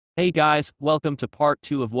Hey guys, welcome to part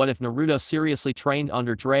 2 of What If Naruto Seriously Trained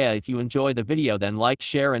Under Jiraya. If you enjoy the video then like,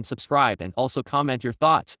 share and subscribe and also comment your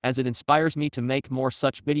thoughts as it inspires me to make more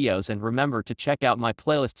such videos, and remember to check out my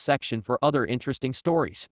playlist section for other interesting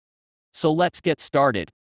stories. So let's get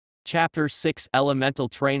started. Chapter 6 Elemental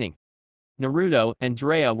Training. Naruto and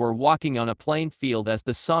Jiraiya were walking on a plain field as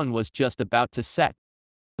the sun was just about to set.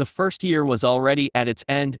 The first year was already at its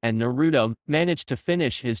end and Naruto managed to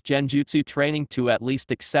finish his genjutsu training to at least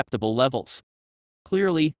acceptable levels.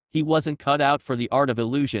 Clearly, he wasn't cut out for the art of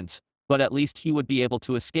illusions, but at least he would be able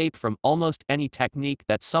to escape from almost any technique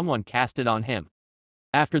that someone casted on him.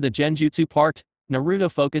 After the genjutsu part, Naruto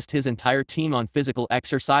focused his entire team on physical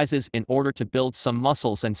exercises in order to build some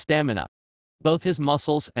muscles and stamina. Both his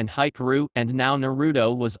muscles and height grew, and now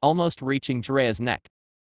Naruto was almost reaching Jiraiya's neck.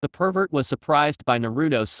 The pervert was surprised by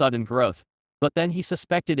Naruto's sudden growth, but then he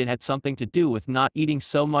suspected it had something to do with not eating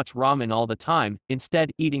so much ramen all the time, instead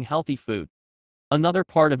eating healthy food. Another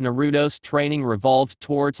part of Naruto's training revolved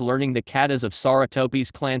towards learning the katas of Sarutobi's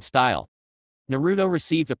clan style. Naruto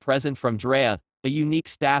received a present from Jiraiya, a unique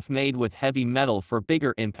staff made with heavy metal for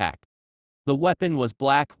bigger impact. The weapon was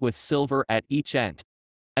black with silver at each end.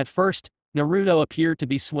 At first, Naruto appeared to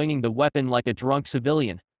be swinging the weapon like a drunk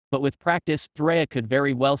civilian, but with practice, Jiraiya could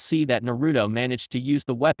very well see that Naruto managed to use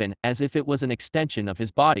the weapon as if it was an extension of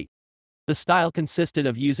his body. The style consisted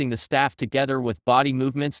of using the staff together with body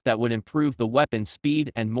movements that would improve the weapon's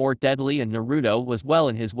speed and more deadly, and Naruto was well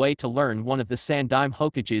in his way to learn one of the Sandaime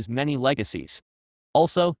Hokage's many legacies.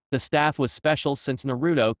 Also, the staff was special since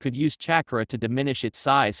Naruto could use chakra to diminish its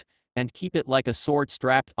size and keep it like a sword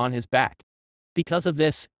strapped on his back. Because of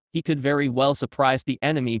this, he could very well surprise the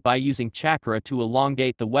enemy by using chakra to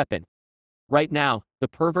elongate the weapon. Right now, the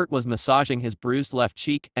pervert was massaging his bruised left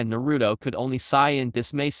cheek, and Naruto could only sigh in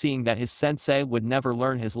dismay seeing that his sensei would never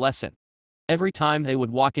learn his lesson. Every time they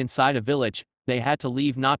would walk inside a village, they had to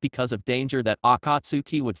leave not because of danger that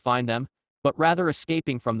Akatsuki would find them, but rather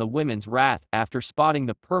escaping from the women's wrath after spotting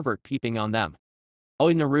the pervert peeping on them.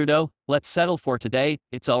 "Oi Naruto, let's settle for today,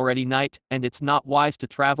 it's already night, and it's not wise to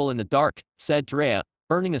travel in the dark," said Jiraiya,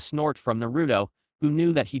 earning a snort from Naruto, who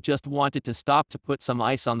knew that he just wanted to stop to put some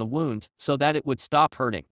ice on the wound so that it would stop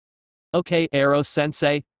hurting. "Okay,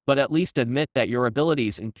 Ero-sensei, but at least admit that your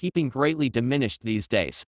abilities in peeping greatly diminished these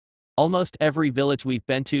days. Almost every village we've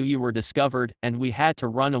been to you were discovered and we had to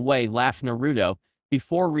run away," laughed Naruto,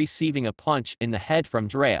 before receiving a punch in the head from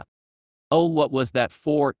Jiraiya. "Oh, what was that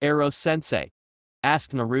for, Ero-sensei?"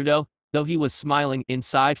 asked Naruto, though he was smiling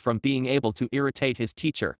inside from being able to irritate his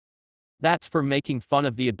teacher. "That's for making fun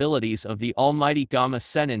of the abilities of the almighty Gamma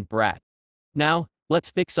Sennin brat. Now,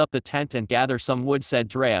 let's fix up the tent and gather some wood," said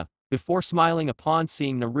Jiraiya, before smiling upon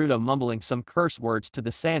seeing Naruto mumbling some curse words to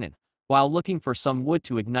the Sannin, while looking for some wood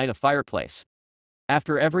to ignite a fireplace.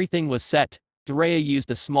 After everything was set, Jiraiya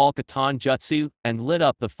used a small katan jutsu and lit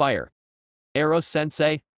up the fire.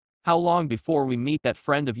 "Ero-sensei, how long before we meet that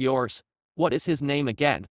friend of yours? What is his name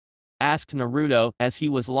again?" asked Naruto as he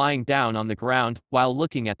was lying down on the ground while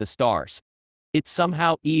looking at the stars. It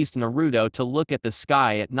somehow eased Naruto to look at the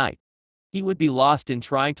sky at night. He would be lost in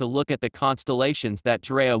trying to look at the constellations that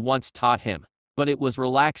Jiraiya once taught him, but it was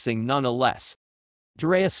relaxing nonetheless.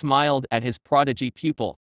 Jiraiya smiled at his prodigy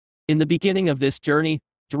pupil. In the beginning of this journey,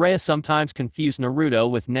 Jiraiya sometimes confused Naruto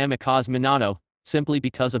with Namikaze Minato, simply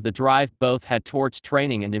because of the drive both had towards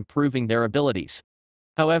training and improving their abilities.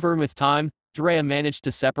 However, with time, Jiraiya managed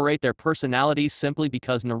to separate their personalities simply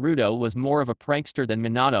because Naruto was more of a prankster than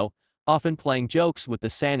Minato, often playing jokes with the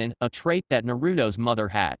Sannin, a trait that Naruto's mother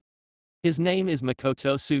had. His name is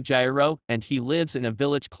Makoto Sujiro, and he lives in a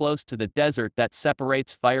village close to the desert that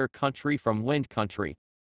separates Fire Country from Wind Country.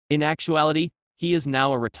 In actuality, he is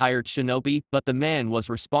now a retired shinobi, but the man was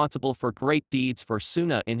responsible for great deeds for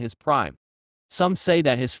Suna in his prime. Some say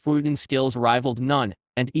that his Fuden skills rivaled none,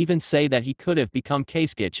 and even say that he could have become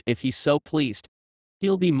Kasuke if he so pleased.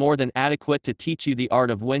 "He'll be more than adequate to teach you the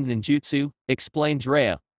art of wind ninjutsu," explained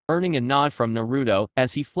Jiraiya, earning a nod from Naruto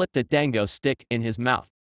as he flipped a dango stick in his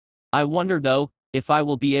mouth. "I wonder though, if I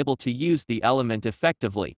will be able to use the element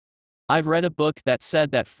effectively. I've read a book that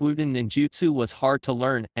said that Fuden ninjutsu was hard to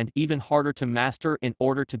learn and even harder to master in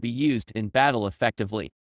order to be used in battle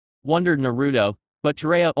effectively," wondered Naruto, but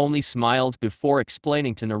Jiraiya only smiled before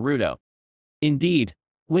explaining to Naruto. Indeed,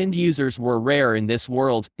 wind users were rare in this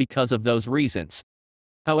world because of those reasons.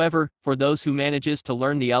 However, for those who manages to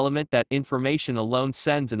learn the element, that information alone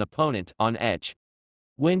sends an opponent on edge.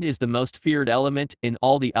 Wind is the most feared element in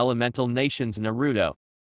all the elemental nations Naruto.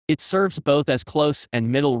 It serves both as close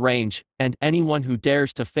and middle range, and anyone who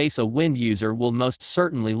dares to face a wind user will most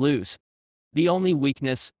certainly lose. The only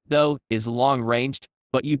weakness, though, is long-ranged,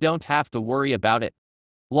 but you don't have to worry about it.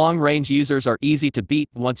 Long-range users are easy to beat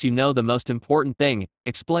once you know the most important thing,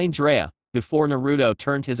 explained Jiraya, before Naruto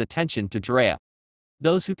turned his attention to Jiraya.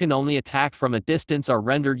 Those who can only attack from a distance are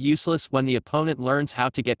rendered useless when the opponent learns how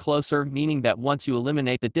to get closer, meaning that once you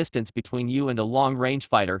eliminate the distance between you and a long-range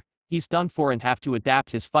fighter, he's done for and have to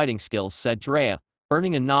adapt his fighting skills, said Jiraya,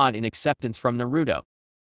 earning a nod in acceptance from Naruto.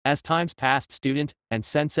 As times passed, student and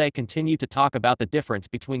sensei continued to talk about the difference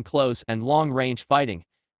between close and long-range fighting,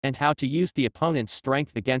 and how to use the opponent's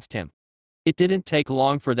strength against him. It didn't take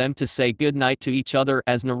long for them to say goodnight to each other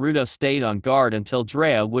as Naruto stayed on guard until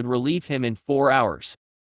Jiraya would relieve him in 4 hours.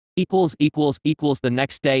 The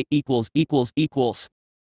next day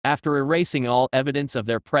After erasing all evidence of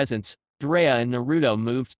their presence, Jiraya and Naruto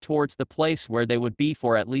moved towards the place where they would be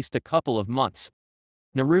for at least a couple of months.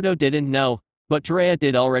 Naruto didn't know, but Jiraya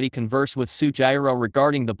did already converse with Sujiro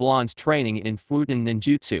regarding the blonde's training in Fudan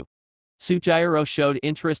Ninjutsu. Sujiro showed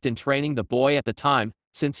interest in training the boy at the time,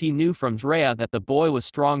 since he knew from Jiraya that the boy was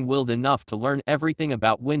strong-willed enough to learn everything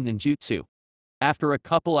about wind ninjutsu. After a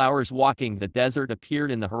couple hours walking, the desert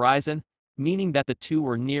appeared in the horizon, meaning that the two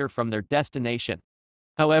were near from their destination.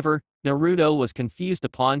 However, Naruto was confused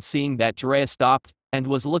upon seeing that Jiraya stopped and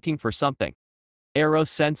was looking for something.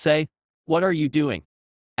 "Ero-sensei, what are you doing?"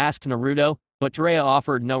 asked Naruto, but Jiraya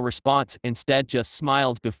offered no response, instead just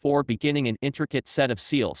smiled before beginning an intricate set of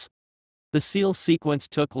seals. The seal sequence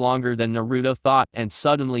took longer than Naruto thought, and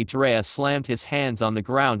suddenly Jiraya slammed his hands on the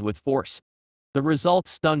ground with force. The result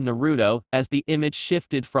stunned Naruto, as the image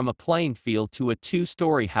shifted from a playing field to a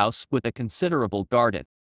 2-story house with a considerable garden.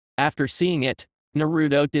 After seeing it,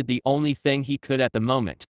 Naruto did the only thing he could at the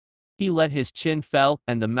moment. He let his chin fall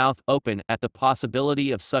and the mouth open at the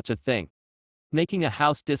possibility of such a thing. Making a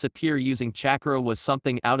house disappear using chakra was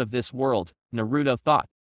something out of this world, Naruto thought.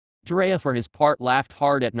 Jiraya for his part laughed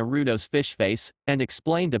hard at Naruto's fish face, and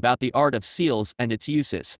explained about the art of seals and its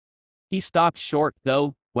uses. He stopped short,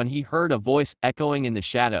 though, when he heard a voice echoing in the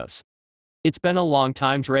shadows. "It's been a long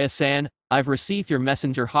time, Jiraya-san. I've received your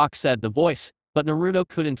messenger," Hawk said the voice, but Naruto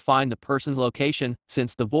couldn't find the person's location,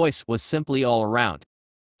 since the voice was simply all around.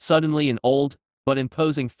 Suddenly an old, but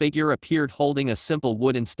imposing figure appeared holding a simple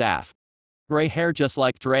wooden staff. Gray hair just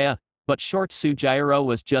like Jiraya, but short. Sujiro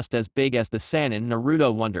was just as big as the Sannin.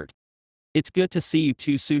 Naruto wondered. "It's good to see you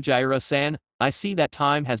too, Sujiro-san. I see that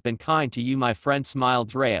time has been kind to you, my friend," smiled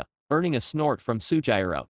Jiraya, earning a snort from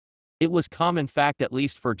Sujiro. It was common fact, at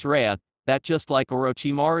least for Jiraya, that just like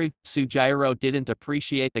Orochimaru, Sujiro didn't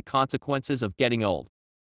appreciate the consequences of getting old.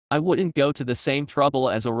 "I wouldn't go to the same trouble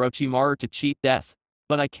as Orochimaru to cheat death,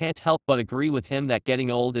 but I can't help but agree with him that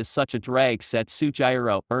getting old is such a drag," said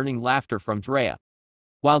Sujiro, earning laughter from Jiraya.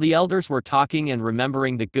 While the elders were talking and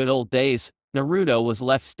remembering the good old days, Naruto was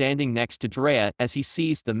left standing next to Jiraya as he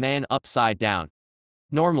seized the man upside down.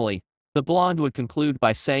 Normally, the blonde would conclude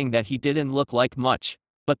by saying that he didn't look like much,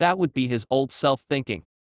 but that would be his old self thinking.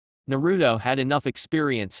 Naruto had enough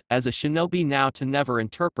experience as a shinobi now to never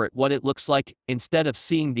interpret what it looks like, instead of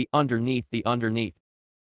seeing the underneath.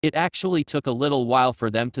 It actually took a little while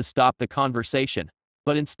for them to stop the conversation,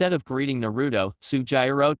 but instead of greeting Naruto,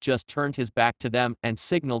 Sujiro just turned his back to them and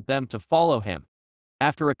signaled them to follow him.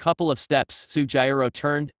 After a couple of steps, Sujiro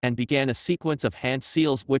turned and began a sequence of hand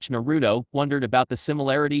seals, which Naruto wondered about the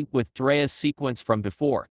similarity with Jiraya's sequence from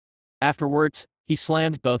before. Afterwards, he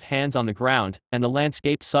slammed both hands on the ground, and the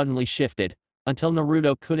landscape suddenly shifted, until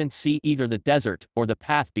Naruto couldn't see either the desert or the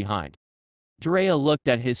path behind. Jiraya looked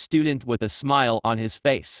at his student with a smile on his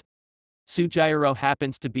face. Sujiro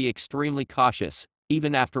happens to be extremely cautious,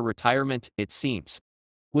 even after retirement, it seems.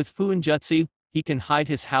 With Fuinjutsu, he can hide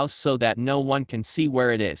his house so that no one can see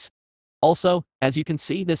where it is. Also, as you can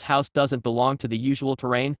see, this house doesn't belong to the usual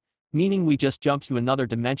terrain, meaning we just jumped to another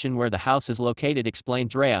dimension where the house is located,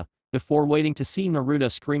 explained Jiraya, before waiting to see Naruto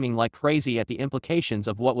screaming like crazy at the implications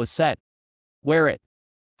of what was said. "Where it?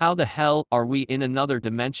 How the hell are we in another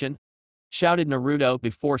dimension?" shouted Naruto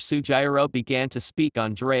before Sujiro began to speak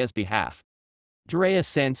on Jiraya's behalf.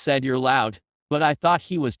 Jiraya-san said, "You're loud," but I thought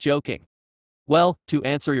he was joking. "Well, to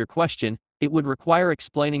answer your question, it would require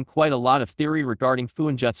explaining quite a lot of theory regarding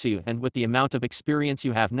Fuinjutsu, and with the amount of experience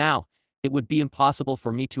you have now, it would be impossible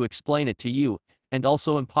for me to explain it to you, and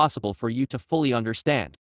also impossible for you to fully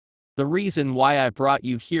understand. The reason why I brought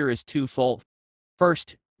you here is twofold.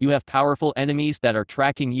 First, you have powerful enemies that are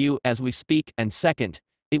tracking you as we speak, and second,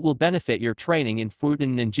 it will benefit your training in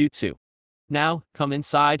Fudan Ninjutsu. Now, come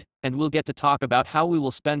inside, and we'll get to talk about how we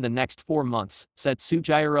will spend the next 4 months, said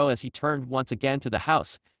Sujiro as he turned once again to the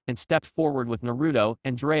house, and stepped forward with Naruto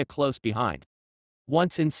and Jiraya close behind.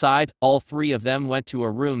 Once inside, all three of them went to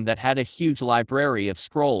a room that had a huge library of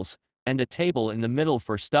scrolls, and a table in the middle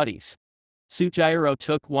for studies. Sujiro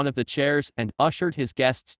took one of the chairs and ushered his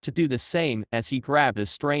guests to do the same as he grabbed a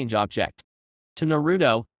strange object. To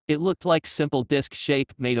Naruto, it looked like simple disc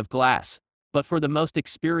shape made of glass, but for the most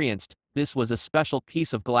experienced, this was a special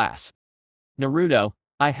piece of glass. Naruto,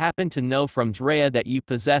 I happen to know from Jiraya that you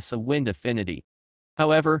possess a wind affinity.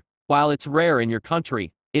 However, while it's rare in your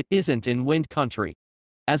country, it isn't in wind country.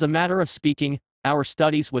 As a matter of speaking, our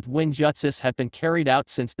studies with wind jutsus have been carried out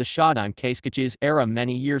since the Shodan Keisakuji's era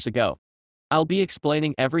many years ago. I'll be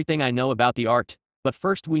explaining everything I know about the art, but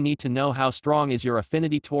first we need to know how strong is your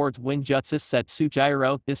affinity towards wind jutsus, said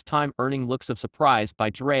Sujiro, this time earning looks of surprise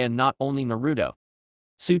by Jiraya, not only Naruto.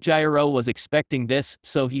 Sujiro was expecting this,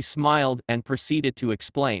 so he smiled and proceeded to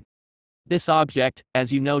explain. This object,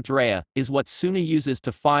 as you know Jiraya, is what Suna uses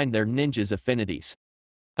to find their ninja's affinities.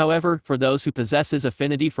 However, for those who possesses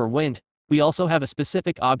affinity for wind, we also have a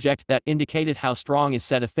specific object that indicated how strong is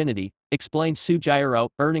said affinity, explained Sujiro,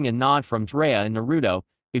 earning a nod from Jiraya and Naruto,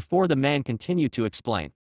 before the man continued to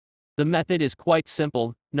explain. The method is quite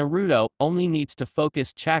simple. Naruto only needs to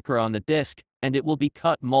focus chakra on the disc, and it will be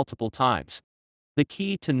cut multiple times. The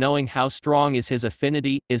key to knowing how strong is his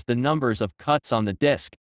affinity is the numbers of cuts on the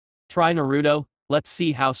disc. Try Naruto, let's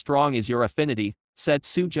see how strong is your affinity, said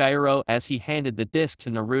Sujiro as he handed the disc to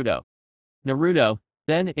Naruto. Naruto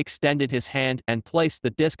then extended his hand and placed the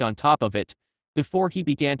disc on top of it, before he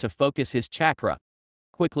began to focus his chakra.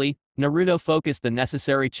 Quickly, Naruto focused the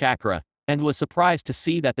necessary chakra, and was surprised to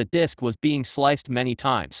see that the disc was being sliced many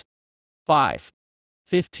times. 5,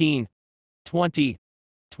 15, 20,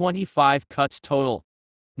 25 cuts total.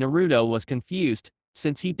 Naruto was confused,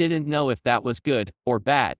 since he didn't know if that was good or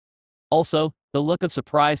bad. Also, the look of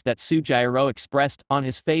surprise that Sujiro expressed on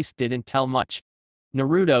his face didn't tell much.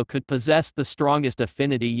 Naruto could possess the strongest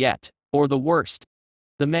affinity yet, or the worst.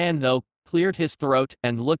 The man, though, cleared his throat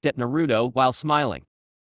and looked at Naruto while smiling.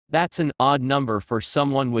 That's an odd number for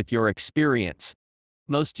someone with your experience.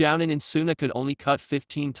 Most jounin in Suna could only cut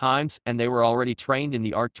 15 times and they were already trained in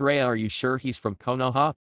the art. Jiraya, are you sure he's from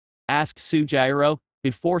Konoha? Asked Sujiro,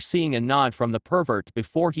 before seeing a nod from the pervert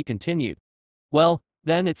before he continued. Well,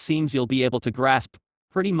 then it seems you'll be able to grasp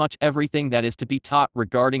pretty much everything that is to be taught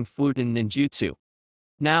regarding Futen ninjutsu.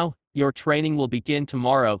 Now, your training will begin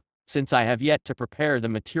tomorrow, since I have yet to prepare the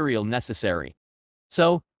material necessary.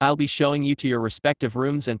 So, I'll be showing you to your respective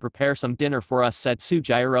rooms and prepare some dinner for us, said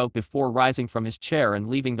Sujiro before rising from his chair and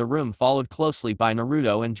leaving the room, followed closely by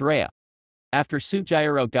Naruto and Jiraya. After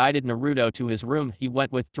Sujiro guided Naruto to his room, he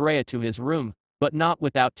went with Jiraya to his room, but not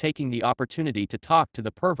without taking the opportunity to talk to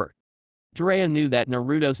the pervert. Jiraya knew that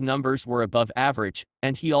Naruto's numbers were above average,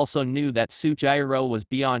 and he also knew that Sujiro was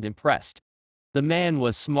beyond impressed. The man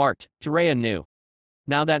was smart, Jiraya knew.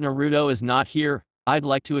 Now that Naruto is not here, I'd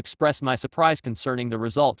like to express my surprise concerning the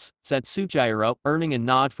results, said Sujiro, earning a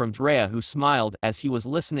nod from Jiraya, who smiled as he was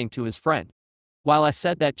listening to his friend. While I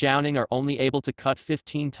said that jounin are only able to cut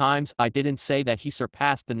 15 times, I didn't say that he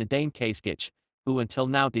surpassed the Nidain Keisakuji, who until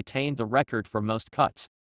now detained the record for most cuts.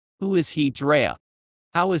 Who is he, Jiraya?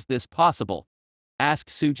 How is this possible? Asked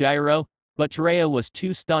Sujiro, but Jiraya was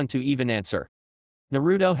too stunned to even answer.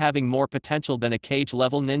 Naruto having more potential than a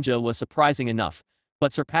cage-level ninja was surprising enough,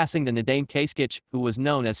 but surpassing the Nidain Keisakuji, who was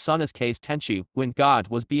known as Suna's Case Tenchu, Wind God,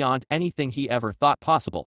 was beyond anything he ever thought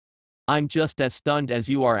possible. I'm just as stunned as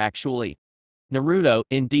you are actually. Naruto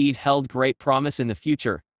indeed held great promise in the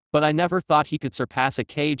future, but I never thought he could surpass a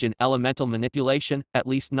cage in elemental manipulation, at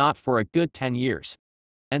least not for a good 10 years.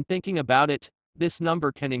 And thinking about it, this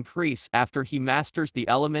number can increase after he masters the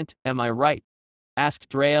element, am I right? Asked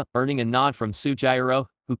Jiraya, earning a nod from Sujiro,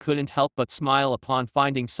 who couldn't help but smile upon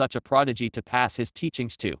finding such a prodigy to pass his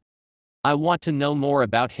teachings to. I want to know more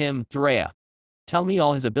about him, Jiraya. Tell me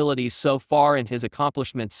all his abilities so far and his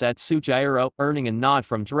accomplishments, said Sujiro, earning a nod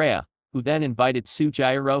from Jiraya, who then invited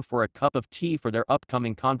Sujiro for a cup of tea for their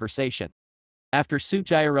upcoming conversation. After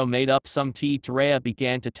Sujiro made up some tea, Jiraya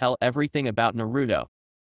began to tell everything about Naruto.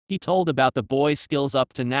 He told about the boy's skills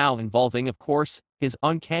up to now, involving, of course, his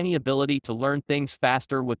uncanny ability to learn things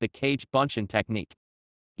faster with the Kage Bunshin technique.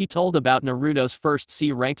 He told about Naruto's first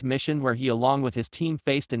C-ranked mission where he along with his team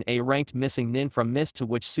faced an A-ranked missing nin from Mist, to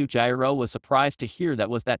which Sujiro was surprised to hear that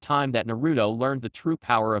was that time that Naruto learned the true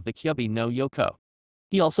power of the Kyubi no Yoko.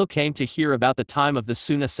 He also came to hear about the time of the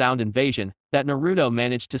Suna Sound invasion, that Naruto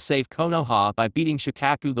managed to save Konoha by beating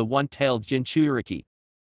Shikaku the one-tailed Jinchuriki.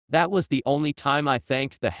 That was the only time I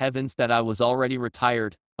thanked the heavens that I was already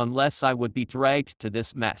retired, unless I would be dragged to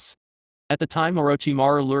this mess. At the time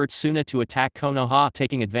Orochimaru lured Suna to attack Konoha,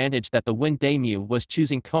 taking advantage that the Wind Daimyo was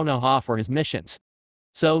choosing Konoha for his missions.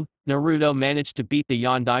 So, Naruto managed to beat the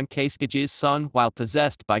Yondaime Kasuke's son while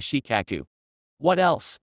possessed by Shikaku. What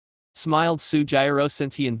else? Smiled Sujiro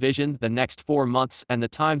since he envisioned the next 4 months and the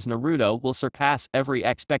times Naruto will surpass every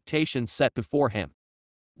expectation set before him.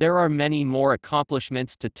 There are many more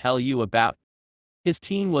accomplishments to tell you about. His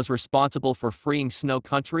team was responsible for freeing Snow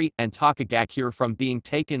Country and Takagakure from being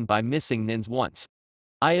taken by missing nins once.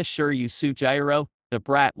 I assure you Sujiro, the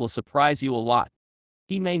brat will surprise you a lot.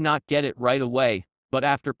 He may not get it right away, but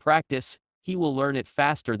after practice, he will learn it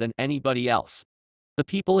faster than anybody else. The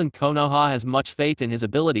people in Konoha has much faith in his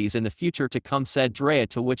abilities in the future to come, said Jiraya,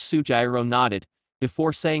 to which Sujiro nodded,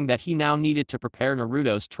 before saying that he now needed to prepare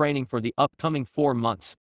Naruto's training for the upcoming 4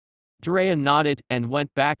 months. Jiraya nodded and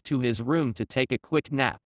went back to his room to take a quick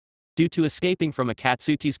nap. Due to escaping from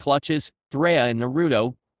Akatsuki's clutches, Jiraya and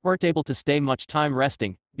Naruto weren't able to stay much time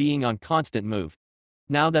resting, being on constant move.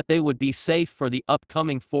 Now that they would be safe for the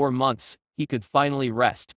upcoming 4 months, he could finally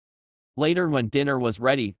rest. Later, when dinner was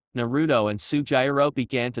ready, Naruto and Sujiro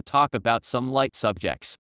began to talk about some light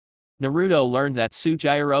subjects. Naruto learned that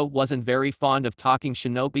Sujiro wasn't very fond of talking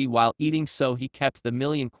shinobi while eating, so he kept the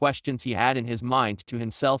million questions he had in his mind to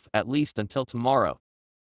himself, at least until tomorrow.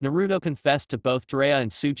 Naruto confessed to both Jiraya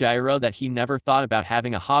and Sujiro that he never thought about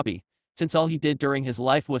having a hobby, since all he did during his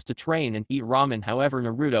life was to train and eat ramen. However,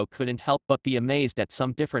 Naruto couldn't help but be amazed at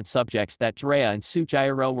some different subjects that Jiraya and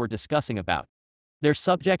Sujiro were discussing about. Their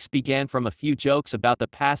subjects began from a few jokes about the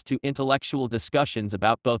past to intellectual discussions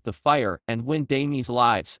about both the Fire and Wind Daimy's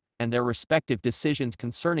lives, and their respective decisions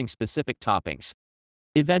concerning specific topics.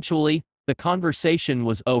 Eventually, the conversation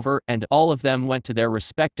was over and all of them went to their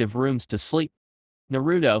respective rooms to sleep.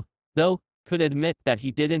 Naruto, though, could admit that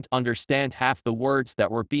he didn't understand half the words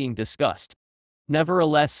that were being discussed.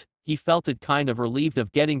 Nevertheless, he felt it kind of relieved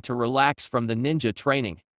of getting to relax from the ninja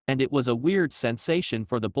training, and it was a weird sensation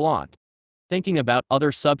for the blonde. Thinking about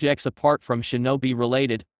other subjects apart from shinobi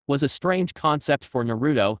related was a strange concept for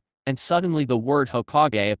Naruto, and suddenly the word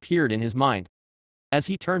Hokage appeared in his mind. As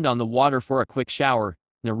he turned on the water for a quick shower,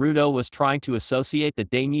 Naruto was trying to associate the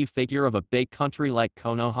daimyo figure of a big country like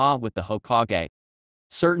Konoha with the Hokage.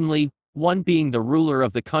 Certainly, one being the ruler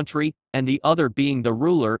of the country, and the other being the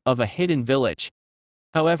ruler of a hidden village.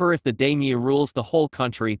 However, if the daimyo rules the whole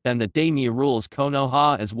country, then the daimyo rules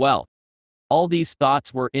Konoha as well. All these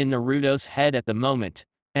thoughts were in Naruto's head at the moment,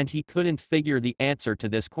 and he couldn't figure the answer to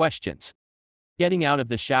these questions. Getting out of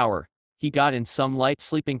the shower, he got in some light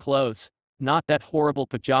sleeping clothes, not that horrible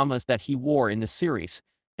pajamas that he wore in the series,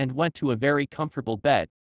 and went to a very comfortable bed.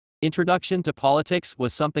 Introduction to politics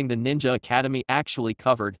was something the Ninja Academy actually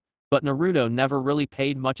covered, but Naruto never really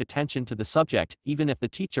paid much attention to the subject, even if the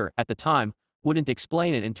teacher, at the time, wouldn't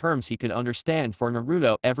explain it in terms he could understand. For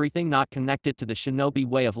Naruto, everything not connected to the shinobi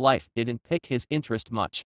way of life didn't pique his interest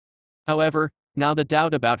much. However, now the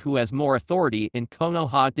doubt about who has more authority in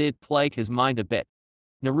Konoha did plague his mind a bit.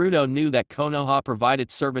 Naruto knew that Konoha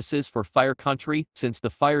provided services for Fire Country, since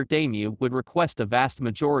the Fire Daimyo would request a vast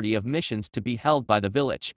majority of missions to be held by the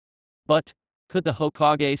village. But, could the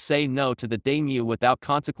Hokage say no to the daimyo without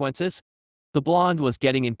consequences? The blonde was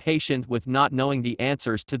getting impatient with not knowing the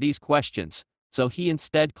answers to these questions, so he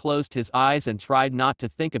instead closed his eyes and tried not to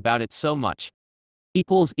think about it so much.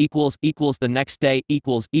 The next day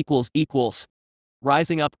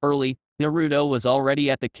Rising up early, Naruto was already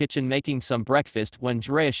at the kitchen making some breakfast when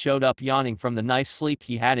Jiraya showed up yawning from the nice sleep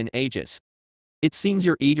he had in ages. It seems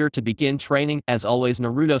you're eager to begin training. As always,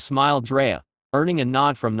 Naruto smiled. Jiraya, earning a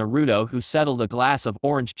nod from Naruto, who settled a glass of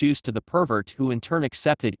orange juice to the pervert, who in turn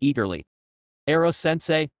accepted eagerly.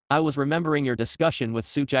 Ero-sensei, I was remembering your discussion with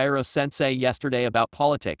Sujiro-sensei yesterday about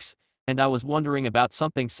politics, and I was wondering about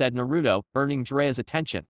something, said Naruto, earning Jiraya's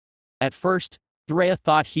attention. At first, Jiraya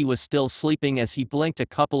thought he was still sleeping as he blinked a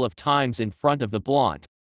couple of times in front of the blonde.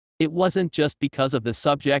 It wasn't just because of the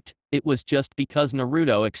subject, it was just because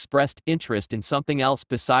Naruto expressed interest in something else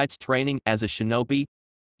besides training as a shinobi.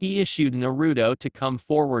 He issued Naruto to come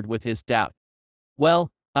forward with his doubt. Well,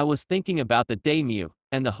 I was thinking about the daimyo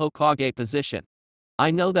and the Hokage position.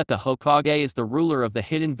 I know that the Hokage is the ruler of the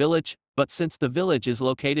hidden village, but since the village is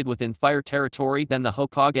located within fire territory, then the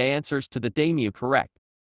Hokage answers to the daimyo, correct?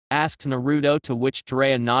 Asked Naruto, to which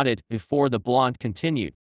Jiraya nodded, before the blonde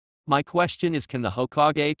continued. My question is, can the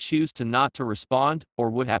Hokage choose to not to respond, or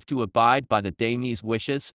would have to abide by the daimyo's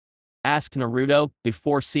wishes? Asked Naruto,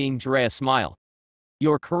 before seeing Jiraya smile.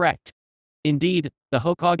 You're correct. Indeed, the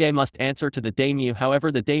Hokage must answer to the daimyo.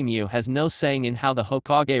 However, the daimyo has no saying in how the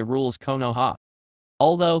Hokage rules Konoha.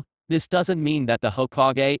 Although, this doesn't mean that the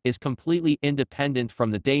Hokage is completely independent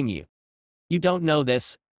from the daimyo. You don't know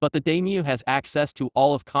this, but the daimyo has access to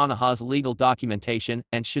all of Konoha's legal documentation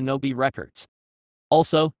and shinobi records.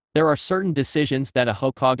 Also, There are certain decisions that a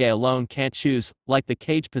Hokage alone can't choose, like the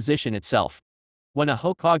cage position itself. When a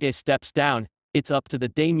Hokage steps down, it's up to the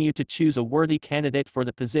daimyo to choose a worthy candidate for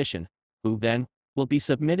the position, who then will be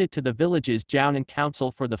submitted to the village's Jounin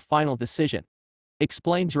Council for the final decision.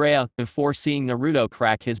 Explained Jiraya before seeing Naruto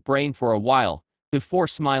crack his brain for a while, before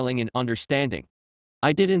smiling in understanding.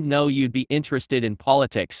 I didn't know you'd be interested in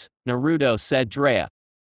politics, Naruto said Jiraya.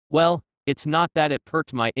 Well, it's not that it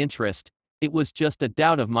perked my interest, it was just a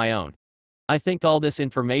doubt of my own. I think all this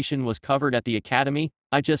information was covered at the academy,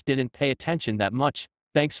 I just didn't pay attention that much.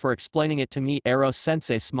 Thanks for explaining it to me,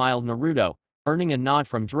 Ero-sensei, smiled Naruto, earning a nod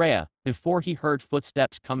from Jiraya, before he heard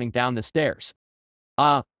footsteps coming down the stairs.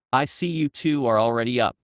 Ah, I see you two are already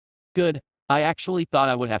up. Good, I actually thought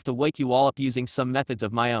I would have to wake you all up using some methods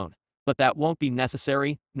of my own. But that won't be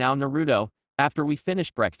necessary. Now Naruto, after we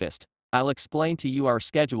finish breakfast, I'll explain to you our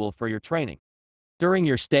schedule for your training. During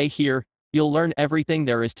your stay here, you'll learn everything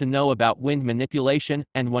there is to know about wind manipulation,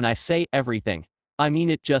 and when I say everything, I mean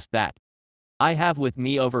it just that. I have with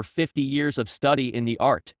me over 50 years of study in the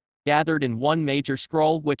art, gathered in one major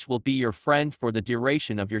scroll which will be your friend for the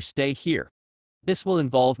duration of your stay here. This will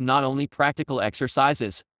involve not only practical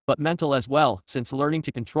exercises, but mental as well, since learning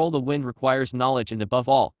to control the wind requires knowledge and above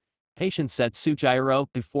all, patience, said Sujiro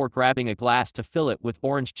before grabbing a glass to fill it with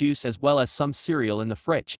orange juice as well as some cereal in the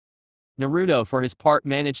fridge. Naruto for his part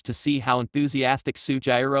managed to see how enthusiastic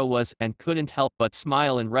Sujiro was and couldn't help but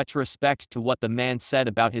smile in retrospect to what the man said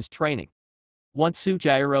about his training. Once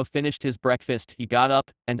Sujiro finished his breakfast, he got up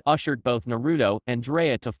and ushered both Naruto and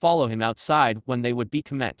Jiraya to follow him outside when they would be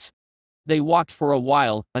commence. They walked for a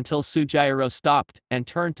while until Sujiro stopped and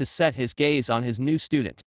turned to set his gaze on his new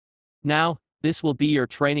student. Now, this will be your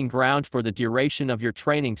training ground for the duration of your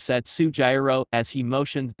training, said Sujiro as he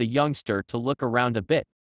motioned the youngster to look around a bit.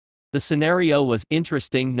 The scenario was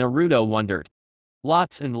interesting, Naruto wondered.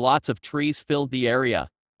 Lots and lots of trees filled the area,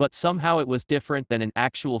 but somehow it was different than an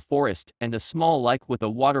actual forest and a small lake with a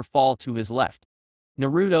waterfall to his left.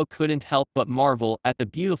 Naruto couldn't help but marvel at the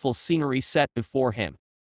beautiful scenery set before him.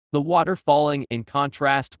 The water falling in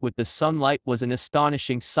contrast with the sunlight was an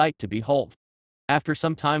astonishing sight to behold. After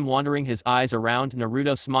some time wandering his eyes around,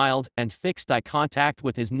 Naruto smiled and fixed eye contact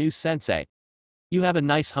with his new sensei. You have a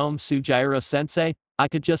nice home, Sujiro-sensei. I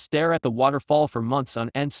could just stare at the waterfall for months on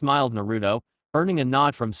end, smiled Naruto, earning a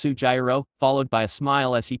nod from Sujiro, followed by a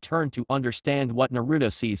smile as he turned to understand what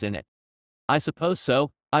Naruto sees in it. I suppose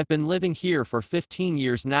so. I've been living here for 15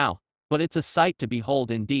 years now, but it's a sight to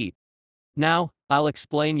behold indeed. Now, I'll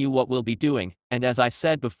explain you what we'll be doing, and as I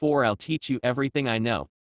said before, I'll teach you everything I know.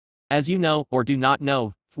 As you know or do not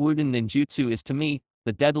know, Fuuden ninjutsu is to me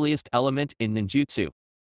the deadliest element in ninjutsu.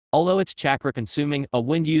 Although it's chakra-consuming, a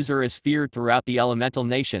wind user is feared throughout the elemental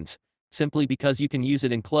nations, simply because you can use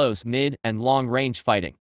it in close, mid, and long-range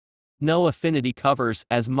fighting. No affinity covers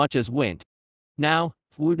as much as wind. Now,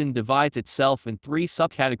 Fuuden divides itself in 3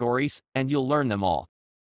 subcategories, and you'll learn them all.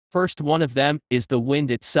 First one of them is the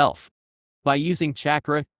wind itself. By using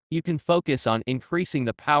chakra, you can focus on increasing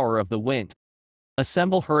the power of the wind.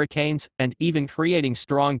 Assemble hurricanes, and even creating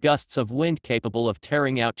strong gusts of wind capable of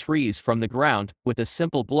tearing out trees from the ground with a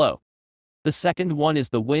simple blow. The second one is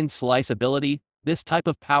the wind slice ability. This type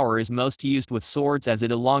of power is most used with swords as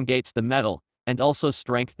it elongates the metal, and also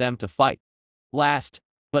strengthens them to fight. Last,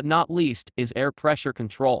 but not least, is air pressure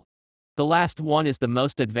control. The last one is the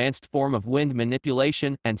most advanced form of wind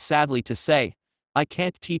manipulation, and sadly to say, I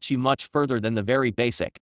can't teach you much further than the very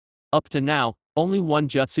basic. Up to now, only one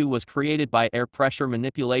jutsu was created by air pressure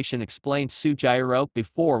manipulation, explained Sujiro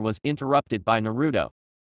before was interrupted by Naruto.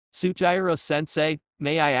 Sujiro-sensei,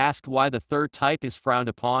 may I ask why the third type is frowned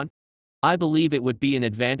upon? I believe it would be an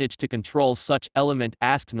advantage to control such element,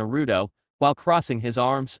 asked Naruto, while crossing his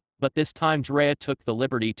arms, but this time Jiraya took the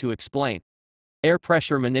liberty to explain. Air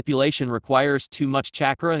pressure manipulation requires too much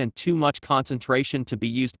chakra and too much concentration to be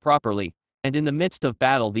used properly, and in the midst of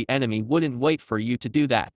battle the enemy wouldn't wait for you to do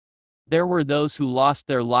that. There were those who lost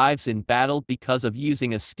their lives in battle because of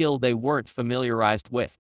using a skill they weren't familiarized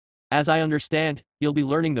with. As I understand, you'll be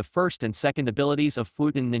learning the first and second abilities of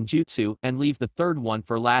Fuuden ninjutsu and leave the third one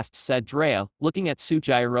for last, said Jiraya, looking at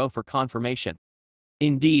Sujiro for confirmation.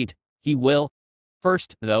 Indeed, he will.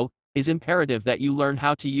 First, though, is imperative that you learn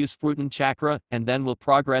how to use Fuuden chakra, and then we'll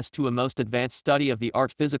progress to a most advanced study of the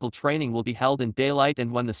art. Physical training will be held in daylight,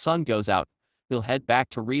 and when the sun goes out, we'll head back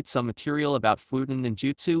to read some material about Fuuden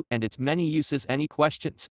ninjutsu and its many uses. Any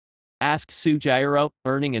questions? Asked Sujiro,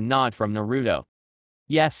 earning a nod from Naruto.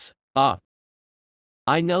 Yes,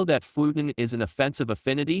 I know that Fuuden is an offensive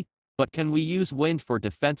affinity, but can we use wind for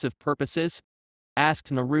defensive purposes?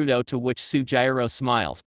 Asked Naruto, to which Sujiro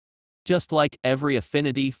smiled. Just like every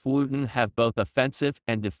affinity, Futon have both offensive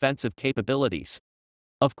and defensive capabilities.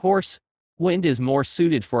 Of course, wind is more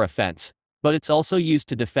suited for offense, but it's also used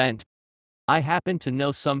to defend. I happen to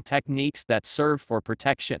know some techniques that serve for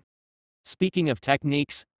protection. Speaking of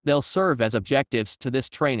techniques, they'll serve as objectives to this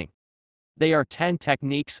training. They are 10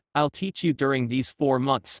 techniques I'll teach you during these 4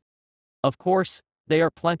 months. Of course, there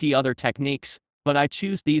are plenty other techniques, but I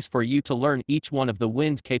choose these for you to learn each one of the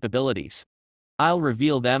wind's capabilities. I'll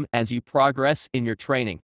reveal them as you progress in your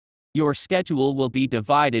training. Your schedule will be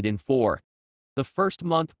divided in 4. The first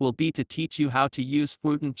month will be to teach you how to use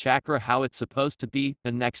Futon Chakra how it's supposed to be.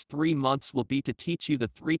 The next 3 months will be to teach you the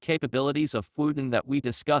 3 capabilities of Futon that we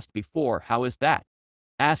discussed before. How is that?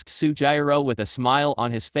 Asked Sujiro with a smile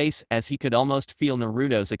on his face as he could almost feel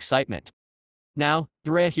Naruto's excitement. Now,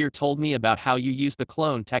 Jiraya here told me about how you use the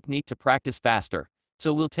clone technique to practice faster,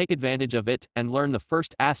 so we'll take advantage of it and learn the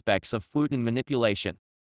first aspects of Futon manipulation.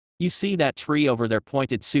 You see that tree over there,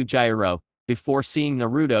 pointed Sujiro, before seeing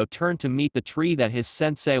Naruto turn to meet the tree that his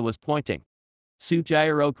sensei was pointing.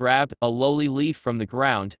 Sujiro grabbed a lowly leaf from the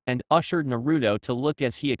ground and ushered Naruto to look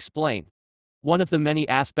as he explained. One of the many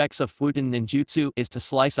aspects of Futon ninjutsu is to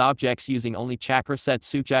slice objects using only chakra, said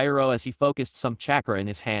Sujiro as he focused some chakra in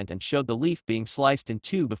his hand and showed the leaf being sliced in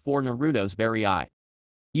 2 before Naruto's very eye.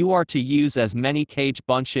 You are to use as many kage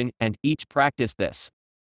bunshin and each practice this.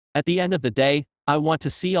 At the end of the day, I want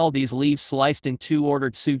to see all these leaves sliced in 2,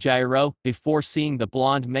 ordered Sujiro, before seeing the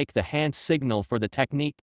blonde make the hand signal for the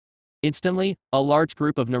technique. Instantly, a large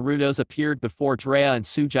group of Narutos appeared before Jiraya and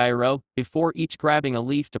Sujiro, before each grabbing a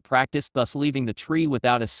leaf to practice, thus leaving the tree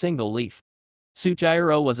without a single leaf.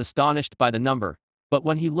 Sujiro was astonished by the number, but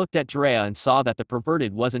when he looked at Jiraya and saw that the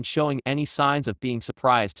perverted wasn't showing any signs of being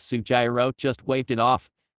surprised, Sujiro just waved it off,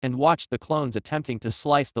 and watched the clones attempting to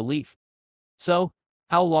slice the leaf. So,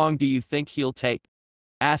 how long do you think he'll take?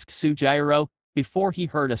 Asked Sujiro, before he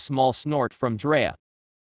heard a small snort from Jiraya.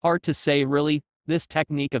 Hard to say really. This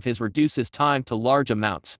technique of his reduces time to large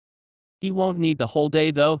amounts. He won't need the whole day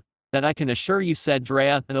though, that I can assure you, said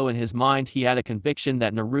Jiraya, though in his mind he had a conviction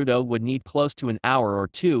that Naruto would need close to an hour or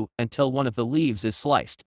 2 until one of the leaves is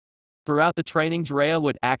sliced. Throughout the training, Jiraya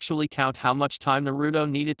would actually count how much time Naruto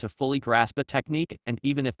needed to fully grasp a technique, and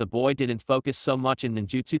even if the boy didn't focus so much in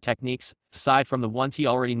ninjutsu techniques, aside from the ones he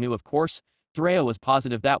already knew of course, Jiraya was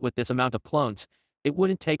positive that with this amount of clones, it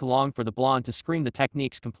wouldn't take long for the blonde to scream the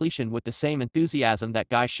technique's completion with the same enthusiasm that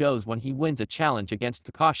guy shows when he wins a challenge against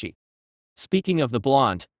Kakashi. Speaking of the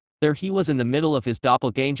blonde, there he was in the middle of his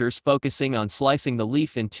doppelgangers focusing on slicing the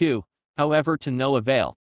leaf in 2, however to no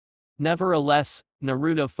avail. Nevertheless,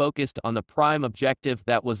 Naruto focused on the prime objective,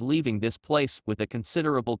 that was leaving this place with a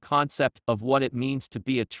considerable concept of what it means to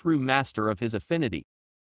be a true master of his affinity.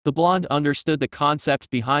 The blonde understood the concept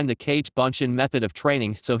behind the kage bunshin method of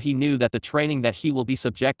training, so he knew that the training that he will be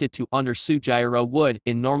subjected to under Sujiro would,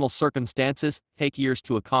 in normal circumstances, take years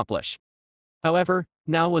to accomplish. However,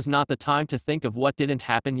 now was not the time to think of what didn't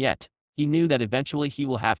happen yet. He knew that eventually he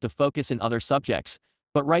will have to focus in other subjects,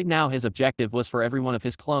 but right now his objective was for every one of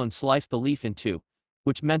his clones slice the leaf in 2,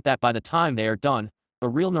 which meant that by the time they are done, a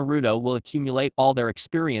real Naruto will accumulate all their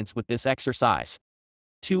experience with this exercise.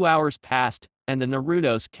 2 hours passed, and the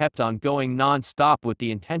Narutos kept on going non-stop with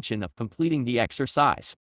the intention of completing the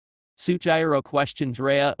exercise. Sujiro questioned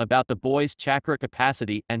Jiraya about the boy's chakra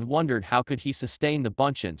capacity and wondered how could he sustain the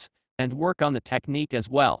bunshins, and work on the technique as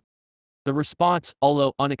well. The response,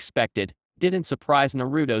 although unexpected, didn't surprise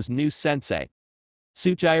Naruto's new sensei.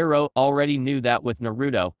 Sujiro already knew that with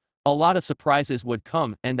Naruto, a lot of surprises would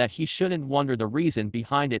come and that he shouldn't wonder the reason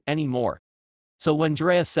behind it anymore. So when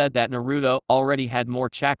Jiraya said that Naruto already had more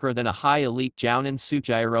chakra than a high elite jounin,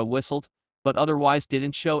 Sujiro whistled, but otherwise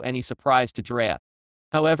didn't show any surprise to Jiraya.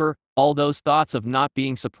 However, all those thoughts of not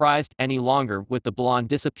being surprised any longer with the blonde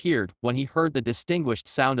disappeared when he heard the distinguished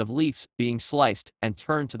sound of leaves being sliced and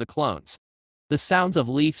turned to the clones. The sounds of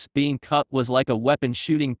leaves being cut was like a weapon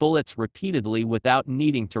shooting bullets repeatedly without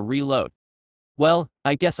needing to reload. Well,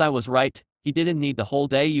 I guess I was right. He didn't need the whole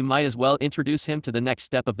day. You might as well introduce him to the next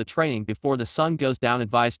step of the training before the sun goes down,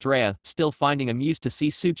 advised Jiraya, still finding amused to see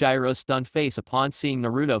Sujiro's stunned face upon seeing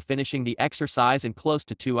Naruto finishing the exercise in close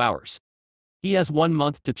to 2 hours. He has 1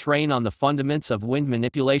 month to train on the fundamentals of wind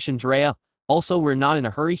manipulation, Jiraya. Also, we're not in a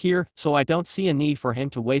hurry here, so I don't see a need for him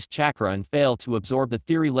to waste chakra and fail to absorb the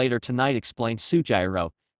theory later tonight, explained Sujiro,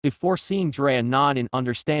 before seeing Jiraya nod in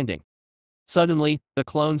understanding. Suddenly, the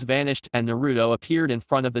clones vanished and Naruto appeared in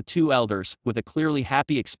front of the 2 elders, with a clearly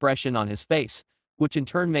happy expression on his face, which in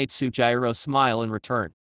turn made Sujiro smile in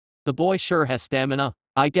return. The boy sure has stamina.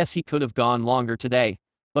 I guess he could have gone longer today,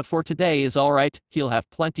 but for today is alright, he'll have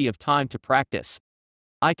plenty of time to practice.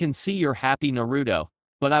 I can see you're happy, Naruto,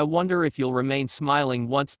 but I wonder if you'll remain smiling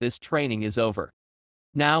once this training is over.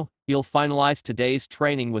 Now, you'll finalize today's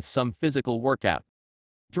training with some physical workout.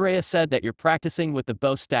 Jiraya said that you're practicing with the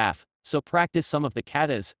bow staff, so practice some of the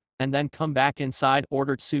katas, and then come back inside,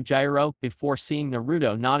 ordered Sujiro before seeing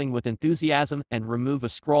Naruto nodding with enthusiasm and remove a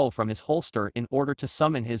scroll from his holster in order to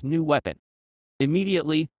summon his new weapon.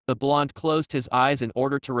 Immediately, the blonde closed his eyes in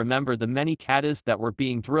order to remember the many katas that were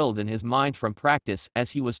being drilled in his mind from practice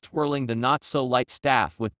as he was twirling the not-so-light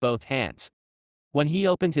staff with both hands. When he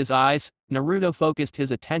opened his eyes, Naruto focused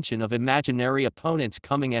his attention of imaginary opponents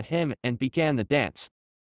coming at him and began the dance.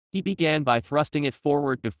 He began by thrusting it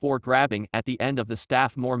forward before grabbing at the end of the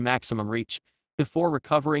staff more maximum reach, before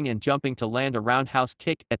recovering and jumping to land a roundhouse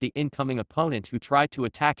kick at the incoming opponent who tried to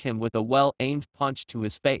attack him with a well-aimed punch to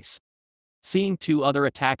his face. Seeing two other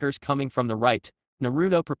attackers coming from the right,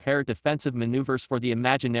 Naruto prepared defensive maneuvers for the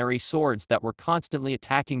imaginary swords that were constantly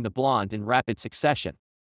attacking the blonde in rapid succession.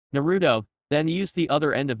 Naruto then used the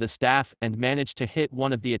other end of the staff and managed to hit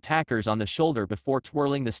one of the attackers on the shoulder before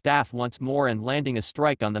twirling the staff once more and landing a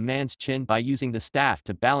strike on the man's chin by using the staff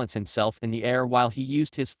to balance himself in the air while he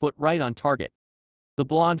used his foot right on target. The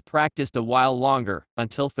blonde practiced a while longer,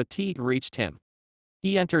 until fatigue reached him.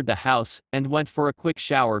 He entered the house and went for a quick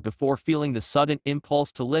shower before feeling the sudden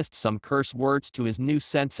impulse to list some curse words to his new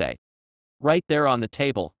sensei. Right there on the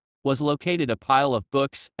table was located a pile of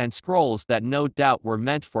books and scrolls that no doubt were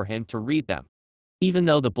meant for him to read them. Even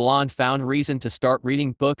though the blonde found reason to start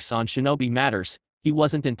reading books on shinobi matters, he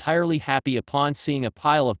wasn't entirely happy upon seeing a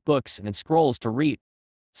pile of books and scrolls to read.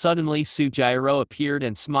 Suddenly Sujiro appeared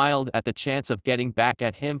and smiled at the chance of getting back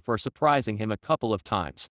at him for surprising him a couple of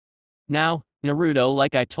times. Now, Naruto,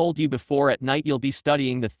 like I told you before, at night you'll be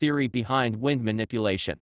studying the theory behind wind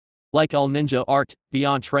manipulation. Like all ninja art,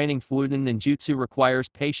 beyond training Fuden ninjutsu requires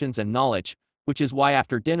patience and knowledge, which is why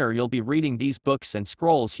after dinner you'll be reading these books and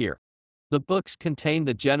scrolls here. The books contain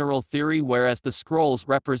the general theory whereas the scrolls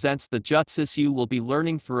represents the jutsus you will be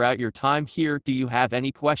learning throughout your time here. Do you have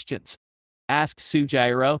any questions? Asked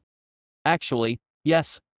Sujiro. Actually,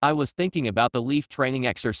 yes, I was thinking about the leaf training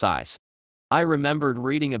exercise. I remembered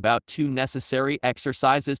reading about 2 necessary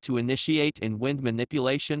exercises to initiate in wind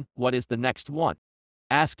manipulation. What is the next one?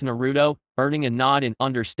 Asked Naruto, earning a nod in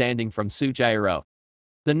understanding from Sujiro.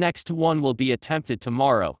 The next one will be attempted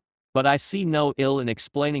tomorrow, but I see no ill in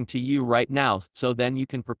explaining to you right now so then you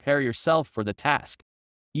can prepare yourself for the task.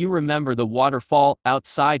 You remember the waterfall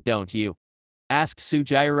outside, don't you? Asked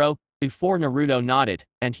Sujiro, before Naruto nodded,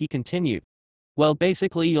 and he continued. Well,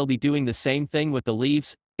 basically you'll be doing the same thing with the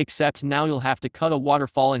leaves, except now you'll have to cut a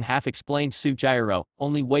waterfall in half, explained Sujiro,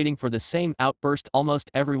 only waiting for the same outburst almost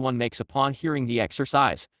everyone makes upon hearing the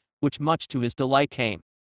exercise, which much to his delight came.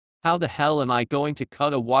 How the hell am I going to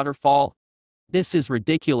cut a waterfall? This is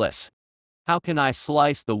ridiculous. How can I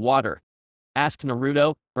slice the water? Asked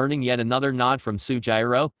Naruto, earning yet another nod from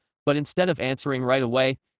Sujiro, but instead of answering right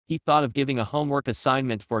away, he thought of giving a homework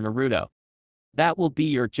assignment for Naruto. That will be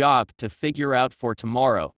your job to figure out for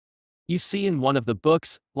tomorrow. You see, in one of the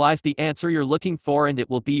books lies the answer you're looking for, and it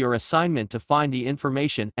will be your assignment to find the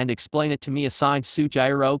information and explain it to me, assigned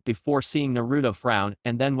Sujiro before seeing Naruto frown,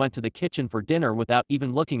 and then went to the kitchen for dinner without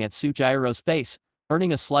even looking at Sujiro's face,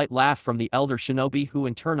 earning a slight laugh from the elder shinobi, who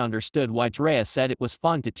in turn understood why Jiraya said it was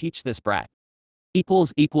fun to teach this brat.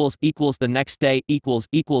 The next day.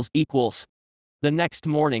 The next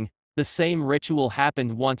morning, the same ritual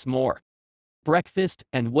happened once more. Breakfast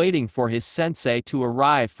and waiting for his sensei to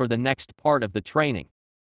arrive for the next part of the training.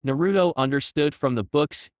 Naruto understood from the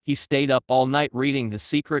books, he stayed up all night reading the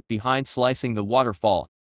secret behind slicing the waterfall.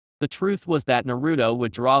 The truth was that Naruto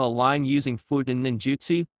would draw the line using Fuden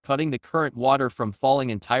ninjutsu, cutting the current water from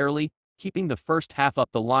falling entirely, keeping the first half up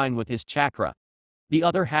the line with his chakra. The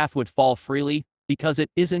other half would fall freely, because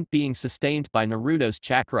it isn't being sustained by Naruto's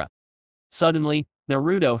chakra. Suddenly,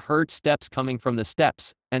 Naruto heard steps coming from the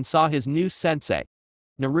steps, and saw his new sensei.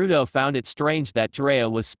 Naruto found it strange that Jiraya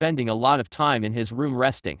was spending a lot of time in his room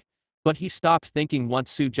resting, but he stopped thinking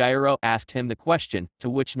once Sujiro asked him the question, to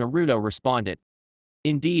which Naruto responded.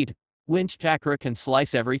 Indeed, wind chakra can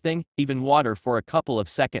slice everything, even water, for a couple of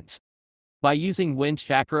seconds. By using wind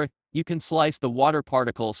chakra, you can slice the water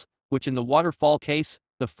particles, which in the waterfall case,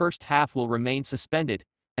 the first half will remain suspended,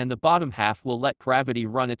 and the bottom half will let gravity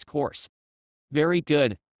run its course. Very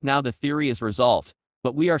good, now the theory is resolved,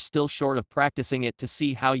 but we are still short of practicing it to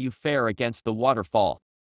see how you fare against the waterfall.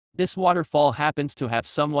 This waterfall happens to have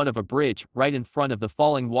somewhat of a bridge right in front of the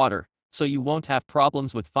falling water, so you won't have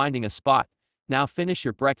problems with finding a spot. Now finish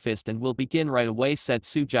your breakfast and we'll begin right away, said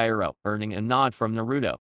Sujiro, earning a nod from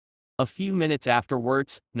Naruto. A few minutes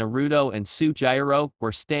afterwards, Naruto and Sujiro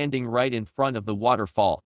were standing right in front of the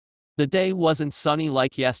waterfall. The day wasn't sunny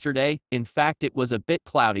like yesterday, in fact it was a bit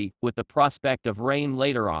cloudy, with the prospect of rain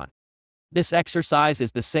later on. This exercise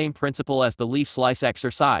is the same principle as the leaf slice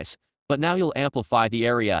exercise, but now you'll amplify the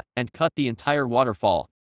area and cut the entire waterfall.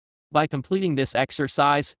 By completing this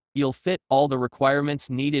exercise, you'll fit all the requirements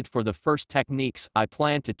needed for the first techniques I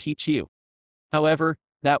plan to teach you. However,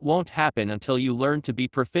 that won't happen until you learn to be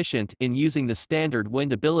proficient in using the standard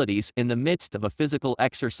wind abilities in the midst of a physical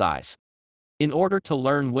exercise. In order to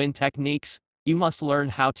learn wind techniques, you must learn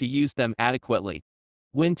how to use them adequately.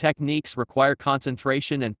 Wind techniques require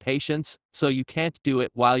concentration and patience, so you can't do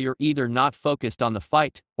it while you're either not focused on the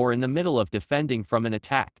fight or in the middle of defending from an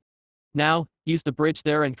attack. Now, use the bridge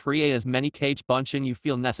there and create as many cage bunshin you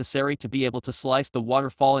feel necessary to be able to slice the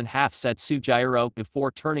waterfall in half, said Sujiro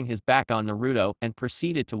before turning his back on Naruto and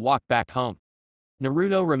proceeded to walk back home.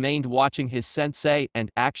 Naruto remained watching his sensei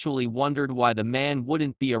and actually wondered why the man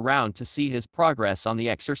wouldn't be around to see his progress on the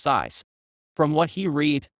exercise. From what he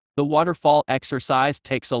read, the waterfall exercise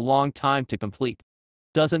takes a long time to complete.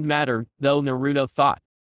 Doesn't matter, though, Naruto thought.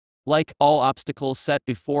 Like all obstacles set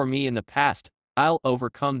before me in the past, I'll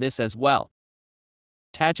overcome this as well.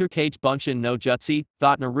 Tajukage Bunshin no Jutsu,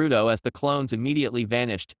 thought Naruto as the clones immediately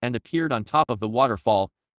vanished and appeared on top of the waterfall,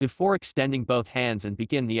 before extending both hands and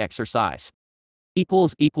begin the exercise. With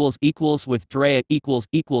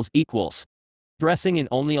Jiraya . Dressing in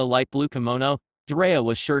only a light blue kimono, Jiraya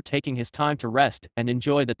was sure taking his time to rest and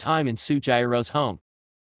enjoy the time in Sujiro's home.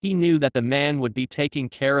 He knew that the man would be taking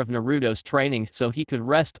care of Naruto's training so he could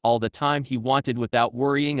rest all the time he wanted without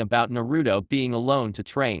worrying about Naruto being alone to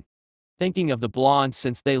train. Thinking of the blonde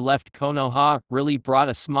since they left Konoha really brought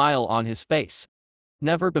a smile on his face.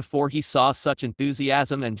 Never before he saw such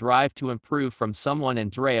enthusiasm and drive to improve from someone,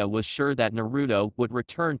 and Jiraya was sure that Naruto would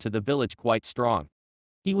return to the village quite strong.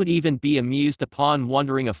 He would even be amused upon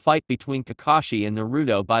wondering a fight between Kakashi and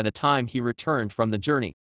Naruto by the time he returned from the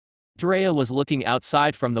journey. Jiraya was looking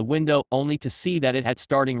outside from the window only to see that it had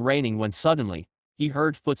started raining when suddenly, he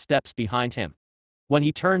heard footsteps behind him. When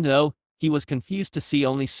he turned though, he was confused to see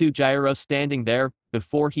only Sujiro standing there,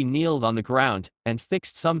 before he kneeled on the ground and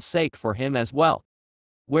fixed some sake for him as well.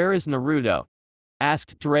 "Where is Naruto?"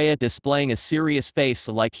 asked Jiraya, displaying a serious face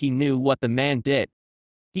like he knew what the man did.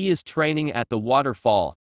 "He is training at the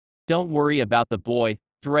waterfall. Don't worry about the boy,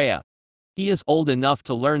 Jiraya. He is old enough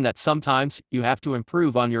to learn that sometimes you have to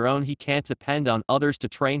improve on your own. He can't depend on others to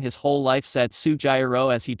train his whole life," said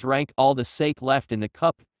Sujiro as he drank all the sake left in the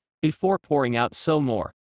cup, before pouring out some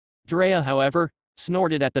more. Jiraya, however,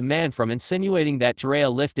 snorted at the man from insinuating that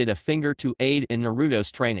Jiraya lifted a finger to aid in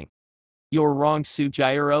Naruto's training. "You're wrong,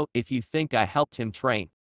 Sujiro, if you think I helped him train.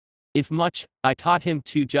 If much, I taught him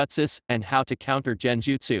two jutsus and how to counter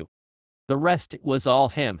genjutsu. The rest was all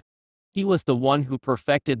him. He was the one who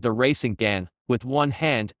perfected the Rasengan with one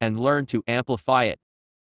hand and learned to amplify it.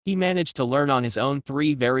 He managed to learn on his own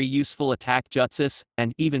 3 very useful attack jutsus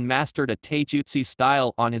and even mastered a taijutsu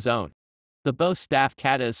style on his own. The bow staff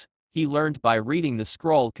katas, he learned by reading the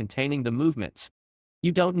scroll containing the movements.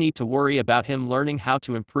 You don't need to worry about him learning how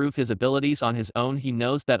to improve his abilities on his own. He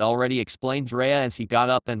knows that already," explained Jiraya as he got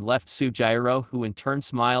up and left Sujiro, who in turn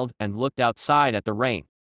smiled and looked outside at the rain.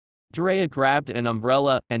 Jiraya grabbed an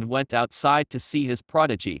umbrella and went outside to see his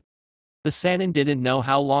prodigy. The Sannin didn't know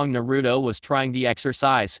how long Naruto was trying the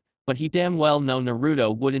exercise, but he damn well knew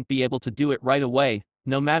Naruto wouldn't be able to do it right away,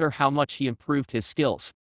 no matter how much he improved his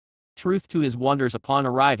skills. Truth to his wonders, upon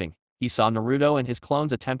arriving, he saw Naruto and his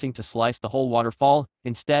clones attempting to slice the whole waterfall.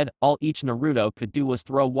 Instead, all each Naruto could do was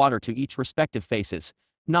throw water to each respective faces,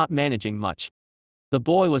 not managing much. The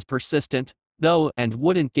boy was persistent, though, and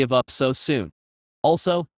wouldn't give up so soon.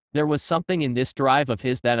 Also, there was something in this drive of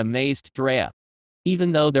his that amazed Jiraya.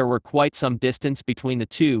 Even though there were quite some distance between the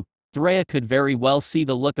two, Jiraya could very well see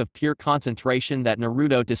the look of pure concentration that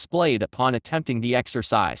Naruto displayed upon attempting the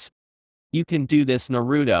exercise. "You can do this,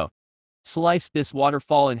 Naruto. Slice this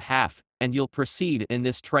waterfall in half, and you'll proceed in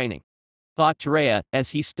this training," thought Jiraya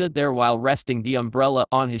as he stood there while resting the umbrella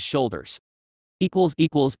on his shoulders.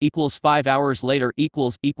 5 hours later.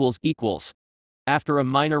 After a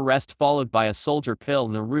minor rest followed by a soldier pill,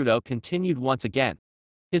 Naruto continued once again.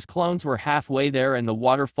 His clones were halfway there and the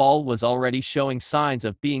waterfall was already showing signs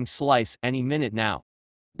of being sliced any minute now.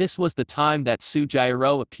 This was the time that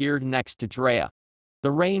Sujiro appeared next to Jiraya.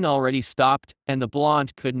 The rain already stopped, and the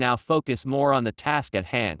blonde could now focus more on the task at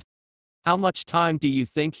hand. "How much time do you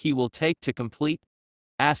think he will take to complete?"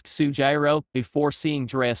 asked Sujiro, before seeing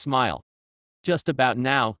Jiraya smile. "Just about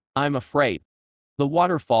now, I'm afraid. The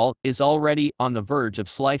waterfall is already on the verge of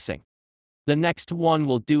slicing." "The next one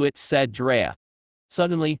will do it," said Jiraya.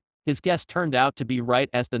 Suddenly, his guess turned out to be right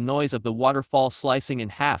as the noise of the waterfall slicing in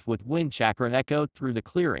half with wind chakra echoed through the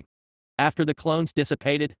clearing. After the clones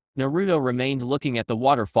dissipated, Naruto remained looking at the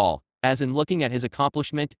waterfall, as in looking at his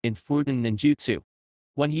accomplishment in Fudan ninjutsu.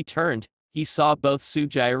 When he turned, he saw both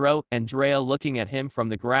Sujiro and Jiraya looking at him from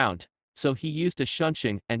the ground, so he used a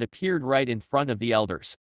shunshin and appeared right in front of the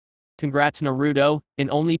elders. "Congrats, Naruto, in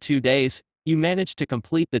only 2 days, you managed to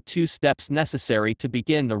complete the 2 steps necessary to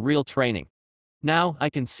begin the real training. Now I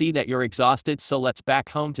can see that you're exhausted, so let's back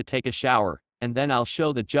home to take a shower, and then I'll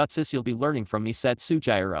show the jutsus you'll be learning from me," said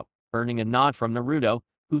Sujiro, earning a nod from Naruto,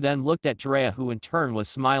 who then looked at Jiraya, who in turn was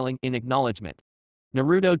smiling in acknowledgement.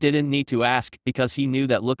 Naruto didn't need to ask because he knew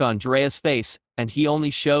that look on Jiraya's face, and he only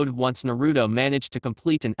showed once Naruto managed to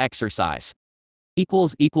complete an exercise.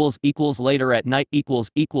 Later at night.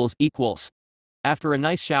 After a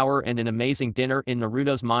nice shower and an amazing dinner in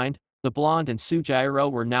Naruto's mind, the blonde and Sujiro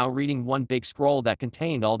were now reading one big scroll that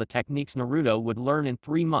contained all the techniques Naruto would learn in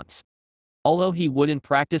 3 months. Although he wouldn't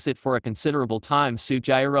practice it for a considerable time,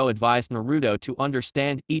 Sujiro advised Naruto to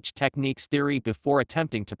understand each technique's theory before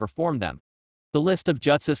attempting to perform them. The list of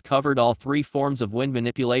jutsus covered all 3 forms of wind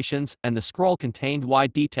manipulations, and the scroll contained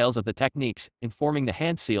wide details of the techniques, informing the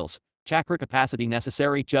hand seals, chakra capacity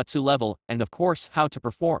necessary, jutsu level, and of course how to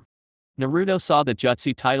perform. Naruto saw the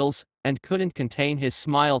jutsu titles, and couldn't contain his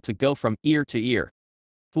smile to go from ear to ear.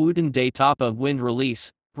 Fudan de Toppa Wind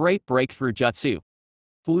Release, Great Breakthrough Jutsu.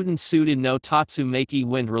 Fudan Suden no Tatsumaki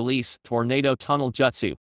Wind Release, Tornado Tunnel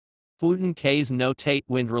Jutsu. Fudan K's no Tate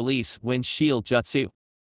Wind Release, Wind Shield Jutsu.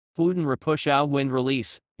 Fudan Rapushao Wind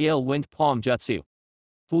Release, Gale Wind Palm Jutsu.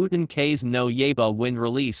 Fudan K's no Yeba Wind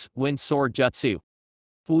Release, Wind Sword Jutsu.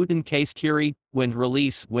 Fudan K's Kiri, Wind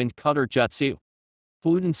Release, Wind Cutter Jutsu.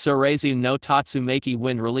 Fudan Sureizu no Tatsumaki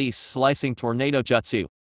Wind Release, Slicing Tornado Jutsu.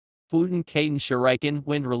 Fudan Kaiten Shuriken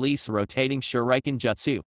Wind Release, Rotating Shuriken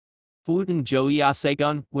Jutsu. Fudan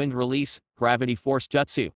Joiyasegun Wind Release, Gravity Force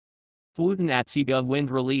Jutsu. Fudan Atsuga Wind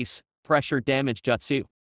Release, Pressure Damage Jutsu.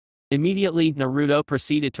 Immediately, Naruto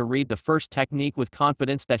proceeded to read the first technique with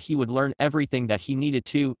confidence that he would learn everything that he needed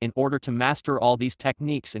to in order to master all these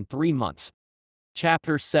techniques in 3 months.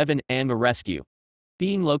 Chapter 7 Anma Rescue.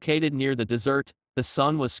 Being located near the desert, the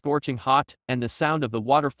sun was scorching hot, and the sound of the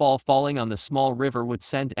waterfall falling on the small river would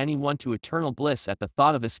send anyone to eternal bliss at the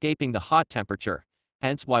thought of escaping the hot temperature,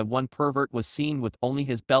 hence why one pervert was seen with only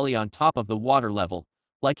his belly on top of the water level,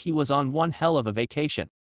 like he was on one hell of a vacation.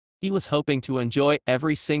 He was hoping to enjoy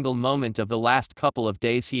every single moment of the last couple of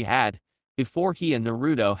days he had, before he and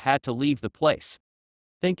Naruto had to leave the place.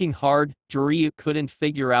 Thinking hard, Jiraiya couldn't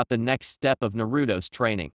figure out the next step of Naruto's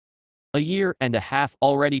training. A year and a half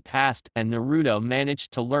already passed and Naruto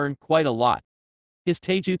managed to learn quite a lot. His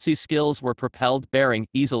taijutsu skills were propelled bearing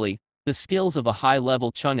easily the skills of a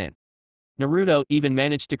high-level chunin. Naruto even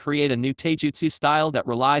managed to create a new taijutsu style that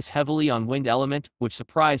relies heavily on wind element, which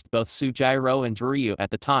surprised both Sujiro and Jiraiya at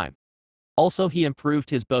the time. Also, he improved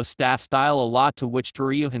his bow staff style a lot, to which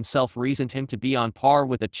Jiraiya himself reasoned him to be on par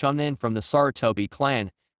with a chunin from the Sarutobi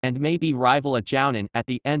clan, and maybe rival a jounin at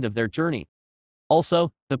the end of their journey.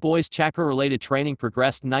 Also, the boy's chakra-related training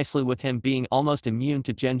progressed nicely, with him being almost immune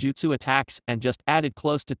to genjutsu attacks and just added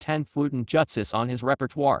close to 10 Fudan jutsus on his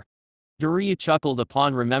repertoire. Jiraiya chuckled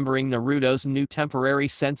upon remembering Naruto's new temporary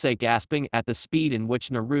sensei, gasping at the speed in which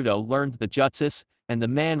Naruto learned the jutsus, and the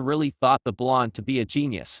man really thought the blonde to be a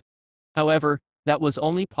genius. However, that was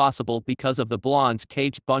only possible because of the blonde's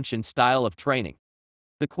cage bunshin style of training.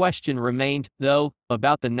 The question remained, though,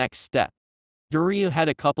 about the next step. Jiraiya had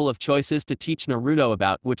a couple of choices to teach Naruto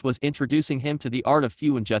about, which was introducing him to the art of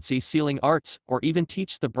Fuinjutsu sealing arts, or even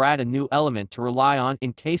teach the brat a new element to rely on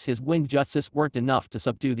in case his wind jutsus weren't enough to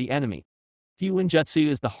subdue the enemy. Fuinjutsu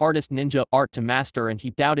is the hardest ninja art to master, and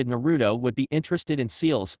he doubted Naruto would be interested in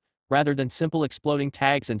seals, rather than simple exploding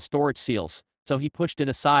tags and storage seals, so he pushed it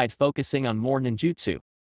aside, focusing on more ninjutsu.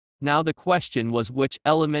 Now the question was which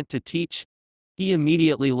element to teach. He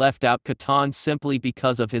immediately left out Katan simply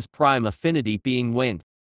because of his prime affinity being wind.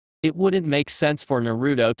 It wouldn't make sense for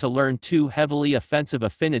Naruto to learn 2 heavily offensive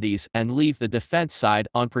affinities and leave the defense side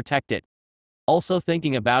unprotected. Also,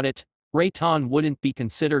 thinking about it, Reitan wouldn't be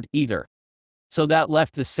considered either. So that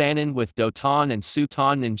left the Sannin with Doton and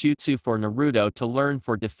Suton ninjutsu for Naruto to learn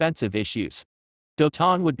for defensive issues.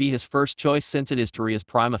 Doton would be his first choice since it is Jiraiya's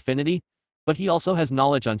prime affinity, but he also has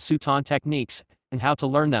knowledge on Suton techniques and how to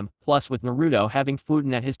learn them, plus with Naruto having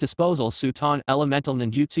Fudan at his disposal, Suton elemental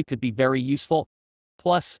ninjutsu could be very useful.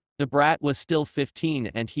 Plus, the brat was still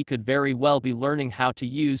 15 and he could very well be learning how to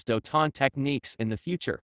use Doton techniques in the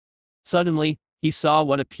future. Suddenly, He saw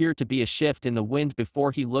what appeared to be a shift in the wind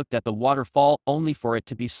before he looked at the waterfall, only for it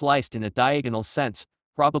to be sliced in a diagonal sense,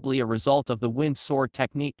 probably a result of the wind sword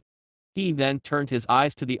technique. He then turned his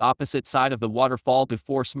eyes to the opposite side of the waterfall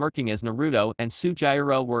before smirking as Naruto and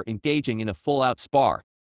Sujiro were engaging in a full-out spar.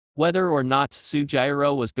 Whether or not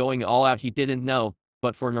Sujiro was going all out he didn't know,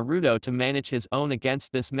 but for Naruto to manage his own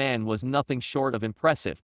against this man was nothing short of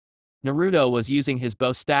impressive. Naruto was using his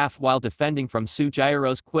bow staff while defending from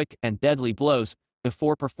Sujiro's quick and deadly blows,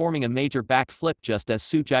 before performing a major backflip just as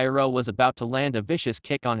Sujiro was about to land a vicious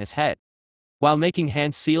kick on his head. While making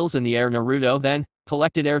hand seals in the air, Naruto then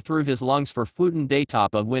collected air through his lungs for Futen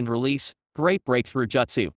Daitapa wind release, great breakthrough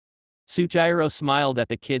jutsu. Sujiro smiled at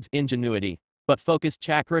the kid's ingenuity, but focused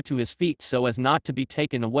chakra to his feet so as not to be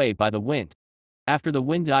taken away by the wind. After the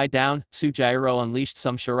wind died down, Sujiro unleashed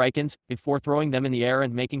some shurikens, before throwing them in the air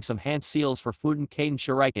and making some hand seals for Futen Kaiden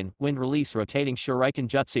Shuriken, wind release rotating shuriken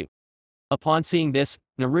jutsu. Upon seeing this,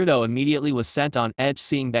 Naruto immediately was sent on edge,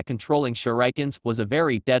 seeing that controlling shurikens was a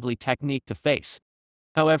very deadly technique to face.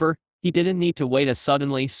 However, he didn't need to wait as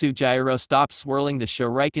suddenly Sujiro stopped swirling the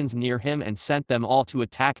shurikens near him and sent them all to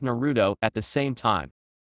attack Naruto at the same time.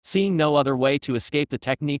 Seeing no other way to escape the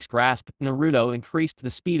technique's grasp, Naruto increased the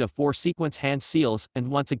speed of 4 sequence hand seals and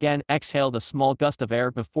once again exhaled a small gust of air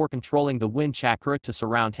before controlling the wind chakra to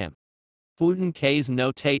surround him. Futen K's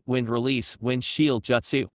no Tate wind release wind shield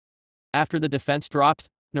jutsu. After the defense dropped,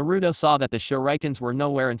 Naruto saw that the shurikens were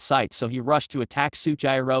nowhere in sight, so he rushed to attack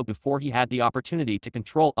Sujiro before he had the opportunity to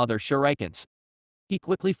control other shurikens. He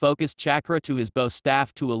quickly focused chakra to his bow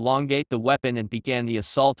staff to elongate the weapon and began the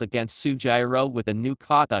assault against Sujiro with a new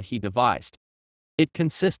kata he devised. It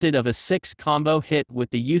consisted of a 6-combo hit with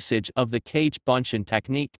the usage of the Kage Bunshin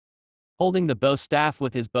technique. Holding the bow staff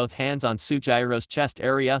with his both hands on Sujiro's chest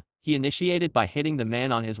area, he initiated by hitting the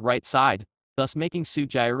man on his right side, thus making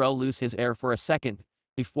Sujiro lose his air for a second,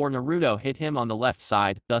 before Naruto hit him on the left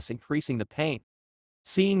side, thus increasing the pain.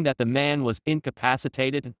 Seeing that the man was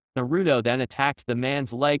incapacitated, Naruto then attacked the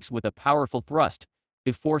man's legs with a powerful thrust,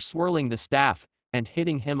 before swirling the staff and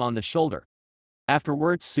hitting him on the shoulder.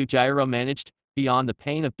 Afterwards, Sujiro managed, beyond the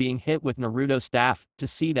pain of being hit with Naruto's staff, to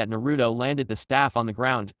see that Naruto landed the staff on the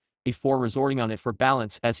ground, before resorting on it for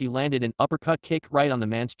balance as he landed an uppercut kick right on the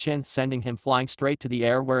man's chin, sending him flying straight to the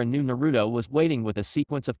air where a new Naruto was waiting with a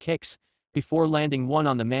sequence of kicks, before landing one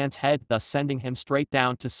on the man's head, thus sending him straight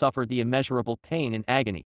down to suffer the immeasurable pain and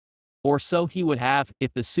agony. Or so he would have,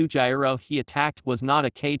 if the Sujiro he attacked was not a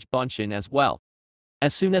Kage Bunshin as well.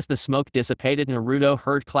 As soon as the smoke dissipated, Naruto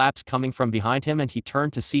heard claps coming from behind him and he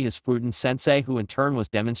turned to see his Futen sensei, who in turn was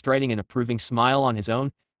demonstrating an approving smile on his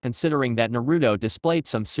own, considering that Naruto displayed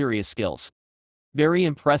some serious skills. Very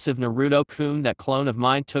impressive, Naruto-kun. That clone of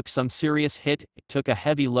mine took some serious hit. It took a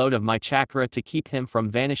heavy load of my chakra to keep him from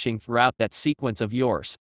vanishing throughout that sequence of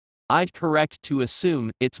yours. I'd correct to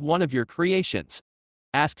assume it's one of your creations.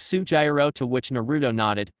 Asked Sujiro, to which Naruto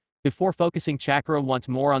nodded, before focusing chakra once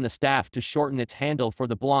more on the staff to shorten its handle for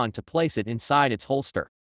the blonde to place it inside its holster.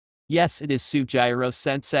 Yes, it is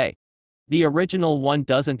Sujiro-sensei. The original one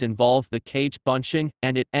doesn't involve the Kage Bunshin,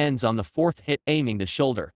 and it ends on the 4th hit aiming the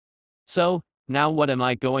shoulder. So, now what am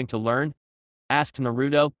I going to learn? Asked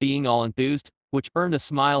Naruto, being all enthused, which earned a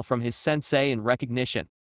smile from his sensei in recognition.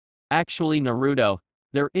 Actually, Naruto,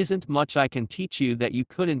 there isn't much I can teach you that you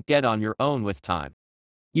couldn't get on your own with time.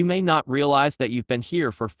 You may not realize that you've been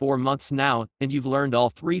here for 4 months now, and you've learned all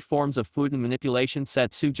 3 forms of Futen manipulation,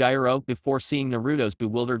 said Sujiro before seeing Naruto's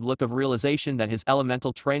bewildered look of realization that his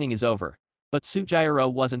elemental training is over. But Sujiro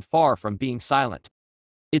wasn't far from being silent.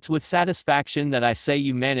 It's with satisfaction that I say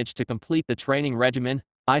you managed to complete the training regimen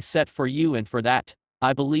I set for you, and for that,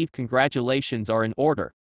 I believe congratulations are in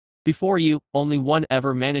order. Before you, only one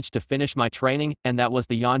ever managed to finish my training, and that was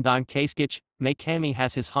the Yondan Keisuke. Kami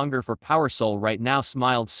has his hunger for Power Soul right now,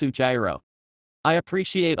 smiled Sujiro. I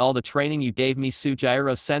appreciate all the training you gave me,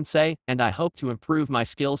 Sujiro-sensei, and I hope to improve my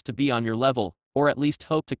skills to be on your level, or at least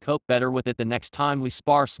hope to cope better with it the next time we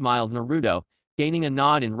spar, smiled Naruto, gaining a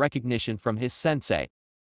nod in recognition from his sensei.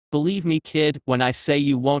 Believe me, kid, when I say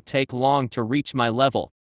you won't take long to reach my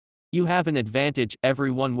level. You have an advantage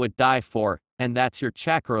everyone would die for, and that's your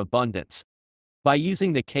chakra abundance. By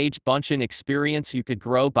using the Kage Bunshin experience, you could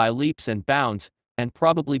grow by leaps and bounds, and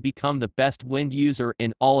probably become the best wind user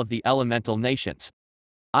in all of the elemental nations.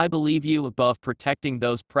 I believe you, above protecting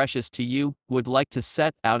those precious to you, would like to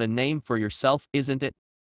set out a name for yourself, isn't it?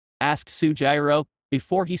 Asked Sujiro,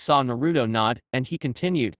 before he saw Naruto nod, and he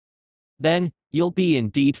continued. Then, you'll be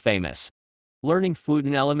indeed famous. Learning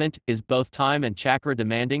Futen element is both time and chakra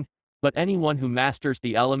demanding, but anyone who masters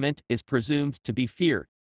the element is presumed to be feared.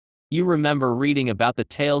 You remember reading about the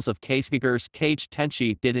tales of Kasuga's Kage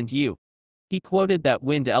Tenshi, didn't you? He quoted that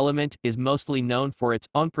wind element is mostly known for its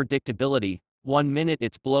unpredictability. One minute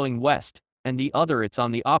it's blowing west, and the other it's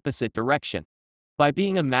on the opposite direction. By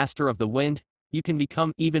being a master of the wind, you can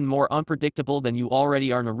become even more unpredictable than you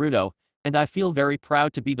already are, Naruto, and I feel very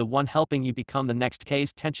proud to be the one helping you become the next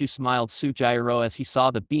Kage Tenshi, smiled Sujiro as he saw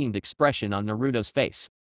the beamed expression on Naruto's face.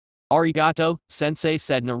 Arigato, sensei,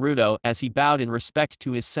 said Naruto as he bowed in respect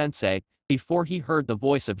to his sensei, before he heard the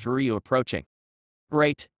voice of Jiraiya approaching.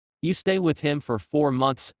 Great. You stay with him for 4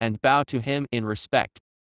 months and bow to him in respect.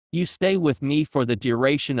 You stay with me for the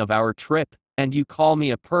duration of our trip, and you call me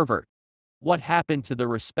a pervert. What happened to the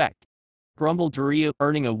respect? Grumbled Jiraiya,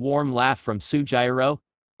 earning a warm laugh from Sujiro,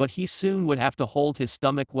 but he soon would have to hold his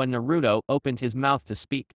stomach when Naruto opened his mouth to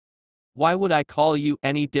speak. Why would I call you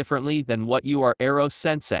any differently than what you are,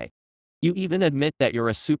 Ero-sensei? You even admit that you're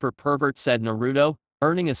a super pervert, said Naruto,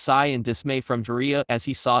 earning a sigh in dismay from Jiraiya as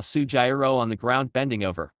he saw Sujiro on the ground bending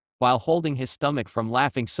over, while holding his stomach from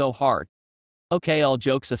laughing so hard. Okay, all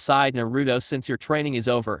jokes aside, Naruto, since your training is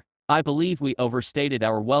over, I believe we overstated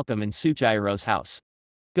our welcome in Sujiro's house.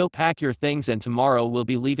 Go pack your things and tomorrow we'll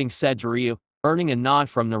be leaving, said Jiraiya, earning a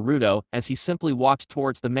nod from Naruto as he simply walked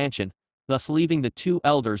towards the mansion, thus leaving the two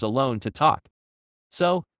elders alone to talk.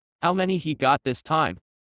 So, how many he got this time?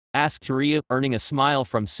 Asked Jiraiya, earning a smile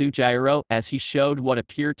from Sujiro as he showed what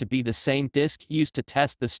appeared to be the same disc used to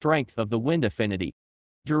test the strength of the wind affinity.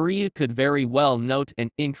 Jiraiya could very well note an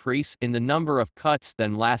increase in the number of cuts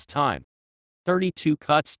than last time. 32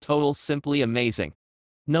 cuts total, simply amazing.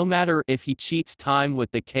 No matter if he cheats time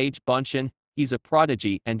with the Kage Bunshin, he's a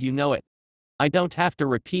prodigy and you know it. I don't have to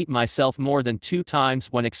repeat myself more than 2 times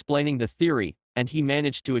when explaining the theory, and he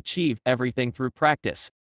managed to achieve everything through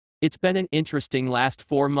practice. It's been an interesting last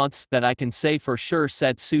 4 months, that I can say for sure,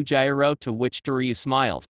 said Sujiro, to which Jiraiya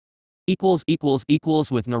smiled. With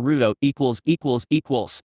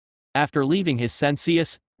Naruto . After leaving his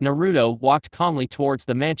senseis, Naruto walked calmly towards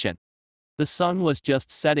the mansion. The sun was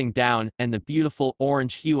just setting down, and the beautiful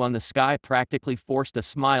orange hue on the sky practically forced a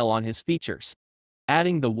smile on his features.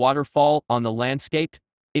 Adding the waterfall on the landscape,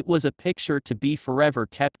 it was a picture to be forever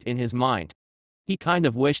kept in his mind. He kind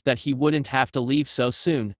of wished that he wouldn't have to leave so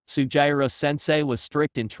soon. Sujiro-sensei was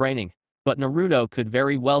strict in training, but Naruto could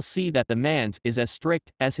very well see that the man's is as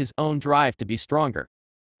strict as his own drive to be stronger.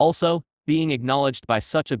 Also, being acknowledged by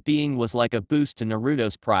such a being was like a boost to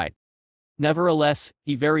Naruto's pride. Nevertheless,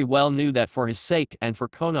 he very well knew that for his sake and for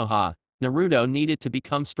Konoha, Naruto needed to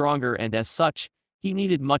become stronger, and as such, he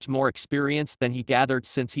needed much more experience than he gathered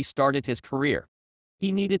since he started his career.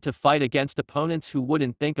 He needed to fight against opponents who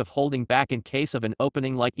wouldn't think of holding back in case of an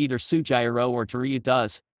opening like either Sujiro or Jiraiya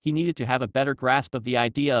does. He needed to have a better grasp of the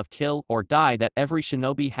idea of kill or die that every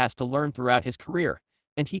shinobi has to learn throughout his career,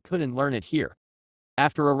 and he couldn't learn it here.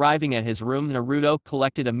 After arriving at his room, Naruto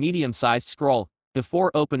collected a medium-sized scroll, before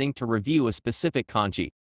opening to review a specific kanji.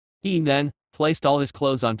 He then placed all his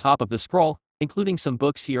clothes on top of the scroll, including some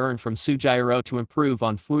books he earned from Sujiro to improve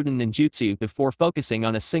on Fuden ninjutsu, before focusing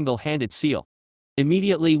on a single-handed seal.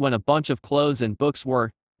 Immediately when a bunch of clothes and books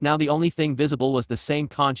were now the only thing visible was the same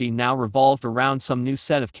kanji now revolved around some new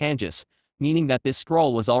set of kanjis, meaning that this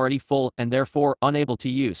scroll was already full and therefore unable to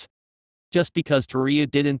use. Just because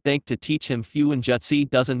Jiraiya didn't think to teach him Fuinjutsu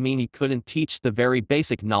doesn't mean he couldn't teach the very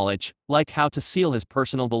basic knowledge, like how to seal his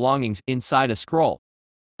personal belongings inside a scroll.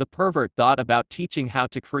 The pervert thought about teaching how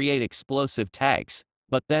to create explosive tags,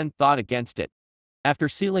 but then thought against it. After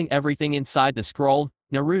sealing everything inside the scroll,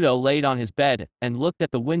 Naruto laid on his bed and looked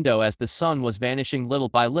at the window as the sun was vanishing little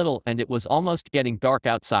by little and it was almost getting dark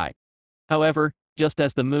outside. However, just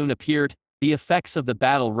as the moon appeared, the effects of the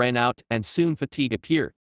battle ran out and soon fatigue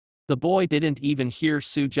appeared. The boy didn't even hear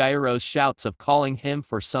Sujiro's shouts of calling him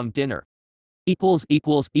for some dinner.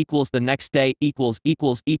 The next day.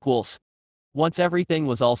 Once everything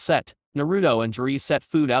was all set, Naruto and Jiraiya set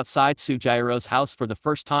food outside Sujiro's house for the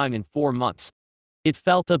first time in 4 months. It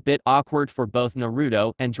felt a bit awkward for both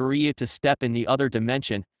Naruto and Jiraiya to step in the other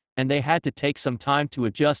dimension, and they had to take some time to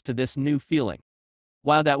adjust to this new feeling.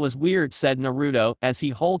 Wow, that was weird, said Naruto as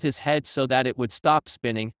he held his head so that it would stop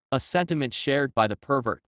spinning, a sentiment shared by the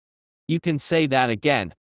pervert. You can say that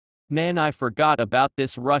again. Man, I forgot about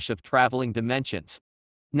this rush of traveling dimensions.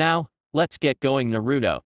 Now, let's get going,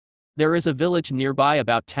 Naruto. There is a village nearby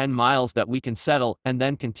about 10 miles that we can settle and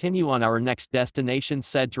then continue on our next destination,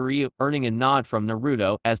 said Jiraiya, earning a nod from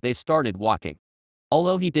Naruto as they started walking.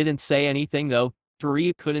 Although he didn't say anything though,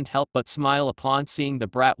 Jiraiya couldn't help but smile upon seeing the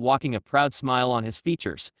brat walking, a proud smile on his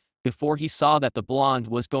features, before he saw that the blonde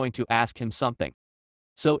was going to ask him something.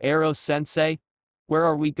 So Ero-sensei, where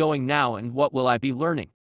are we going now and what will I be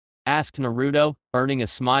learning? asked Naruto, earning a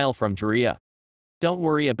smile from Jiraiya. Don't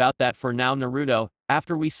worry about that for now, Naruto.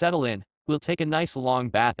 After we settle in, we'll take a nice long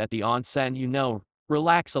bath at the onsen,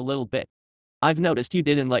 relax a little bit. I've noticed you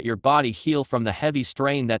didn't let your body heal from the heavy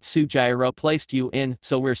strain that Sujiro placed you in,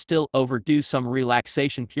 so we're still overdue some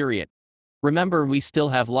relaxation period. Remember, we still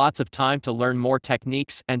have lots of time to learn more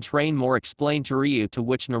techniques and train more, explained Jiraiya, to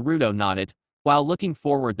which Naruto nodded, while looking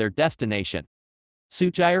forward their destination.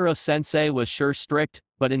 Sujiro-sensei was sure strict,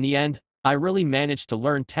 but in the end, I really managed to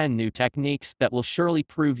learn 10 new techniques that will surely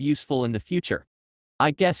prove useful in the future.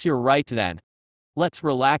 I guess you're right then. Let's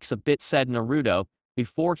relax a bit, said Naruto,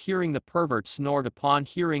 before hearing the pervert snort upon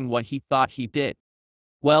hearing what he thought he did.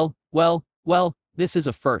 Well, this is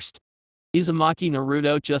a first. Uzumaki.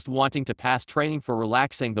 Naruto just wanting to pass training for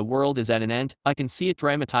relaxing the world is at an end. I can see it,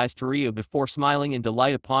 dramatized Jiraiya before smiling in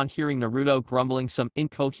delight upon hearing Naruto grumbling some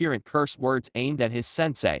incoherent curse words aimed at his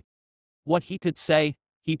sensei. What he could say,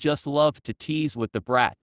 he just loved to tease with the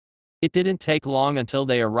brat. It didn't take long until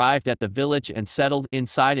they arrived at the village and settled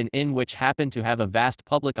inside an inn which happened to have a vast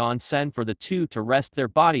public onsen for the two to rest their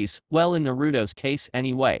bodies, well, in Naruto's case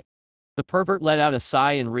anyway. The pervert let out a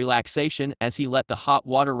sigh in relaxation as he let the hot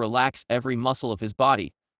water relax every muscle of his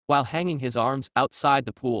body, while hanging his arms outside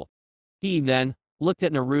the pool. He then looked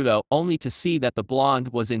at Naruto only to see that the blonde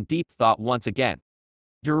was in deep thought once again.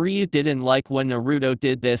 Jiraiya didn't like when Naruto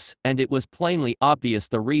did this, and it was plainly obvious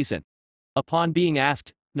the reason. Upon being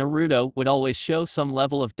asked, Naruto would always show some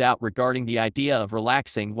level of doubt regarding the idea of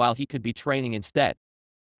relaxing while he could be training instead.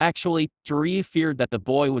 Actually, Jiraiya feared that the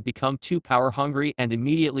boy would become too power-hungry and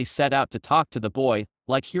immediately set out to talk to the boy,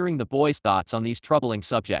 like hearing the boy's thoughts on these troubling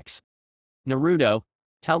subjects. Naruto,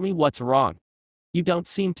 tell me what's wrong. You don't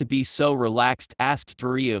seem to be so relaxed, asked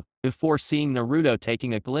Jiraiya, before seeing Naruto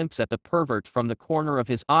taking a glimpse at the pervert from the corner of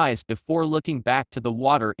his eyes before looking back to the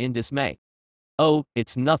water in dismay. Oh,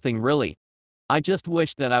 it's nothing really. I just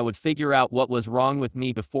wished that I would figure out what was wrong with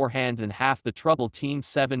me beforehand and half the trouble Team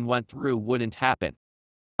 7 went through wouldn't happen.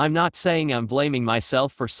 I'm not saying I'm blaming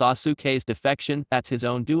myself for Sasuke's defection, that's his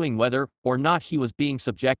own doing whether or not he was being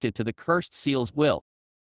subjected to the cursed seal's will.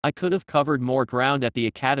 I could have covered more ground at the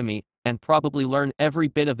academy, and probably learned every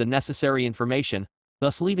bit of the necessary information,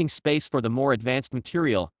 thus leaving space for the more advanced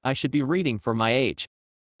material I should be reading for my age.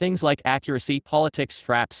 Things like accuracy, politics,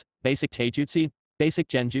 traps, basic taijutsu, basic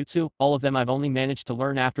genjutsu, all of them I've only managed to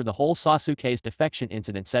learn after the whole Sasuke's defection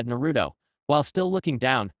incident, said Naruto, while still looking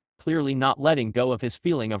down, clearly not letting go of his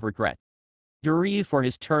feeling of regret. Jiraiya for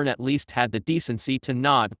his turn at least had the decency to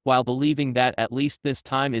nod, while believing that at least this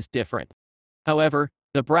time is different. However,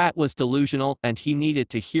 the brat was delusional and he needed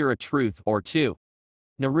to hear a truth or two.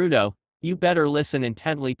 Naruto, you better listen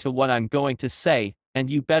intently to what I'm going to say,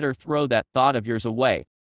 and you better throw that thought of yours away.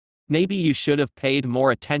 Maybe you should have paid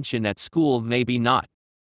more attention at school, maybe not.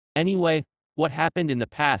 Anyway, what happened in the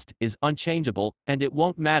past is unchangeable, and it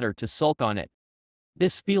won't matter to sulk on it.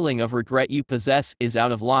 This feeling of regret you possess is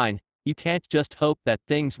out of line, you can't just hope that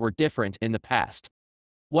things were different in the past.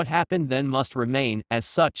 What happened then must remain as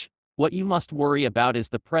such, what you must worry about is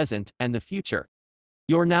the present and the future.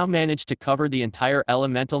 You're now managed to cover the entire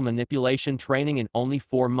elemental manipulation training in only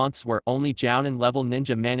 4 months, where only Jounin level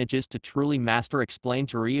ninja manages to truly master, explained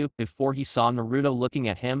Jiraiya before he saw Naruto looking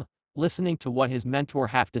at him, listening to what his mentor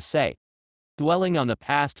have to say. Dwelling on the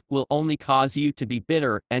past will only cause you to be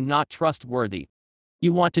bitter and not trustworthy.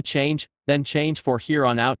 You want to change, then change for here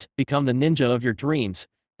on out, become the ninja of your dreams,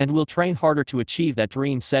 and will train harder to achieve that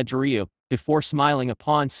dream, said Jiraiya, before smiling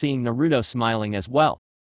upon seeing Naruto smiling as well.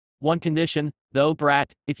 One condition, though,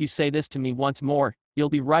 brat, if you say this to me once more, you'll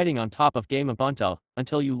be riding on top of Game Ubuntu,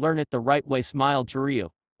 until you learn it the right way, smiled Jiraiya,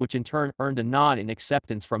 which in turn earned a nod in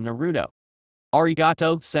acceptance from Naruto.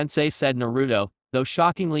 Arigato, sensei, said Naruto, though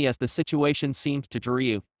shockingly as the situation seemed to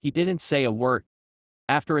Jiraiya, he didn't say a word.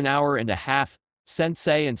 After an hour and a half,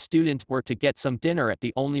 sensei and student were to get some dinner at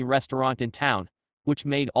the only restaurant in town, which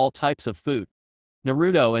made all types of food.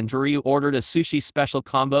 Naruto and Jiraiya ordered a sushi special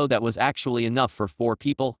combo that was actually enough for 4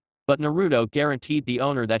 people, but Naruto guaranteed the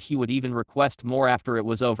owner that he would even request more after it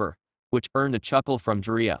was over, which earned a chuckle from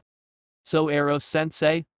Jiraiya. So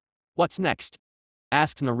Ero-sensei, what's next?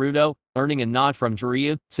 Asked Naruto, earning a nod from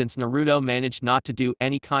Jiraiya, since Naruto managed not to do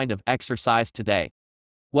any kind of exercise today.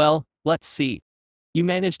 Well, let's see. You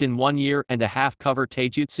managed in 1 year and a half cover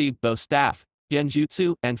taijutsu, bow staff,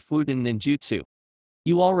 genjutsu, and Fuden ninjutsu.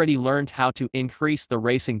 You already learned how to increase the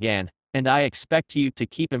Rasengan, and I expect you to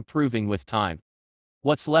keep improving with time.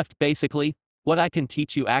 What's left basically, what I can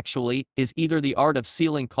teach you actually, is either the art of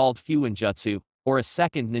sealing called Fuinjutsu, or a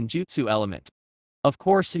second ninjutsu element. Of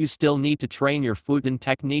course, you still need to train your Futon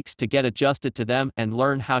techniques to get adjusted to them and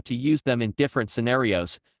learn how to use them in different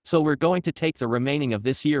scenarios, so we're going to take the remaining of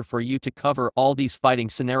this year for you to cover all these fighting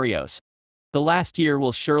scenarios. The last year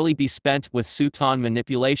will surely be spent with Suton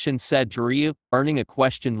manipulation, said Jiraya, earning a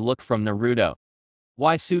questioned look from Naruto.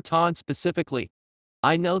 Why Suton specifically?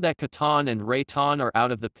 I know that Katan and Reitan are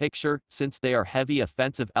out of the picture since they are heavy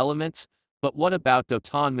offensive elements, but what about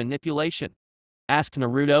Doton manipulation? Asked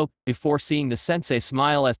Naruto, before seeing the sensei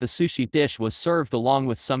smile as the sushi dish was served along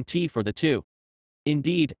with some tea for the two.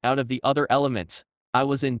 Indeed, out of the other elements, I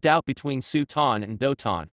was in doubt between Suton and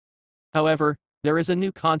Doton. However, there is a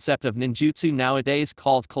new concept of ninjutsu nowadays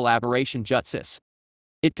called collaboration jutsus.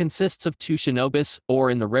 It consists of two shinobis, or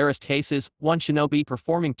in the rarest cases, one shinobi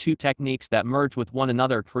performing two techniques that merge with one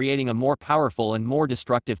another, creating a more powerful and more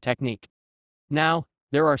destructive technique. Now,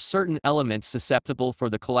 there are certain elements susceptible for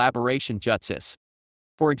the collaboration jutsus.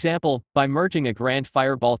 For example, by merging a grand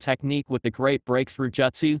fireball technique with the great breakthrough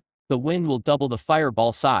jutsu, the wind will double the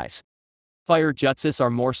fireball size. Fire jutsus are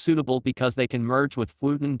more suitable because they can merge with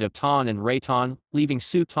Futon, Doton and Reitan, leaving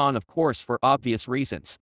Suton of course for obvious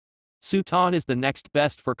reasons. Suton is the next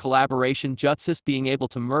best for collaboration jutsus, being able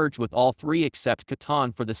to merge with all three except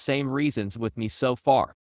Katan for the same reasons with me so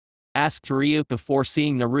far. Asked Jiraya before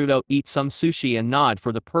seeing Naruto eat some sushi and nod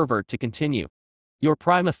for the pervert to continue. Your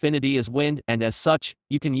prime affinity is wind, and as such,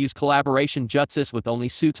 you can use collaboration jutsus with only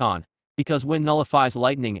Suton, because wind nullifies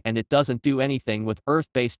lightning and it doesn't do anything with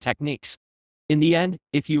earth-based techniques. In the end,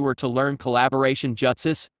 if you were to learn collaboration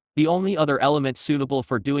jutsus, the only other element suitable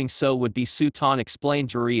for doing so would be Suton, explained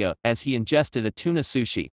Jiraya as he ingested a tuna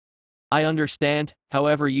sushi. I understand,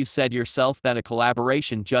 however you said yourself that a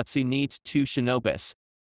collaboration jutsu needs two shinobis.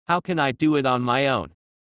 How can I do it on my own?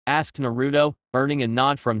 Asked Naruto, earning a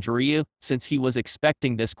nod from Jiraya, since he was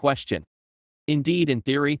expecting this question. Indeed, in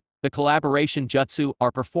theory, the collaboration jutsu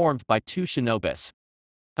are performed by two shinobis.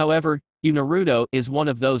 However, Naruto is one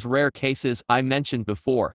of those rare cases I mentioned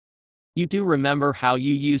before. You do remember how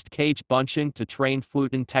you used Kage Bunshin to train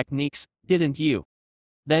Futon techniques, didn't you?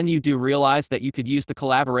 Then you do realize that you could use the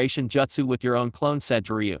collaboration jutsu with your own clone, said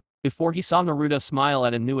Jiraya, before he saw Naruto smile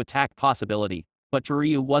at a new attack possibility, but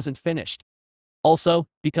Jiraya wasn't finished. Also,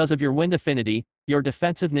 because of your wind affinity, your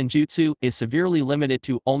defensive ninjutsu is severely limited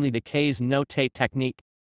to only the K's no Tate technique.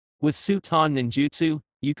 With Suton ninjutsu,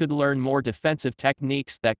 you could learn more defensive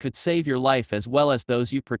techniques that could save your life as well as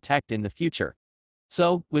those you protect in the future.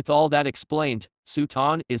 So, with all that explained,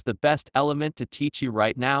 Suton is the best element to teach you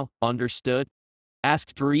right now, understood?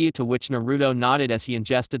 Asked Jiraya, to which Naruto nodded as he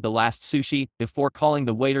ingested the last sushi, before calling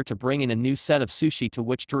the waiter to bring in a new set of sushi, to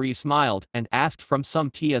which Jiraya smiled and asked from some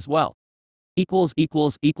tea as well.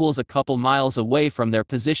 A couple miles away from their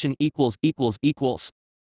position.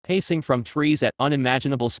 Pacing from trees at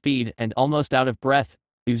unimaginable speed and almost out of breath,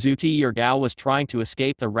 Uzuchi Yugao was trying to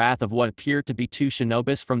escape the wrath of what appeared to be two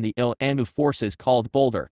shinobis from the Anu forces called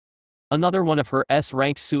Boulder. Another one of her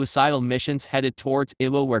S-ranked suicidal missions headed towards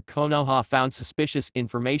Iwo, where Konoha found suspicious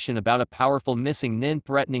information about a powerful missing nin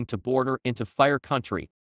threatening to border into Fire Country.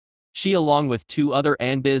 She, along with two other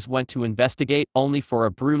Anbis, went to investigate, only for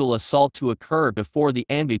a brutal assault to occur before the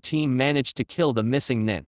Anbu team managed to kill the missing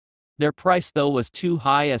nin. Their price though was too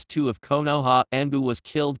high, as two of Konoha Anbu was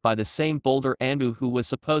killed by the same Boulder Anbu who was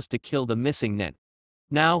supposed to kill the missing nin.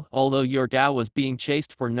 Now, although Yugao was being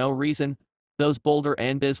chased for no reason, those Boulder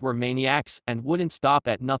Anbis were maniacs and wouldn't stop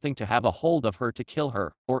at nothing to have a hold of her to kill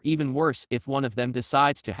her, or even worse if one of them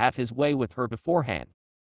decides to have his way with her beforehand.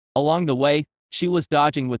 Along the way, she was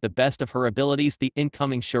dodging with the best of her abilities the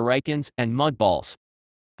incoming shurikens and mud balls.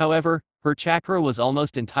 However, her chakra was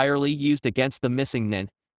almost entirely used against the missing nin,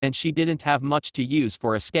 and she didn't have much to use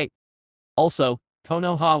for escape. Also,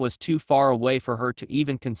 Konoha was too far away for her to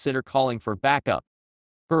even consider calling for backup.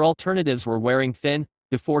 Her alternatives were wearing thin,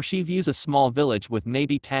 before she views a small village with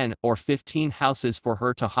maybe 10 or 15 houses for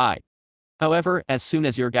her to hide. However, as soon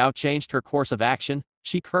as Yugao changed her course of action,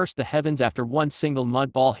 she cursed the heavens after one single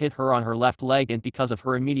mud ball hit her on her left leg, and because of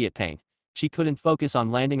her immediate pain, she couldn't focus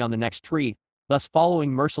on landing on the next tree, thus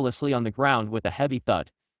following mercilessly on the ground with a heavy thud,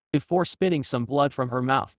 before spitting some blood from her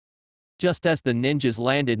mouth. Just as the ninjas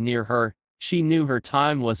landed near her, she knew her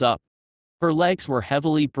time was up. Her legs were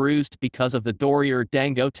heavily bruised because of the Dorrier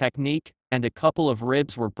Dango technique, and a couple of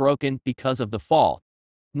ribs were broken because of the fall.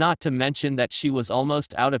 Not to mention that she was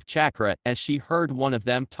almost out of chakra as she heard one of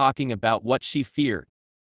them talking about what she feared.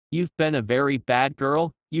 "You've been a very bad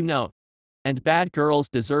girl, you know. And bad girls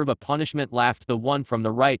deserve a punishment," laughed the one from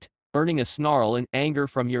the right, earning a snarl in anger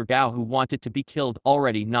from Yugao, who wanted to be killed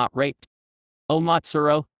already, not raped. "Oh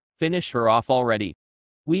Matsuro, finish her off already.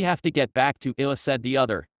 We have to get back to Iwa," said the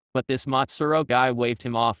other, but this Matsuro guy waved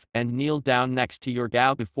him off and kneeled down next to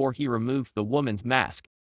Yugao before he removed the woman's mask.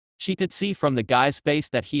 She could see from the guy's face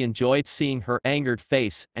that he enjoyed seeing her angered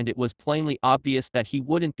face, and it was plainly obvious that he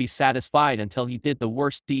wouldn't be satisfied until he did the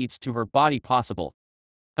worst deeds to her body possible.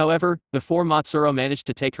 However, before Matsuro managed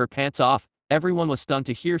to take her pants off, everyone was stunned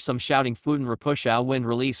to hear some shouting Fuden Rapushao wind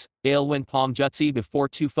release, Gale wind palm jutsu before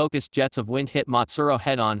two focused jets of wind hit Matsuro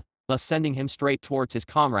head-on, thus sending him straight towards his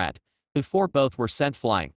comrade, before both were sent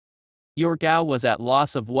flying. Yugao was at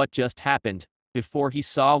loss of what just happened, before he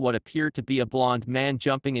saw what appeared to be a blonde man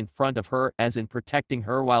jumping in front of her as in protecting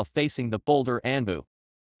her while facing the boulder Anbu.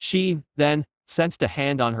 She, then, sensed a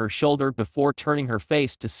hand on her shoulder before turning her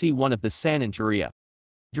face to see one of the Sanin Jiraya.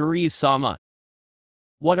 Jiraya-sama.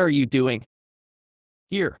 What are you doing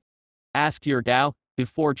here? Asked Yugao,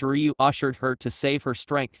 before Jiraya ushered her to save her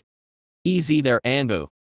strength. Easy there, Anbu.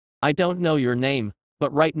 I don't know your name,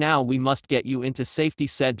 but right now we must get you into safety,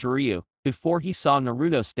 said Jiraya, before he saw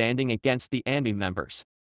Naruto standing against the Anbu members.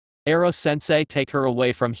 Ero-sensei, take her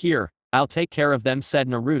away from here, I'll take care of them, said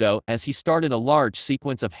Naruto as he started a large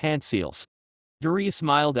sequence of hand seals. Jiraya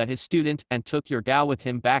smiled at his student and took Yugao with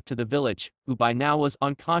him back to the village, who by now was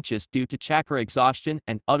unconscious due to chakra exhaustion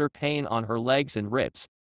and utter pain on her legs and ribs.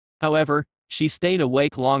 However, she stayed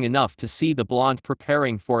awake long enough to see the blonde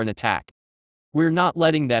preparing for an attack. We're not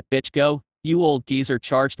letting that bitch go, you old geezer,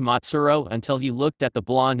 charged Matsuro until he looked at the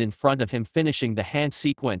blonde in front of him finishing the hand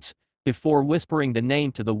sequence, before whispering the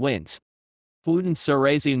name to the winds. Fuden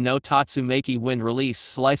Sureizu no Tatsumaki wind release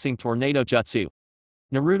slicing tornado jutsu.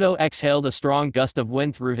 Naruto exhaled a strong gust of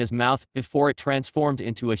wind through his mouth before it transformed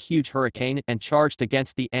into a huge hurricane and charged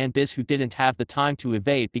against the Anbis, who didn't have the time to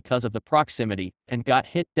evade because of the proximity, and got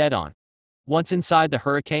hit dead on. Once inside the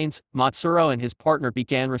hurricanes, Matsuro and his partner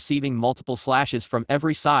began receiving multiple slashes from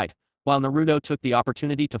every side, while Naruto took the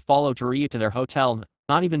opportunity to follow Jiraya to their hotel,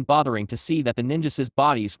 not even bothering to see that the ninjas'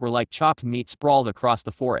 bodies were like chopped meat sprawled across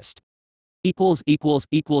the forest.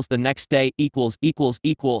 The next day.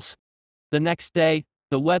 The next day,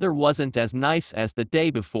 the weather wasn't as nice as the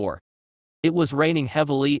day before. It was raining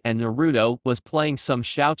heavily and Naruto was playing some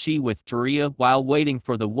shoutchi with Jiraya while waiting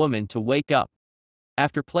for the woman to wake up.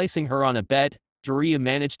 After placing her on a bed, Jiraya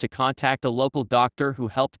managed to contact a local doctor who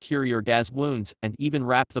helped cure Yugao's wounds and even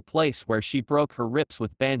wrapped the place where she broke her ribs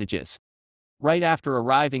with bandages. Right after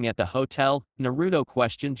arriving at the hotel, Naruto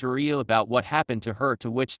questioned Jiraya about what happened to her,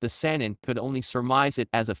 to which the Sanin could only surmise it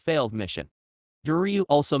as a failed mission. Jiraya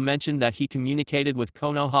also mentioned that he communicated with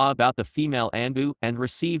Konoha about the female Anbu and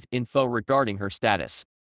received info regarding her status.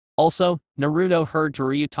 Also, Naruto heard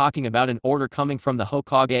Jiraya talking about an order coming from the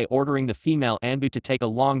Hokage ordering the female Anbu to take a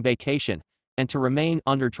long vacation, and to remain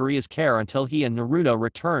under Jiraya's care until he and Naruto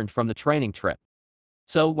returned from the training trip.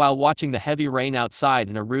 So while watching the heavy rain outside,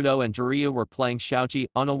 Naruto and Jiraya were playing shoutchi,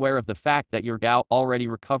 unaware of the fact that Yugao already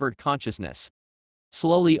recovered consciousness.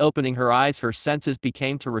 Slowly opening her eyes, her senses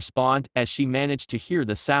began to respond as she managed to hear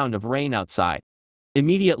the sound of rain outside.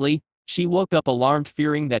 Immediately, she woke up alarmed,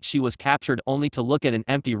 fearing that she was captured, only to look at an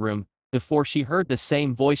empty room, before she heard the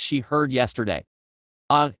same voice she heard yesterday.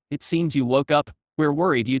 It seems you woke up. We're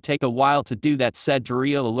worried you take a while to do that, said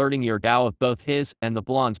Jiraya, alerting Yugao of both his and the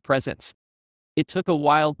blonde's presence. It took a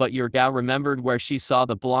while, but Yugao remembered where she saw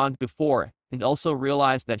the blonde before, and also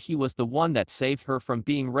realized that he was the one that saved her from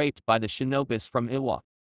being raped by the shinobis from Iwa.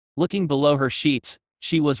 Looking below her sheets,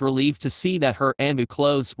 she was relieved to see that her Anbu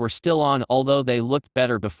clothes were still on, although they looked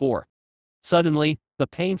better before. Suddenly, the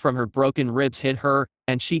pain from her broken ribs hit her,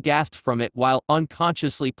 and she gasped from it while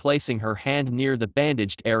unconsciously placing her hand near the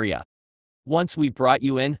bandaged area. Once we brought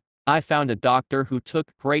you in, I found a doctor who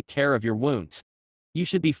took great care of your wounds. You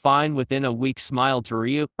should be fine within a week, smiled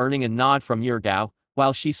Jiraya, earning a nod from Yugao,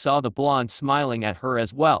 while she saw the blonde smiling at her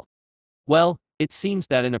as well. Well, it seems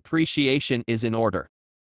that an appreciation is in order.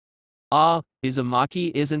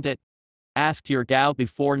 Izumaki, isn't it? Asked Yugao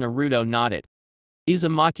before Naruto nodded.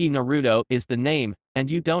 Izumaki Naruto is the name, and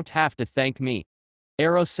you don't have to thank me.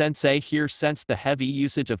 Ero-sensei here sensed the heavy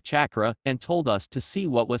usage of chakra and told us to see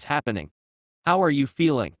what was happening. How are you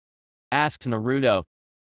feeling? Asked Naruto.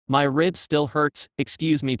 My rib still hurts,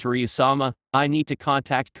 excuse me Jiraya-sama, I need to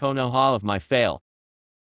contact Konoha of my fail,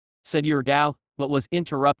 said Yugao, but was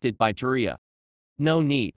interrupted by Jiraya. No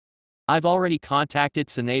need. I've already contacted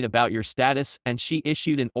Tsunade about your status and she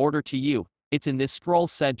issued an order to you. It's in this scroll,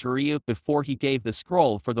 said Jiraya before he gave the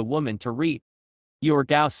scroll for the woman to read.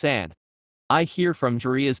 Yugao-san. I hear from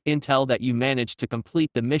Jiraya's intel that you managed to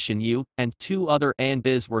complete the mission you and 2 other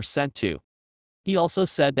Anbis were sent to. He also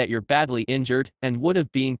said that you're badly injured and would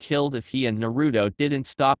have been killed if he and Naruto didn't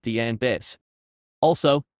stop the Anbis.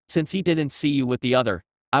 Also, since he didn't see you with the other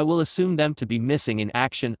I will assume them to be missing in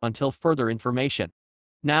action until further information.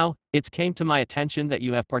 Now, it's came to my attention that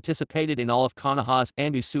you have participated in all of Konoha's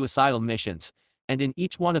anti-suicidal missions, and in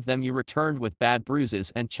each one of them you returned with bad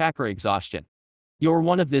bruises and chakra exhaustion. You're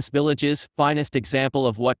one of this village's finest example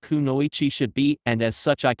of what kunoichi should be, and as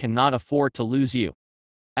such I cannot afford to lose you.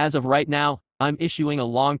 As of right now, I'm issuing a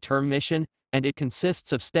long-term mission, and it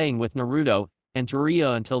consists of staying with Naruto and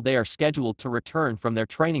Jiraiya until they are scheduled to return from their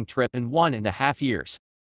training trip in 1.5 years.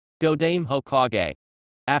 Godame Hokage.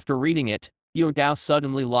 After reading it, Yugao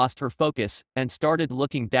suddenly lost her focus and started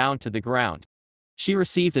looking down to the ground. She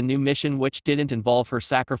received a new mission which didn't involve her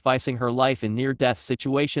sacrificing her life in near-death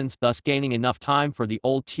situations, thus gaining enough time for the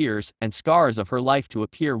old tears and scars of her life to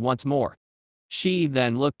appear once more. She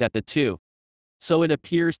then looked at the two. So it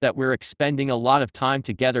appears that we're expending a lot of time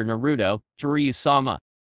together, Naruto, Jiraiya-sama.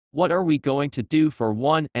 What are we going to do for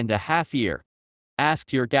 1.5 years? Asked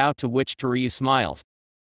Yugao, to which Jiraiya smiled.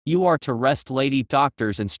 You are to rest, Lady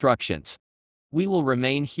Doctor's instructions. We will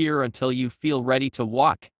remain here until you feel ready to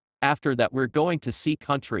walk. After that we're going to see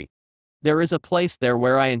country. There is a place there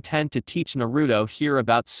where I intend to teach Naruto here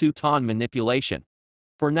about Suton manipulation.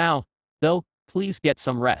 For now, though, please get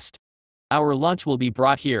some rest. Our lunch will be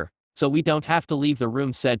brought here, so we don't have to leave the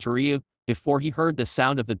room, said Jiraiya, before he heard the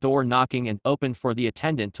sound of the door knocking and opened for the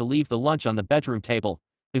attendant to leave the lunch on the bedroom table,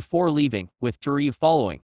 before leaving, with Jiraiya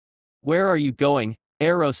following. Where are you going,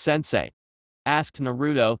 Ero-sensei? Asked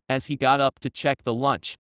Naruto, as he got up to check the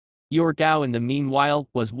lunch. Yugao in the meanwhile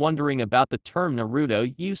was wondering about the term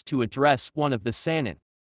Naruto used to address one of the Sannin.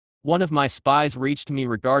 One of my spies reached me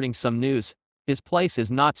regarding some news. His place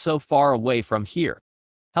is not so far away from here.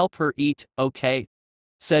 Help her eat, okay?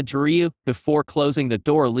 Said Jiraiya, before closing the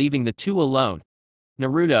door, leaving the two alone.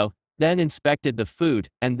 Naruto then inspected the food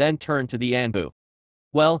and then turned to the Anbu.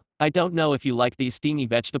 Well, I don't know if you like these steamy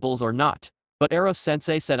vegetables or not, but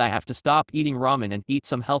Ero-sensei said I have to stop eating ramen and eat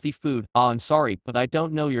some healthy food. I'm sorry, but I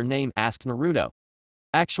don't know your name, asked Naruto.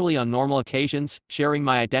 Actually, on normal occasions, sharing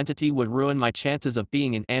my identity would ruin my chances of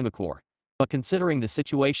being an Anbu, but considering the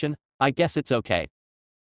situation, I guess it's okay.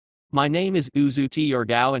 My name is Uzuti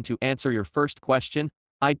Yugao, and to answer your first question,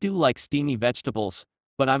 I do like steamy vegetables,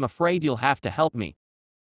 but I'm afraid you'll have to help me.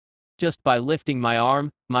 Just by lifting my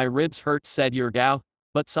arm, my ribs hurt, said Yugao,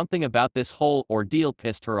 but something about this whole ordeal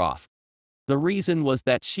pissed her off. The reason was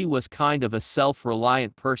that she was kind of a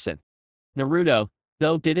self-reliant person. Naruto,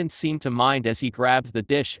 though, didn't seem to mind as he grabbed the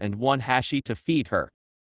dish and one hashi to feed her.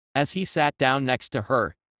 As he sat down next to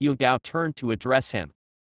her, Yugao turned to address him.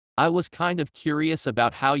 I was kind of curious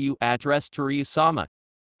about how you addressed Jiraiya-sama,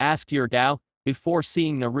 asked Yugao, before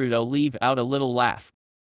seeing Naruto leave out a little laugh.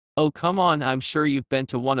 Oh come on, I'm sure you've been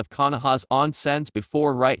to one of Konoha's onsens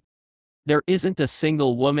before, right? There isn't a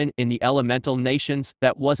single woman in the elemental nations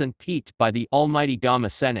that wasn't piqued by the almighty Gamma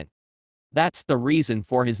Sennin. That's the reason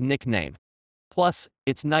for his nickname. Plus,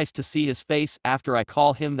 it's nice to see his face after I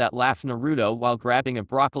call him that, laughed Naruto while grabbing a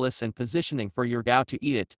broccoli and positioning for Yugao to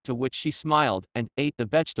eat it, to which she smiled and ate the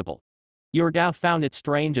vegetable. Yugao found it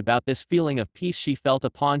strange about this feeling of peace she felt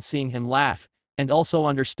upon seeing him laugh, and also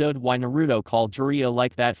understood why Naruto called Jiraiya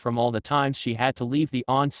like that from all the times she had to leave the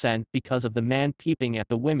onsen because of the man peeping at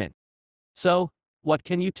the women. So, what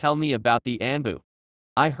can you tell me about the Anbu?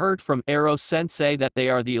 I heard from Ero-sensei that they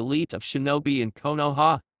are the elite of shinobi in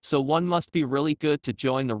Konoha, so one must be really good to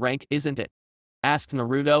join the rank, isn't it? Asked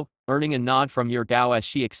Naruto, earning a nod from Yugao as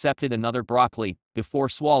she accepted another broccoli, before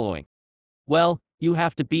swallowing. Well, you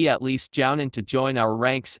have to be at least jounin to join our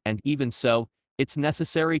ranks, and even so, it's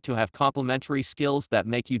necessary to have complementary skills that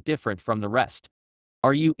make you different from the rest.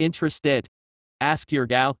 Are you interested? Asked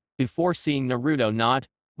Yugao, before seeing Naruto nod,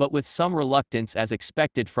 but with some reluctance as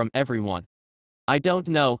expected from everyone. I don't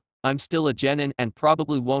know, I'm still a genin and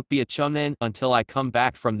probably won't be a chunin until I come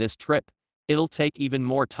back from this trip. It'll take even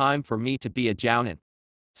more time for me to be a jounin,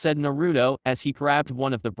 said Naruto as he grabbed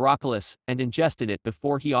one of the broccolis and ingested it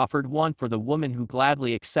before he offered one for the woman, who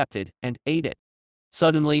gladly accepted and ate it.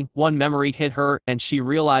 Suddenly, one memory hit her and she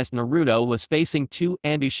realized Naruto was facing two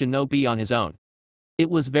Anbu shinobi on his own. It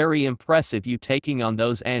was very impressive you taking on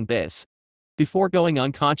those Anbis. Before going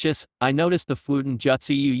unconscious, I noticed the Fuden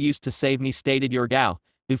jutsu you used to save me, stated Yugao,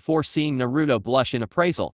 before seeing Naruto blush in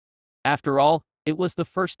appraisal. After all, it was the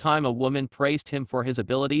first time a woman praised him for his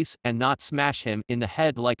abilities and not smash him in the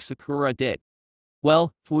head like Sakura did.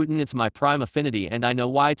 Well, Fuden, it's my prime affinity and I know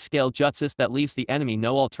wide-scale jutsus that leaves the enemy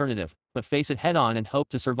no alternative, but face it head-on and hope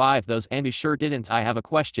to survive. Those Anbu sure didn't. I have a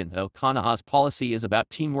question though. Konoha's policy is about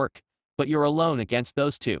teamwork, but you're alone against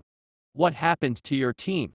those two. What happened to your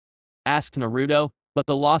team? Asked Naruto, but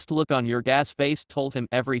the lost look on Yugao's face told him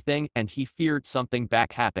everything and he feared something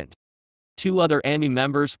bad happened. 2 other AMI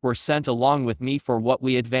members were sent along with me for what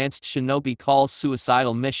we advanced shinobi calls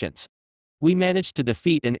suicidal missions. We managed to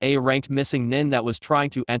defeat an A-ranked missing nin that was trying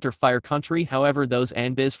to enter Fire Country, however those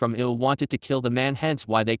Anbis from ill wanted to kill the man, hence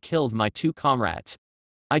why they killed my 2 comrades.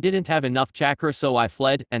 I didn't have enough chakra so I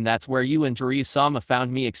fled, and that's where you and Jiraiya-sama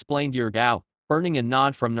found me, explained Yugao, earning a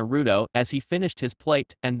nod from Naruto as he finished his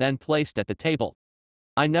plate and then placed at the table.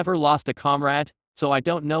 I never lost a comrade, so I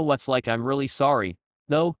don't know what's like. I'm really sorry,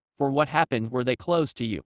 though, for what happened. Were they close to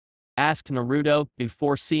you? Asked Naruto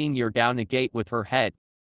before seeing Yugao negate with her head.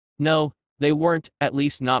 No, they weren't, at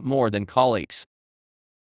least not more than colleagues,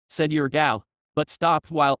 said Yugao, but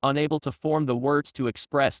stopped while unable to form the words to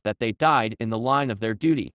express that they died in the line of their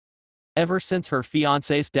duty. Ever since her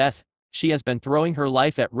fiancé's death, she has been throwing her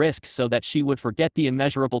life at risk so that she would forget the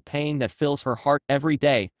immeasurable pain that fills her heart every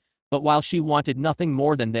day, but while she wanted nothing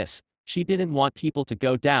more than this, she didn't want people to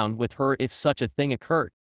go down with her if such a thing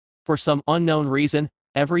occurred. For some unknown reason,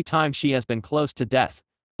 every time she has been close to death,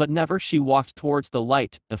 but never she walked towards the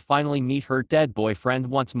light to finally meet her dead boyfriend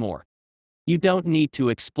once more. You don't need to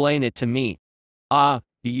explain it to me. Do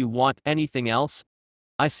you want anything else?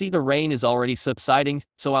 I see the rain is already subsiding,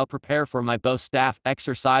 so I'll prepare for my bow staff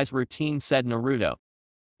exercise routine, said Naruto.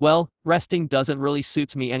 Well, resting doesn't really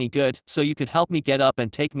suits me any good, so you could help me get up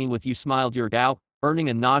and take me with you, smiled Yugao, earning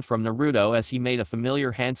a nod from Naruto as he made a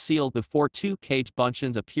familiar hand seal before 2 cage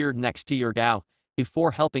bunshin appeared next to Yugao,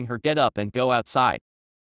 before helping her get up and go outside.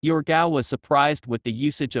 Yugao was surprised with the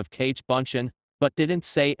usage of cage bunshin, but didn't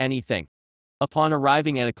say anything. Upon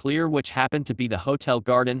arriving at a clear, which happened to be the hotel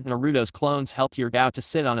garden, Naruto's clones helped Yugao to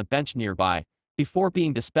sit on a bench nearby, before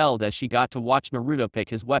being dispelled as she got to watch Naruto pick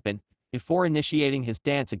his weapon, before initiating his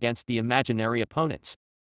dance against the imaginary opponents.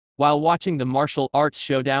 While watching the martial arts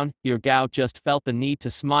showdown, Yugao just felt the need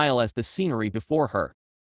to smile as the scenery before her.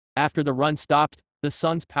 After the run stopped, the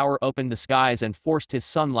sun's power opened the skies and forced his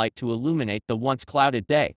sunlight to illuminate the once clouded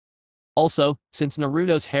day. Also, since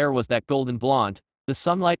Naruto's hair was that golden blonde, the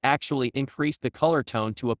sunlight actually increased the color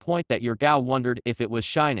tone to a point that Yugao wondered if it was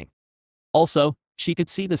shining. Also, she could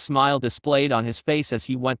see the smile displayed on his face as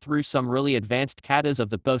he went through some really advanced katas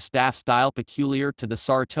of the bow staff style peculiar to the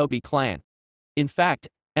Sarutobi clan. In fact,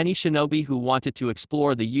 any shinobi who wanted to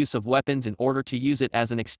explore the use of weapons in order to use it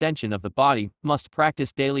as an extension of the body must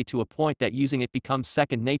practice daily to a point that using it becomes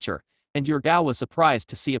second nature, and Yugao was surprised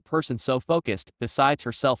to see a person so focused besides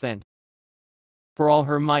herself, and for all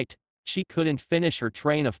her might, she couldn't finish her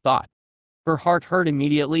train of thought. Her heart hurt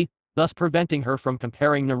immediately, thus preventing her from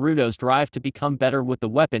comparing Naruto's drive to become better with the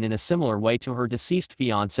weapon in a similar way to her deceased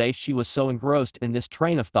fiancé. She was so engrossed in this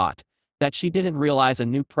train of thought that she didn't realize a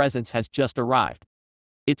new presence has just arrived.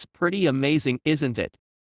 It's pretty amazing, isn't it?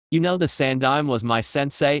 You know, the Sandaime was my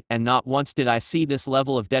sensei, and not once did I see this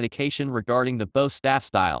level of dedication regarding the bow staff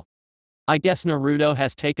style. I guess Naruto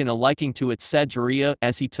has taken a liking to it, said Jiraiya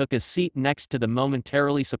as he took a seat next to the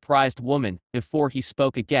momentarily surprised woman, before he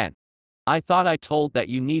spoke again. I thought I told that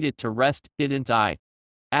you needed to rest, didn't I?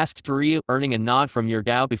 Asked Jiraiya, earning a nod from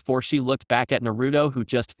Yugao before she looked back at Naruto, who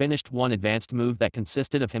just finished one advanced move that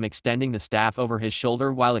consisted of him extending the staff over his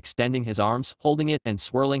shoulder while extending his arms, holding it and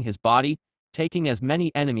swirling his body, taking as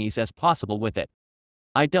many enemies as possible with it.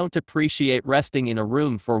 I don't appreciate resting in a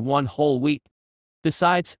room for one whole week.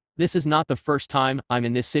 Besides, this is not the first time I'm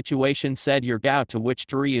in this situation, said Yugao, to which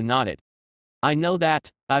Jiraiya nodded. I know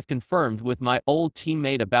that, I've confirmed with my old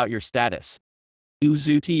teammate about your status.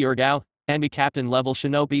 Uzuki Yugao, Anbi Captain level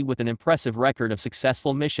shinobi with an impressive record of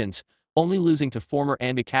successful missions, only losing to former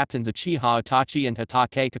Anbi Captains Uchiha Itachi and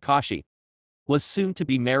Hatake Kakashi. Was soon to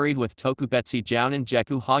be married with Tokubetsu Jounin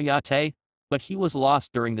Jeku Hayate, but he was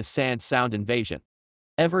lost during the Sand Sound invasion.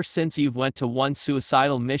 Ever since you've went to one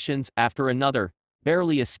suicidal missions after another,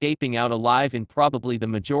 barely escaping out alive in probably the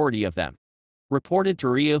majority of them, reported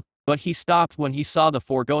Jiraiya, but he stopped when he saw the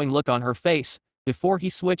foregoing look on her face, before he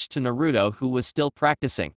switched to Naruto, who was still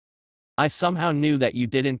practicing. I somehow knew that you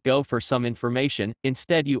didn't go for some information,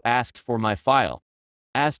 instead you asked for my file.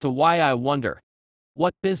 As to why, I wonder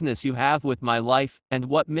what business you have with my life, and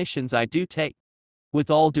what missions I do take.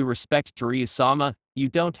 With all due respect, Jiraiya-sama, you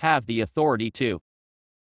don't have the authority to,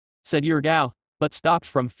 said Yugao, but stopped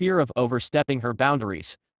from fear of overstepping her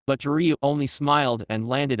boundaries, but Jiraiya only smiled and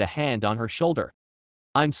landed a hand on her shoulder.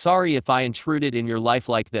 I'm sorry if I intruded in your life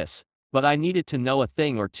like this, but I needed to know a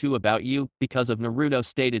thing or two about you, because of Naruto,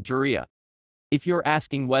 stated Jiraiya. If you're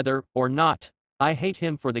asking whether or not I hate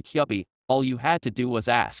him for the Kyubi, all you had to do was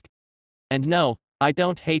ask. And no, I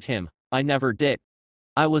don't hate him, I never did.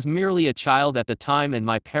 I was merely a child at the time and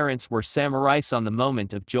my parents were samurais on the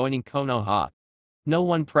moment of joining Konoha. No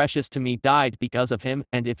one precious to me died because of him,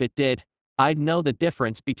 and if it did, I'd know the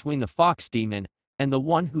difference between the fox demon and the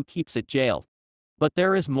one who keeps it jailed. But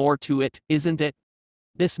there is more to it, isn't it?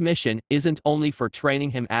 This mission isn't only for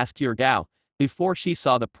training him, asked Yugao, before she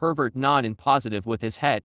saw the pervert nod in positive with his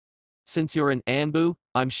head. Since you're an Anbu,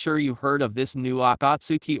 I'm sure you heard of this new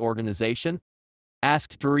Akatsuki organization?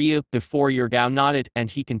 Asked Jiraya before Yugao nodded, and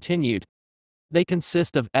he continued. They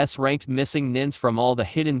consist of S-ranked missing nins from all the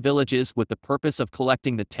hidden villages with the purpose of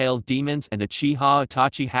collecting the tailed demons, and Uchiha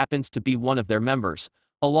Itachi happens to be one of their members,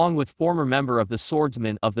 along with former member of the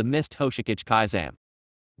Swordsmen of the Mist Hoshikage Kaizam.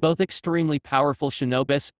 Both extremely powerful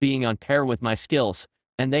shinobis, being on par with my skills,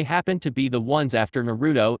 and they happen to be the ones after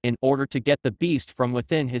Naruto in order to get the beast from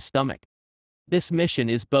within his stomach. This mission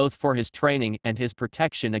is both for his training and his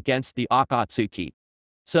protection against the Akatsuki.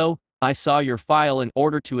 So, I saw your file in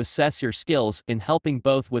order to assess your skills in helping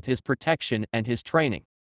both with his protection and his training.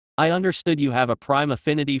 I understood you have a prime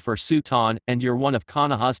affinity for Suton and you're one of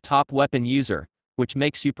Konoha's top weapon user, which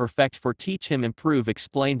makes you perfect for teach him improve,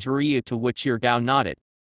 explained Jiraya, to which Yugao nodded.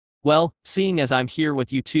 Well, seeing as I'm here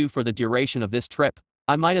with you two for the duration of this trip,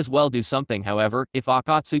 I might as well do something. However, if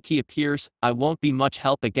Akatsuki appears, I won't be much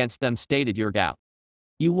help against them, stated Yugao.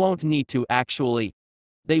 You won't need to actually.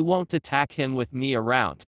 They won't attack him with me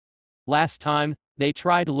around. Last time, they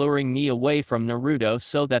tried luring me away from Naruto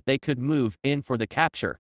so that they could move in for the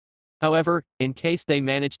capture. However, in case they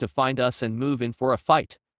manage to find us and move in for a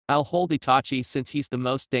fight, I'll hold Itachi since he's the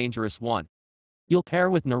most dangerous one. You'll pair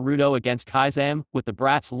with Naruto against Kaizam, with the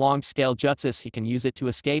brat's long-scale jutsus he can use it to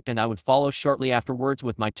escape, and I would follow shortly afterwards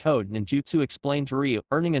with my toad ninjutsu, explained Jiraya,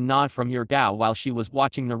 earning a nod from Yugao while she was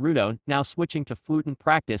watching Naruto, now switching to Futen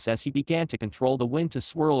practice as he began to control the wind to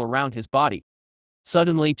swirl around his body.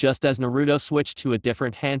 Suddenly, just as Naruto switched to a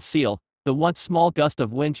different hand seal, the once small gust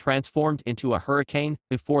of wind transformed into a hurricane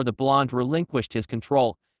before the blonde relinquished his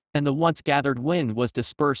control, and the once gathered wind was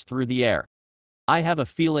dispersed through the air. I have a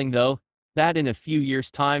feeling, though, that in a few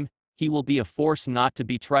years' time, he will be a force not to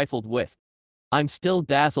be trifled with. I'm still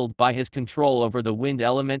dazzled by his control over the wind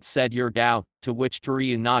element, said Yugao, to which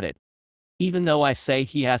Jiraya nodded. Even though I say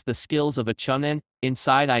he has the skills of a chunin,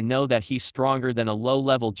 inside I know that he's stronger than a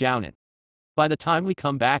low-level jounin. By the time we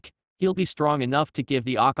come back, he'll be strong enough to give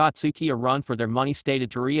the Akatsuki a run for their money,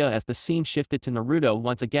 stated Jiraya as the scene shifted to Naruto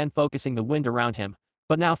once again focusing the wind around him,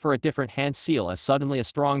 but now for a different hand seal, as suddenly a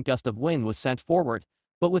strong gust of wind was sent forward,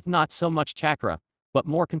 but with not so much chakra, but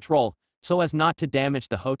more control, so as not to damage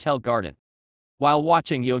the hotel garden. While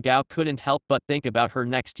watching, Yugao couldn't help but think about her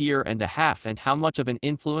next year and a half and how much of an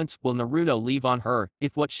influence will Naruto leave on her,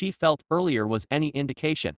 if what she felt earlier was any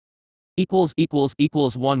indication. 1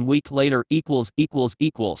 week later.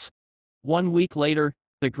 1 week later,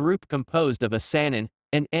 the group composed of a Sannin,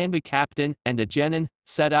 an Anbu captain, and a Genin,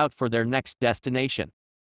 set out for their next destination.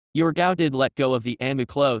 Yugao did let go of the Anbu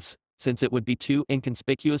clothes, since it would be too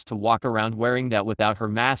inconspicuous to walk around wearing that without her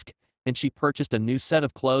mask, and she purchased a new set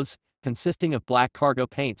of clothes, consisting of black cargo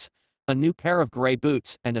paints, a new pair of gray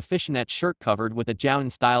boots, and a fishnet shirt covered with a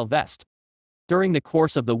jounin-style vest. During the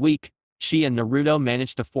course of the week, she and Naruto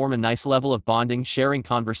managed to form a nice level of bonding, sharing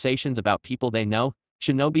conversations about people they know,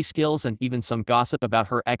 shinobi skills, and even some gossip about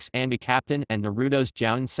her ex-Anbu captain and Naruto's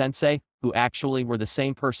jounin sensei, who actually were the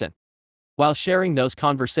same person. While sharing those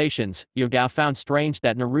conversations, Yugao found strange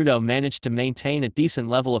that Naruto managed to maintain a decent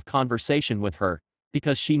level of conversation with her,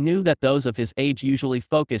 because she knew that those of his age usually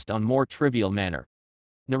focused on more trivial manner.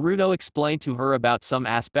 Naruto explained to her about some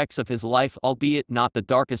aspects of his life, albeit not the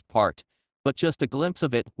darkest part, but just a glimpse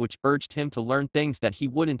of it, which urged him to learn things that he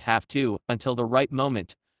wouldn't have to until the right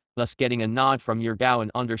moment, thus getting a nod from Yugao and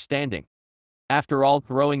understanding. After all,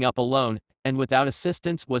 growing up alone, and without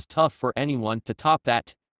assistance, was tough for anyone to top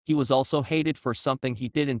that. He was also hated for something he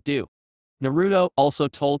didn't do. Naruto also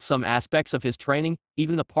told some aspects of his training,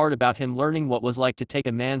 even the part about him learning what was like to take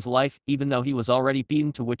a man's life even though he was already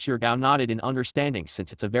beaten, to which Yugao nodded in understanding,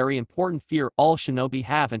 since it's a very important fear all shinobi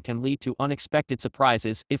have and can lead to unexpected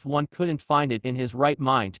surprises if one couldn't find it in his right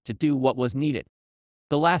mind to do what was needed.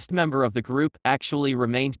 The last member of the group actually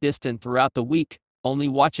remained distant throughout the week, only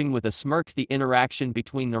watching with a smirk the interaction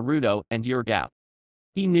between Naruto and Yugao.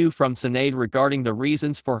 He knew from Tsunade regarding the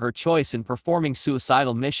reasons for her choice in performing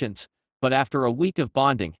suicidal missions, but after a week of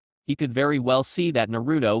bonding, he could very well see that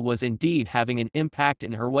Naruto was indeed having an impact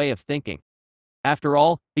in her way of thinking. After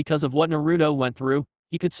all, because of what Naruto went through,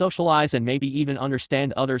 he could socialize and maybe even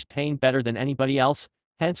understand others' pain better than anybody else,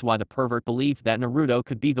 hence why the pervert believed that Naruto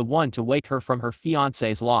could be the one to wake her from her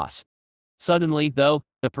fiancé's loss. Suddenly, though,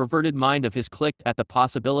 the perverted mind of his clicked at the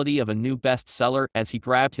possibility of a new bestseller as he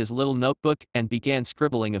grabbed his little notebook and began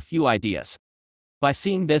scribbling a few ideas. By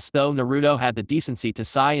seeing this though, Naruto had the decency to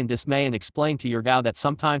sigh in dismay and explain to Yugao that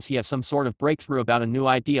sometimes he has some sort of breakthrough about a new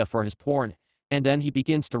idea for his porn, and then he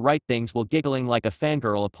begins to write things while giggling like a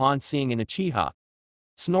fangirl upon seeing an Uchiha.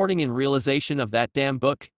 Snorting in realization of that damn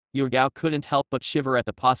book, Yugao couldn't help but shiver at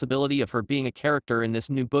the possibility of her being a character in this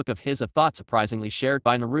new book of his, a thought surprisingly shared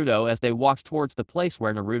by Naruto as they walked towards the place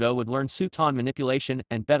where Naruto would learn Suton manipulation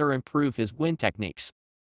and better improve his wind techniques.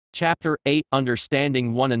 Chapter 8: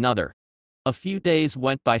 Understanding One Another. A few days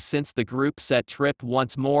went by since the group set trip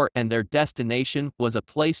once more, and their destination was a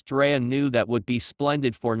place Jiraya knew that would be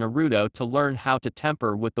splendid for Naruto to learn how to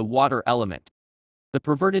temper with the water element. The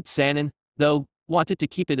perverted Sannin, though, wanted to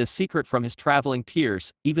keep it a secret from his traveling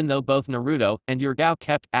peers, even though both Naruto and Yugao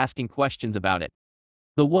kept asking questions about it.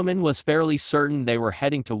 The woman was fairly certain they were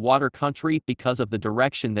heading to water country because of the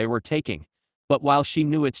direction they were taking, but while she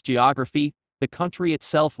knew its geography, the country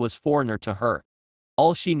itself was foreigner to her.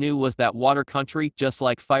 All she knew was that water country, just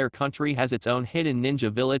like fire country, has its own hidden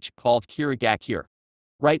ninja village called Kirigakure.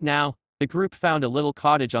 Right now, the group found a little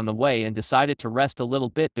cottage on the way and decided to rest a little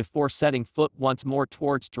bit before setting foot once more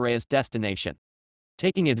towards Jiraya's destination.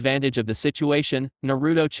 Taking advantage of the situation,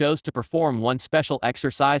 Naruto chose to perform one special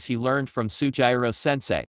exercise he learned from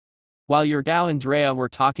Sujiro-sensei. While Yugao and Jiraya were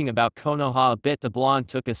talking about konoha a bit, the blonde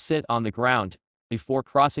took a sit on the ground, before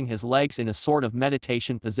crossing his legs in a sort of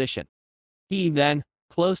meditation position. He then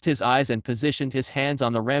closed his eyes and positioned his hands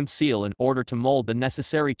on the ram seal in order to mold the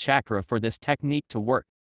necessary chakra for this technique to work.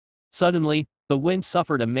 Suddenly, the wind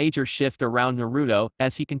suffered a major shift around Naruto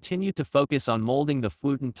as he continued to focus on molding the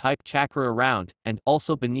Futon-type chakra around and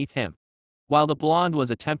also beneath him. While the blonde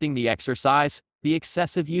was attempting the exercise, the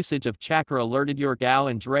excessive usage of chakra alerted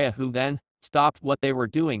Yugao and Jiraya, who then stopped what they were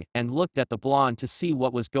doing and looked at the blonde to see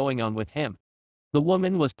what was going on with him. The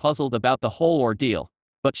woman was puzzled about the whole ordeal,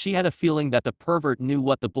 but she had a feeling that the pervert knew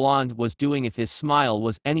what the blonde was doing if his smile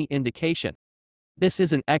was any indication. This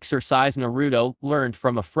is an exercise Naruto learned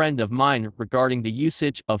from a friend of mine regarding the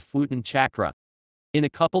usage of Futon chakra. In a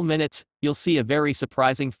couple minutes, you'll see a very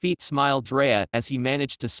surprising feat, smiled Jiraya as he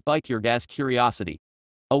managed to spike Yugao's curiosity.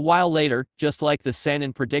 A while later, just like the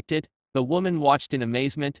Sannin predicted, the woman watched in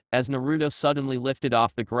amazement as Naruto suddenly lifted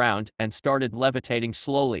off the ground and started levitating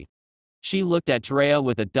slowly. She looked at Jiraya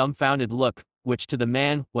with a dumbfounded look, which to the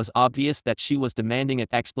man was obvious that she was demanding an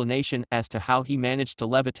explanation as to how he managed to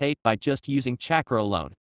levitate by just using chakra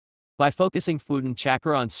alone. By focusing Futon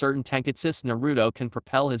chakra on certain tenketsus, Naruto can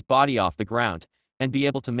propel his body off the ground, and be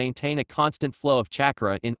able to maintain a constant flow of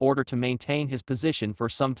chakra in order to maintain his position for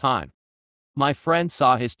some time. My friend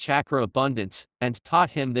saw his chakra abundance, and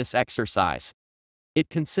taught him this exercise. It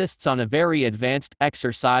consists on a very advanced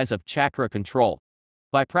exercise of chakra control.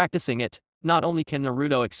 By practicing it, not only can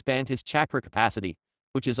Naruto expand his chakra capacity,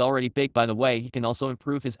 which is already big by the way, he can also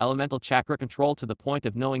improve his elemental chakra control to the point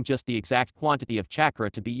of knowing just the exact quantity of chakra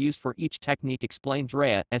to be used for each technique, explained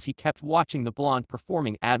Jiraya as he kept watching the blonde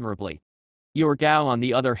performing admirably. Yugao, on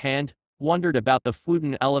the other hand, wondered about the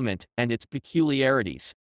Futon element and its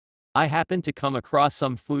peculiarities. I happened to come across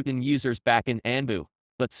some Futon users back in Anbu,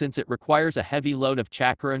 but since it requires a heavy load of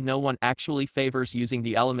chakra, no one actually favors using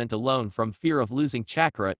the element alone from fear of losing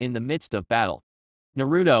chakra in the midst of battle.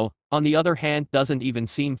 Naruto, on the other hand, doesn't even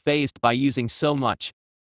seem fazed by using so much.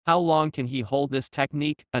 How long can he hold this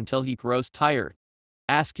technique until he grows tired?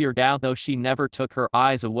 Asked Yugao, though she never took her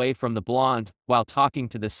eyes away from the blonde while talking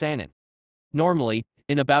to the Sannin. Normally,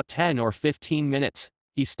 in about 10 or 15 minutes,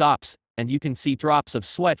 he stops, and you can see drops of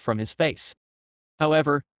sweat from his face.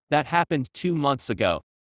 However, that happened 2 months ago.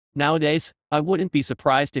 Nowadays, I wouldn't be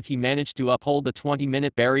surprised if he managed to uphold the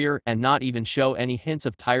 20-minute barrier and not even show any hints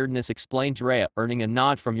of tiredness, explained Jiraya, earning a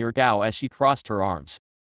nod from Yugao as she crossed her arms.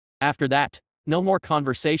 After that, no more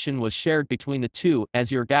conversation was shared between the two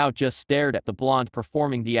as Yugao just stared at the blonde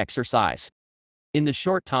performing the exercise. In the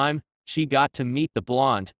short time she got to meet the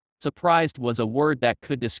blonde, surprised was a word that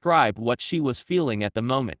could describe what she was feeling at the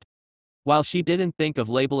moment. While she didn't think of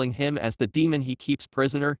labeling him as the demon he keeps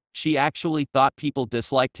prisoner, she actually thought people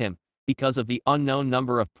disliked him, because of the unknown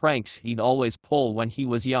number of pranks he'd always pull when he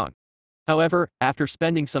was young. However, after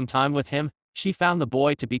spending some time with him, she found the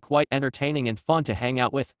boy to be quite entertaining and fun to hang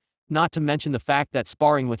out with, not to mention the fact that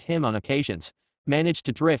sparring with him on occasions managed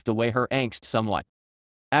to drift away her angst somewhat.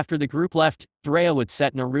 After the group left, Jiraya would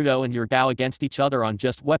set Naruto and Yugao against each other on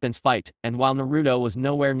just weapons fight, and while Naruto was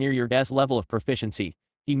nowhere near Yugao's level of proficiency,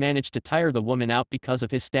 he managed to tire the woman out because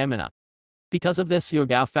of his stamina. Because of this,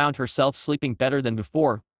 Yugao found herself sleeping better than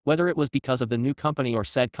before, whether it was because of the new company or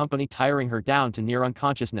said company tiring her down to near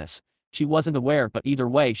unconsciousness. She wasn't aware, but either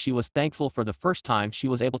way she was thankful for the first time she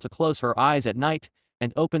was able to close her eyes at night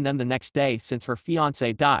and open them the next day since her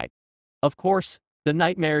fiancé died. Of course, The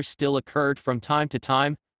nightmares still occurred from time to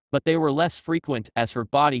time, but they were less frequent as her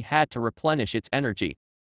body had to replenish its energy.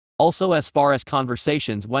 Also, as far as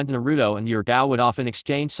conversations went, Naruto and Yugao would often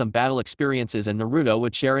exchange some battle experiences, and Naruto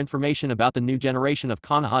would share information about the new generation of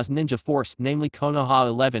Konoha's ninja force, namely Konoha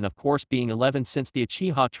 11, of course being 11 since the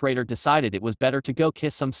Uchiha traitor decided it was better to go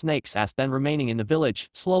kiss some snakes ass than remaining in the village,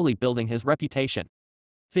 slowly building his reputation.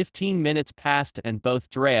 15 minutes passed and both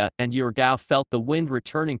Jiraya and Yugao felt the wind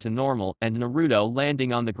returning to normal and Naruto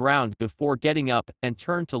landing on the ground before getting up and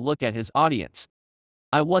turned to look at his audience.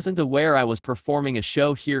 "I wasn't aware I was performing a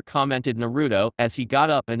show here," commented Naruto as he got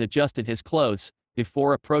up and adjusted his clothes,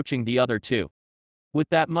 before approaching the other two. "With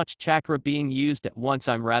that much chakra being used at once,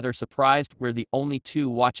 I'm rather surprised we're the only two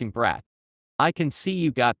watching, brat. I can see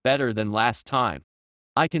you got better than last time.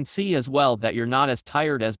 I can see as well that you're not as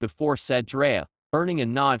tired as before," said Jiraya, earning a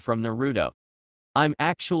nod from Naruto. "I'm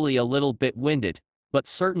actually a little bit winded, but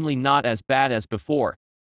certainly not as bad as before.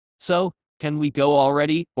 So, can we go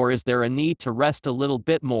already, or is there a need to rest a little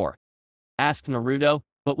bit more?" asked Naruto,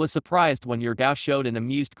 but was surprised when Yugao showed an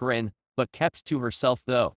amused grin, but kept to herself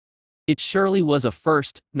though. It surely was a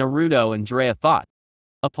first, Naruto and Jiraya thought.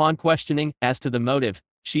 Upon questioning as to the motive,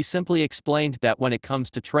 she simply explained that when it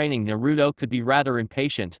comes to training, Naruto could be rather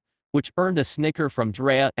impatient, which earned a snicker from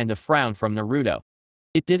Jiraya and a frown from Naruto.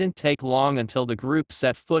 It didn't take long until the group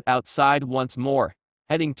set foot outside once more,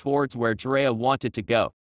 heading towards where Jiraya wanted to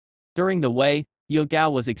go. During the way,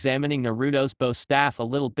 Yugao was examining Naruto's bow staff a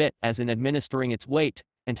little bit as in administering its weight,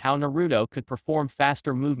 and how Naruto could perform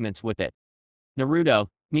faster movements with it. Naruto,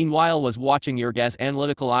 meanwhile, was watching Yugao's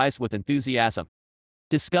analytical eyes with enthusiasm.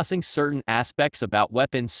 Discussing certain aspects about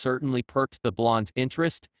weapons certainly perked the blonde's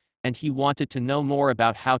interest, and he wanted to know more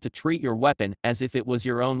about how to treat your weapon as if it was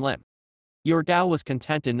your own limb. Yugao was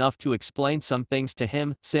content enough to explain some things to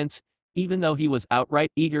him since, even though he was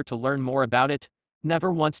outright eager to learn more about it,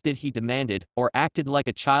 never once did he demanded or acted like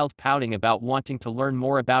a child pouting about wanting to learn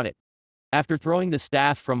more about it. After throwing the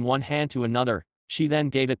staff from one hand to another, she then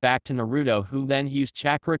gave it back to Naruto, who then used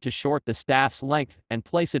chakra to short the staff's length and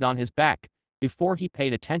place it on his back, before he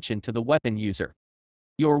paid attention to the weapon user.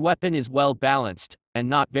 "Your weapon is well balanced, and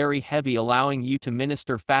not very heavy, allowing you to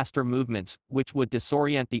minister faster movements, which would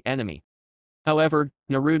disorient the enemy. However,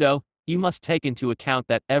 Naruto, you must take into account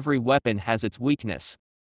that every weapon has its weakness.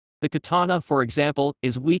 The katana, for example,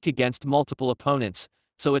 is weak against multiple opponents,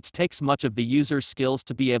 so it takes much of the user's skills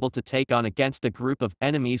to be able to take on against a group of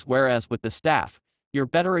enemies, whereas with the staff, you're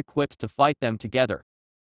better equipped to fight them together.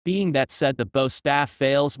 Being that said, the bow staff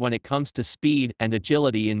fails when it comes to speed and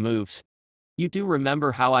agility in moves. You do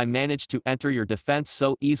remember how I managed to enter your defense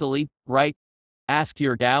so easily, right?" asked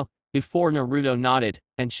Yugao, before Naruto nodded,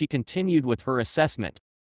 and she continued with her assessment.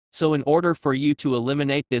 "So in order for you to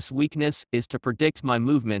eliminate this weakness is to predict my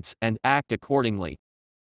movements and act accordingly."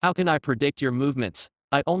 "How can I predict your movements?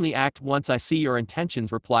 I only act once I see your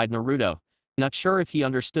intentions," replied Naruto, not sure if he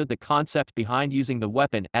understood the concept behind using the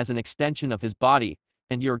weapon as an extension of his body,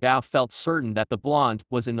 and Yugao felt certain that the blonde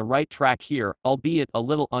was in the right track here, albeit a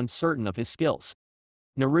little uncertain of his skills.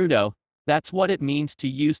 "Naruto, that's what it means to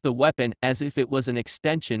use the weapon as if it was an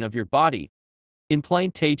extension of your body. In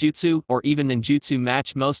plain taijutsu or even ninjutsu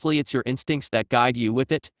match, mostly it's your instincts that guide you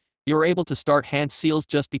with it. You're able to start hand seals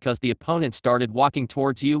just because the opponent started walking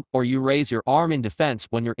towards you, or you raise your arm in defense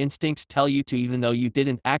when your instincts tell you to, even though you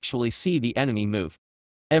didn't actually see the enemy move.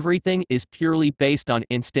 Everything is purely based on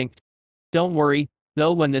instinct. Don't worry,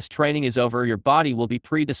 though, when this training is over your body will be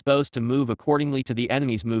predisposed to move accordingly to the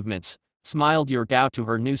enemy's movements," smiled Yugao to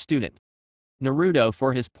her new student. Naruto,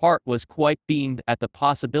 for his part, was quite beamed at the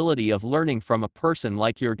possibility of learning from a person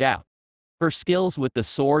like Yugao. Her skills with the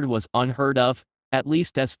sword was unheard of, at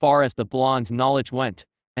least as far as the blonde's knowledge went,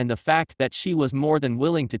 and the fact that she was more than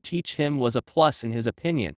willing to teach him was a plus in his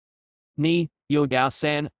opinion.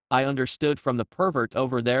 Yugao-san, I understood from the pervert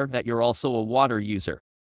over there that you're also a water user.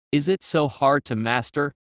 Is it so hard to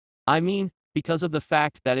master? I mean, because of the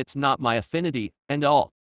fact that it's not my affinity, and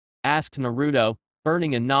all?" asked Naruto,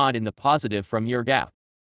 earning a nod in the positive from Yugao.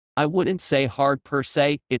 "I wouldn't say hard per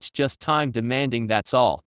se, it's just time demanding, that's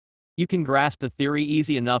all. You can grasp the theory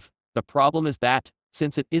easy enough, the problem is that,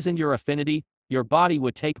 since it isn't your affinity, your body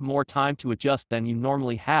would take more time to adjust than you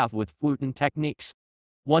normally have with Futon techniques.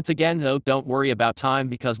 Once again though, don't worry about time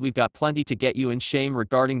because we've got plenty to get you in shame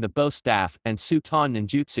regarding the bow staff and Suton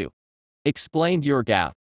ninjutsu," explained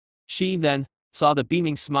Yugao. She then saw the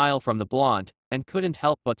beaming smile from the blonde, and couldn't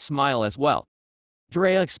help but smile as well.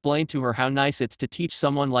 Jiraya explained to her how nice it's to teach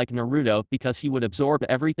someone like Naruto because he would absorb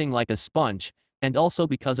everything like a sponge, and also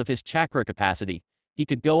because of his chakra capacity, he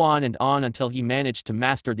could go on and on until he managed to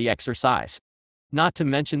master the exercise. Not to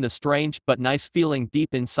mention the strange but nice feeling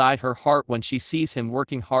deep inside her heart when she sees him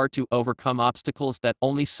working hard to overcome obstacles that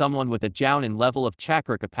only someone with a jounin level of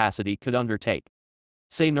chakra capacity could undertake.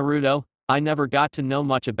 Say Naruto, I never got to know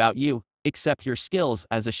much about you, except your skills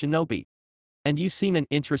as a shinobi. And you seem an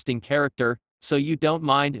interesting character, so you don't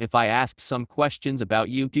mind if I ask some questions about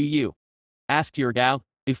you, do you? Asked Yugao,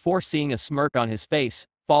 before seeing a smirk on his face,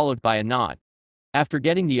 followed by a nod. After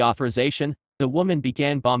getting the authorization, the woman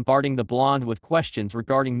began bombarding the blonde with questions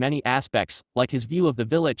regarding many aspects, like his view of the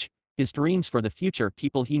village, his dreams for the future,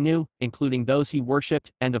 people he knew, including those he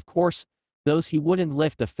worshipped, and of course, those he wouldn't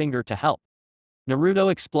lift a finger to help.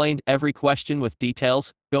 Naruto explained every question with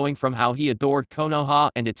details, going from how he adored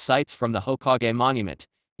Konoha and its sights from the Hokage monument.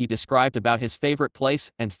 He described about his favorite place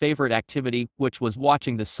and favorite activity, which was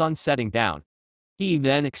watching the sun setting down. He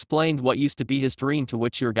then explained what used to be his dream, to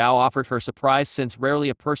which Yugao offered her surprise since rarely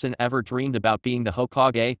a person ever dreamed about being the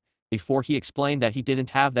Hokage, before he explained that he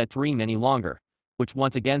didn't have that dream any longer, which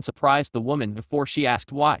once again surprised the woman before she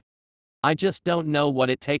asked why. I just don't know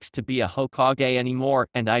what it takes to be a Hokage anymore,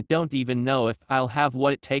 and I don't even know if I'll have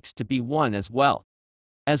what it takes to be one as well.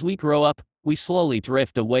 As we grow up, we slowly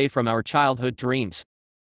drift away from our childhood dreams.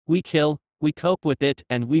 We kill, we cope with it,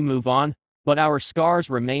 and we move on, but our scars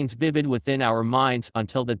remains vivid within our minds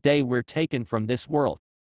until the day we're taken from this world.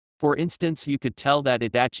 For instance, you could tell that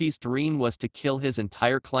Itachi's dream was to kill his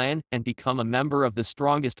entire clan and become a member of the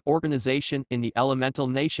strongest organization in the elemental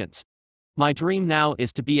nations. My dream now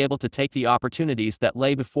is to be able to take the opportunities that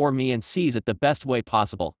lay before me and seize it the best way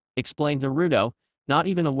possible, explained Naruto, not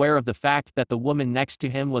even aware of the fact that the woman next to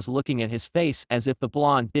him was looking at his face as if the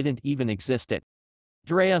blonde didn't even exist.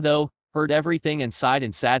 Jiraya, though, heard everything and sighed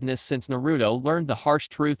in sadness since Naruto learned the harsh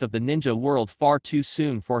truth of the ninja world far too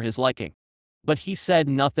soon for his liking. But he said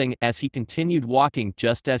nothing as he continued walking,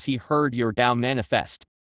 just as he heard Yugao manifest.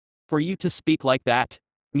 For you to speak like that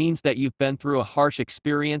means that you've been through a harsh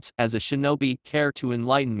experience as a shinobi. Care to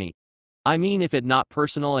enlighten me? I mean, if it not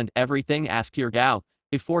personal and everything, asked Yugao,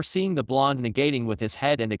 before seeing the blonde negating with his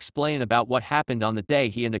head and explain about what happened on the day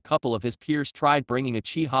he and a couple of his peers tried bringing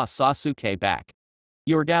Uchiha Sasuke back.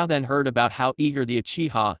 Yugao then heard about how eager the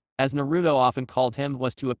Uchiha, as Naruto often called him,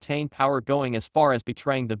 was to obtain power, going as far as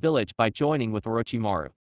betraying the village by joining with Orochimaru.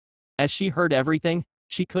 As she heard everything,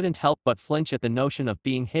 she couldn't help but flinch at the notion of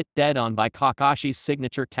being hit dead on by Kakashi's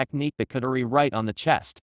signature technique, the Kudari, right on the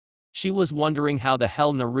chest. She was wondering how the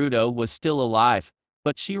hell Naruto was still alive,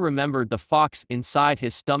 but she remembered the fox inside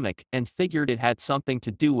his stomach and figured it had something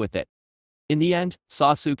to do with it. In the end,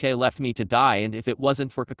 Sasuke left me to die, and if it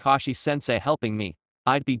wasn't for Kakashi-sensei helping me,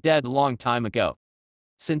 I'd be dead long time ago.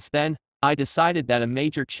 Since then, I decided that a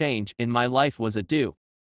major change in my life was due.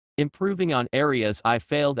 Improving on areas I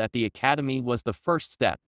failed at the academy was the first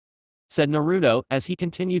step, said Naruto as he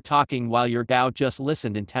continued talking while Yugao just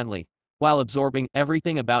listened intently, while absorbing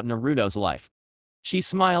everything about Naruto's life. She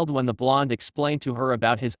smiled when the blonde explained to her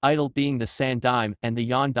about his idol being the Sandaime and the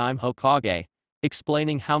Yondaime Hokage,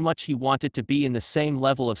 explaining how much he wanted to be in the same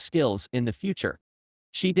level of skills in the future.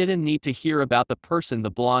 She didn't need to hear about the person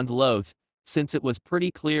the blonde loathed, since it was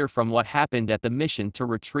pretty clear from what happened at the mission to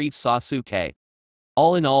retrieve Sasuke.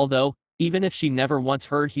 All in all, though, even if she never once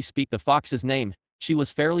heard he speak the fox's name, she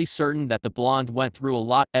was fairly certain that the blonde went through a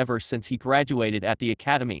lot ever since he graduated at the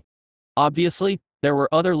academy. Obviously, there were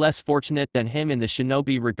other less fortunate than him in the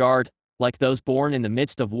shinobi regard, like those born in the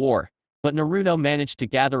midst of war, but Naruto managed to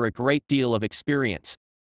gather a great deal of experience.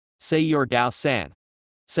 Say Yugao-san,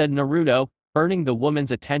 said Naruto, earning the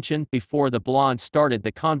woman's attention before the blonde started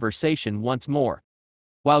the conversation once more.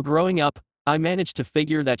 While growing up, I managed to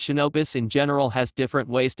figure that shinobis in general has different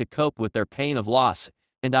ways to cope with their pain of loss,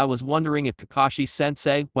 and I was wondering if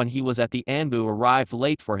Kakashi-sensei, when he was at the Anbu, arrived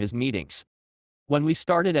late for his meetings. When we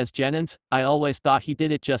started as genins, I always thought he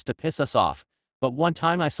did it just to piss us off, but one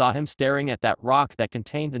time I saw him staring at that rock that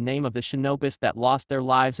contained the name of the shinobis that lost their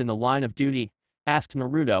lives in the line of duty, asked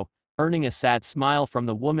Naruto, earning a sad smile from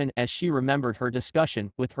the woman as she remembered her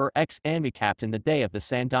discussion with her ex-Anbu captain the day of the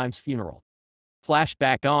Sandaime's funeral.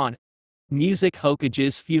 Flashback on. Music.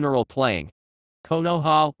 Hokage's funeral playing.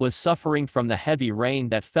 Konoha was suffering from the heavy rain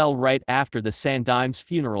that fell right after the Sandaime's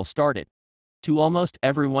funeral started. To almost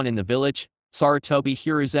everyone in the village, Sarutobi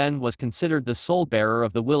Hiruzen was considered the sole bearer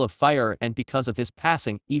of the will of fire, and because of his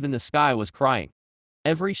passing, even the sky was crying.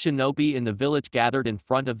 Every shinobi in the village gathered in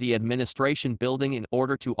front of the administration building in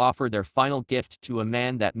order to offer their final gift to a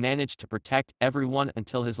man that managed to protect everyone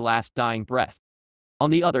until his last dying breath. On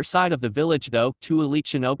the other side of the village though, two elite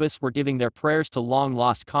shinobis were giving their prayers to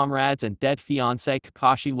long-lost comrades and dead fiancé.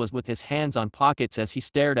 Kakashi was with his hands on pockets as he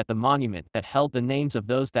stared at the monument that held the names of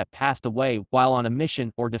those that passed away while on a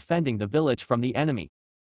mission or defending the village from the enemy.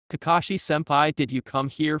 "Kakashi-senpai, did you come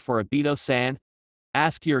here for Obito-san?"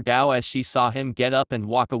 asked Yugao as she saw him get up and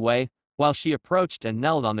walk away, while she approached and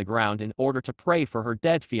knelt on the ground in order to pray for her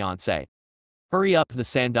dead fiancé. "Hurry up, the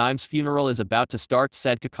Sandaim's funeral is about to start,"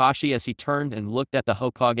 said Kakashi as he turned and looked at the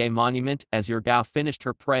Hokage monument as Yugao finished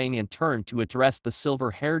her praying and turned to address the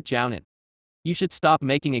silver-haired Jounin. "You should stop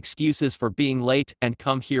making excuses for being late and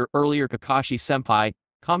come here earlier, Kakashi-senpai,"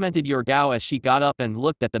 commented Yugao as she got up and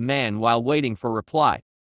looked at the man while waiting for reply.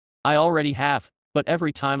 "I already have, but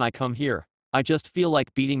every time I come here, I just feel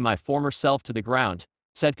like beating my former self to the ground,"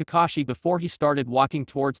 said Kakashi before he started walking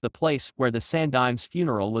towards the place where the Sandaim's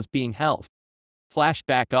funeral was being held.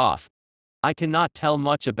 Flashback off. "I cannot tell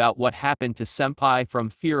much about what happened to Senpai from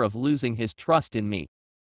fear of losing his trust in me.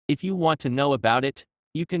 If you want to know about it,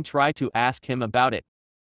 you can try to ask him about it.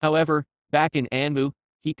 However, back in Anbu,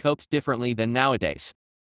 he copes differently than nowadays."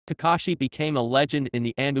 Kakashi became a legend in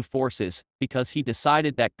the Anbu forces because he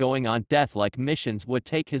decided that going on death-like missions would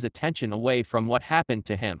take his attention away from what happened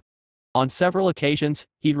to him. On several occasions,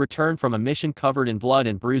 he'd return from a mission covered in blood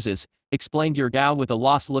and bruises, explained Yugao with a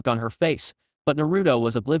lost look on her face, but Naruto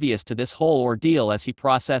was oblivious to this whole ordeal as he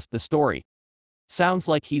processed the story. "Sounds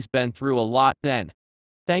like he's been through a lot then.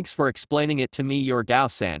 Thanks for explaining it to me,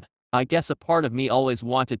 Yugao-san. I guess a part of me always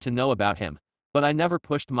wanted to know about him, but I never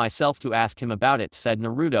pushed myself to ask him about it," said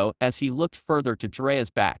Naruto as he looked further to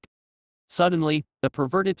Jiraya's back. Suddenly, the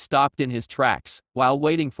perverted stopped in his tracks, while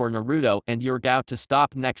waiting for Naruto and Yugao to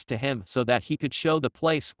stop next to him so that he could show the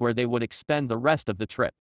place where they would expend the rest of the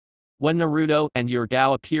trip. When Naruto and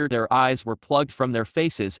Yugao appeared, their eyes were plugged from their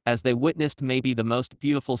faces as they witnessed maybe the most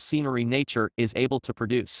beautiful scenery nature is able to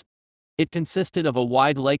produce. It consisted of a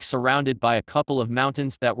wide lake surrounded by a couple of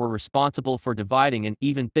mountains that were responsible for dividing an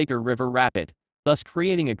even bigger river rapid, thus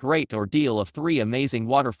creating a great ordeal of three amazing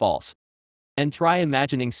waterfalls. And try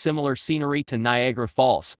imagining similar scenery to Niagara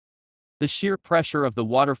Falls. The sheer pressure of the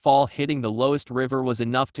waterfall hitting the lowest river was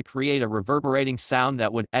enough to create a reverberating sound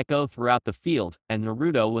that would echo throughout the field, and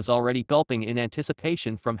Naruto was already gulping in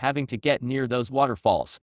anticipation from having to get near those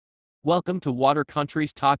waterfalls. Welcome to Water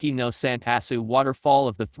Country's Taki no Sanpasu Waterfall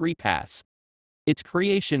of the Three Paths. Its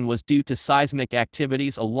creation was due to seismic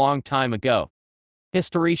activities a long time ago.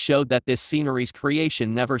 History showed that this scenery's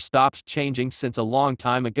creation never stopped changing since a long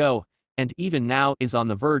time ago, and even now is on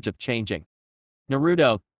the verge of changing.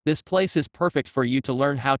 "Naruto, this place is perfect for you to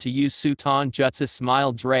learn how to use Suton Jutsu,"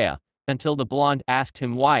 smiled Jiraya, until the blonde asked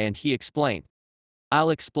him why and he explained. "I'll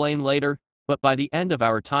explain later, but by the end of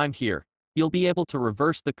our time here, you'll be able to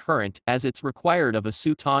reverse the current as it's required of a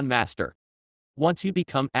Suton master. Once you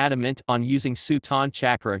become adamant on using Suton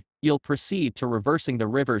chakra, you'll proceed to reversing the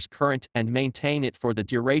river's current and maintain it for the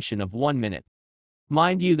duration of 1 minute.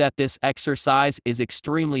 Mind you that this exercise is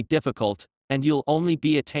extremely difficult, and you'll only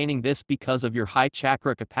be attaining this because of your high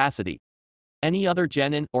chakra capacity. Any other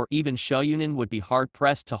genin or even shoyunin would be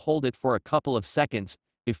hard-pressed to hold it for a couple of seconds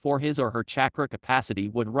before his or her chakra capacity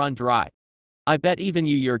would run dry. I bet even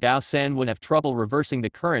you, Yugao-san, would have trouble reversing the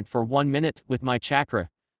current for 1 minute with my chakra.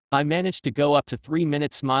 I managed to go up to 3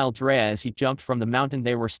 minutes," smiled Jiraya as he jumped from the mountain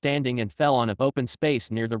they were standing and fell on an open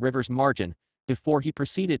space near the river's margin, before he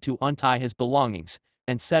proceeded to untie his belongings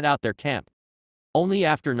and set out their camp. Only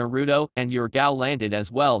after Naruto and Yugao landed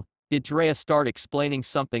as well, did Jiraya start explaining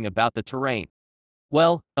something about the terrain.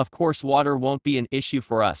 "Well, of course water won't be an issue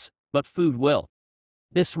for us, but food will.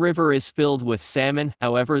 This river is filled with salmon,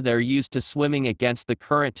 however they're used to swimming against the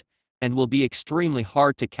current, and will be extremely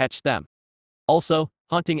hard to catch them. Also,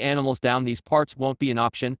 hunting animals down these parts won't be an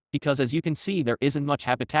option, because as you can see there isn't much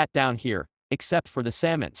habitat down here, except for the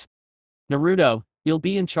salmons. Naruto, you'll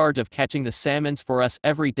be in charge of catching the salmons for us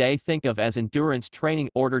every day. Think of as endurance training,"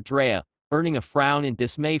 ordered Jiraya, earning a frown in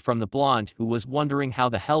dismay from the blonde who was wondering how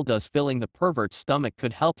the hell does filling the pervert's stomach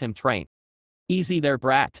could help him train. "Easy there,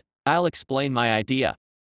 brat. I'll explain my idea.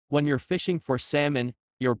 When you're fishing for salmon,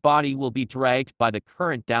 your body will be dragged by the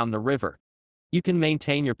current down the river. You can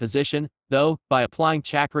maintain your position, though, by applying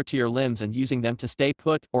chakra to your limbs and using them to stay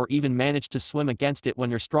put or even manage to swim against it when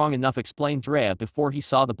you're strong enough," explained Jiraya before he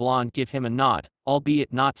saw the blonde give him a nod,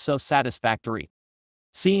 albeit not so satisfactory.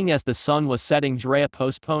 Seeing as the sun was setting, Jiraya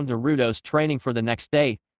postponed Naruto's training for the next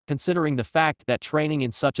day, considering the fact that training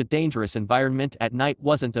in such a dangerous environment at night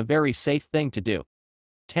wasn't a very safe thing to do.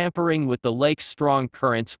 Tampering with the lake's strong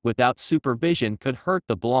currents without supervision could hurt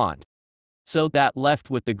the blonde. So that left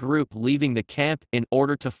with the group leaving the camp in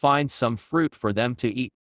order to find some fruit for them to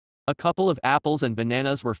eat. A couple of apples and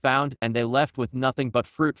bananas were found and they left with nothing but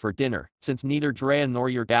fruit for dinner, since neither Jiraya nor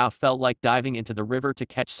Yugao felt like diving into the river to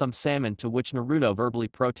catch some salmon, to which Naruto verbally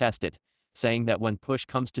protested, saying that when push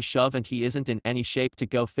comes to shove and he isn't in any shape to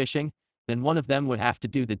go fishing, then one of them would have to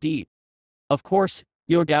do the deed. Of course,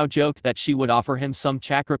 Yugao joked that she would offer him some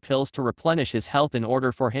chakra pills to replenish his health in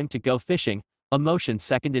order for him to go fishing, a motion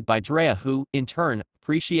seconded by Jiraya, who, in turn,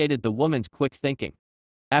 appreciated the woman's quick thinking.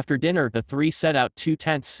 After dinner, the three set out 2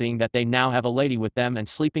 tents, seeing that they now have a lady with them and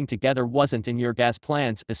sleeping together wasn't in Yurga's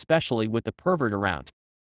plans, especially with the pervert around.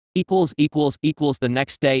 The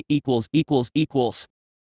next day.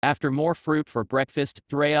 After more fruit for breakfast,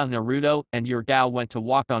 Jiraya, Naruto, and Yugao went to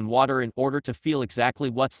walk on water in order to feel exactly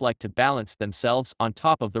what's like to balance themselves on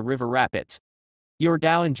top of the river rapids.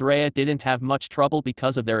 Yugao and Jiraya didn't have much trouble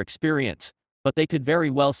because of their experience, but they could very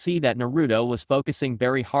well see that Naruto was focusing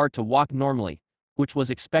very hard to walk normally, which was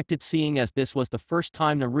expected seeing as this was the first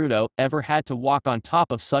time Naruto ever had to walk on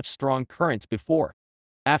top of such strong currents before.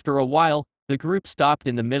 After a while, the group stopped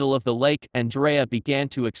in the middle of the lake and Jiraya began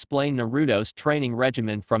to explain Naruto's training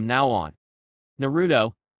regimen from now on.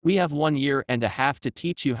 Naruto, we have 1.5 years to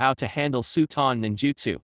teach you how to handle Suton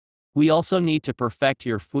ninjutsu. We also need to perfect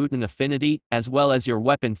your Futen affinity as well as your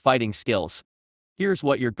weapon fighting skills. Here's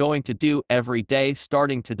what you're going to do every day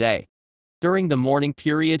starting today. During the morning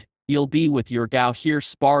period, you'll be with Yugao here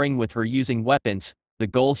sparring with her using weapons. The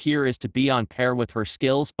goal here is to be on par with her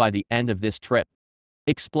skills by the end of this trip,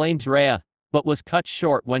 explained Jiraya, but was cut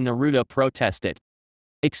short when Naruto protested.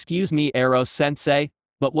 Excuse me, Ero-sensei,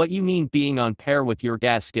 but what you mean being on par with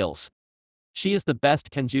Yugau's skills? She is the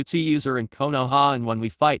best Kenjutsu user in Konoha, and when we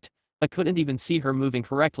fight, I couldn't even see her moving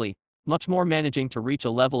correctly, much more managing to reach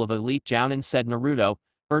a level of elite jounin, said Naruto,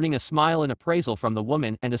 earning a smile in appraisal from the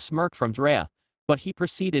woman and a smirk from Jiraya, but he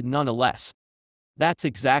proceeded nonetheless. That's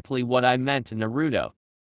exactly what I meant, Naruto.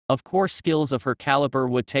 Of course skills of her caliber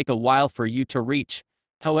would take a while for you to reach,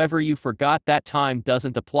 however you forgot that time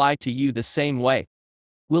doesn't apply to you the same way.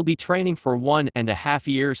 We'll be training for 1.5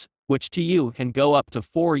 years, which to you can go up to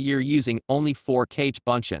 4 years using only 4 kage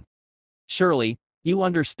bunshin. Surely, you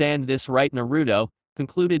understand this right, Naruto,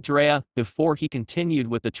 concluded Jiraya, before he continued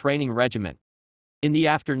with the training regimen. In the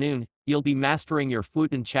afternoon, you'll be mastering your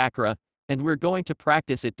Futen chakra, and we're going to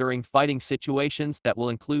practice it during fighting situations that will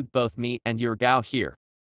include both me and Yugao here.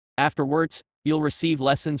 Afterwards, you'll receive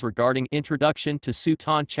lessons regarding introduction to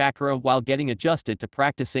Suton chakra while getting adjusted to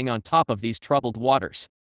practicing on top of these troubled waters.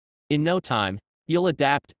 In no time, you'll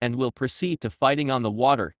adapt and will proceed to fighting on the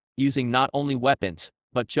water, using not only weapons,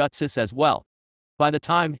 but jutsus as well. By the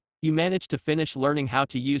time you manage to finish learning how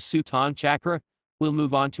to use Suton chakra, we'll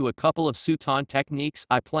move on to a couple of Suton techniques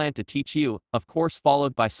I plan to teach you, of course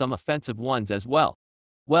followed by some offensive ones as well.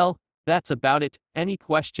 Well, that's about it. Any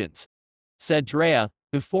questions? Said Jiraya,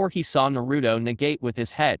 before he saw Naruto negate with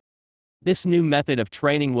his head. This new method of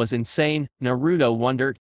training was insane, Naruto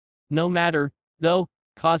wondered. No matter, though,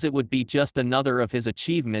 cause it would be just another of his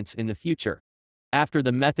achievements in the future. After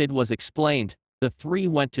the method was explained, the three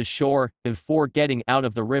went to shore before getting out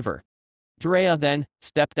of the river. Jiraya then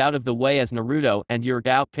stepped out of the way as Naruto and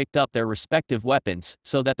Yugao picked up their respective weapons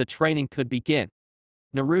so that the training could begin.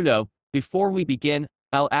 Naruto, before we begin,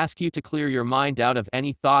 I'll ask you to clear your mind out of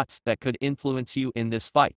any thoughts that could influence you in this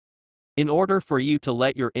fight. In order for you to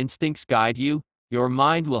let your instincts guide you, your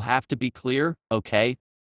mind will have to be clear, okay?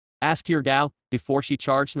 Asked Yugao, before she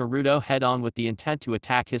charged Naruto head-on with the intent to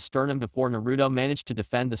attack his sternum before Naruto managed to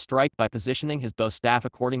defend the strike by positioning his bow staff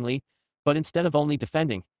accordingly, but instead of only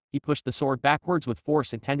defending, he pushed the sword backwards with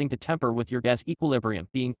force intending to temper with Yugau's equilibrium,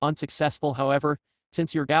 being unsuccessful however,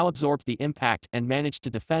 since Yugao absorbed the impact and managed to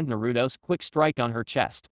defend Naruto's quick strike on her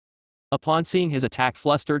chest. Upon seeing his attack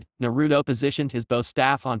flustered, Naruto positioned his bow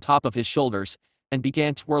staff on top of his shoulders, and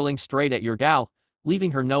began twirling straight at Yugao,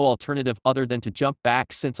 leaving her no alternative other than to jump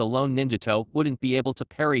back since a lone ninjato wouldn't be able to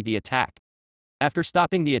parry the attack. After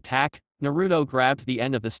stopping the attack, Naruto grabbed the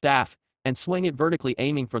end of the staff, and swung it vertically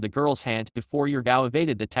aiming for the girl's hand before Yugao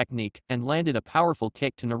evaded the technique and landed a powerful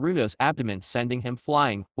kick to Naruto's abdomen sending him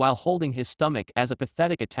flying while holding his stomach as a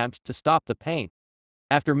pathetic attempt to stop the pain.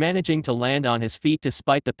 After managing to land on his feet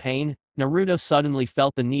despite the pain, Naruto suddenly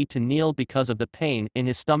felt the need to kneel because of the pain in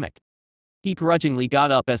his stomach. He grudgingly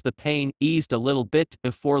got up as the pain eased a little bit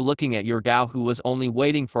before looking at Yugao who was only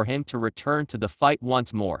waiting for him to return to the fight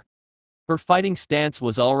once more. Her fighting stance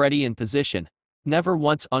was already in position, never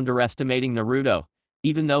once underestimating Naruto,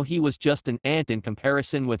 even though he was just an ant in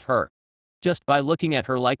comparison with her. Just by looking at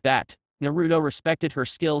her like that, Naruto respected her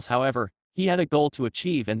skills. However, he had a goal to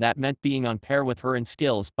achieve, and that meant being on par with her in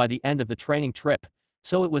skills by the end of the training trip,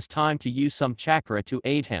 so it was time to use some chakra to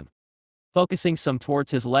aid him. Focusing some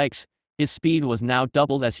towards his legs, his speed was now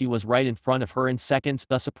doubled as he was right in front of her in seconds,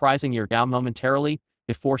 thus surprising Yugao momentarily,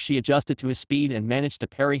 before she adjusted to his speed and managed to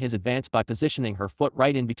parry his advance by positioning her foot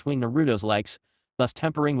right in between Naruto's legs, thus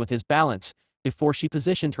tempering with his balance, before she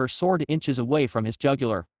positioned her sword inches away from his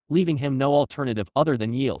jugular, leaving him no alternative other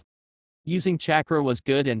than yield. Using chakra was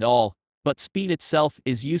good and all, but speed itself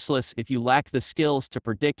is useless if you lack the skills to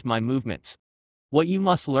predict my movements. What you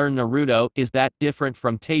must learn, Naruto, is that different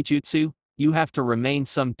from taijutsu, you have to remain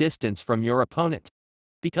some distance from your opponent.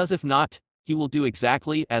 Because if not, he will do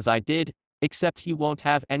exactly as I did, except he won't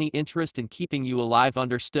have any interest in keeping you alive,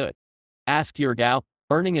 understood? Asked Yugao,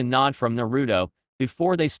 earning a nod from Naruto,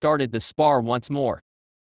 before they started the spar once more.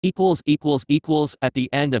 At the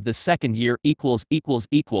end of the second year.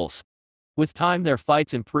 With time their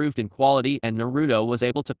fights improved in quality and Naruto was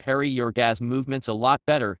able to parry Yugao's movements a lot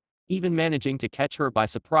better, even managing to catch her by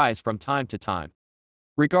surprise from time to time.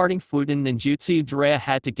 Regarding Fuden ninjutsu, Jiraya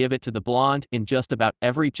had to give it to the blonde. In just about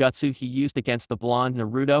every jutsu he used against the blonde,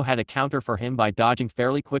 Naruto had a counter for him by dodging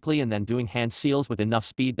fairly quickly and then doing hand seals with enough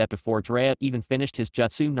speed that before Jiraya even finished his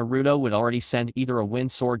jutsu, Naruto would already send either a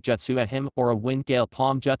wind sword jutsu at him or a wind gale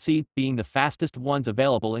palm jutsu, being the fastest ones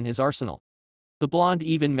available in his arsenal. The blonde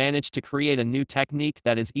even managed to create a new technique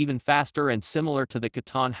that is even faster and similar to the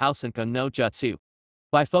Katan Housenka no jutsu.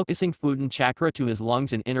 By focusing Fuden chakra to his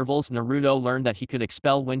lungs in intervals, Naruto learned that he could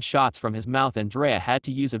expel wind shots from his mouth, and Jiraya had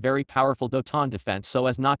to use a very powerful Doton defense so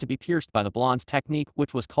as not to be pierced by the blonde's technique,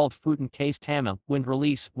 which was called Fuden Kase Tama, wind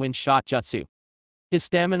release, wind shot jutsu. His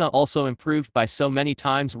stamina also improved by so many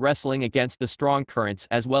times wrestling against the strong currents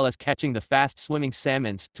as well as catching the fast-swimming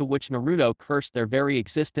salmons, to which Naruto cursed their very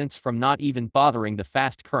existence from not even bothering the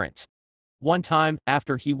fast currents. One time,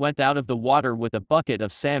 after he went out of the water with a bucket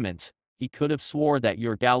of salmons, he could have swore that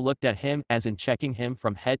Yugao looked at him as in checking him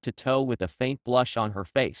from head to toe with a faint blush on her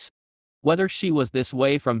face. Whether she was this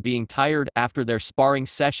way from being tired after their sparring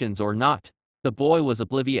sessions or not, the boy was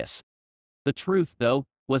oblivious. The truth, though,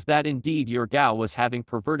 was that indeed Yugao was having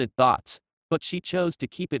perverted thoughts, but she chose to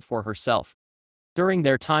keep it for herself. During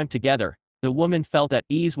their time together, the woman felt at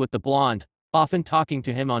ease with the blonde, often talking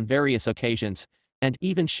to him on various occasions, and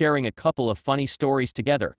even sharing a couple of funny stories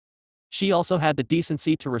together. She also had the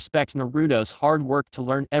decency to respect Naruto's hard work to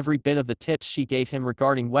learn every bit of the tips she gave him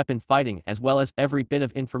regarding weapon fighting as well as every bit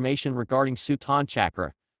of information regarding Suton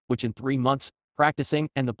chakra, which in 3 months, practicing,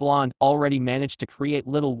 and the blonde already managed to create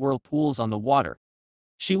little whirlpools on the water.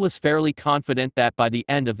 She was fairly confident that by the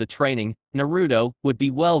end of the training, Naruto would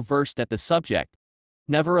be well versed at the subject.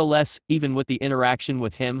 Nevertheless, even with the interaction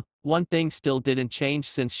with him, one thing still didn't change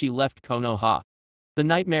since she left Konoha. The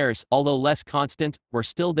nightmares, although less constant, were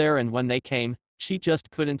still there, and when they came, she just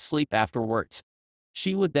couldn't sleep afterwards.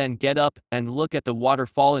 She would then get up and look at the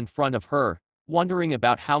waterfall in front of her, wondering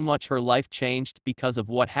about how much her life changed because of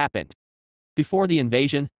what happened. Before the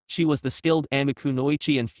invasion, she was the skilled Amiku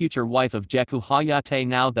Noichi and future wife of Jeku Hayate.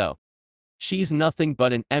 Now though, she's nothing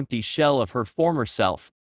but an empty shell of her former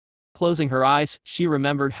self. Closing her eyes, she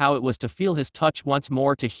remembered how it was to feel his touch once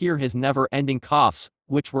more, to hear his never-ending coughs,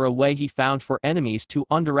 which were a way he found for enemies to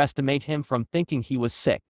underestimate him from thinking he was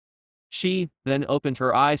sick. She then opened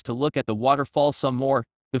her eyes to look at the waterfall some more,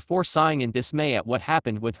 before sighing in dismay at what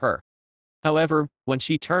happened with her. However, when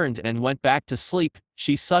she turned and went back to sleep,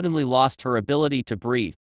 she suddenly lost her ability to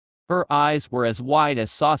breathe. Her eyes were as wide as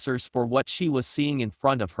saucers for what she was seeing in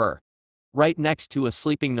front of her. Right next to a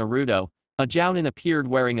sleeping Naruto, a Jounin appeared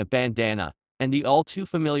wearing a bandana, and the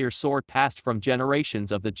all-too-familiar sword passed from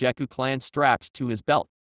generations of the Jeku clan strapped to his belt.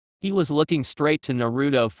 He was looking straight to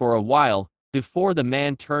Naruto for a while, before the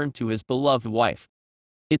man turned to his beloved wife.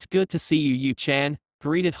 "It's good to see you, Yu-chan,"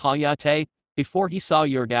 greeted Hayate, before he saw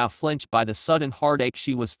Yugao flinch by the sudden heartache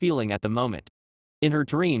she was feeling at the moment. In her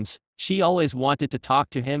dreams, she always wanted to talk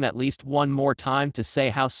to him at least one more time to say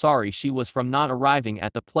how sorry she was from not arriving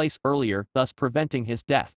at the place earlier, thus preventing his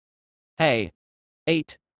death. "Hey.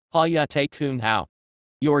 8. Hayate-kun, how?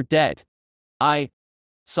 You're dead. I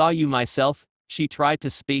saw you myself," she tried to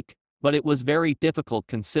speak, but it was very difficult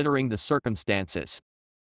considering the circumstances.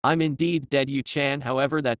 "I'm indeed dead, Yu-chan,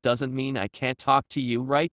 however that doesn't mean I can't talk to you,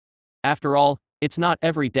 right? After all, it's not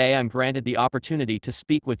every day I'm granted the opportunity to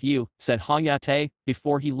speak with you," said Hayate,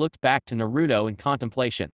 before he looked back to Naruto in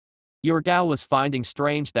contemplation. Yugao was finding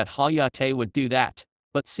strange that Hayate would do that,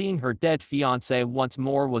 but seeing her dead fiancé once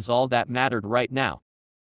more was all that mattered right now.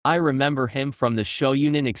 "I remember him from the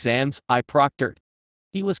Shoyunin exams I proctored.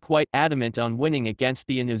 He was quite adamant on winning against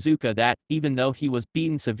the Inuzuka that, even though he was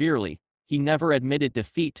beaten severely, he never admitted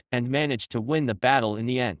defeat and managed to win the battle in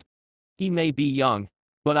the end. He may be young,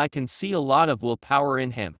 but I can see a lot of willpower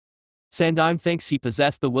in him. Sandime thinks he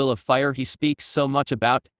possessed the will of fire he speaks so much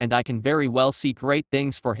about, and I can very well see great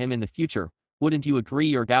things for him in the future. Wouldn't you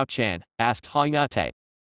agree, Yugao-chan? Asked Hayate.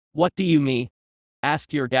 What do you mean?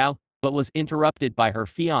 Asked Yugao, but was interrupted by her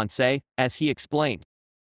fiancé, as he explained.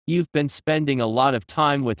 You've been spending a lot of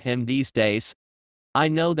time with him these days. I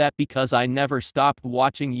know that because I never stopped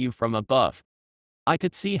watching you from above. I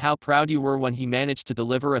could see how proud you were when he managed to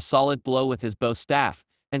deliver a solid blow with his bow staff,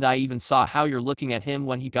 and I even saw how you're looking at him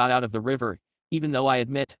when he got out of the river, even though I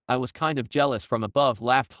admit, I was kind of jealous from above,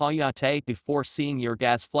 laughed Hayate before seeing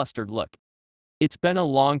Yurgao's flustered look. It's been a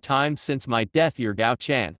long time since my death,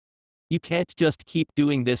 Yugao-chan. You can't just keep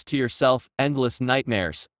doing this to yourself, endless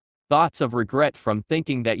nightmares. Thoughts of regret from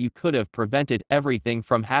thinking that you could have prevented everything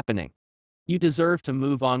from happening. You deserve to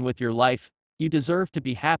move on with your life. You deserve to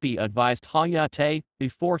be happy, advised Hayate,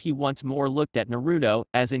 before he once more looked at Naruto,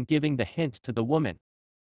 as in giving the hint to the woman.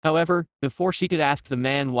 However, before she could ask the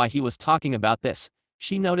man why he was talking about this,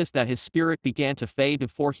 she noticed that his spirit began to fade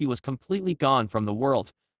before he was completely gone from the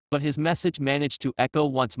world, but his message managed to echo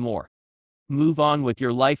once more. Move on with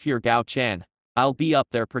your life, Yugao-chan. I'll be up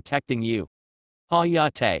there protecting you.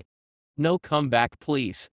 Hayate. No, come back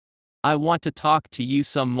please. I want to talk to you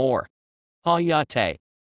some more. Hayate.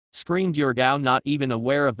 Screamed Yugao, not even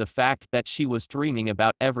aware of the fact that she was dreaming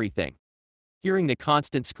about everything. Hearing the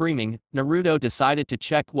constant screaming, Naruto decided to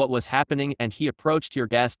check what was happening, and he approached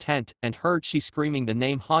Yurgao's tent and heard she screaming the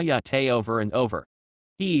name Hayate over and over.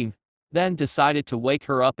 He then decided to wake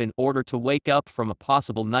her up in order to wake up from a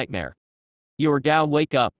possible nightmare. Yugao,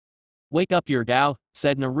 wake up. Wake up, Yugao,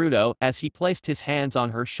 said Naruto as he placed his hands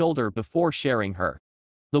on her shoulder before sharing her.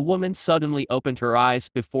 The woman suddenly opened her eyes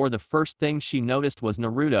before the first thing she noticed was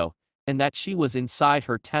Naruto, and that she was inside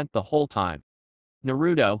her tent the whole time.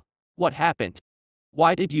 Naruto, what happened?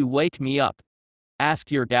 Why did you wake me up? Asked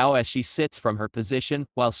Yugao as she sits from her position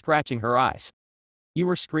while scratching her eyes. You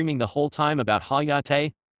were screaming the whole time about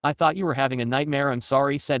Hayate? I thought you were having a nightmare. I'm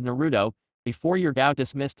sorry, said Naruto, before Yugao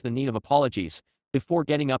dismissed the need of apologies, before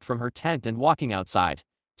getting up from her tent and walking outside,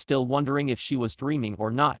 still wondering if she was dreaming or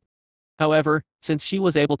not. However, since she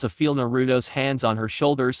was able to feel Naruto's hands on her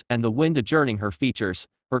shoulders and the wind adjourning her features,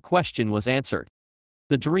 her question was answered.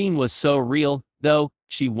 The dream was so real, though,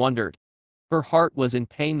 she wondered. Her heart was in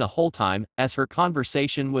pain the whole time as her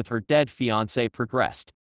conversation with her dead fiancé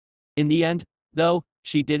progressed. In the end, though,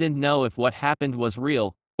 she didn't know if what happened was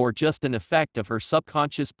real, or just an effect of her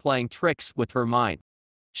subconscious playing tricks with her mind.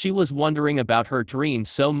 She was wondering about her dream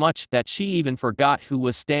so much that she even forgot who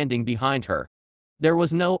was standing behind her. There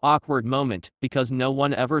was no awkward moment, because no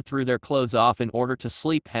one ever threw their clothes off in order to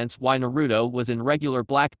sleep, hence why Naruto was in regular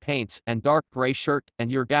black paints and dark gray shirt,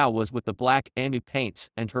 and Yugao was with the black Anu paints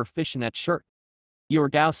and her fishnet shirt.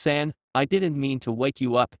 Yugao-san, I didn't mean to wake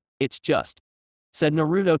you up, it's just, said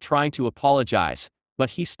Naruto, trying to apologize,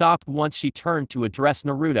 but he stopped once she turned to address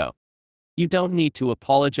Naruto. You don't need to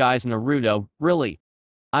apologize, Naruto, really.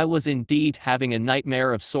 I was indeed having a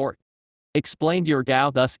nightmare of sort. Explained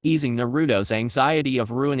Yugao, thus easing Naruto's anxiety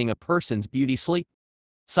of ruining a person's beauty sleep.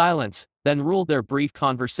 Silence then ruled their brief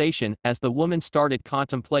conversation as the woman started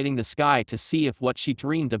contemplating the sky to see if what she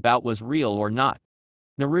dreamed about was real or not.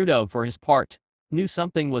 Naruto, for his part, knew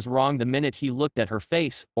something was wrong the minute he looked at her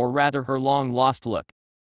face, or rather her long-lost look.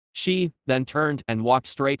 She then turned and walked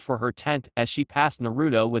straight for her tent as she passed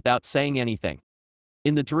Naruto without saying anything.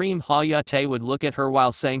 In the dream, Hayate would look at her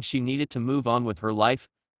while saying she needed to move on with her life,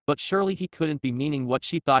 but surely he couldn't be meaning what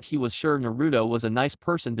she thought. He was sure Naruto was a nice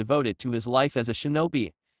person devoted to his life as a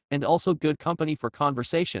shinobi, and also good company for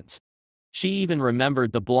conversations. She even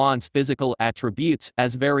remembered the blonde's physical attributes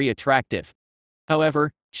as very attractive.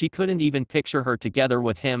 However, she couldn't even picture her together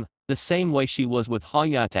with him, the same way she was with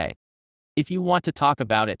Hayate. If you want to talk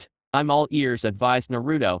about it, I'm all ears, advised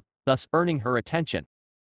Naruto, thus earning her attention.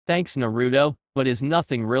 Thanks, Naruto, but is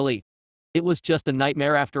nothing really. It was just a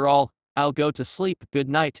nightmare after all. I'll go to sleep, good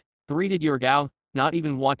night, greeted Yugao, not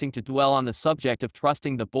even wanting to dwell on the subject of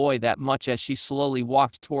trusting the boy that much as she slowly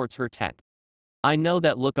walked towards her tent. I know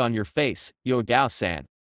that look on your face, Yugao-san.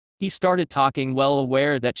 He started talking, well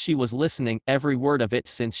aware that she was listening every word of it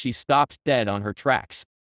since she stopped dead on her tracks.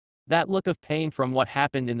 That look of pain from what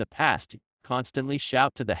happened in the past, constantly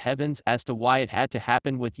shout to the heavens as to why it had to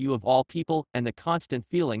happen with you of all people, and the constant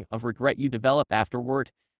feeling of regret you develop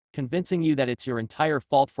afterward, convincing you that it's your entire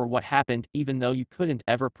fault for what happened even though you couldn't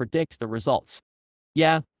ever predict the results.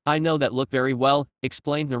 Yeah, I know that look very well,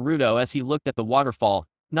 explained Naruto as he looked at the waterfall,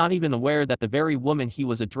 not even aware that the very woman he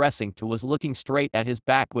was addressing to was looking straight at his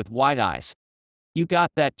back with wide eyes. You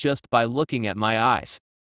got that just by looking at my eyes?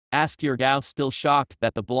 Asked Yugao, still shocked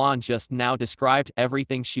that the blonde just now described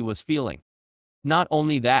everything she was feeling. Not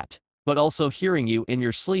only that, but also hearing you in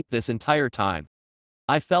your sleep this entire time.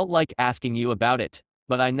 I felt like asking you about it,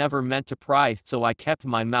 but I never meant to pry, so I kept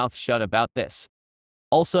my mouth shut about this.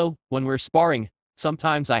 Also, when we're sparring,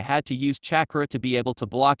 sometimes I had to use chakra to be able to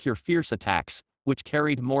block your fierce attacks, which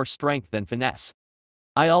carried more strength than finesse.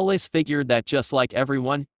 I always figured that just like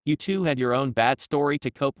everyone, you too had your own bad story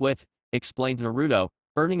to cope with, explained Naruto,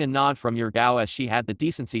 earning a nod from Yugao as she had the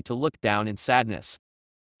decency to look down in sadness.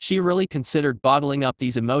 She really considered bottling up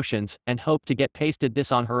these emotions and hoped to get pasted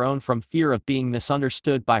this on her own from fear of being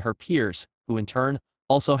misunderstood by her peers, who in turn,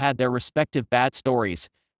 also had their respective bad stories,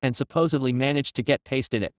 and supposedly managed to get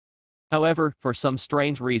pasted it. However, for some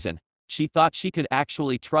strange reason, she thought she could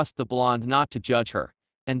actually trust the blonde not to judge her,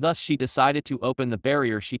 and thus she decided to open the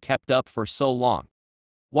barrier she kept up for so long.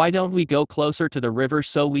 Why don't we go closer to the river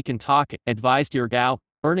so we can talk, advised Yugao,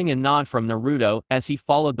 earning a nod from Naruto as he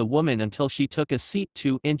followed the woman until she took a seat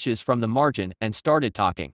 2 inches from the margin and started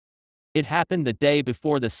talking. It happened the day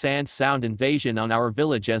before the sand sound invasion on our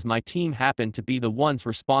village, as my team happened to be the ones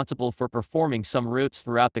responsible for performing some routes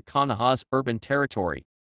throughout the Konoha's urban territory.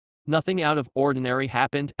 Nothing out of ordinary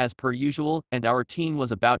happened as per usual, and our team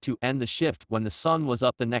was about to end the shift when the sun was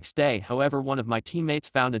up the next day. However, one of my teammates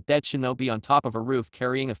found a dead shinobi on top of a roof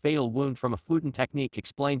carrying a fatal wound from a Fuden technique,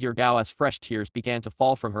 explained Yugao as fresh tears began to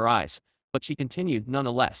fall from her eyes, but she continued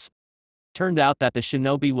nonetheless. Turned out that the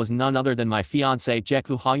shinobi was none other than my fiancé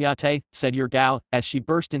Jeku Hayate, said Yugao, as she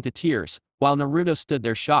burst into tears, while Naruto stood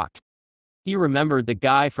there shocked. He remembered the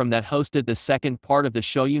guy from that hosted the second part of the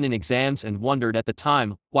Shoyunin exams and wondered at the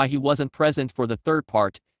time why he wasn't present for the third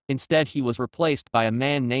part. Instead, he was replaced by a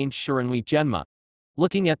man named Shiranui Genma.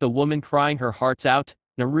 Looking at the woman crying her hearts out,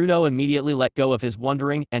 Naruto immediately let go of his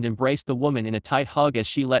wondering and embraced the woman in a tight hug as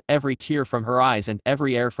she let every tear from her eyes and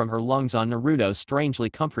every air from her lungs on Naruto's strangely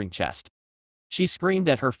comforting chest. She screamed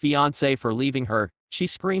at her fiancé for leaving her, she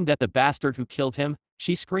screamed at the bastard who killed him,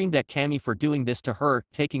 she screamed at Kami for doing this to her,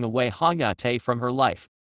 taking away Hayate from her life.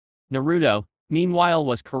 Naruto, meanwhile,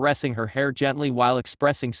 was caressing her hair gently while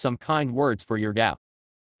expressing some kind words for Yugao.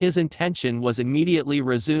 His intention was immediately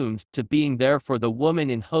resumed to being there for the woman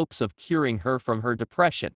in hopes of curing her from her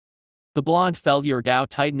depression. The blonde felt Yugao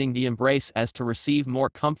tightening the embrace as to receive more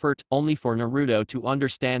comfort, only for Naruto to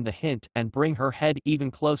understand the hint and bring her head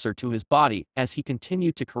even closer to his body as he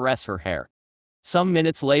continued to caress her hair. Some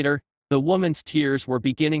minutes later, the woman's tears were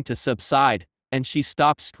beginning to subside, and she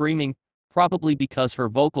stopped screaming, probably because her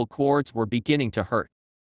vocal cords were beginning to hurt.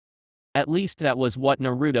 At least that was what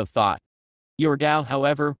Naruto thought. Yugao,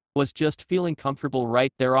 however, was just feeling comfortable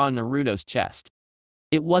right there on Naruto's chest.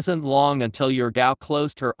 It wasn't long until Yugao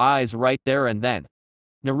closed her eyes right there and then.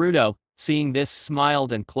 Naruto, seeing this,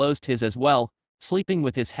 smiled and closed his as well, sleeping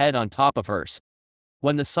with his head on top of hers.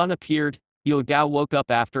 When the sun appeared, Yugao woke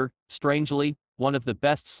up after, strangely, one of the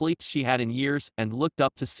best sleeps she had in years and looked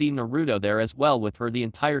up to see Naruto there as well with her the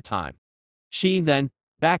entire time. She then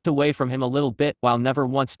backed away from him a little bit while never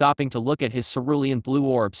once stopping to look at his cerulean blue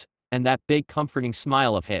orbs and that big comforting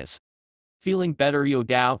smile of his. Feeling better,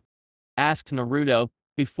 Yugao? Asked Naruto,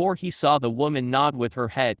 before he saw the woman nod with her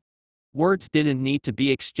head. Words didn't need to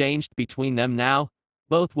be exchanged between them now,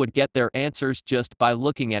 both would get their answers just by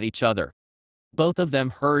looking at each other. Both of them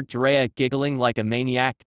heard Jiraya giggling like a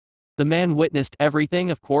maniac. The man witnessed everything,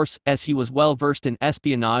 of course, as he was well versed in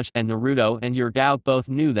espionage, and Naruto and Yugao both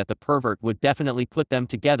knew that the pervert would definitely put them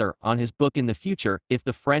together on his book in the future if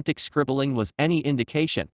the frantic scribbling was any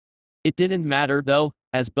indication. It didn't matter though,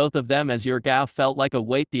 as both of them, as Yugao felt like a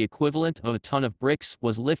weight the equivalent of a ton of bricks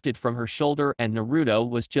was lifted from her shoulder, and Naruto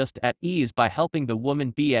was just at ease by helping the woman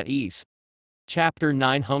be at ease. Chapter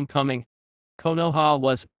 9 Homecoming. Konoha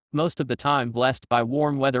was, most of the time, blessed by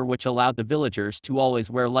warm weather, which allowed the villagers to always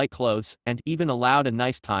wear light clothes and even allowed a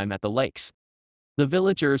nice time at the lakes. The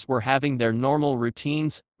villagers were having their normal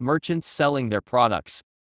routines, merchants selling their products,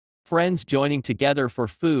 friends joining together for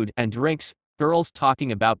food and drinks, girls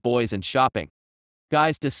talking about boys and shopping,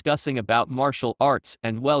 guys discussing about martial arts,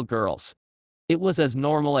 and well, girls. It was as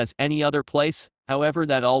normal as any other place. However,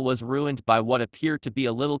 that all was ruined by what appeared to be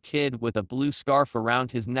a little kid with a blue scarf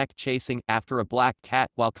around his neck chasing after a black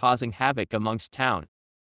cat while causing havoc amongst town.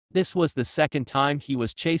 This was the second time he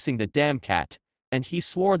was chasing the damn cat, and he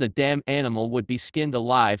swore the damn animal would be skinned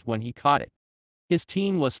alive when he caught it. His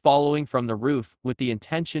team was following from the roof with the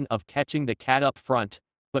intention of catching the cat up front,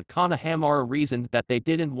 but Konohamaru reasoned that they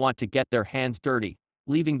didn't want to get their hands dirty,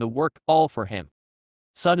 leaving the work all for him.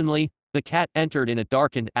 Suddenly, the cat entered in a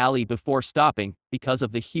darkened alley before stopping because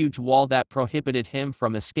of the huge wall that prohibited him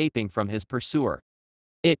from escaping from his pursuer.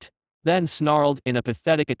 It then snarled in a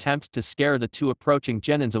pathetic attempt to scare the two approaching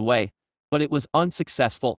genins away, but it was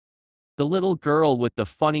unsuccessful. The little girl with the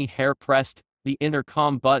funny hair pressed the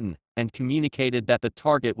intercom button and communicated that the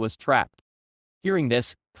target was trapped. Hearing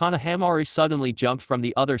this, Konoha suddenly jumped from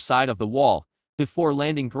the other side of the wall, before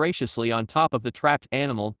landing graciously on top of the trapped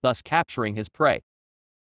animal, thus capturing his prey.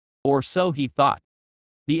 Or so he thought.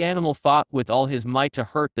 The animal fought with all his might to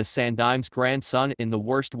hurt the Sandaim's grandson in the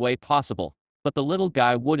worst way possible, but the little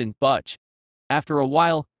guy wouldn't budge. After a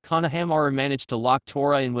while, Konoha managed to lock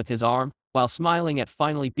Tora in with his arm, while smiling at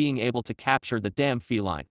finally being able to capture the damn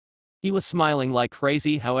feline. He was smiling like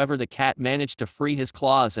crazy, however the cat managed to free his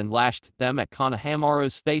claws and lashed them at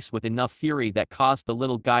Konohamaru's face with enough fury that caused the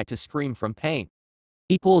little guy to scream from pain.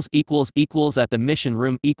 At the mission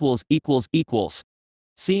room.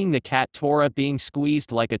 Seeing the cat Tora being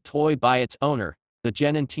squeezed like a toy by its owner, the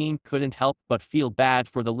genin team couldn't help but feel bad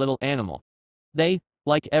for the little animal. They,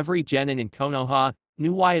 like every genin in Konoha,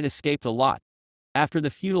 knew why it escaped a lot. After the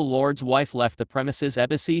feudal lord's wife left the premises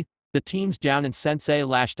embassy, the team's Jounin sensei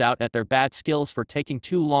lashed out at their bad skills for taking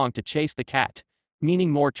too long to chase the cat,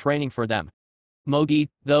 meaning more training for them. Mogi,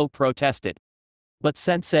 though, protested. But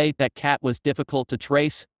sensei, that cat was difficult to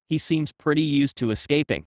trace, he seems pretty used to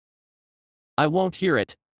escaping. I won't hear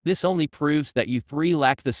it, this only proves that you three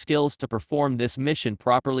lack the skills to perform this mission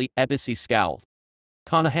properly, Ebisi scowled.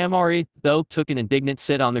 Konoha, though, took an indignant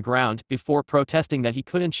sit on the ground before protesting that he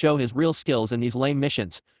couldn't show his real skills in these lame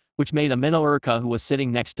missions, which made Amino Urka, who was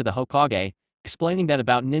sitting next to the Hokage, explaining that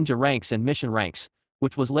about ninja ranks and mission ranks,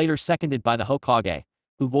 which was later seconded by the Hokage,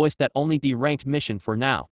 who voiced that only D-ranked mission for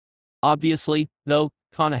now. Obviously, though,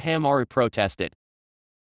 Konoha protested.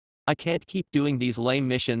 I can't keep doing these lame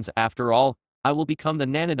missions after all, I will become the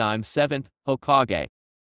Nanodaime 7th Hokage.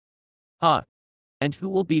 Huh. And who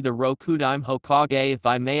will be the Rokudaime Hokage if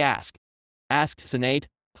I may ask? Asked Tsunade,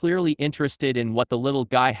 clearly interested in what the little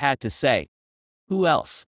guy had to say. Who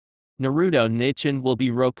else? Naruto Nichin will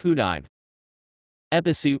be Rokudaime.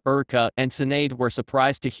 Ebisu, Urka, and Tsunade were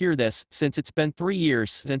surprised to hear this, since it's been 3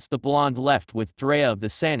 years since the blonde left with Jiraya of the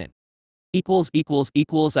Sannin. At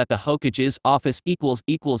the Hokage's office.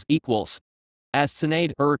 As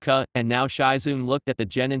Tsunade, Urka, and now Shizune looked at the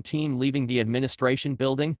genin team leaving the administration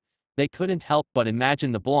building, they couldn't help but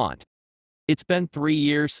imagine the blonde. It's been 3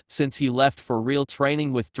 years since he left for real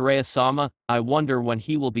training with Jiraiya-sama, I wonder when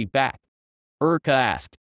he will be back. Urka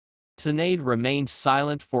asked. Tsunade remained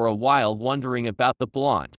silent for a while, wondering about the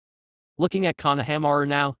blonde. Looking at Konohamaru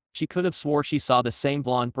now, she could have swore she saw the same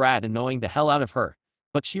blonde brat annoying the hell out of her,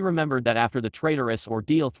 but she remembered that after the traitorous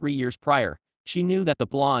ordeal 3 years prior, she knew that the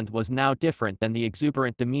blonde was now different than the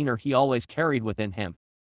exuberant demeanor he always carried within him.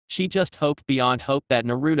 She just hoped beyond hope that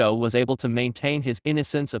Naruto was able to maintain his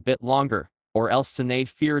innocence a bit longer, or else Tsunade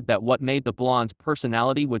feared that what made the blonde's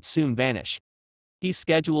personality would soon vanish. He's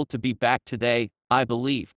scheduled to be back today, I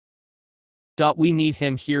believe. We need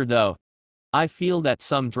him here though. I feel that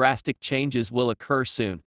some drastic changes will occur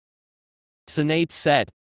soon. Tsunade said.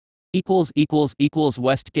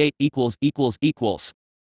 Westgate.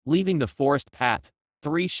 Leaving the forest path,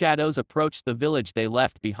 3 shadows approached the village they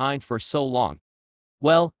left behind for so long.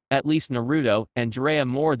 Well, at least Naruto and Jiraiya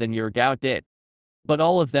more than Yugao did. But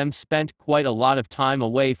all of them spent quite a lot of time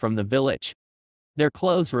away from the village. Their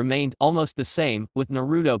clothes remained almost the same, with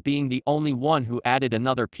Naruto being the only one who added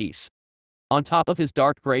another piece. On top of his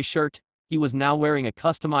dark gray shirt, he was now wearing a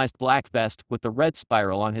customized black vest with the red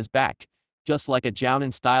spiral on his back, just like a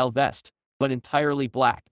Jounin-style vest, but entirely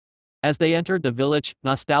black. As they entered the village,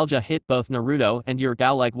 nostalgia hit both Naruto and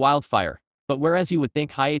Yugao like wildfire, but whereas you would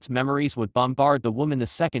think Hayate's memories would bombard the woman the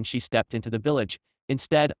second she stepped into the village,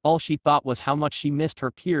 instead, all she thought was how much she missed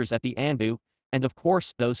her peers at the Anbu, and of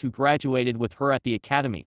course those who graduated with her at the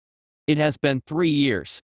academy. It has been 3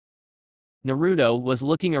 years. Naruto was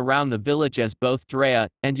looking around the village as both Jiraiya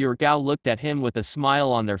and Yugao looked at him with a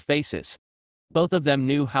smile on their faces. Both of them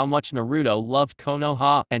knew how much Naruto loved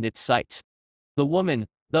Konoha and its sights. The woman,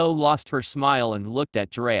 though, lost her smile and looked at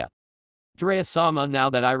Jiraiya. Jiraiya-sama, now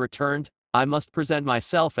that I returned, I must present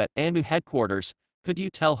myself at Anbu headquarters, could you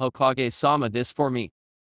tell Hokage-sama this for me?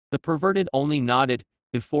 The perverted only nodded,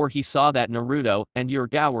 before he saw that Naruto and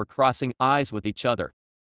Yugao were crossing eyes with each other.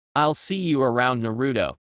 I'll see you around,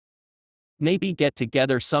 Naruto. Maybe get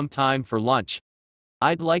together sometime for lunch.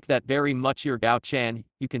 I'd like that very much, Yugao-chan.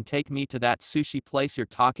 You can take me to that sushi place you're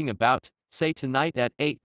talking about, say tonight at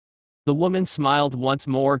 8. The woman smiled once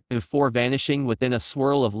more, before vanishing within a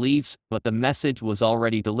swirl of leaves, but the message was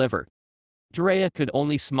already delivered. Jiraiya could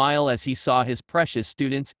only smile as he saw his precious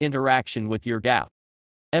student's interaction with Yugao.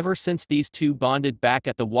 Ever since these two bonded back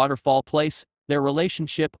at the waterfall place, their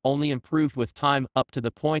relationship only improved with time, up to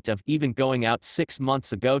the point of even going out 6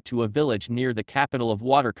 months ago to a village near the capital of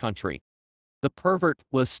Water Country. The pervert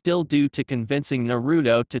was still due to convincing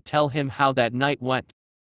Naruto to tell him how that night went.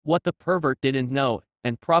 What the pervert didn't know,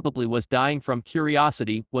 and probably was dying from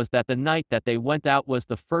curiosity, was that the night that they went out was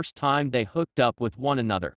the first time they hooked up with one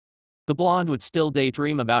another. The blonde would still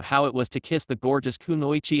daydream about how it was to kiss the gorgeous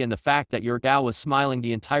Kunoichi and the fact that Yugao was smiling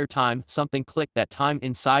the entire time. Something clicked that time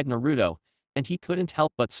inside Naruto, and he couldn't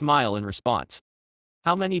help but smile in response.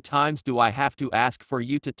 How many times do I have to ask for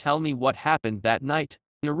you to tell me what happened that night,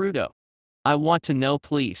 Naruto? I want to know,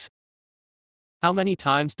 please. How many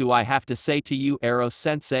times do I have to say to you,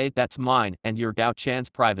 Ero-sensei, that's mine and Yugao-chan's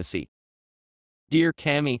privacy? Dear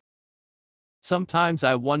Kami, sometimes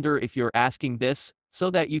I wonder if you're asking this so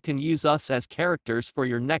that you can use us as characters for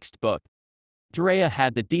your next book. Jiraya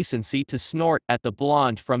had the decency to snort at the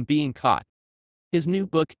blonde from being caught. His new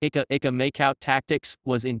book, Ika Ika Makeout Tactics,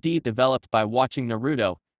 was indeed developed by watching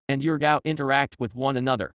Naruto and Yugao interact with one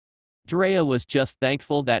another. Jiraya was just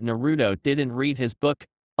thankful that Naruto didn't read his book,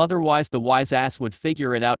 otherwise the wise ass would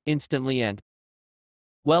figure it out instantly and,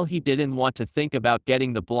 well, he didn't want to think about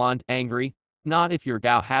getting the blonde angry, not if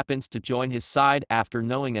Yugao happens to join his side after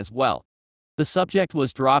knowing as well. The subject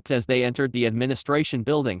was dropped as they entered the administration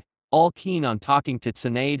building, all keen on talking to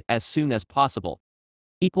Tsunade as soon as possible.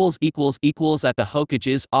 At the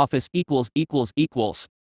Hokage's office .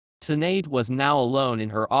 Tsunade was now alone in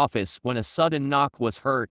her office when a sudden knock was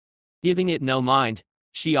heard. Giving it no mind,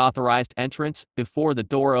 she authorized entrance before the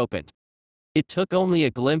door opened. It took only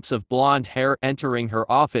a glimpse of blonde hair entering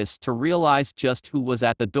her office to realize just who was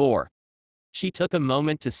at the door. She took a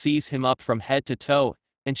moment to seize him up from head to toe,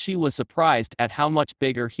 and she was surprised at how much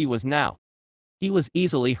bigger he was now. He was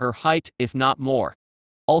easily her height, if not more.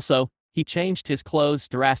 Also, he changed his clothes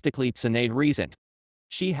drastically, Tsunade reasoned.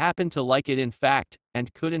 She happened to like it in fact,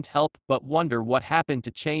 and couldn't help but wonder what happened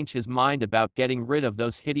to change his mind about getting rid of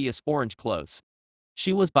those hideous orange clothes.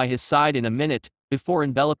 She was by his side in a minute, before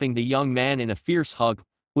enveloping the young man in a fierce hug,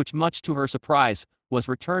 which much to her surprise, was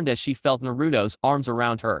returned as she felt Naruto's arms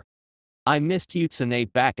around her. I missed you,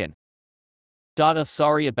 Tsunade Bakken.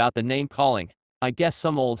 Sorry about the name calling, I guess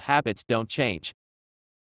some old habits don't change.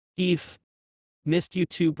 Eve. Missed you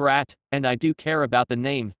too, brat, and I do care about the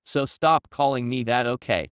name, so stop calling me that,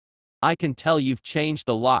 okay? I can tell you've changed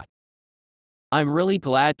a lot. I'm really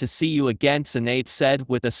glad to see you again, Tsunade said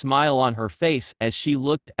with a smile on her face as she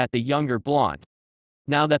looked at the younger blonde.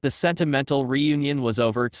 Now that the sentimental reunion was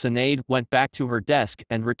over, Tsunade went back to her desk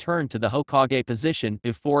and returned to the Hokage position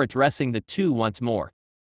before addressing the two once more.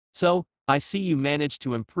 So, I see you managed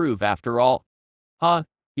to improve after all. Huh,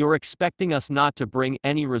 you're expecting us not to bring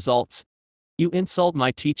any results? You insult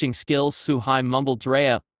my teaching skills, Suhai mumbled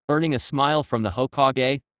Jiraya, earning a smile from the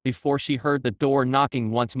Hokage, before she heard the door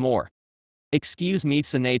knocking once more. Excuse me,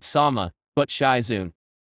 Tsunade-sama, but Shizune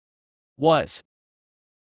was.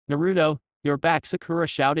 Naruto, you're back, Sakura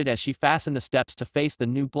shouted as she fastened the steps to face the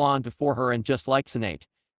new blonde before her, and just like Tsunade,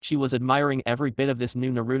 she was admiring every bit of this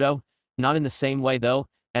new Naruto, not in the same way though,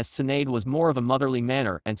 as Tsunade was more of a motherly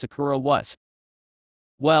manner and Sakura was.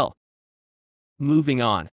 Well. Moving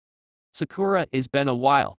on. Sakura, it's been a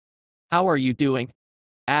while. How are you doing?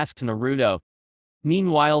 Asked Naruto.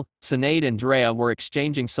 Meanwhile, Tsunade and Jiraya were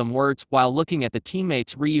exchanging some words while looking at the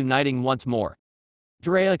teammates reuniting once more.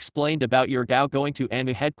 Jiraya explained about Yugao going to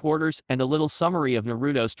Anu headquarters and a little summary of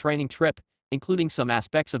Naruto's training trip, including some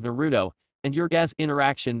aspects of Naruto and Yugao's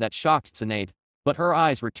interaction that shocked Tsunade, but her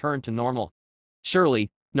eyes returned to normal.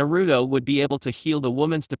 Surely, Naruto would be able to heal the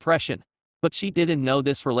woman's depression, but she didn't know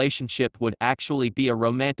this relationship would actually be a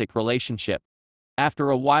romantic relationship. After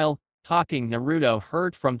a while, talking, Naruto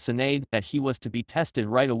heard from Tsunade that he was to be tested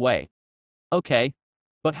right away. Okay.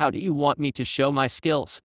 But how do you want me to show my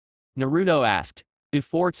skills? Naruto asked,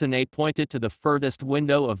 before Tsunade pointed to the furthest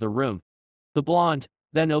window of the room. The blonde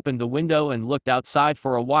then opened the window and looked outside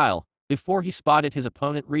for a while, before he spotted his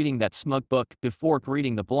opponent reading that smug book before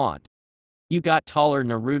greeting the blonde. You got taller,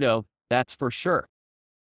 Naruto, that's for sure.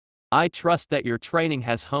 I trust that your training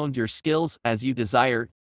has honed your skills as you desired.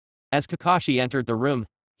 As Kakashi entered the room,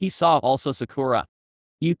 he saw also Sakura.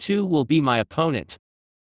 You two will be my opponent.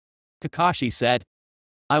 Kakashi said.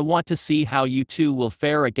 I want to see how you two will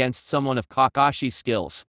fare against someone of Kakashi's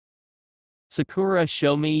skills. Sakura,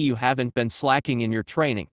 show me you haven't been slacking in your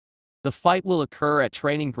training. The fight will occur at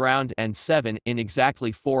Training Ground N7 in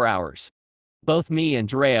exactly 4 hours. Both me and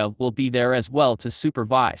Jiraya will be there as well to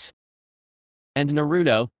supervise. And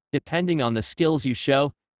Naruto, depending on the skills you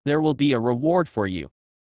show, there will be a reward for you.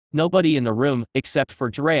 Nobody in the room, except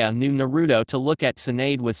for Jiraya, knew Naruto to look at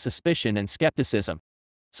Tsunade with suspicion and skepticism.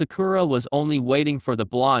 Sakura was only waiting for the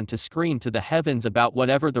blonde to scream to the heavens about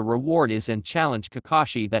whatever the reward is and challenge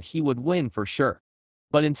Kakashi that he would win for sure.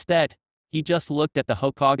 But instead, He just looked at the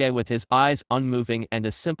Hokage with his eyes unmoving and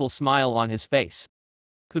a simple smile on his face.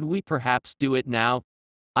 Could we perhaps do it now?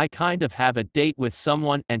 I kind of have a date with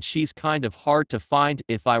someone and she's kind of hard to find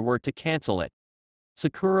if I were to cancel it.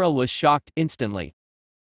 Sakura was shocked instantly.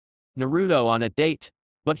 Naruto on a date?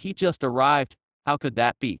 But he just arrived, how could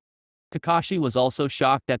that be? Kakashi was also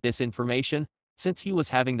shocked at this information, since he was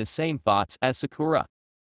having the same thoughts as Sakura.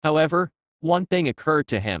 However, one thing occurred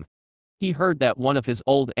to him. He heard that one of his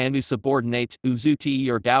old Anu subordinates, Uzuchi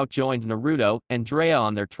Yugao, joined Naruto and Jiraya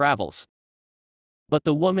on their travels. But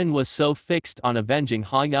the woman was so fixed on avenging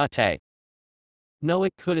Hinata. No,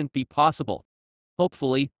 it couldn't be possible.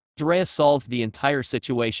 Hopefully, Jiraya solved the entire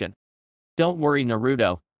situation. Don't worry,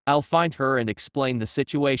 Naruto, I'll find her and explain the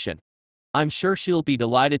situation. I'm sure she'll be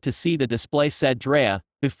delighted to see the display, said Jiraya,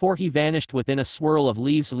 before he vanished within a swirl of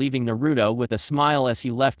leaves, leaving Naruto with a smile as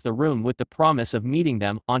he left the room with the promise of meeting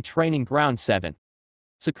them on Training Ground 7.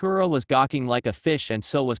 Sakura was gawking like a fish and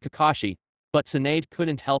so was Kakashi, but Tsunade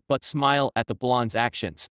couldn't help but smile at the blonde's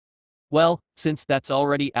actions. Well, since that's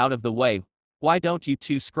already out of the way, why don't you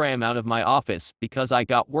two scram out of my office, because I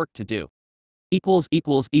got work to do. With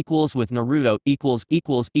Naruto .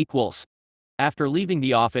 After leaving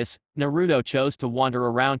the office, Naruto chose to wander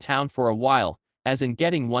around town for a while, as in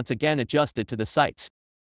getting once again adjusted to the sights.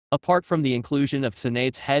 Apart from the inclusion of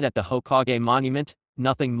Tsunade's head at the Hokage monument,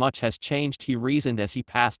 nothing much has changed, he reasoned as he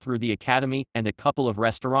passed through the academy and a couple of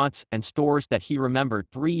restaurants and stores that he remembered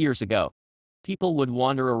 3 years ago. People would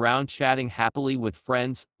wander around chatting happily with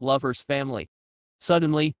friends, lovers, family.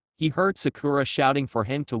 Suddenly, he heard Sakura shouting for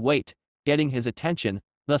him to wait, getting his attention,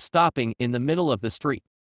 thus stopping in the middle of the street.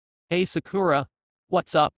 Hey Sakura,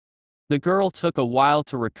 what's up? The girl took a while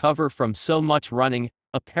to recover from so much running,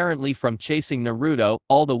 apparently from chasing Naruto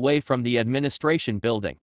all the way from the administration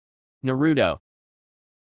building. Naruto.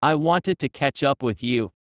 I wanted to catch up with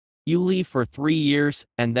you. You leave for 3 years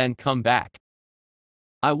and then come back.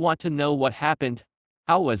 I want to know what happened.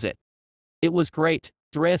 How was it? It was great.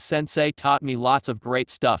 Jiraiya-sensei taught me lots of great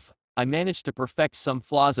stuff. I managed to perfect some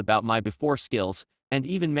flaws about my before skills, and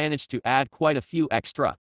even managed to add quite a few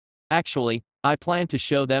extra. Actually, I plan to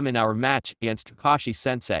show them in our match against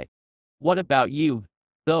Kakashi-sensei. What about you,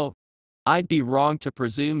 though? I'd be wrong to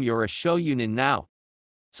presume you're a shogunin now.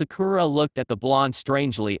 Sakura looked at the blonde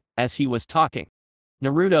strangely as he was talking.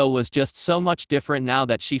 Naruto was just so much different now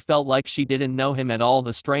that she felt like she didn't know him at all.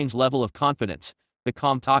 The strange level of confidence, the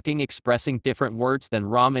calm talking, expressing different words than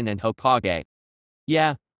ramen and Hokage.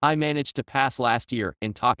 Yeah, I managed to pass last year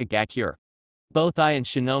in Takagakure. Both I and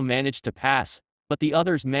Shino managed to pass, but the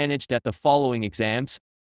others managed at the following exams.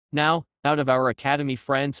 Now, out of our academy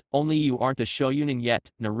friends, only you aren't a shogunin yet,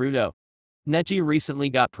 Naruto. Neji recently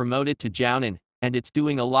got promoted to jounin, and it's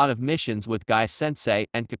doing a lot of missions with Guy-sensei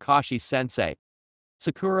and Kakashi-sensei.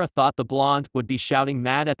 Sakura thought the blonde would be shouting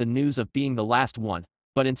mad at the news of being the last one,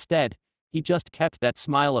 but instead, he just kept that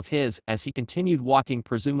smile of his as he continued walking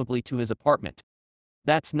presumably to his apartment.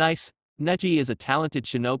 That's nice. Neji is a talented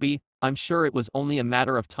shinobi. I'm sure it was only a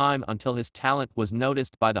matter of time until his talent was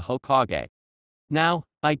noticed by the Hokage. Now,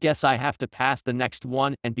 I guess I have to pass the next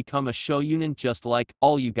one and become a shogunin just like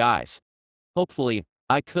all you guys. Hopefully,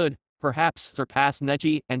 I could, perhaps, surpass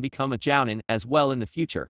Neji and become a jounin as well in the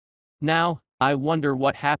future. Now, I wonder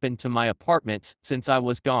what happened to my apartment since I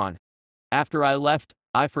was gone. After I left,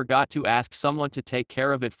 I forgot to ask someone to take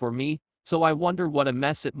care of it for me, so I wonder what a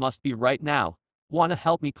mess it must be right now. Wanna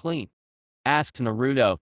help me clean? Asked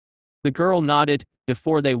Naruto. The girl nodded,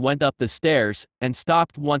 before they went up the stairs, and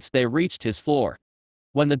stopped once they reached his floor.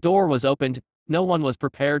 When the door was opened, no one was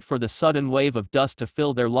prepared for the sudden wave of dust to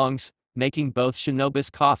fill their lungs, making both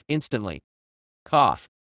shinobis cough instantly. Cough.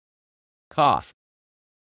 Cough.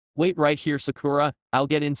 Wait right here, Sakura, I'll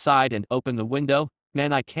get inside and open the window.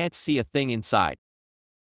 Man, I can't see a thing inside.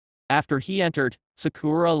 After he entered,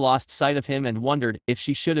 Sakura lost sight of him and wondered if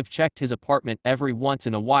she should have checked his apartment every once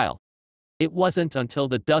in a while. It wasn't until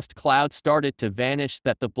the dust cloud started to vanish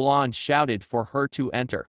that the blonde shouted for her to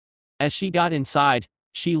enter. As she got inside,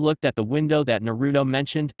 she looked at the window that Naruto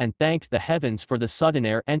mentioned and thanked the heavens for the sudden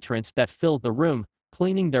air entrance that filled the room,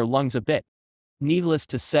 cleaning their lungs a bit. Needless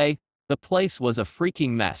to say, the place was a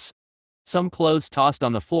freaking mess. Some clothes tossed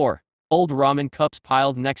on the floor, old ramen cups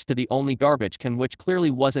piled next to the only garbage can which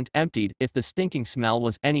clearly wasn't emptied if the stinking smell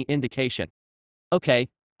was any indication. Okay,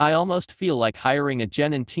 I almost feel like hiring a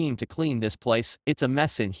genin team to clean this place, it's a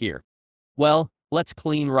mess in here. Well, let's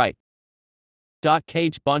clean right.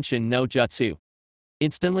 Cage Bunshin no Jutsu.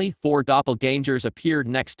 Instantly, 4 doppelgangers appeared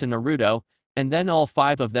next to Naruto, and then all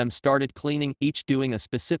 5 of them started cleaning, each doing a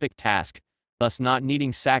specific task, thus not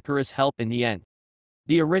needing Sakura's help in the end.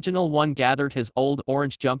 The original one gathered his old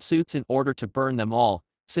orange jumpsuits in order to burn them all,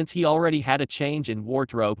 since he already had a change in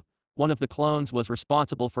wardrobe. One of the clones was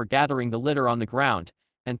responsible for gathering the litter on the ground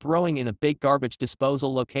and throwing in a big garbage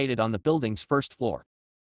disposal located on the building's first floor.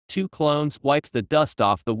 Two clones wiped the dust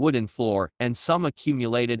off the wooden floor and some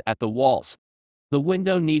accumulated at the walls. The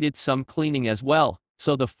window needed some cleaning as well,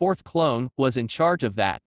 so the fourth clone was in charge of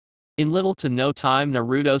that. In little to no time,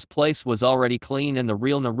 Naruto's place was already clean and the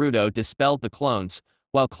real Naruto dispelled the clones,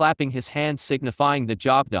 while clapping his hands signifying the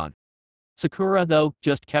job done. Sakura, though,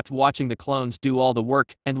 just kept watching the clones do all the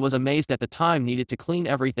work and was amazed at the time needed to clean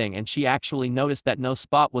everything, and she actually noticed that no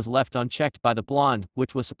spot was left unchecked by the blonde,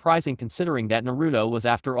 which was surprising considering that Naruto was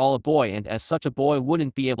after all a boy and as such a boy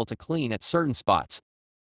wouldn't be able to clean at certain spots.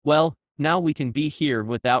 Well, now we can be here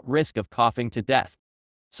without risk of coughing to death.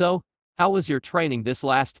 So, how was your training this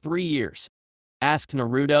last 3 years? Asked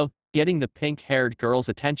Naruto, getting the pink-haired girl's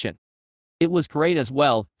attention. It was great as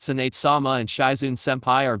well. Tsunade-sama and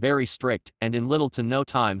Shizune-senpai are very strict, and in little to no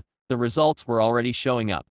time, the results were already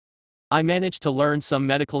showing up. I managed to learn some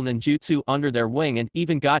medical ninjutsu under their wing and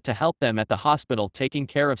even got to help them at the hospital taking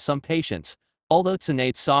care of some patients, although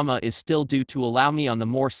Tsunade-sama is still due to allow me on the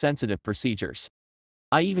more sensitive procedures.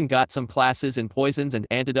 I even got some classes in poisons and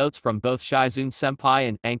antidotes from both Shizune-senpai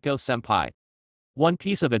and Anko-senpai. One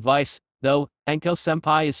piece of advice, though,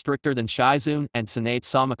 Anko-senpai is stricter than Shizune and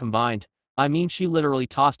Tsunade-sama combined. I mean, she literally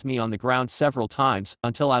tossed me on the ground several times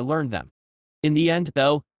until I learned them. In the end,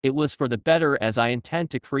 though, it was for the better, as I intend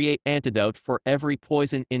to create antidote for every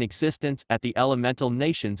poison in existence at the elemental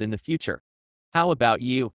nations in the future. How about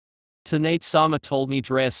you? Tsunade-sama told me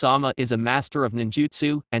Jiraya-sama is a master of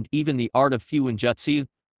ninjutsu and even the art of fuinjutsu,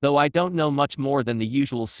 though I don't know much more than the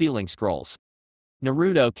usual sealing scrolls.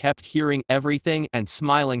 Naruto kept hearing everything and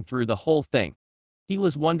smiling through the whole thing. He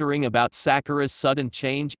was wondering about Sakura's sudden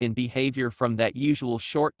change in behavior from that usual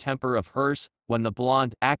short temper of hers when the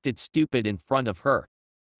blonde acted stupid in front of her.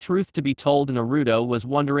 Truth to be told, Naruto was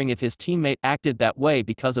wondering if his teammate acted that way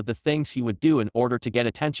because of the things he would do in order to get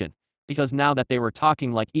attention, because now that they were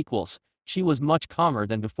talking like equals, she was much calmer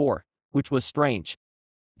than before, which was strange.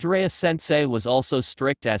 Jiraiya-sensei was also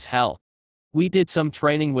strict as hell. We did some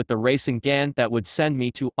training with the Rasengan that would send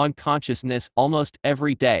me to unconsciousness almost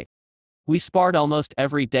every day. We sparred almost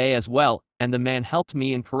every day as well, and the man helped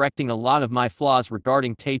me in correcting a lot of my flaws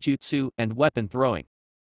regarding taijutsu and weapon throwing.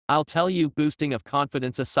 I'll tell you, boosting of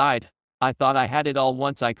confidence aside, I thought I had it all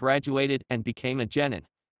once I graduated and became a genin,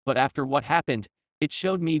 but after what happened, it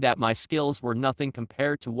showed me that my skills were nothing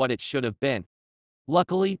compared to what it should have been.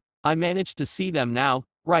 Luckily, I managed to see them now,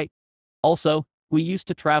 right? Also, we used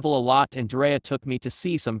to travel a lot and Jiraiya took me to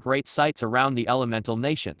see some great sights around the elemental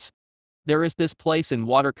nations. There is this place in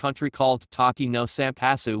water country called Taki no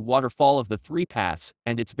Sampasu Waterfall of the Three Paths,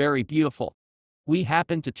 and it's very beautiful. We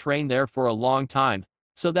happened to train there for a long time,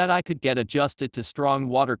 so that I could get adjusted to strong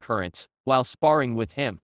water currents, while sparring with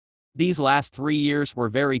him. These last 3 years were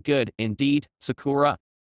very good, indeed, Sakura.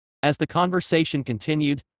 As the conversation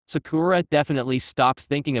continued, Sakura definitely stopped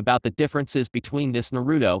thinking about the differences between this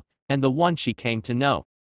Naruto and the one she came to know.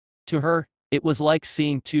 To her, it was like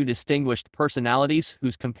seeing two distinguished personalities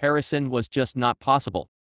whose comparison was just not possible.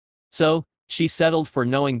 So, she settled for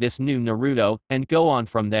knowing this new Naruto and go on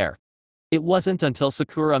from there. It wasn't until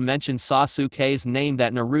Sakura mentioned Sasuke's name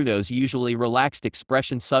that Naruto's usually relaxed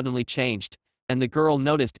expression suddenly changed, and the girl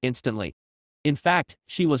noticed instantly. In fact,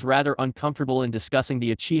 she was rather uncomfortable in discussing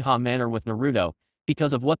the Uchiha manner with Naruto,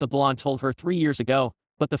 because of what the blonde told her 3 years ago,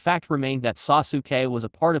 but the fact remained that Sasuke was a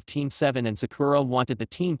part of Team 7 and Sakura wanted the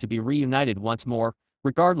team to be reunited once more,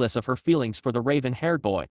 regardless of her feelings for the raven-haired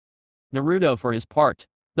boy. Naruto, for his part,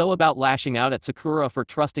 though about lashing out at Sakura for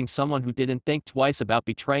trusting someone who didn't think twice about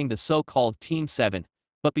betraying the so-called Team 7,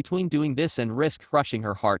 but between doing this and risk crushing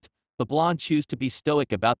her heart, the blonde chose to be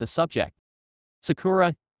stoic about the subject.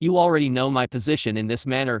 Sakura, you already know my position in this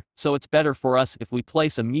manner, so it's better for us if we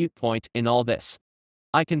place a mute point in all this.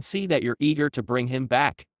 I can see that you're eager to bring him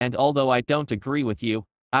back, and although I don't agree with you,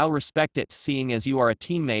 I'll respect it seeing as you are a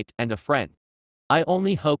teammate and a friend. I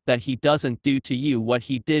only hope that he doesn't do to you what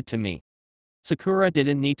he did to me. Sakura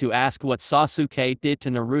didn't need to ask what Sasuke did to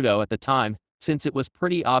Naruto at the time, since it was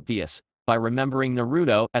pretty obvious, by remembering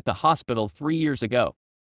Naruto at the hospital 3 years ago.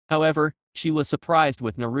 However, she was surprised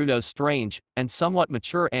with Naruto's strange and somewhat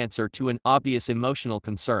mature answer to an obvious emotional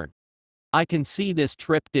concern. I can see this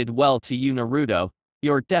trip did well to you, Naruto.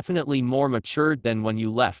 You're definitely more matured than when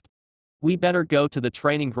you left. We better go to the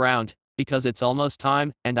training ground, because it's almost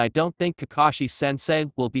time, and I don't think Kakashi-sensei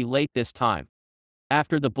will be late this time.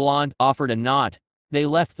 After the blonde offered a nod, they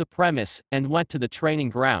left the premise and went to the training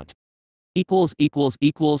ground. With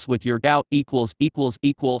Yugao.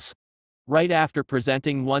 Right after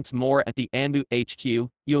presenting once more at the Anbu HQ,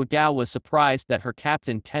 Yugao was surprised that her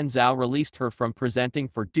captain Tenzao released her from presenting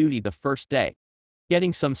for duty the first day.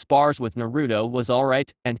 Getting some spars with Naruto was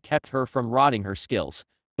alright and kept her from rotting her skills,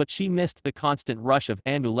 but she missed the constant rush of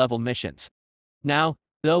Anbu-level missions. Now,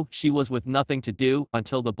 though, she was with nothing to do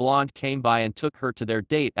until the blonde came by and took her to their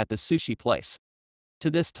date at the sushi place. To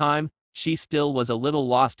this time, she still was a little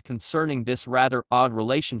lost concerning this rather odd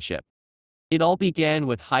relationship. It all began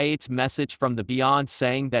with Hayate's message from the beyond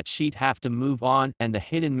saying that she'd have to move on and the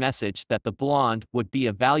hidden message that the blonde would be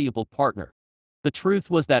a valuable partner. The truth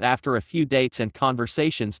was that after a few dates and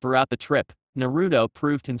conversations throughout the trip, Naruto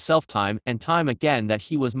proved himself time and time again that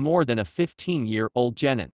he was more than a 15-year-old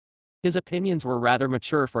genin. His opinions were rather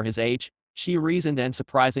mature for his age, she reasoned, and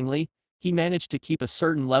surprisingly, he managed to keep a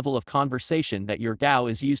certain level of conversation that Yugao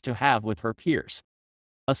is used to have with her peers.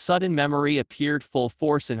 A sudden memory appeared full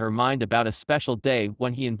force in her mind about a special day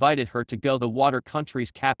when he invited her to go the water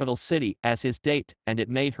country's capital city as his date, and it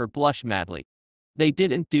made her blush madly. They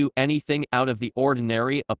didn't do anything out of the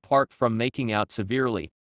ordinary apart from making out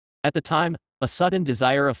severely. At the time, a sudden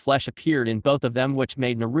desire of flesh appeared in both of them, which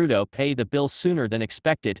made Naruto pay the bill sooner than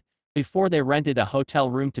expected, before they rented a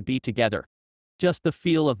hotel room to be together. Just the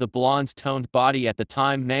feel of the blonde's toned body at the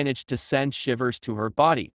time managed to send shivers to her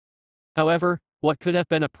body. However, what could have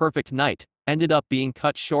been a perfect night ended up being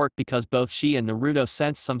cut short because both she and Naruto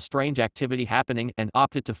sensed some strange activity happening and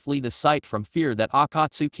opted to flee the site from fear that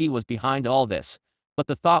Akatsuki was behind all this, but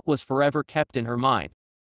the thought was forever kept in her mind.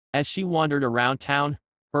 As she wandered around town,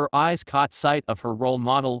 her eyes caught sight of her role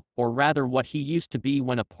model, or rather what he used to be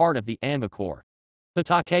when a part of the Anbu Corps.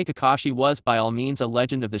 Sasuke Kakashi was by all means a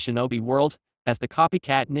legend of the shinobi world, as the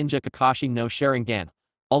copycat ninja Kakashi no Sharingan.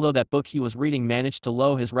 Although that book he was reading managed to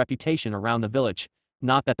lower his reputation around the village.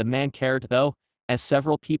 Not that the man cared though, as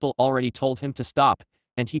several people already told him to stop,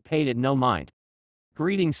 and he paid it no mind.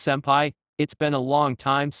 "Greetings, senpai, it's been a long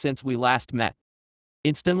time since we last met."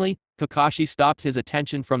 Instantly, Kakashi stopped his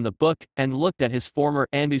attention from the book and looked at his former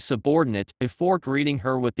Anbu subordinate before greeting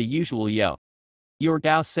her with the usual yo.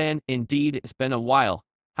 "Yugao-san, indeed it's been a while,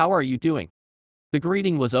 how are you doing?" The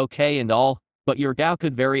greeting was okay and all, but Yugao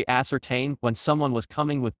could very ascertain when someone was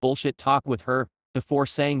coming with bullshit talk with her, before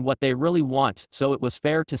saying what they really want, so it was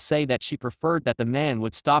fair to say that she preferred that the man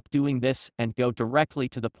would stop doing this and go directly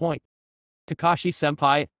to the point.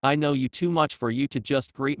 "Kakashi-senpai, I know you too much for you to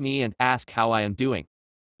just greet me and ask how I am doing.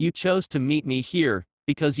 You chose to meet me here,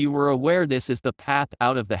 because you were aware this is the path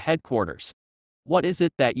out of the headquarters. What is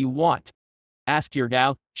it that you want?" asked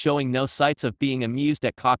Yugao, showing no signs of being amused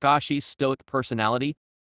at Kakashi's stoic personality.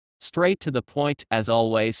 Straight to the point, as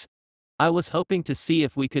always. "I was hoping to see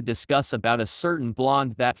if we could discuss about a certain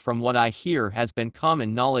blonde that from what I hear has been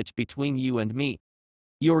common knowledge between you and me."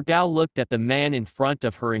 Yugao looked at the man in front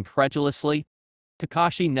of her incredulously.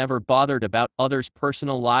 Kakashi never bothered about others'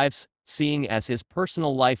 personal lives, seeing as his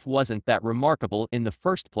personal life wasn't that remarkable in the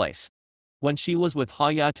first place. When she was with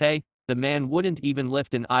Hayate, the man wouldn't even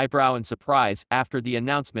lift an eyebrow in surprise after the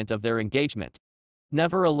announcement of their engagement.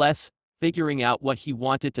 Nevertheless, figuring out what he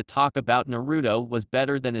wanted to talk about Naruto was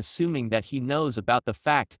better than assuming that he knows about the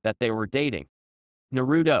fact that they were dating.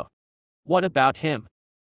 "Naruto. What about him?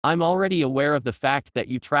 I'm already aware of the fact that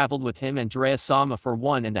you traveled with him and Jiraya-sama for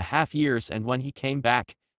 1.5 years, and when he came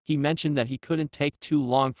back, he mentioned that he couldn't take too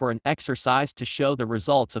long for an exercise to show the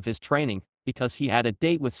results of his training, because he had a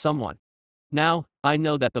date with someone. Now, I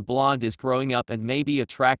know that the blonde is growing up and maybe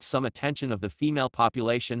attracts some attention of the female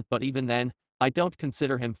population, but even then, I don't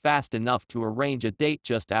consider him fast enough to arrange a date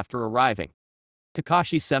just after arriving."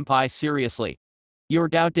 "Kakashi-senpai, seriously."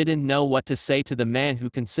 Yugao didn't know what to say to the man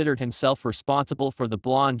who considered himself responsible for the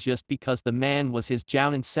blonde just because the man was his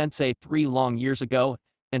jounin sensei 3 long years ago,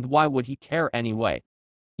 and why would he care anyway?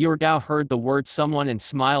 Yugao heard the word someone and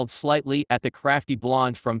smiled slightly at the crafty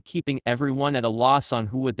blonde from keeping everyone at a loss on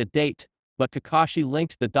who would the date, but Kakashi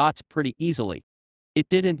linked the dots pretty easily. It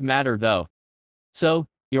didn't matter though. "So,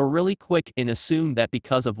 you're really quick in assume that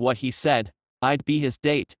because of what he said, I'd be his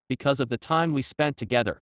date, because of the time we spent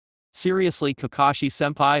together. Seriously,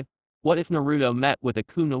 Kakashi-senpai, what if Naruto met with a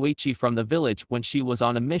kunoichi from the village when she was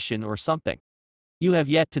on a mission or something?" "You have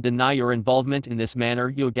yet to deny your involvement in this manner,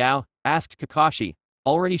 Yugao?" asked Kakashi,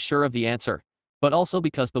 already sure of the answer, but also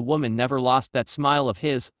because the woman never lost that smile of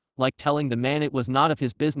his, like telling the man it was not of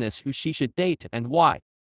his business who she should date and why.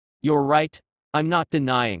 "You're right, I'm not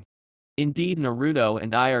denying. Indeed, Naruto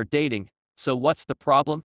and I are dating, so what's the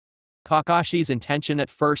problem?" Kakashi's intention at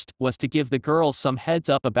first was to give the girl some heads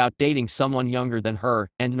up about dating someone younger than her,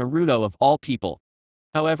 and Naruto of all people.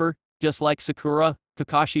 However, just like Sakura,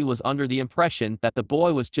 Kakashi was under the impression that the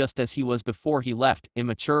boy was just as he was before he left,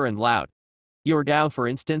 immature and loud. Yugao, for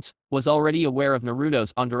instance, was already aware of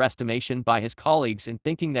Naruto's underestimation by his colleagues in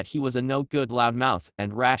thinking that he was a no-good loudmouth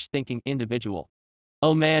and rash-thinking individual.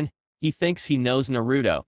 Oh man, he thinks he knows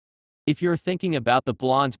Naruto. If you're thinking about the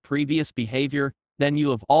blonde's previous behavior, then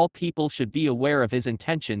you of all people should be aware of his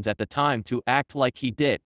intentions at the time to act like he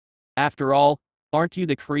did. After all, aren't you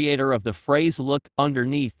the creator of the phrase "look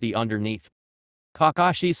underneath the underneath"?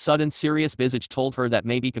 Kakashi's sudden serious visage told her that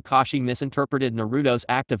maybe Kakashi misinterpreted Naruto's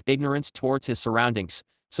act of ignorance towards his surroundings,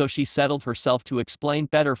 so she settled herself to explain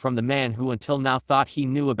better from the man who until now thought he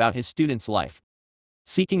knew about his student's life.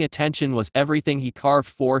 Seeking attention was everything he carved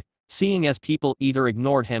for, seeing as people either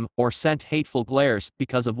ignored him or sent hateful glares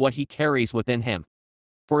because of what he carries within him.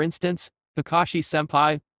 For instance,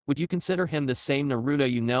 Kakashi-senpai, would you consider him the same Naruto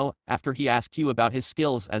you know after he asked you about his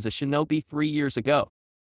skills as a shinobi 3 years ago?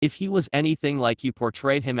 If he was anything like you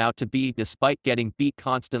portrayed him out to be despite getting beat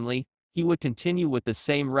constantly, he would continue with the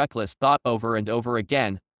same reckless thought over and over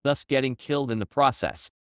again, thus getting killed in the process.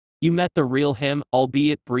 You met the real him,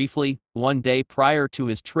 albeit briefly, one day prior to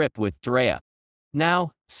his trip with Jiraya.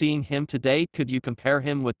 Now, seeing him today, could you compare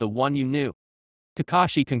him with the one you knew?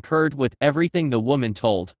 Kakashi concurred with everything the woman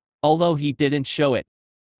told, although he didn't show it.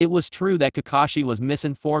 It was true that Kakashi was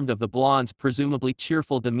misinformed of the blonde's presumably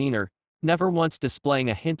cheerful demeanor, never once displaying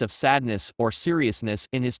a hint of sadness or seriousness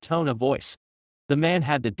in his tone of voice. The man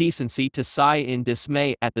had the decency to sigh in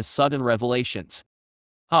dismay at the sudden revelations.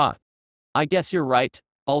 Huh. I guess you're right,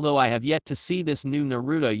 although I have yet to see this new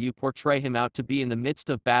Naruto you portray him out to be in the midst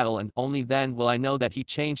of battle, and only then will I know that he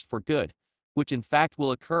changed for good, which in fact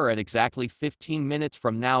will occur at exactly 15 minutes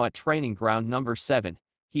from now at training ground number 7.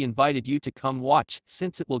 He invited you to come watch,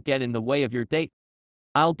 since it will get in the way of your date.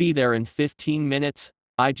 I'll be there in 15 minutes.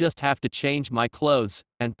 I just have to change my clothes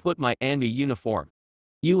and put my anime uniform.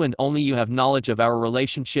 You and only you have knowledge of our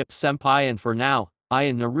relationship, senpai, and for now, I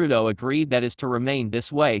and Naruto agreed that is to remain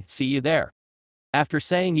this way. See you there. After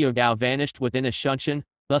saying, Yugao vanished within a shunshin,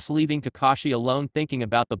 thus leaving Kakashi alone thinking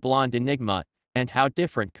about the blonde enigma, and how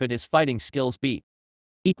different could his fighting skills be.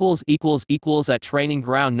 At training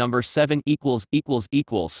ground number 7 .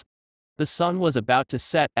 The sun was about to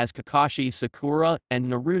set as Kakashi, Sakura, and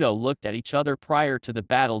Naruto looked at each other prior to the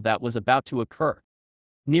battle that was about to occur.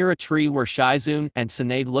 Near a tree were Shizune and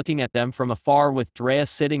Tsunade looking at them from afar, with Jiraya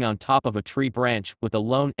sitting on top of a tree branch with a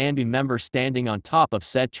lone ANBI member standing on top of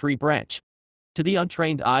said tree branch. To the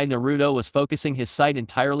untrained eye, Naruto was focusing his sight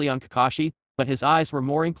entirely on Kakashi, but his eyes were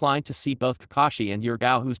more inclined to see both Kakashi and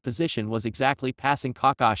Yugao, whose position was exactly passing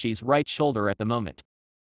Kakashi's right shoulder at the moment.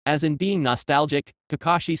 As in being nostalgic,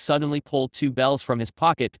 Kakashi suddenly pulled 2 bells from his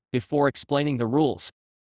pocket, before explaining the rules.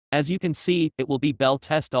 As you can see, it will be bell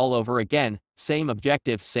test all over again, same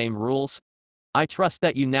objective, same rules. I trust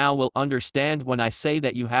that you now will understand when I say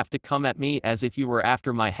that you have to come at me as if you were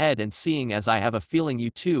after my head, and seeing as I have a feeling you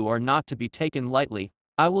two are not to be taken lightly,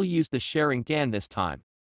 I will use the Sharingan this time.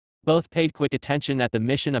 Both paid quick attention at the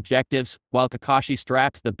mission objectives, while Kakashi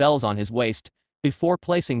strapped the bells on his waist, before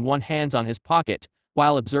placing one hand on his pocket,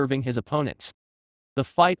 while observing his opponents. The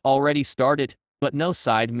fight already started, but no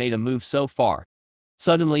side made a move so far.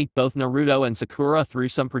 Suddenly, both Naruto and Sakura threw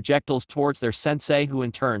some projectiles towards their sensei, who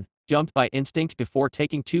in turn jumped by instinct before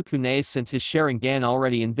taking 2 kunes, since his Sharingan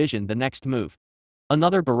already envisioned the next move.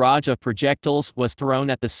 Another barrage of projectiles was thrown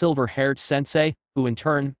at the silver-haired sensei, who in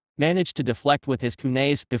turn managed to deflect with his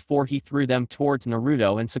kunes before he threw them towards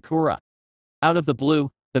Naruto and Sakura. Out of the blue,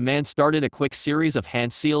 the man started a quick series of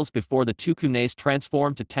hand seals before the 2 kunes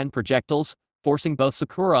transformed to 10 projectiles, forcing both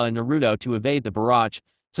Sakura and Naruto to evade the barrage,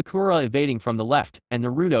 Sakura evading from the left, and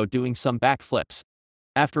Naruto doing some backflips.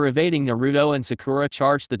 After evading, Naruto and Sakura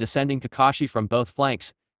charged the descending Kakashi from both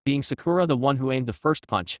flanks, being Sakura the one who aimed the first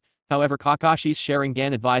punch. However, Kakashi's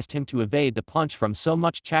Sharingan advised him to evade the punch from so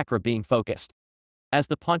much chakra being focused. As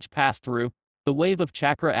the punch passed through, the wave of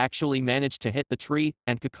chakra actually managed to hit the tree,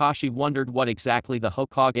 and Kakashi wondered what exactly the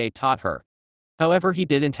Hokage taught her. However, he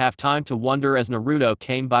didn't have time to wonder, as Naruto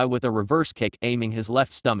came by with a reverse kick aiming his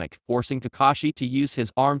left stomach, forcing Kakashi to use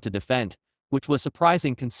his arm to defend, which was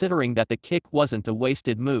surprising considering that the kick wasn't a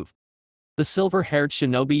wasted move. The silver-haired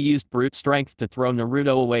shinobi used brute strength to throw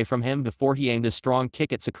Naruto away from him before he aimed a strong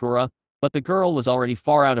kick at Sakura, but the girl was already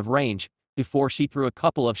far out of range, before she threw a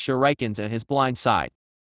couple of shurikens at his blind side.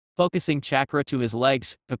 Focusing chakra to his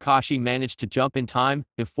legs, Kakashi managed to jump in time,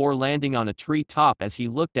 before landing on a tree top as he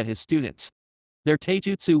looked at his students. Their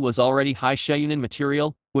taijutsu was already high Shunin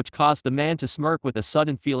material, which caused the man to smirk with a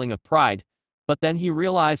sudden feeling of pride, but then he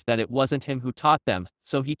realized that it wasn't him who taught them,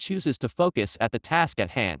 so he chooses to focus at the task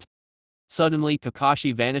at hand. Suddenly,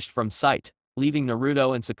 Kakashi vanished from sight, leaving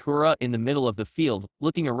Naruto and Sakura in the middle of the field,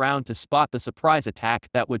 looking around to spot the surprise attack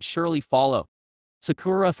that would surely follow.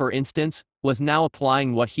 Sakura, for instance, was now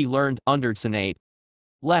applying what he learned under Tsunade.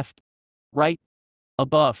 Left, right,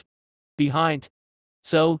 above, behind.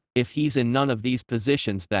 So, if he's in none of these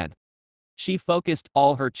positions then. She focused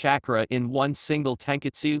all her chakra in one single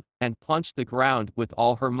tenketsu, and punched the ground with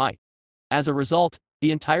all her might. As a result,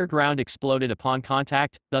 the entire ground exploded upon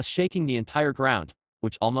contact, thus shaking the entire ground,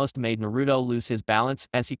 which almost made Naruto lose his balance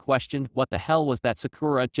as he questioned what the hell was that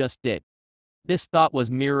Sakura just did. This thought was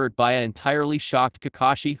mirrored by an entirely shocked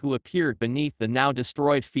Kakashi who appeared beneath the now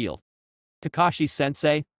destroyed field.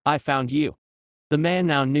 Kakashi-sensei, I found you. The man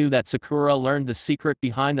now knew that Sakura learned the secret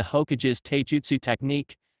behind the Hokage's taijutsu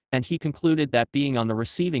technique, and he concluded that being on the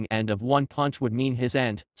receiving end of one punch would mean his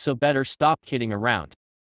end, so better stop kidding around.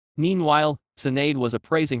 Meanwhile, Tsunade was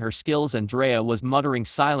appraising her skills and Jiraya was muttering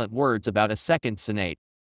silent words about a second Tsunade.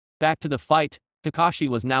 Back to the fight, Kakashi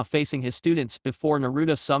was now facing his students before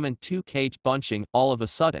Naruto summoned two cage bunching all of a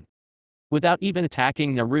sudden. Without even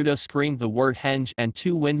attacking, Naruto screamed the word henge and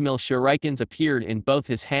two windmill shurikens appeared in both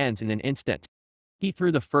his hands in an instant. He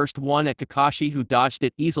threw the first one at Kakashi who dodged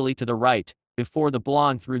it easily to the right, before the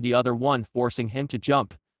blonde threw the other one forcing him to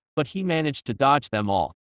jump, but he managed to dodge them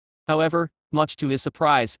all. However, much to his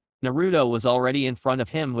surprise, Naruto was already in front of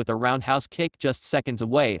him with a roundhouse kick just seconds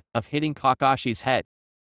away of hitting Kakashi's head.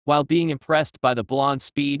 While being impressed by the blonde's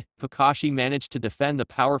speed, Kakashi managed to defend the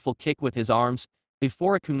powerful kick with his arms,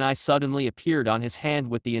 before a kunai suddenly appeared on his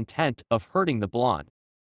hand with the intent of hurting the blonde.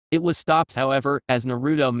 It was stopped however, as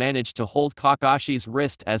Naruto managed to hold Kakashi's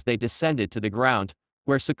wrist as they descended to the ground,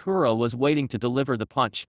 where Sakura was waiting to deliver the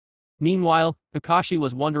punch. Meanwhile, Kakashi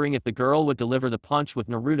was wondering if the girl would deliver the punch with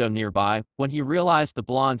Naruto nearby, when he realized the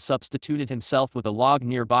blonde substituted himself with a log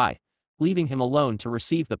nearby, leaving him alone to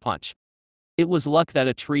receive the punch. It was luck that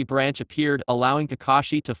a tree branch appeared, allowing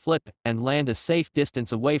Kakashi to flip and land a safe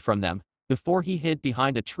distance away from them, before he hid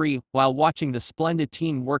behind a tree while watching the splendid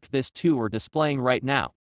teamwork this two were displaying right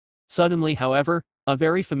now. Suddenly, however, a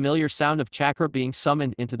very familiar sound of chakra being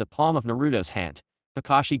summoned into the palm of Naruto's hand.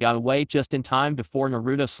 Kakashi got away just in time before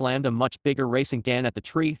Naruto slammed a much bigger Rasengan at the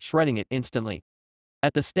tree, shredding it instantly.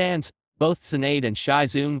 At the stands, both Tsunade and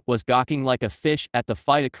Shizune was gawking like a fish at the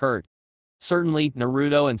fight occurred. Certainly,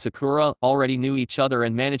 Naruto and Sakura already knew each other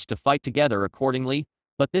and managed to fight together accordingly,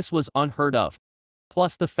 but this was unheard of.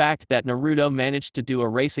 Plus the fact that Naruto managed to do a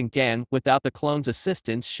Rasengan without the clone's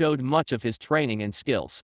assistance showed much of his training and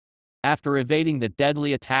skills. After evading the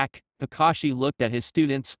deadly attack, Kakashi looked at his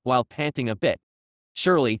students while panting a bit.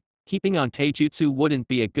 Surely, keeping on taijutsu wouldn't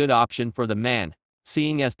be a good option for the man,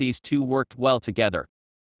 seeing as these two worked well together.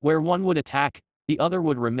 Where one would attack, the other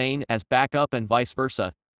would remain as backup and vice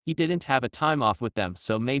versa. He didn't have a time off with them,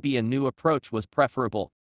 so maybe a new approach was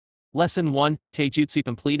preferable. Lesson 1, Taijutsu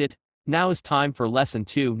completed. Now is time for Lesson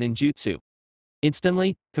 2, Ninjutsu.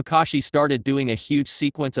 Instantly, Kakashi started doing a huge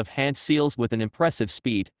sequence of hand seals with an impressive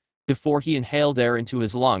speed, before he inhaled air into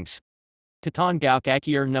his lungs. Katan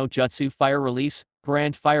Gaokakir no Jutsu Fire Release,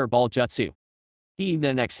 Grand Fireball Jutsu. He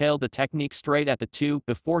then exhaled the technique straight at the two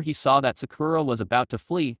before he saw that Sakura was about to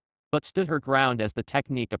flee, but stood her ground as the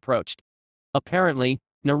technique approached. Apparently,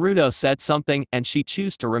 Naruto said something and she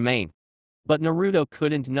chose to remain. But Naruto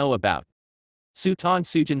couldn't know about. Suton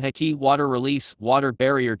Sujinheki Water Release Water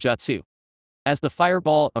Barrier Jutsu. As the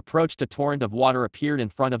fireball approached, a torrent of water appeared in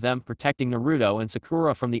front of them, protecting Naruto and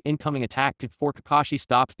Sakura from the incoming attack before Kakashi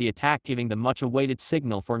stopped the attack, giving the much-awaited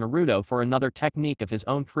signal for Naruto for another technique of his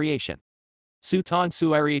own creation. Suton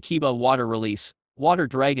Suariakiba Water Release, Water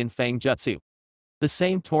Dragon Fang Jutsu. The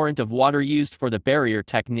same torrent of water used for the barrier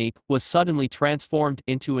technique was suddenly transformed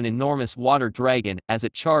into an enormous water dragon as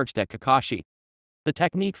it charged at Kakashi. The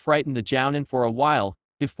technique frightened the Jounin for a while,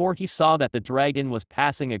 before he saw that the dragon was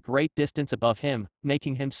passing a great distance above him,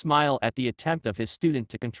 making him smile at the attempt of his student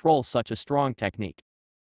to control such a strong technique.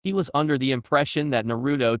 He was under the impression that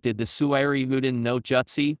Naruto did the Suariuden no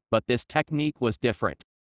Jutsu, but this technique was different.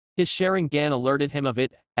 His Sharingan alerted him of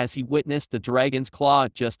it, as he witnessed the dragon's claw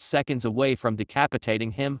just seconds away from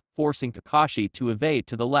decapitating him, forcing Kakashi to evade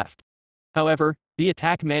to the left. However, the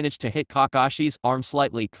attack managed to hit Kakashi's arm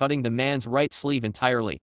slightly, cutting the man's right sleeve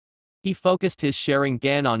entirely. He focused his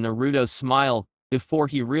Sharingan on Naruto's smile, before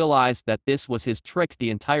he realized that this was his trick the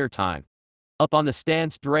entire time. Up on the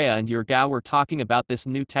stands, Jiraya and Yugao were talking about this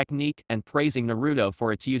new technique and praising Naruto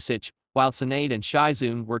for its usage, while Tsunade and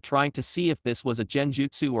Shizune were trying to see if this was a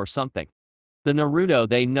genjutsu or something. The Naruto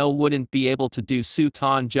they know wouldn't be able to do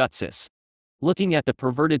Suton Jutsus. Looking at the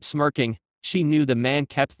perverted smirking, she knew the man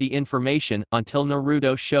kept the information until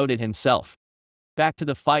Naruto showed it himself. Back to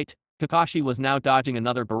the fight, Kakashi was now dodging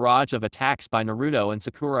another barrage of attacks by Naruto and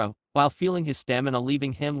Sakura, while feeling his stamina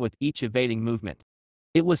leaving him with each evading movement.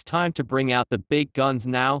 It was time to bring out the big guns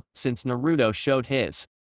now, since Naruto showed his.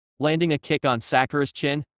 Landing a kick on Sakura's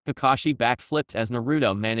chin, Kakashi backflipped as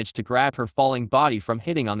Naruto managed to grab her falling body from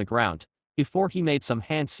hitting on the ground, before he made some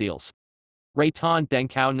hand seals. Reitan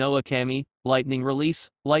Denkao no Akami, Lightning Release,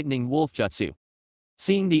 Lightning Wolf Jutsu.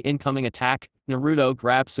 Seeing the incoming attack, Naruto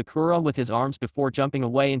grabbed Sakura with his arms before jumping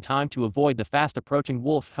away in time to avoid the fast-approaching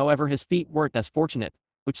wolf. However, his feet weren't as fortunate,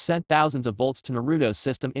 which sent thousands of volts to Naruto's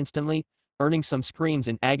system instantly, earning some screams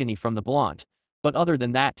in agony from the blonde. But other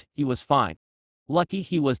than that, he was fine. Lucky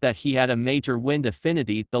he was that he had a major wind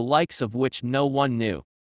affinity, the likes of which no one knew.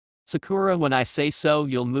 Sakura, when I say so,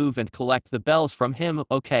 you'll move and collect the bells from him,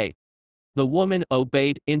 okay? The woman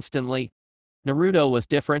obeyed instantly. Naruto was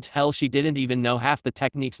different, hell she didn't even know half the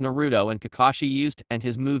techniques Naruto and Kakashi used, and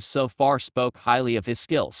his moves so far spoke highly of his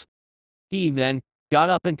skills. He then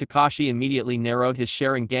got up and Kakashi immediately narrowed his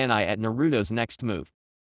Sharingan at Naruto's next move.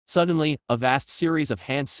 Suddenly, a vast series of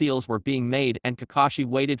hand seals were being made and Kakashi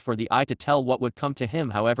waited for the eye to tell what would come to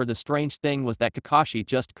him. However, the strange thing was that Kakashi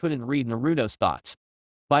just couldn't read Naruto's thoughts.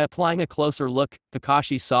 By applying a closer look,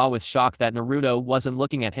 Kakashi saw with shock that Naruto wasn't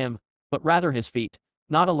looking at him, but rather his feet,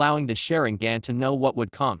 not allowing the Sharingan to know what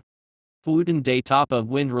would come. Fuden de Tapa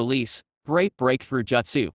Wind Release, Great Breakthrough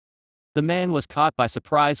Jutsu. The man was caught by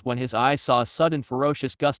surprise when his eyes saw a sudden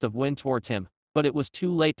ferocious gust of wind towards him, but it was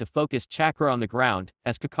too late to focus chakra on the ground,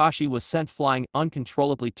 as Kakashi was sent flying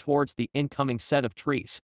uncontrollably towards the incoming set of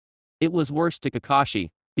trees. It was worse to Kakashi,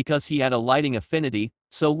 because he had a lighting affinity,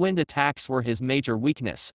 so wind attacks were his major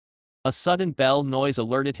weakness. A sudden bell noise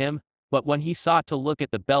alerted him, but when he sought to look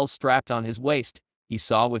at the bell strapped on his waist, he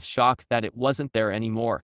saw with shock that it wasn't there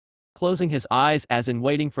anymore. Closing his eyes as in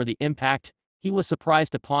waiting for the impact, he was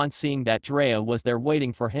surprised upon seeing that Jiraya was there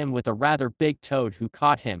waiting for him with a rather big toad who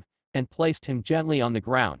caught him and placed him gently on the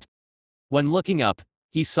ground. When looking up,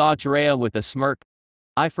 he saw Jiraya with a smirk.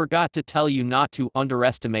 I forgot to tell you not to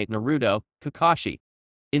underestimate Naruto, Kakashi.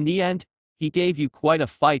 In the end, he gave you quite a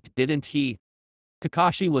fight, didn't he?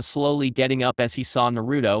 Kakashi was slowly getting up as he saw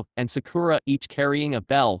Naruto and Sakura each carrying a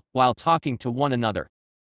bell while talking to one another.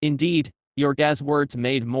 Indeed, Yurga's words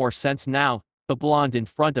made more sense now. The blonde in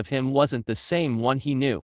front of him wasn't the same one he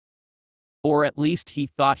knew. Or at least he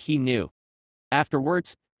thought he knew.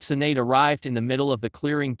 Afterwards, Tsunade arrived in the middle of the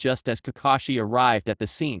clearing just as Kakashi arrived at the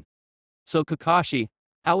scene. So Kakashi,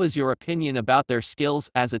 how is your opinion about their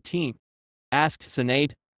skills as a team? Asked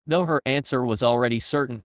Tsunade, though her answer was already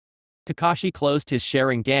certain. Kakashi closed his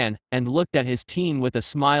Sharingan and looked at his team with a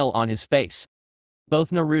smile on his face. Both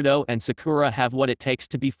Naruto and Sakura have what it takes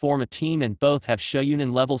to form a team and both have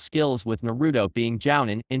Shoyunin level skills, with Naruto being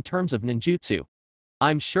Jounin in terms of ninjutsu.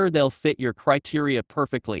 I'm sure they'll fit your criteria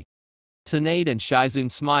perfectly. Tsunade and Shizune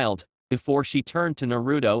smiled, before she turned to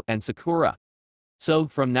Naruto and Sakura. So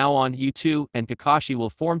from now on you two and Kakashi will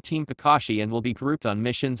form Team Kakashi and will be grouped on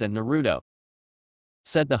missions, and Naruto,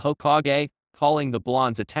 said the Hokage, calling the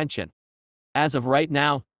blonde's attention. As of right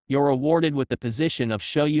now, you're awarded with the position of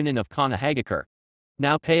Shoyunin of Konohagakure.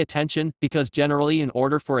 Now pay attention, because generally in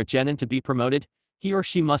order for a genin to be promoted, he or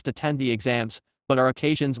she must attend the exams, but are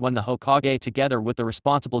occasions when the Hokage together with the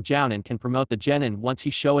responsible Jounin can promote the genin once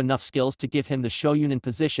he show enough skills to give him the Shoyunin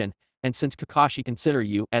position, and since Kakashi consider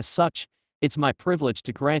you as such, it's my privilege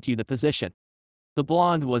to grant you the position. The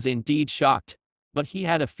blonde was indeed shocked, but he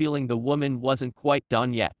had a feeling the woman wasn't quite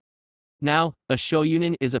done yet. Now, a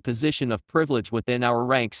Shoyunin is a position of privilege within our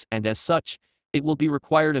ranks, and as such, it will be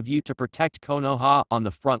required of you to protect Konoha on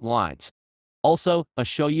the front lines. Also, a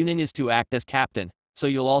Shoyunin is to act as captain, so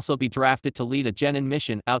you'll also be drafted to lead a genin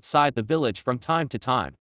mission outside the village from time to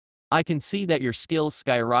time. I can see that your skills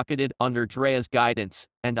skyrocketed under Jiraya's guidance,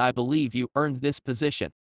 and I believe you earned this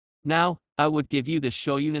position. Now, I would give you the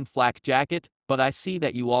Shoyunin flak jacket, but I see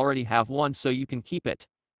that you already have one, so you can keep it.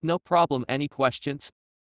 No problem. Any questions?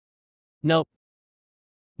 Nope.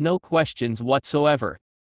 No questions whatsoever.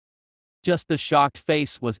 Just the shocked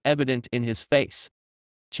face was evident in his face.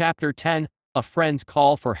 Chapter 10, A Friend's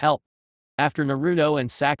Call for Help. After Naruto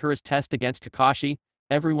and Sakura's test against Kakashi,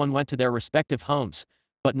 everyone went to their respective homes,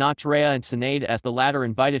 but not Jiraya and Tsunade, as the latter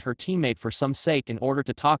invited her teammate for some sake in order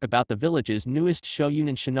to talk about the village's newest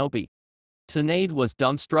Shoyunin shinobi. Tsunade was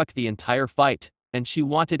dumbstruck the entire fight, and she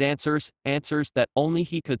wanted answers that only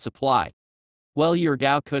he could supply. Well,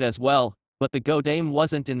 Yugao could as well, but the Godame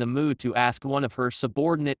wasn't in the mood to ask one of her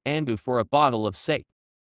subordinate Anbu for a bottle of sake.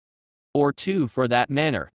 Or two for that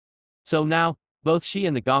matter. So now, both she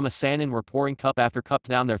and the Gama Sanin were pouring cup after cup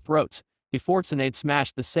down their throats, before Tsunade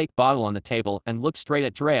smashed the sake bottle on the table and looked straight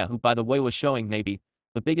at Jiraya, who by the way was showing maybe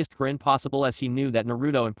the biggest grin possible as he knew that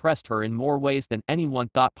Naruto impressed her in more ways than anyone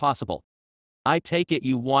thought possible. I take it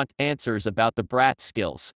you want answers about the brat's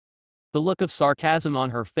skills. The look of sarcasm on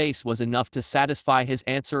her face was enough to satisfy his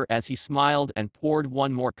answer as he smiled and poured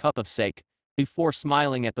one more cup of sake, before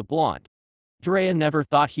smiling at the blonde. Jiraya never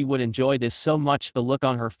thought he would enjoy this so much. The look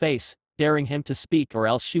on her face, daring him to speak or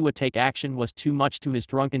else she would take action, was too much to his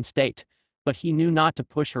drunken state, but he knew not to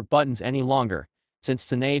push her buttons any longer, since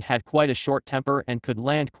Tsunade had quite a short temper and could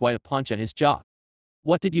land quite a punch at his jaw.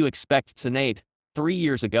 What did you expect, Tsunade? 3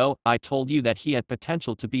 years ago, I told you that he had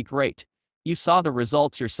potential to be great. You saw the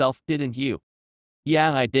results yourself, didn't you?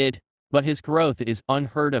 Yeah, I did, but his growth is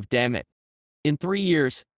unheard of, damn it. In 3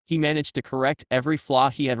 years, he managed to correct every flaw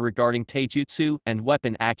he had regarding taijutsu and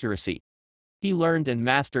weapon accuracy. He learned and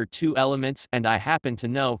mastered 2 elements, and I happen to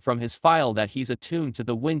know from his file that he's attuned to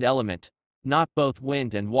the wind element, not both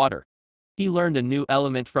wind and water. He learned a new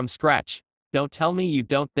element from scratch. Don't tell me you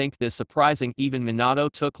don't think this surprising. Even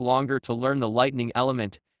Minato took longer to learn the lightning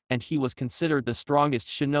element, and he was considered the strongest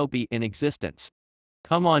shinobi in existence.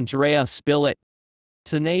 Come on, Jiraiya, spill it.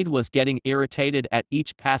 Tsunade was getting irritated at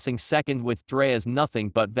each passing second with Jiraya's nothing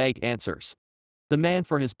but vague answers. The man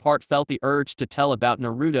for his part felt the urge to tell about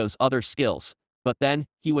Naruto's other skills, but then,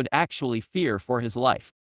 he would actually fear for his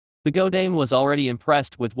life. The Godame was already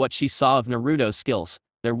impressed with what she saw of Naruto's skills.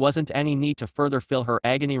 There wasn't any need to further fill her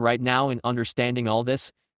agony right now in understanding all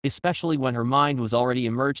this, especially when her mind was already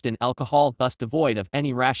immersed in alcohol, thus devoid of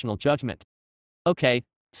any rational judgment. Okay,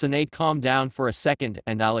 Tsunade, calm down for a second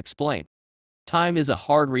and I'll explain. Time is a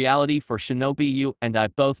hard reality for shinobi, you and I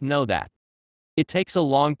both know that. It takes a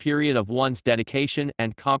long period of one's dedication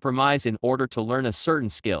and compromise in order to learn a certain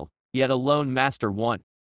skill, yet alone master one.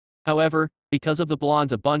 However, because of the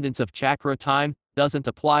blonde's abundance of chakra, time doesn't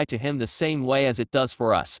apply to him the same way as it does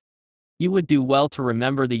for us. You would do well to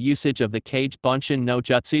remember the usage of the Kage Bunshin no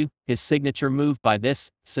Jutsu, his signature move. By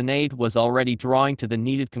this, Tsunade was already drawing to the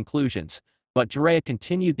needed conclusions, but Jiraiya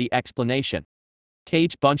continued the explanation.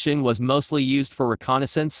 Kage Bunshin was mostly used for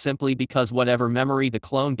reconnaissance simply because whatever memory the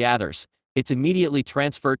clone gathers, it's immediately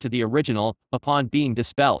transferred to the original upon being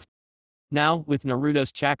dispelled. Now, with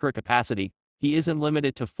Naruto's chakra capacity, he isn't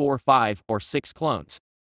limited to 4, 5, or 6 clones.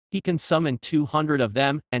 He can summon 200 of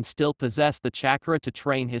them and still possess the chakra to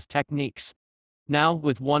train his techniques. Now,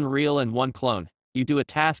 with 1 real and 1 clone, you do a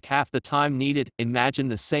task half the time needed. Imagine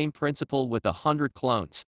the same principle with 100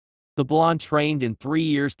 clones. The blonde trained in 3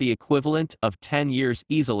 years, the equivalent of 10 years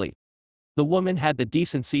easily. The woman had the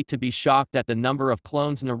decency to be shocked at the number of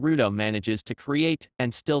clones Naruto manages to create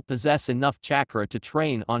and still possess enough chakra to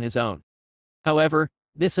train on his own. However,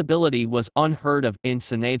 this ability was unheard of in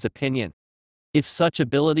Tsunade's opinion. If such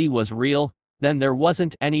ability was real, then there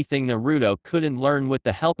wasn't anything Naruto couldn't learn with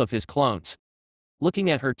the help of his clones. Looking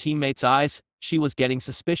at her teammate's eyes, she was getting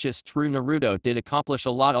suspicious. True, Naruto did accomplish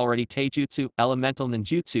a lot already: taijutsu, elemental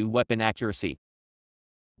ninjutsu, weapon accuracy.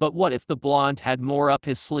 But what if the blonde had more up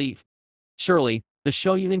his sleeve? Surely, the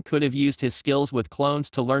shogunin could have used his skills with clones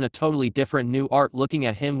to learn a totally different new art. Looking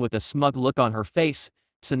at him with a smug look on her face,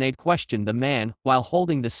 Tsunade questioned the man while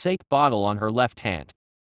holding the sake bottle on her left hand.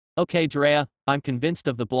 Okay, Jiraiya, I'm convinced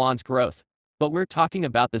of the blonde's growth, but we're talking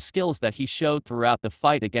about the skills that he showed throughout the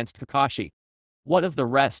fight against Kakashi. What of the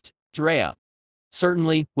rest, Jiraiya?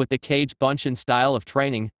 Certainly, with the Kage Bunshin style of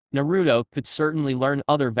training, Naruto could certainly learn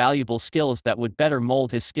other valuable skills that would better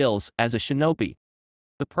mold his skills as a shinobi.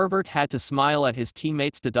 The pervert had to smile at his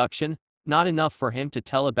teammate's deduction. Not enough for him to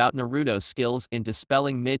tell about Naruto's skills in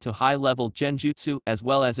dispelling mid to high level genjutsu as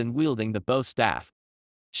well as in wielding the bow staff.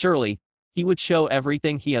 Surely, he would show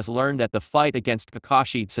everything he has learned at the fight against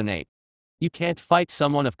Kakashi. Tsunade. You can't fight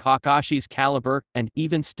someone of Kakashi's caliber and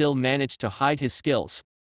even still manage to hide his skills.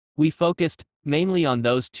 We focused mainly on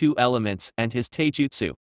those 2 elements and his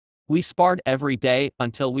taijutsu. We sparred every day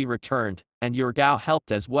until we returned, and Yugao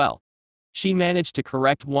helped as well. She managed to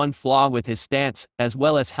correct 1 flaw with his stance, as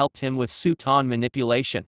well as helped him with Suton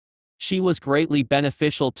manipulation. She was greatly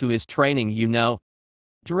beneficial to his training, you know.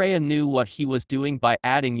 Jiraiya knew what he was doing by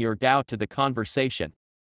adding Yugao to the conversation.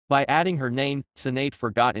 By adding her name, Tsunade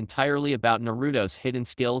forgot entirely about Naruto's hidden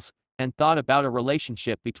skills, and thought about a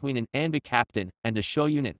relationship between an Anbi captain and a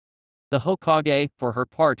shogunin. The Hokage, for her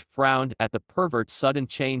part, frowned at the pervert's sudden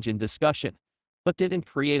change in discussion, but didn't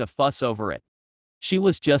create a fuss over it. She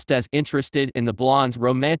was just as interested in the blonde's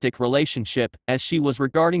romantic relationship as she was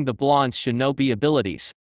regarding the blonde's shinobi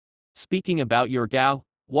abilities. Speaking about Yugao,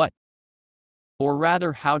 what? Or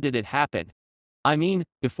rather, how did it happen? I mean,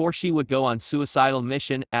 before she would go on suicidal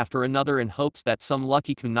mission after another in hopes that some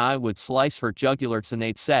lucky kunai would slice her jugular,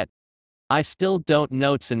 Tsunade said. I still don't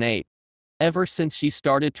know, Tsunade. Ever since she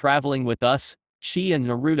started traveling with us, she and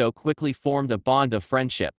Naruto quickly formed a bond of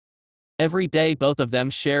friendship. Every day both of them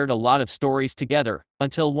shared a lot of stories together,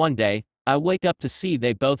 until one day, I wake up to see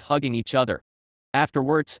they both hugging each other.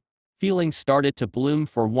 Afterwards, feelings started to bloom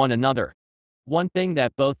for one another. One thing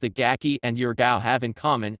that both the Gaki and Yugao have in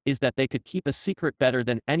common is that they could keep a secret better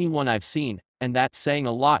than anyone I've seen, and that's saying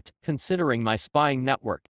a lot, considering my spying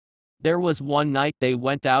network. There was one night they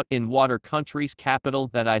went out in Water Country's capital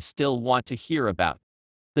that I still want to hear about.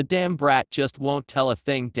 The damn brat just won't tell a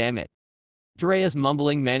thing, damn it. Jiraya's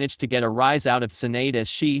mumbling managed to get a rise out of Tsunade as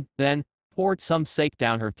she, then, poured some sake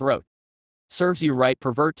down her throat. Serves you right,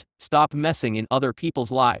 pervert, stop messing in other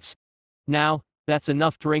people's lives. Now, that's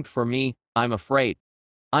enough drink for me, I'm afraid.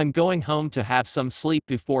 I'm going home to have some sleep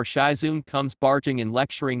before Shizune comes barging in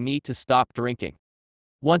lecturing me to stop drinking.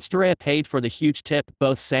 Once Jiraya paid for the huge tip,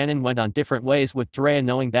 both Sannin went on different ways, with Jiraya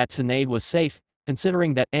knowing that Tsunade was safe,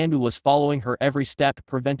 considering that Anbu was following her every step,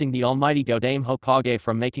 preventing the almighty Godame Hokage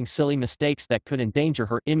from making silly mistakes that could endanger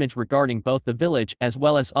her image regarding both the village as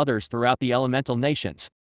well as others throughout the elemental nations.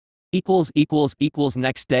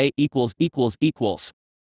 Next day.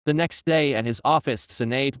 The next day at his office,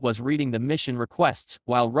 Tsunade was reading the mission requests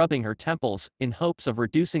while rubbing her temples in hopes of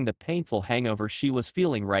reducing the painful hangover she was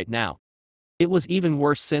feeling right now. It was even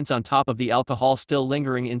worse since, on top of the alcohol still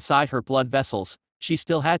lingering inside her blood vessels, she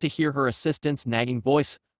still had to hear her assistant's nagging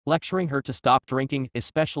voice, lecturing her to stop drinking,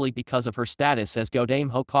 especially because of her status as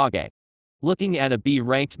Godame Hokage. Looking at a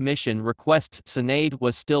B-ranked mission request, Tsunade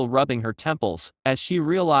was still rubbing her temples, as she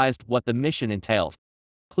realized what the mission entailed.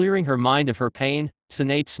 Clearing her mind of her pain,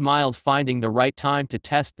 Tsunade smiled, finding the right time to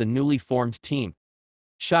test the newly formed team.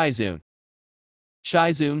 Shizune.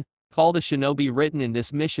 Shizune, call the shinobi written in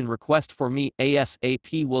this mission request for me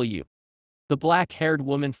ASAP, will you? The black-haired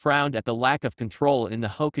woman frowned at the lack of control in the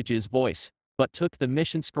Hokage's voice, but took the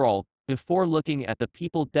mission scroll, before looking at the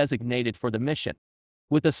people designated for the mission.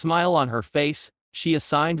 With a smile on her face, she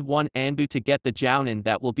assigned one Anbu to get the jounin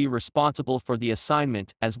that will be responsible for the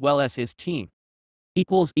assignment as well as his team. At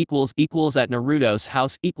Naruto's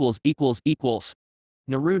house.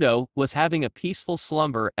 Naruto was having a peaceful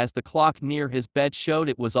slumber as the clock near his bed showed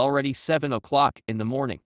it was already 7 o'clock in the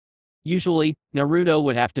morning. Usually, Naruto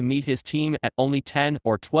would have to meet his team at only 10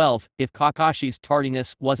 or 12 if Kakashi's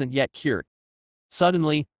tardiness wasn't yet cured.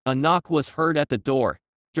 Suddenly, a knock was heard at the door,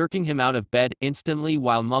 jerking him out of bed instantly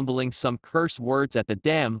while mumbling some curse words at the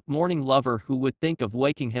damn morning lover who would think of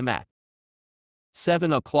waking him at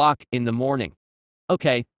 7 o'clock in the morning.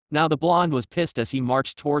 Okay, now the blonde was pissed as he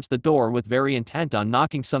marched towards the door with very intent on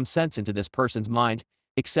knocking some sense into this person's mind,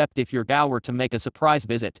 except if Yugao were to make a surprise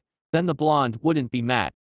visit, then the blonde wouldn't be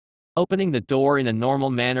mad. Opening the door in a normal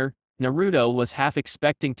manner, Naruto was half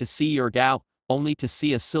expecting to see Yugao, only to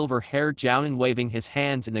see a silver-haired jounin waving his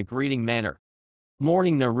hands in a greeting manner.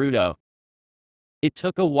 Morning, Naruto. It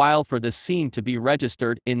took a while for the scene to be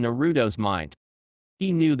registered in Naruto's mind.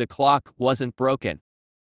 He knew the clock wasn't broken.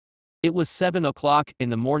 It was 7 o'clock in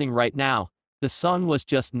the morning right now, the sun was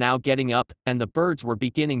just now getting up, and the birds were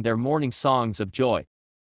beginning their morning songs of joy.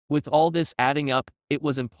 With all this adding up, it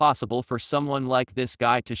was impossible for someone like this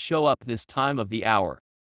guy to show up this time of the hour.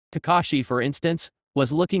 Kakashi, for instance,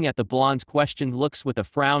 was looking at the blonde's questioned looks with a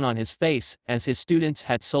frown on his face, as his students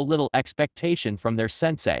had so little expectation from their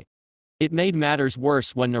sensei. It made matters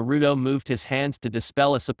worse when Naruto moved his hands to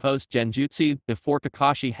dispel a supposed genjutsu before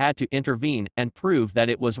Kakashi had to intervene and prove that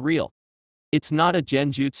it was real. It's not a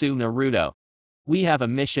genjutsu, Naruto. We have a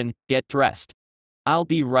mission, get dressed. I'll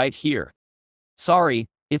be right here. Sorry,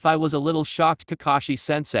 if I was a little shocked,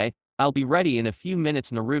 Kakashi-sensei, I'll be ready in a few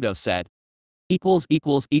minutes, Naruto said. At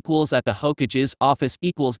the Hokage's office.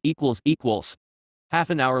 Half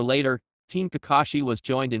an hour later, Team Kakashi was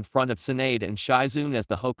joined in front of Tsunade and Shizune as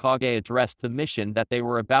the Hokage addressed the mission that they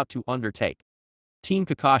were about to undertake. Team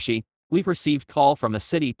Kakashi, we've received call from a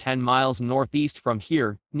city 10 miles northeast from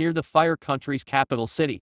here, near the Fire Country's capital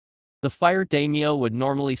city. The Fire Daimyo would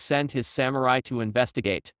normally send his samurai to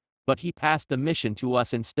investigate, but he passed the mission to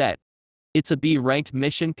us instead. It's a B-ranked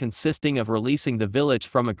mission consisting of releasing the village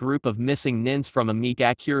from a group of missing nins from a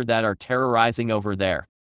Migakure that are terrorizing over there.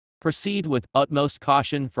 Proceed with utmost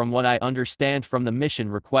caution. From what I understand from the mission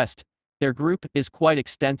request, their group is quite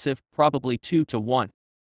extensive, probably 2 to 1.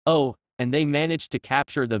 Oh, and they managed to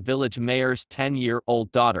capture the village mayor's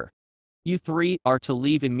 10-year-old daughter. You 3 are to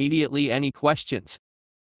leave immediately. Any questions?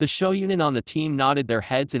 The shogunin on the team nodded their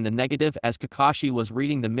heads in the negative as Kakashi was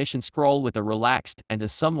reading the mission scroll with a relaxed and a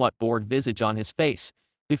somewhat bored visage on his face,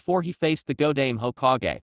 before he faced the Godame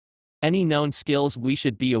Hokage. Any known skills we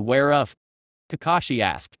should be aware of? Kakashi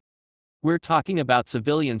asked. We're talking about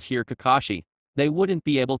civilians here, Kakashi. they wouldn't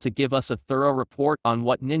be able to give us a thorough report on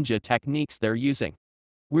what ninja techniques they're using.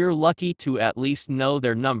 We're lucky to at least know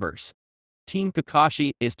their numbers. Team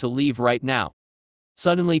Kakashi is to leave right now.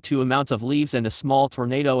 Suddenly 2 amounts of leaves and a small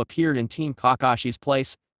tornado appeared in Team Kakashi's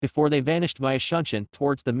place, before they vanished via Shunshin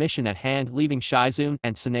towards the mission at hand, leaving Shizune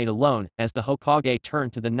and Tsunade alone as the Hokage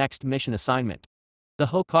turned to the next mission assignment. The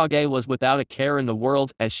Hokage was without a care in the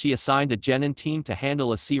world as she assigned a genin team to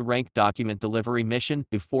handle a C-rank document delivery mission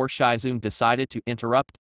before Shizune decided to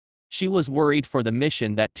interrupt. She was worried for the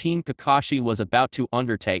mission that Team Kakashi was about to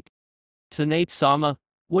undertake. Tsunade-sama,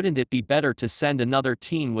 wouldn't it be better to send another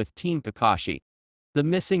team with Team Kakashi? The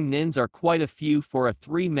missing nins are quite a few for a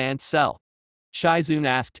 3-man cell. Shizune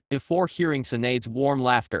asked, before hearing Tsunade's warm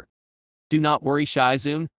laughter. Do not worry,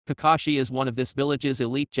 Shizune, Kakashi is one of this village's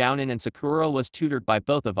elite jounin and Sakura was tutored by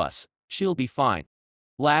both of us, she'll be fine.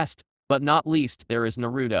 Last, but not least, there is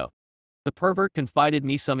Naruto. The pervert confided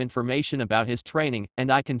me some information about his training, and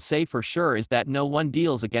I can say for sure is that no one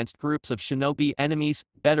deals against groups of shinobi enemies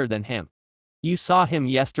better than him. You saw him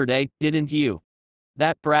yesterday, didn't you?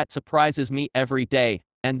 That brat surprises me every day,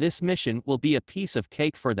 and this mission will be a piece of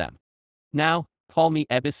cake for them. Now, call me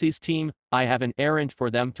Ebisu's team, I have an errand for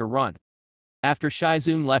them to run. After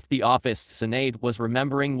Shizune left the office, Tsunade was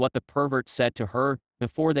remembering what the pervert said to her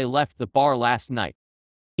before they left the bar last night.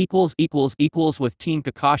 With Team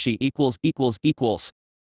Kakashi .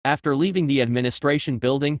 After leaving the administration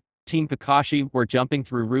building, Team Kakashi were jumping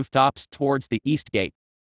through rooftops towards the east gate.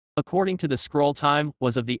 According to the scroll, time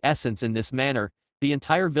was of the essence in this manner. The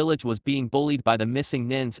entire village was being bullied by the missing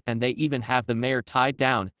nins, and they even have the mayor tied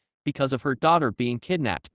down because of her daughter being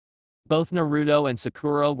kidnapped. Both Naruto and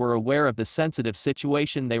Sakura were aware of the sensitive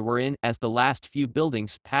situation they were in as the last few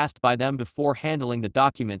buildings passed by them before handling the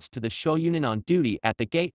documents to the shogunin on duty at the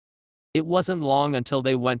gate. It wasn't long until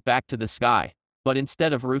they went back to the sky, but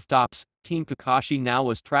instead of rooftops, Team Kakashi now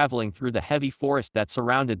was traveling through the heavy forest that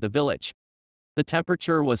surrounded the village. The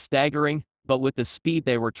temperature was staggering, but with the speed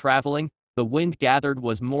they were traveling, the wind gathered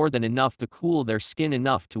was more than enough to cool their skin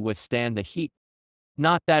enough to withstand the heat.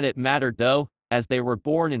 Not that it mattered though, as they were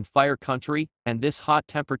born in fire country, and this hot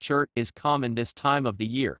temperature is common this time of the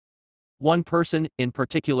year. One person, in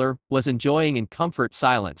particular, was enjoying in comfort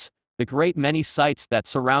silence the great many sights that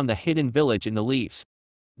surround the hidden village in the leaves.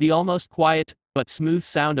 The almost quiet, but smooth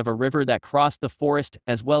sound of a river that crossed the forest,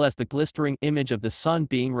 as well as the glistering image of the sun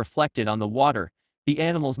being reflected on the water, the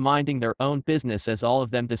animals minding their own business as all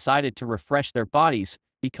of them decided to refresh their bodies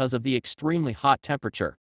because of the extremely hot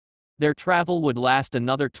temperature. Their travel would last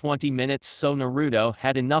another 20 minutes, so Naruto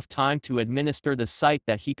had enough time to administer the sight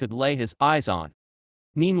that he could lay his eyes on.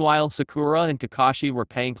 Meanwhile, Sakura and Kakashi were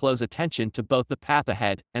paying close attention to both the path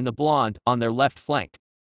ahead and the blonde on their left flank.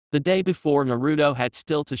 The day before, Naruto had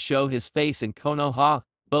still to show his face in Konoha.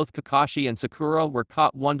 Both Kakashi and Sakura were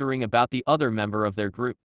caught wondering about the other member of their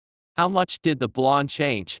group. How much did the blonde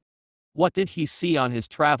change? What did he see on his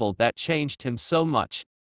travel that changed him so much?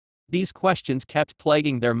 These questions kept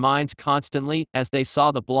plaguing their minds constantly as they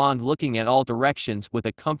saw the blonde looking at all directions with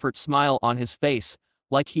a comfort smile on his face,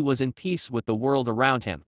 like he was in peace with the world around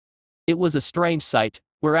him. It was a strange sight,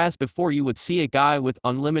 whereas before you would see a guy with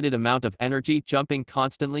unlimited amount of energy jumping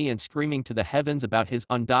constantly and screaming to the heavens about his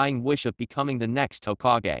undying wish of becoming the next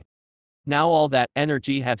Hokage. Now all that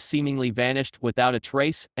energy have seemingly vanished without a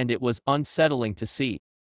trace, and it was unsettling to see.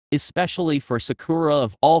 Especially for Sakura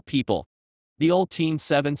of all people. The old Team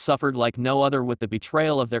 7 suffered like no other with the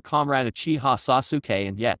betrayal of their comrade Uchiha Sasuke,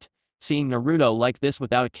 and yet, seeing Naruto like this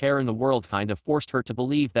without a care in the world kind of forced her to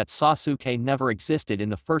believe that Sasuke never existed in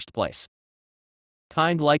the first place.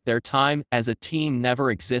 Kind like their time as a team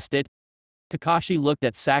never existed. Kakashi looked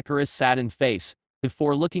at Sakura's saddened face,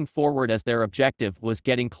 before looking forward as their objective was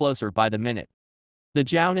getting closer by the minute. The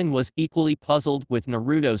Jounin was equally puzzled with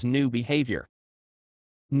Naruto's new behavior.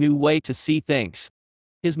 New way to see things.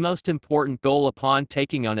 His most important goal upon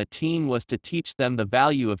taking on a team was to teach them the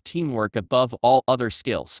value of teamwork above all other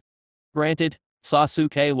skills. Granted,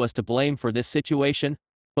 Sasuke was to blame for this situation,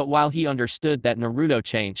 but while he understood that Naruto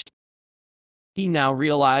changed, he now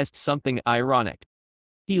realized something ironic.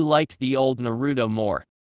 He liked the old Naruto more.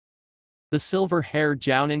 The silver-haired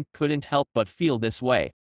Jounin couldn't help but feel this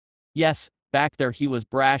way. Yes, back there he was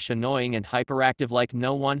brash, annoying, and hyperactive like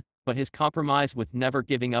no one, but his compromise with never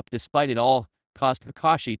giving up despite it all caused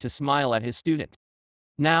Kakashi to smile at his student.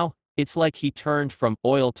 Now, it's like he turned from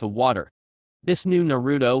oil to water. This new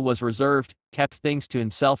Naruto was reserved, kept things to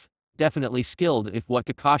himself, definitely skilled if what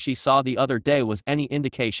Kakashi saw the other day was any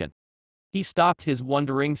indication. He stopped his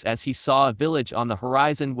wanderings as he saw a village on the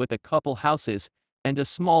horizon with a couple houses and a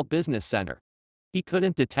small business center. He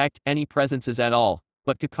couldn't detect any presences at all,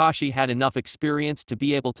 but Kakashi had enough experience to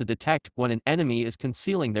be able to detect when an enemy is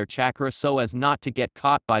concealing their chakra so as not to get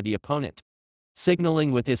caught by the opponent.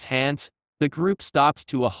 Signaling with his hands, the group stopped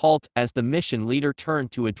to a halt as the mission leader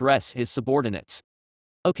turned to address his subordinates.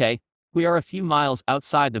 Okay, we are a few miles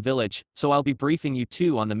outside the village, so I'll be briefing you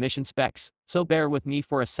two on the mission specs, so bear with me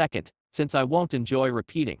for a second, since I won't enjoy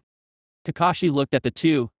repeating. Kakashi looked at the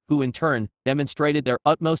two, who in turn, demonstrated their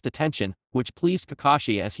utmost attention, which pleased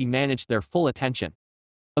Kakashi as he managed their full attention.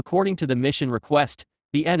 According to the mission request,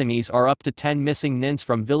 the enemies are up to 10 missing nins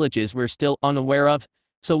from villages we're still unaware of,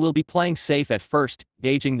 so we'll be playing safe at first,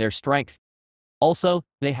 gauging their strength. Also,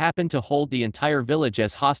 they happen to hold the entire village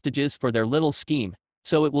as hostages for their little scheme,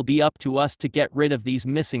 so it will be up to us to get rid of these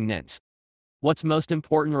missing nins. What's most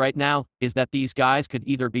important right now is that these guys could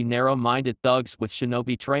either be narrow-minded thugs with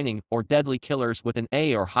shinobi training or deadly killers with an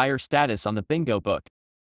A or higher status on the bingo book.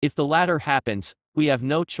 If the latter happens, we have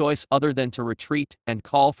no choice other than to retreat and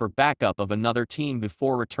call for backup of another team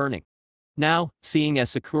before returning. Now, seeing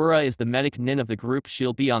as Sakura is the medic nin of the group,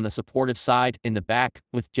 she'll be on the supportive side in the back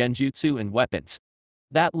with genjutsu and weapons.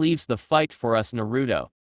 That leaves the fight for us Naruto.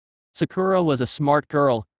 Sakura was a smart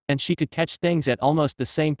girl, and she could catch things at almost the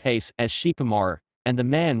same pace as Shikamaru, and the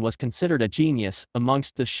man was considered a genius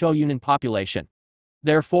amongst the shogunin population.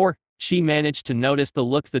 Therefore, she managed to notice the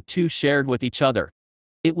look the two shared with each other.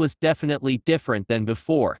 It was definitely different than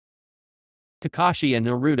before. Kakashi and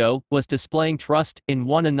Naruto was displaying trust in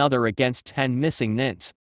one another against 10 missing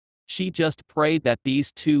nins. She just prayed that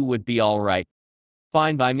these two would be alright.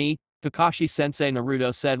 Fine by me, Kakashi-sensei,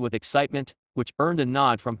 Naruto said with excitement, which earned a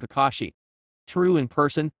nod from Kakashi. True, in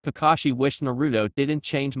person, Kakashi wished Naruto didn't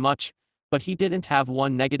change much, but he didn't have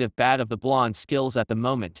one negative bad of the blonde skills at the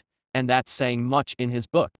moment, and that's saying much in his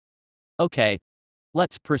book. Okay.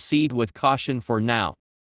 Let's proceed with caution for now.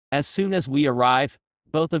 As soon as we arrive,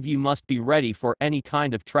 both of you must be ready for any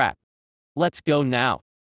kind of trap. Let's go now.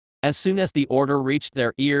 As soon as the order reached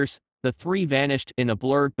their ears, the three vanished in a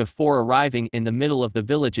blur before arriving in the middle of the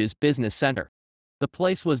village's business center. The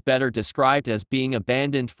place was better described as being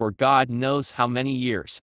abandoned for God knows how many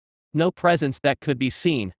years. No presence that could be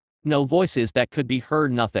seen, no voices that could be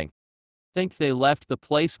heard, nothing. Think they left the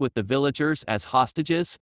place with the villagers as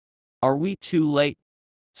hostages? Are we too late?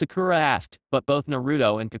 Sakura asked, but both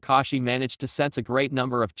Naruto and Kakashi managed to sense a great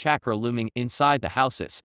number of chakra looming inside the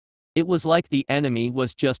houses. It was like the enemy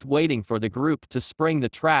was just waiting for the group to spring the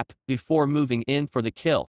trap before moving in for the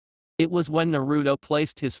kill. It was when Naruto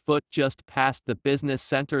placed his foot just past the business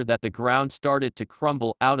center that the ground started to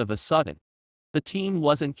crumble out of a sudden. The team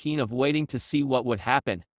wasn't keen of waiting to see what would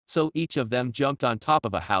happen, so each of them jumped on top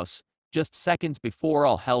of a house, just seconds before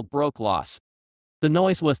all hell broke loose. The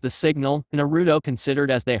noise was the signal Naruto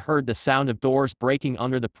considered as they heard the sound of doors breaking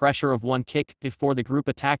under the pressure of one kick before the group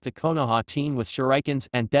attacked the Konoha team with shurikens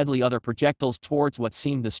and deadly other projectiles towards what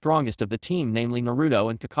seemed the strongest of the team, namely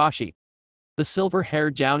Naruto and Kakashi. The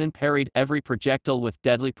silver-haired Jounin parried every projectile with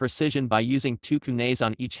deadly precision by using two kunes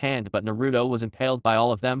on each hand, but Naruto was impaled by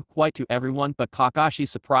all of them, quite to everyone but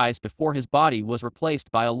Kakashi's surprise, before his body was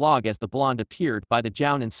replaced by a log as the blonde appeared by the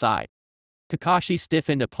Jounin's side. Kakashi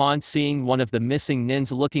stiffened upon seeing one of the missing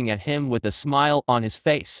nins looking at him with a smile on his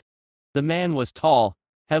face. The man was tall,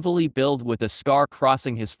 heavily built with a scar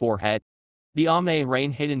crossing his forehead. The Ame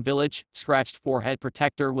rain-hidden village, scratched forehead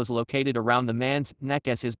protector was located around the man's neck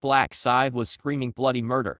as his black scythe was screaming bloody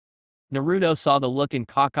murder. Naruto saw the look in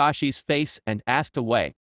Kakashi's face and asked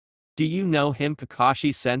away. Do you know him,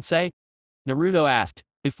 Kakashi-sensei? Naruto asked,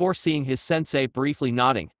 before seeing his sensei briefly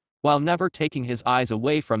nodding, while never taking his eyes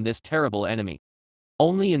away from this terrible enemy.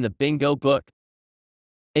 Only in the bingo book.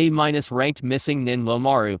 A-ranked missing nin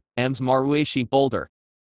Lomaru, M's Maruishi Boulder.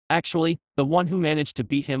 Actually, the one who managed to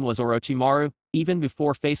beat him was Orochimaru, even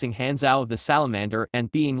before facing Hanzao of the Salamander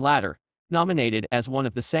and being latter nominated as one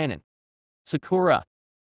of the Sannin. Sakura,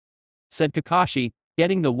 said Kakashi,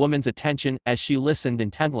 getting the woman's attention as she listened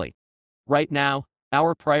intently. Right now,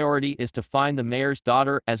 our priority is to find the mayor's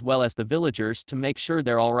daughter as well as the villagers to make sure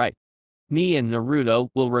they're alright. Me and Naruto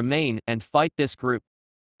will remain and fight this group.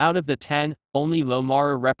 Out of the 10, only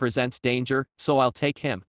Lomaru represents danger, so I'll take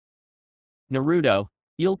him. Naruto,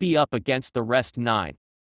 you'll be up against the rest 9.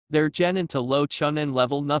 They're genin to low chunin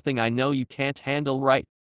level, nothing I know you can't handle, right?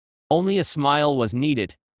 Only a smile was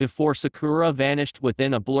needed, before Sakura vanished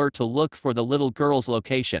within a blur to look for the little girl's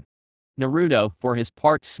location. Naruto, for his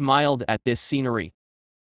part, smiled at this scenery.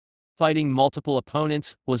 Fighting multiple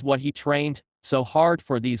opponents was what he trained so hard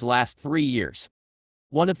for these last 3 years.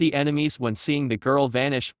 One of the enemies, when seeing the girl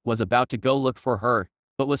vanish, was about to go look for her,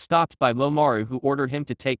 but was stopped by Lomaru, who ordered him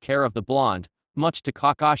to take care of the blonde, much to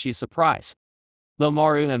Kakashi's surprise.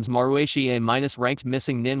 Lomaru Maruishi, a minus-ranked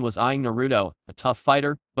missing nin, was eyeing Naruto, a tough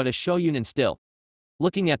fighter, but a shoyunin still.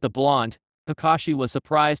 Looking at the blonde, Kakashi was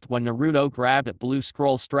surprised when Naruto grabbed a blue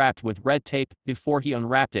scroll strapped with red tape before he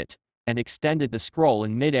unwrapped it and extended the scroll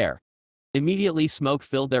in midair. Immediately smoke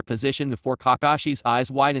filled their position before Kakashi's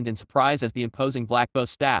eyes widened in surprise as the imposing black bow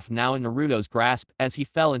staff now in Naruto's grasp as he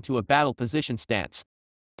fell into a battle position stance.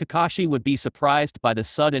 Kakashi would be surprised by the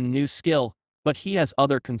sudden new skill, but he has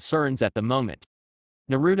other concerns at the moment.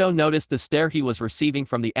 Naruto noticed the stare he was receiving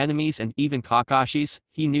from the enemies and even Kakashi's.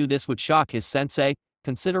 He knew this would shock his sensei,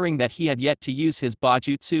 considering that he had yet to use his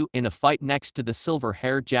Bajutsu in a fight next to the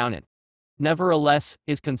silver-haired Jounin. Nevertheless,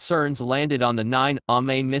 his concerns landed on the 9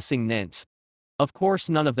 missing nins. Of course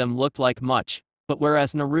none of them looked like much, but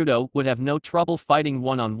whereas Naruto would have no trouble fighting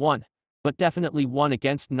one-on-one, but definitely 1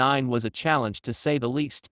 against 9 was a challenge to say the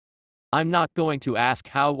least. I'm not going to ask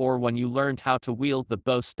how or when you learned how to wield the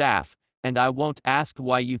bow staff, and I won't ask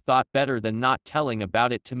why you thought better than not telling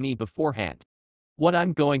about it to me beforehand. What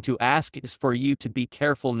I'm going to ask is for you to be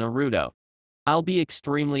careful, Naruto. I'll be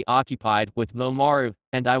extremely occupied with Lomaru,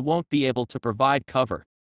 and I won't be able to provide cover,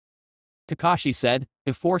 Kakashi said,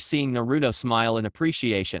 before seeing Naruto smile in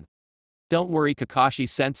appreciation. Don't worry,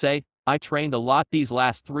 Kakashi-sensei, I trained a lot these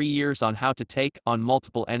last 3 years on how to take on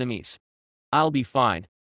multiple enemies. I'll be fine.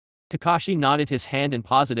 Kakashi nodded his hand in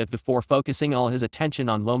positive before focusing all his attention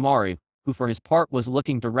on Lomaru, who for his part was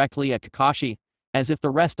looking directly at Kakashi, as if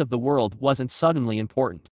the rest of the world wasn't suddenly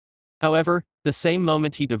important. However, the same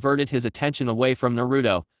moment he diverted his attention away from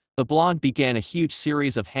Naruto, the blonde began a huge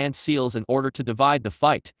series of hand seals in order to divide the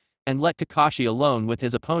fight, and let Kakashi alone with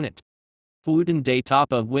his opponent. Fuden de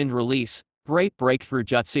Tapa Wind Release, Great Breakthrough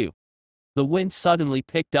Jutsu. The wind suddenly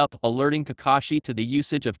picked up, alerting Kakashi to the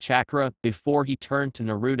usage of chakra before he turned to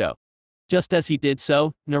Naruto. Just as he did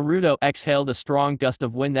so, Naruto exhaled a strong gust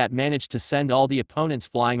of wind that managed to send all the opponents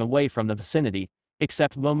flying away from the vicinity,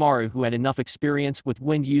 except Lomaru, who had enough experience with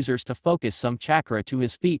wind users to focus some chakra to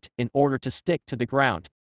his feet in order to stick to the ground.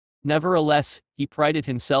 Nevertheless, he prided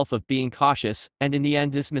himself of being cautious, and in the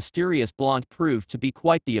end this mysterious blonde proved to be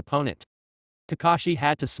quite the opponent. Kakashi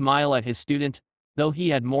had to smile at his student, though he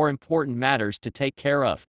had more important matters to take care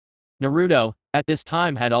of. Naruto, at this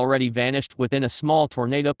time, had already vanished within a small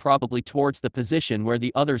tornado, probably towards the position where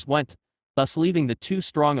the others went, thus leaving the 2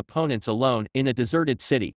 strong opponents alone in a deserted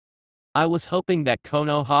city. I was hoping that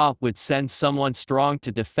Konoha would send someone strong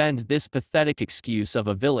to defend this pathetic excuse of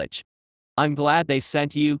a village. I'm glad they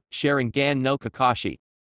sent you, Sharingan no Kakashi.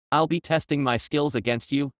 I'll be testing my skills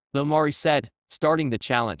against you, Lomaru said, starting the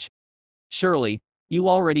challenge. Surely, you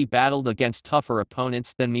already battled against tougher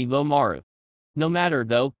opponents than me, Lomaru. No matter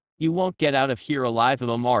though, you won't get out of here alive,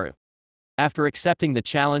 Lomaru. After accepting the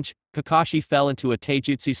challenge, Kakashi fell into a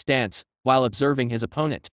taijutsu stance, while observing his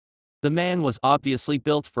opponent. The man was obviously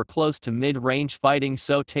built for close to mid-range fighting,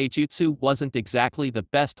 so taijutsu wasn't exactly the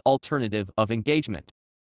best alternative of engagement.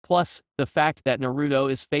 Plus, the fact that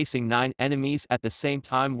Naruto is facing 9 enemies at the same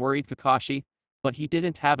time worried Kakashi, but he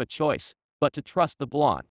didn't have a choice but to trust the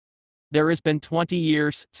blonde. There has been 20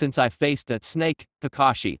 years since I faced that snake,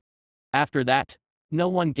 Kakashi. After that, no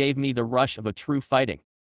one gave me the rush of a true fighting.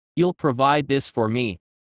 You'll provide this for me.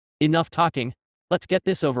 Enough talking, let's get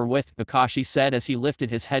this over with, Kakashi said as he lifted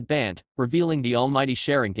his headband, revealing the almighty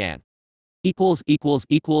Sharingan.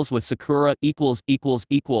 With Sakura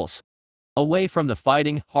 ====. Away from the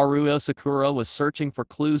fighting, Haruo Sakura was searching for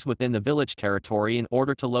clues within the village territory in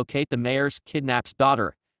order to locate the mayor's kidnapped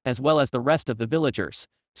daughter, as well as the rest of the villagers,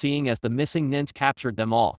 seeing as the missing nins captured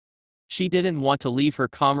them all. She didn't want to leave her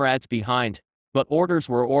comrades behind, but orders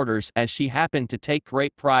were orders, as she happened to take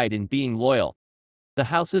great pride in being loyal. The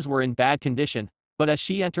houses were in bad condition, but as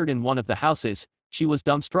she entered in one of the houses, she was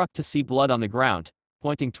dumbstruck to see blood on the ground,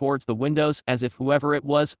 pointing towards the windows as if whoever it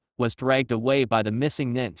was dragged away by the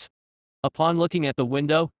missing nins. Upon looking at the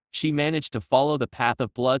window, she managed to follow the path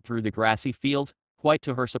of blood through the grassy field, quite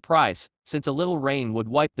to her surprise, since a little rain would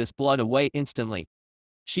wipe this blood away instantly.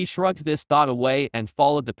 She shrugged this thought away and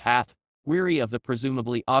followed the path, weary of the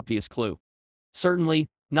presumably obvious clue. Certainly,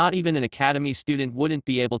 not even an academy student wouldn't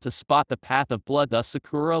be able to spot the path of blood, thus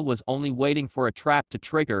Sakura was only waiting for a trap to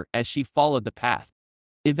trigger as she followed the path.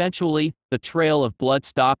 Eventually, the trail of blood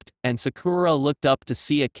stopped, and Sakura looked up to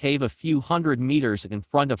see a cave a few hundred meters in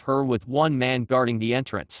front of her with one man guarding the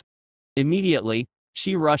entrance. Immediately,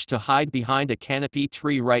 she rushed to hide behind a canopy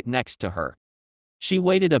tree right next to her. She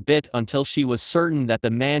waited a bit until she was certain that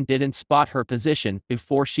the man didn't spot her position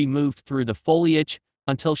before she moved through the foliage,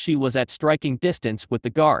 until she was at striking distance with the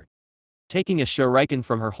guard. Taking a shuriken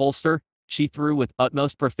from her holster, she threw with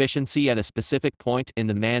utmost proficiency at a specific point in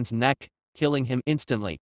the man's neck, killing him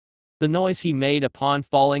instantly. The noise he made upon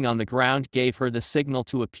falling on the ground gave her the signal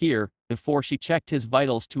to appear, before she checked his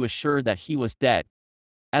vitals to assure that he was dead.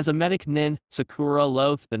 As a medic nin, Sakura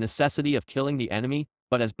loathed the necessity of killing the enemy,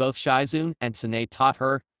 but as both Shizune and Tsunade taught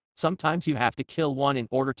her, sometimes you have to kill one in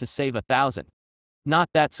order to save 1,000. Not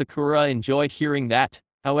that Sakura enjoyed hearing that,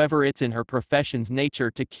 however it's in her profession's nature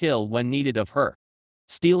to kill when needed of her.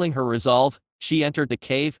 Steeling her resolve, she entered the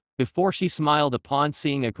cave, before she smiled upon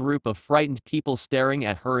seeing a group of frightened people staring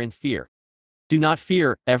at her in fear. Do not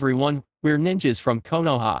fear, everyone, we're ninjas from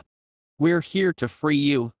Konoha. We're here to free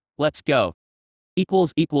you, let's go. With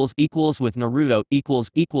Naruto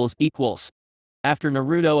After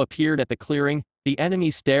Naruto appeared at the clearing, the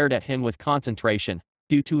enemies stared at him with concentration,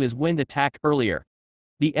 due to his wind attack earlier.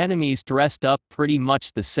 The enemies dressed up pretty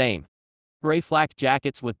much the same. Gray flak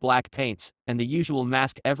jackets with black paints, and the usual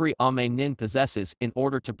mask every Ame nin possesses in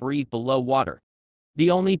order to breathe below water. The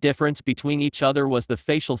only difference between each other was the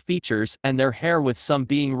facial features and their hair, with some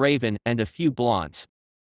being raven and a few blondes.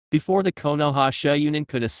 Before the Konoha Shoyunin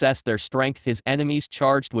could assess their strength, his enemies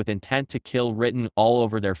charged with intent to kill written all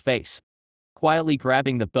over their face. Quietly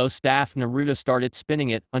grabbing the bow staff, Naruto started spinning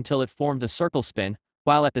it until it formed a circle spin,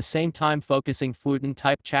 while at the same time focusing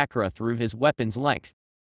Futon-type chakra through his weapon's length.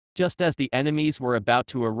 Just as the enemies were about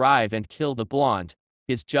to arrive and kill the blonde,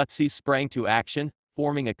 his jutsu sprang to action,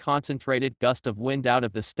 forming a concentrated gust of wind out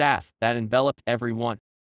of the staff that enveloped everyone.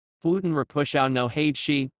 Futon Rapushao no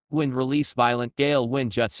Heishi, wind release violent gale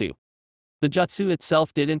wind jutsu. The jutsu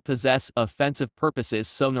itself didn't possess offensive purposes,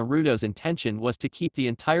 so Naruto's intention was to keep the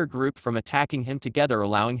entire group from attacking him together,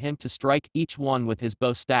 allowing him to strike each one with his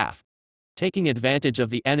bow staff. Taking advantage of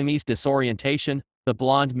the enemy's disorientation, the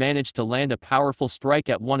blonde managed to land a powerful strike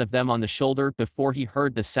at one of them on the shoulder before he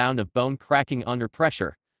heard the sound of bone cracking under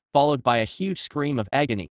pressure, followed by a huge scream of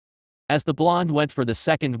agony. As the blonde went for the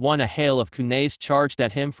second one, a hail of kunais charged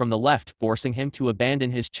at him from the left, forcing him to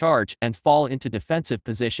abandon his charge and fall into defensive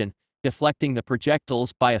position, deflecting the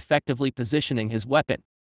projectiles by effectively positioning his weapon.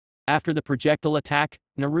 After the projectile attack,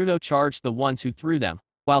 Naruto charged the ones who threw them,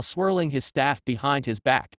 while swirling his staff behind his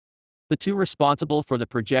back. The two responsible for the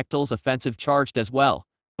projectile's offensive charged as well,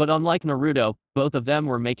 but unlike Naruto, both of them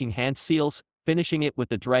were making hand seals, finishing it with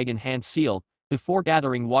the dragon hand seal, before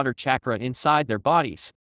gathering water chakra inside their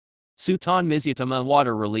bodies. Suton Mizutama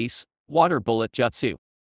water release, water bullet jutsu.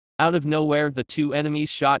 Out of nowhere, the two enemies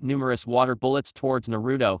shot numerous water bullets towards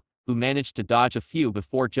Naruto, who managed to dodge a few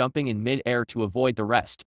before jumping in mid-air to avoid the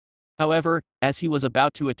rest. However, as he was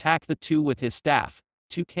about to attack the two with his staff,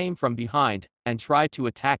 two came from behind, and tried to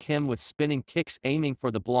attack him with spinning kicks aiming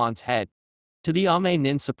for the blonde's head. To the Ame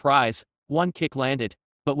nin's surprise, one kick landed,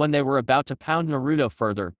 but when they were about to pound Naruto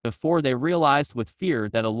further, before they realized with fear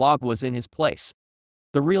that a log was in his place.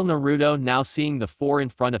 The real Naruto, now seeing the four in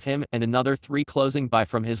front of him and another three closing by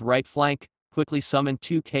from his right flank, quickly summoned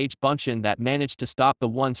two Kage Bunshin that managed to stop the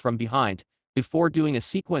ones from behind, before doing a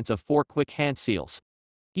sequence of 4 quick hand seals.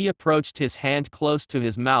 He approached his hand close to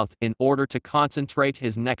his mouth in order to concentrate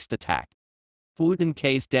his next attack. Futon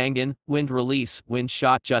K's Dangan, wind release, wind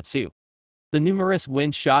shot jutsu. The numerous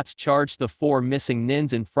wind shots charged the 4 missing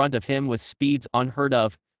nins in front of him with speeds unheard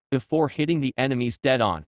of, before hitting the enemies dead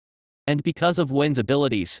on. And because of Wind's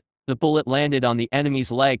abilities, the bullet landed on the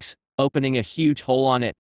enemy's legs, opening a huge hole on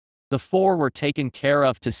it. The 4 were taken care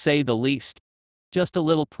of, to say the least. Just a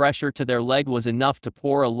little pressure to their leg was enough to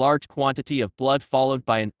pour a large quantity of blood, followed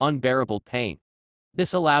by an unbearable pain.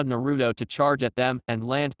 This allowed Naruto to charge at them and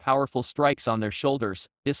land powerful strikes on their shoulders,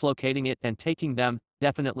 dislocating it and taking them,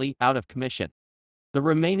 definitely, out of commission. The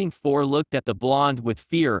remaining 4 looked at the blonde with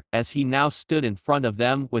fear as he now stood in front of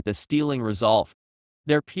them with a stealing resolve.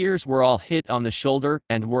 Their peers were all hit on the shoulder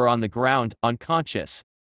and were on the ground, unconscious.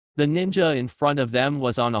 The ninja in front of them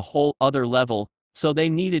was on a whole other level, so they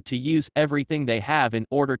needed to use everything they have in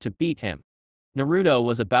order to beat him. Naruto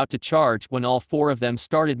was about to charge when all 4 of them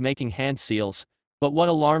started making hand seals, but what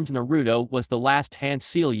alarmed Naruto was the last hand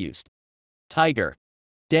seal used. Tiger.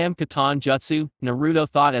 Damn Katan Jutsu, Naruto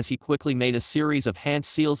thought as he quickly made a series of hand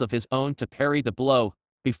seals of his own to parry the blow,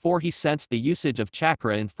 before he sensed the usage of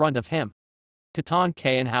chakra in front of him. Katan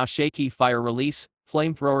Ken How Shaky Fire Release,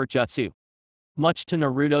 Flamethrower Jutsu. Much to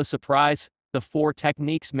Naruto's surprise, the 4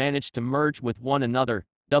 techniques managed to merge with one another,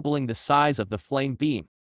 doubling the size of the flame beam.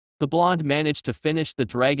 The blonde managed to finish the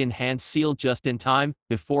dragon hand seal just in time,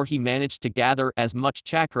 before he managed to gather as much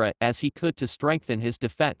chakra as he could to strengthen his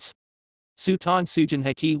defense. Suton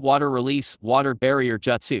Sujinheki Water Release, Water Barrier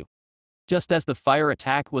Jutsu. Just as the fire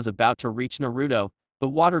attack was about to reach Naruto, the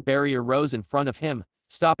water barrier rose in front of him,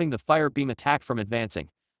 stopping the fire beam attack from advancing.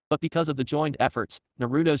 But because of the joined efforts,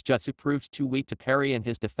 Naruto's jutsu proved too weak to parry and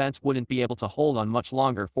his defense wouldn't be able to hold on much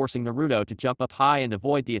longer, forcing Naruto to jump up high and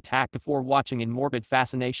avoid the attack before watching in morbid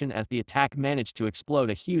fascination as the attack managed to explode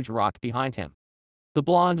a huge rock behind him. The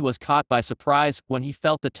blonde was caught by surprise when he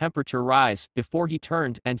felt the temperature rise before he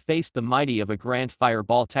turned and faced the mighty of a grand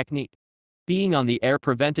fireball technique. Being on the air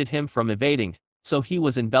prevented him from evading, so he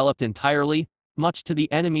was enveloped entirely, much to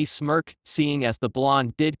the enemy's smirk, seeing as the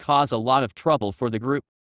blonde did cause a lot of trouble for the group.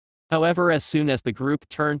 However, as soon as the group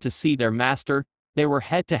turned to see their master, they were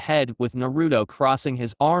head-to-head with Naruto crossing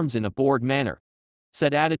his arms in a bored manner.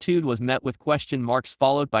 Said attitude was met with question marks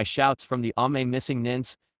followed by shouts from the Ame missing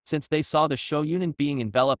nins, since they saw the Shoyunin being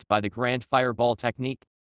enveloped by the grand fireball technique.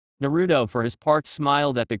 Naruto for his part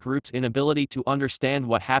smiled at the group's inability to understand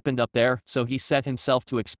what happened up there, so he set himself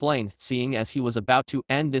to explain, seeing as he was about to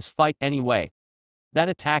end this fight anyway. That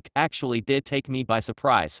attack actually did take me by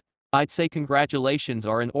surprise. I'd say congratulations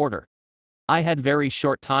are in order. I had very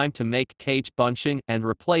short time to make cage bunching and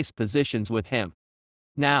replace positions with him.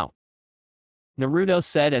 Now, Naruto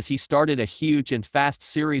said as he started a huge and fast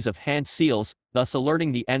series of hand seals, thus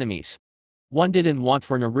alerting the enemies. One didn't want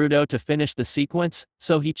for Naruto to finish the sequence,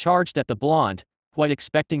 so he charged at the blonde, quite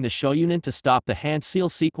expecting the Shoyunin to stop the hand seal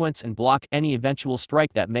sequence and block any eventual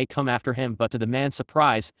strike that may come after him, but to the man's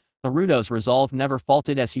surprise, Naruto's resolve never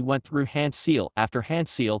faltered as he went through hand seal after hand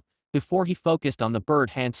seal, before he focused on the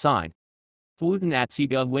bird hand sign. Futen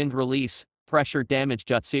Atsuga wind release, pressure damage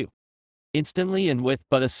jutsu. Instantly and with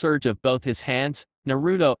but a surge of both his hands,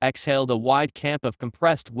 Naruto exhaled a wide camp of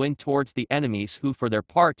compressed wind towards the enemies who for their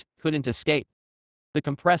part, couldn't escape. The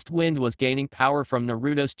compressed wind was gaining power from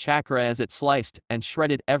Naruto's chakra as it sliced and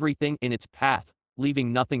shredded everything in its path,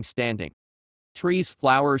 leaving nothing standing. Trees,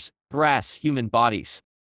 flowers, grass, human bodies.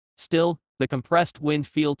 Still, the compressed wind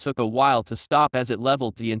field took a while to stop as it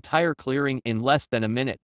leveled the entire clearing in less than a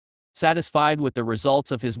minute. Satisfied with the results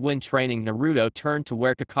of his wind training, Naruto turned to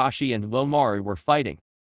where Kakashi and Romaru were fighting.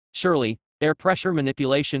 Surely, air pressure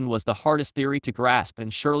manipulation was the hardest theory to grasp,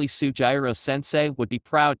 and surely Sujiro-sensei would be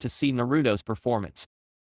proud to see Naruto's performance.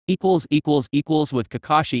 With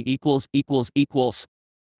Kakashi .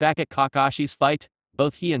 Back at Kakashi's fight,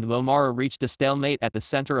 both he and Romaru reached a stalemate at the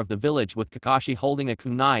center of the village with Kakashi holding a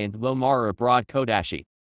kunai and Romaru a broad kodashi.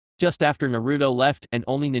 Just after Naruto left and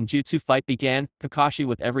only ninjutsu fight began, Kakashi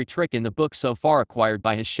with every trick in the book so far acquired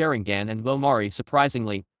by his Sharingan and Romaru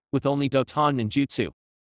surprisingly, with only Doton ninjutsu.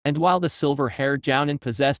 And while the silver-haired Jounin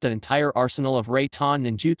possessed an entire arsenal of Reiton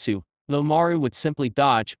ninjutsu, Romaru would simply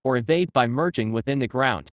dodge or evade by merging within the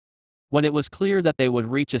ground. When it was clear that they would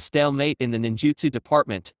reach a stalemate in the ninjutsu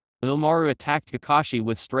department, Romaru attacked Kakashi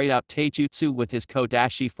with straight-out taijutsu with his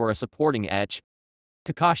kodashi for a supporting edge.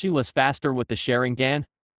 Kakashi was faster with the Sharingan,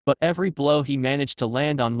 but every blow he managed to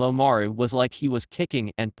land on Romaru was like he was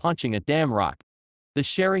kicking and punching a damn rock. The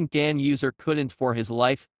Sharingan user couldn't for his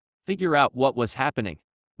life figure out what was happening,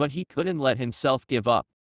 but he couldn't let himself give up.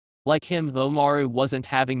 Like him, Romaru wasn't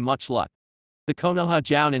having much luck. The Konoha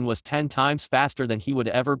Jounin was 10 times faster than he would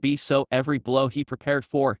ever be, so every blow he prepared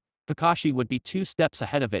for, Kakashi would be 2 steps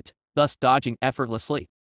ahead of it, thus dodging effortlessly.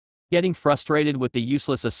 Getting frustrated with the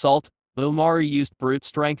useless assault, Romaru used brute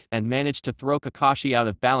strength and managed to throw Kakashi out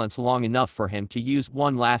of balance long enough for him to use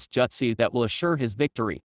one last jutsu that will assure his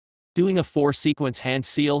victory. Doing a 4-sequence hand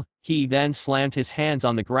seal, he then slammed his hands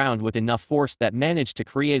on the ground with enough force that managed to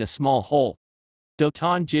create a small hole.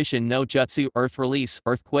 Doton Jishin no Jutsu Earth Release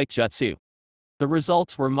Earthquake Jutsu. The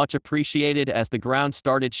results were much appreciated as the ground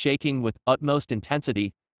started shaking with utmost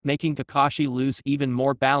intensity, making Kakashi lose even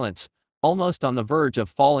more balance, almost on the verge of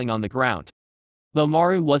falling on the ground.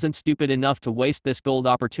 Romaru wasn't stupid enough to waste this gold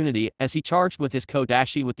opportunity as he charged with his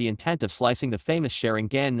kodashi with the intent of slicing the famous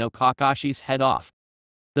Sharingan no Kakashi's head off.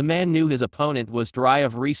 The man knew his opponent was dry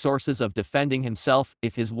of resources of defending himself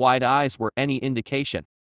if his wide eyes were any indication.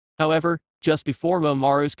 However, just before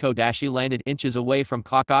Romaru's kodashi landed inches away from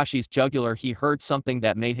Kakashi's jugular, he heard something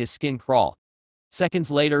that made his skin crawl. Seconds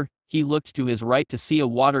later, he looked to his right to see a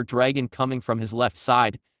water dragon coming from his left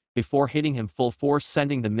side, before hitting him full force,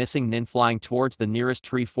 sending the missing nin flying towards the nearest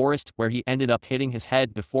tree forest where he ended up hitting his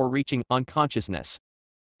head before reaching unconsciousness.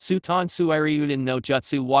 Suton Suiryuden no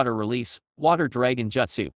Jutsu Water Release, Water Dragon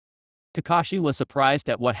Jutsu. Kakashi was surprised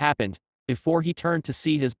at what happened, before he turned to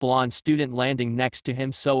see his blonde student landing next to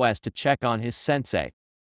him so as to check on his sensei.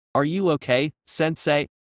 "Are you okay, sensei?"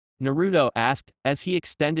 Naruto asked, as he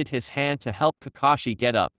extended his hand to help Kakashi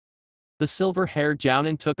get up. The silver-haired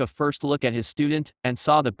Jounin took a first look at his student and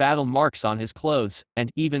saw the battle marks on his clothes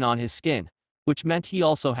and even on his skin, which meant he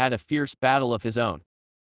also had a fierce battle of his own.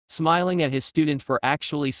 Smiling at his student for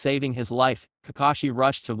actually saving his life, Kakashi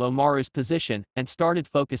rushed to Lomaru's position and started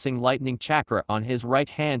focusing lightning chakra on his right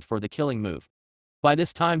hand for the killing move. By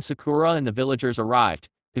this time Sakura and the villagers arrived,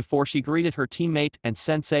 before she greeted her teammate and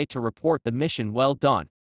sensei to report the mission well done.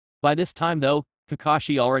 By this time though,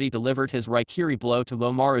 Kakashi already delivered his Raikiri blow to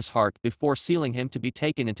Lomaru's heart before sealing him to be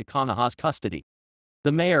taken into Konoha's custody.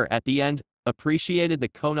 The mayor, at the end, appreciated the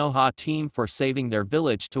Konoha team for saving their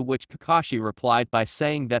village, to which Kakashi replied by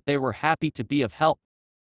saying that they were happy to be of help.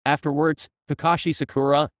 Afterwards, Kakashi,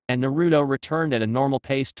 Sakura, and Naruto returned at a normal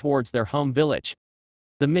pace towards their home village.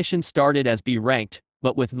 The mission started as B ranked,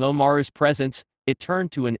 but with Lomaru's presence, it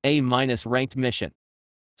turned to an A-ranked mission.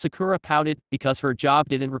 Sakura pouted because her job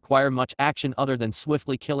didn't require much action other than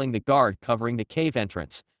swiftly killing the guard covering the cave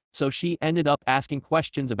entrance, so she ended up asking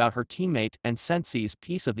questions about her teammate and sensei's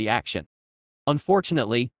piece of the action.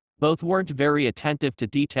 Unfortunately, both weren't very attentive to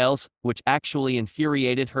details, which actually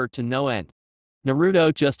infuriated her to no end.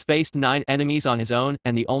 Naruto just faced 9 enemies on his own,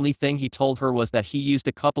 and the only thing he told her was that he used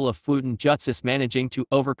a couple of Fuden jutsus managing to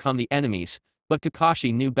overcome the enemies, but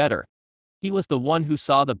Kakashi knew better. He was the one who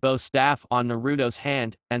saw the bow staff on Naruto's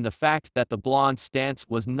hand, and the fact that the blonde's stance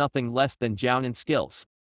was nothing less than jounin skills.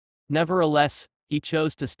 Nevertheless, he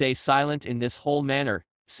chose to stay silent in this whole manner,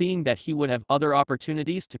 seeing that he would have other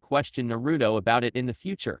opportunities to question Naruto about it in the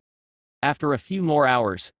future. After a few more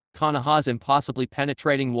hours, Konoha's impossibly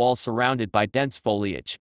penetrating wall surrounded by dense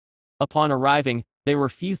foliage. Upon arriving, there were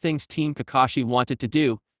few things Team Kakashi wanted to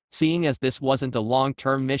do, seeing as this wasn't a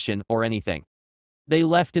long-term mission or anything. They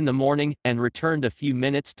left in the morning and returned a few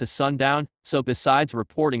minutes to sundown, so besides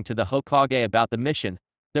reporting to the Hokage about the mission,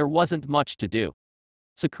 there wasn't much to do.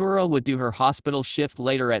 Sakura would do her hospital shift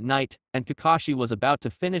later at night, and Kakashi was about to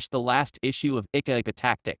finish the last issue of Ika Ika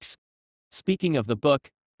Tactics. Speaking of the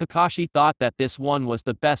book, Kakashi thought that this one was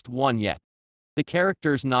the best one yet. The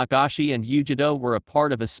characters Nagashi and Yugao were a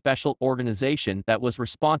part of a special organization that was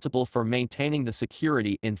responsible for maintaining the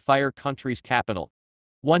security in Fire Country's capital.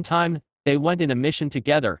 One time, they went in a mission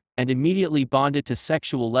together, and immediately bonded to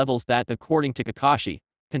sexual levels that, according to Kakashi,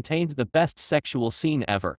 contained the best sexual scene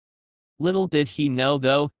ever. Little did he know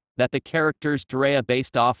though, that the characters Jiraya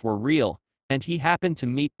based off were real, and he happened to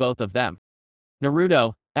meet both of them.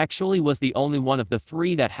 Naruto, actually was the only one of the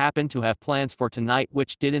 3 that happened to have plans for tonight,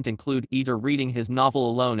 which didn't include either reading his novel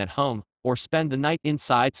alone at home, or spend the night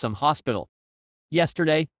inside some hospital.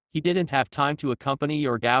 Yesterday, he didn't have time to accompany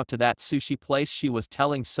Yugao to that sushi place she was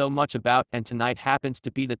telling so much about, and tonight happens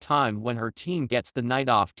to be the time when her team gets the night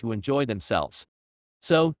off to enjoy themselves.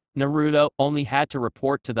 So, Naruto only had to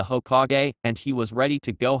report to the Hokage, and he was ready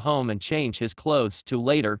to go home and change his clothes to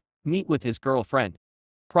later meet with his girlfriend.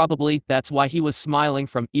 Probably that's why he was smiling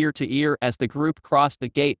from ear to ear as the group crossed the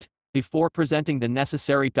gate, before presenting the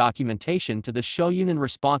necessary documentation to the shogunin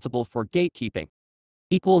responsible for gatekeeping.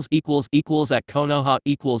 At Konoha .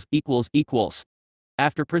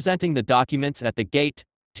 After presenting the documents at the gate,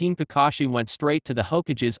 Team Kakashi went straight to the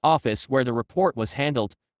Hokage's office where the report was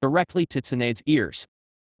handled, directly to Tsunade's ears.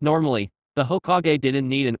 Normally, the Hokage didn't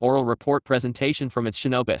need an oral report presentation from its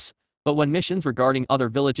shinobis, but when missions regarding other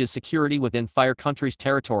villages' security within Fire Country's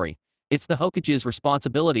territory, it's the Hokage's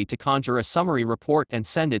responsibility to conjure a summary report and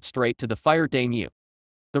send it straight to the Fire Daimyo.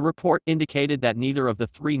 The report indicated that neither of the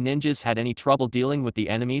 3 ninjas had any trouble dealing with the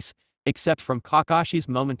enemies, except from Kakashi's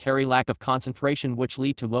momentary lack of concentration, which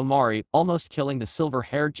led to Lomaru almost killing the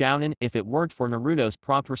silver-haired jounin if it weren't for Naruto's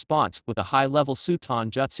prompt response with a high-level Suton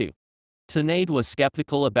Jutsu. Tsunade was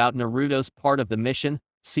skeptical about Naruto's part of the mission,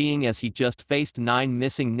 seeing as he just faced 9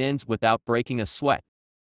 missing nins without breaking a sweat.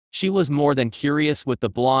 She was more than curious with the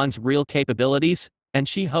blonde's real capabilities, and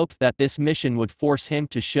she hoped that this mission would force him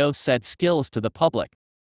to show said skills to the public.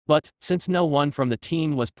 But, since no one from the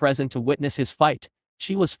team was present to witness his fight,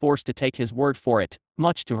 she was forced to take his word for it,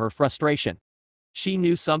 much to her frustration. She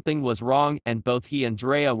knew something was wrong, and both he and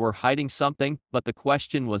Jiraya were hiding something, but the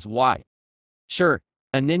question was why. Sure,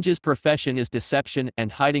 a ninja's profession is deception,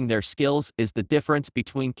 and hiding their skills is the difference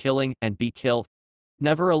between killing and be killed.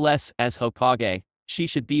 Nevertheless, as Hokage, she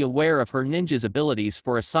should be aware of her ninja's abilities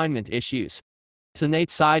for assignment issues. Tsunade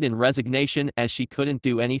sighed in resignation as she couldn't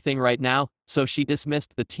do anything right now, so she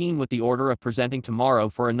dismissed the team with the order of presenting tomorrow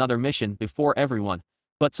for another mission before everyone,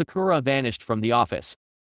 but Sakura vanished from the office.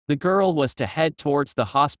 The girl was to head towards the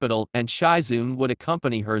hospital and Shizune would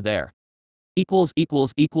accompany her there. With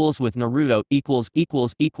Naruto .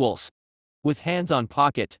 With hands on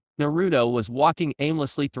pocket, Naruto was walking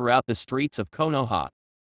aimlessly throughout the streets of Konoha.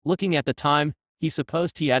 Looking at the time, he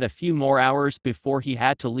supposed he had a few more hours before he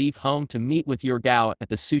had to leave home to meet with Yugao at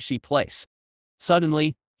the sushi place.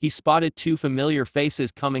 Suddenly, he spotted 2 familiar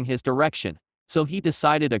faces coming his direction, so he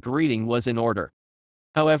decided a greeting was in order.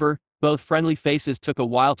 However, both friendly faces took a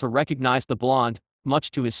while to recognize the blonde, much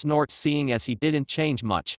to his snort seeing as he didn't change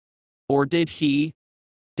much. Or did he?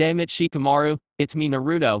 Damn it Shikamaru, it's me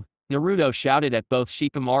Naruto, Naruto shouted at both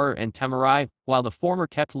Shikamaru and Temurai, while the former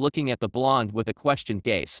kept looking at the blonde with a questioned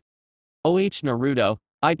gaze. Oh Naruto,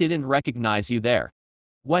 I didn't recognize you there.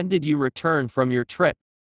 When did you return from your trip?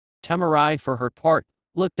 Temurai for her part,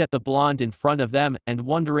 looked at the blonde in front of them and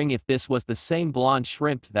wondering if this was the same blonde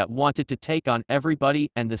shrimp that wanted to take on everybody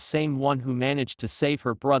and the same one who managed to save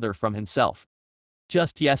her brother from himself.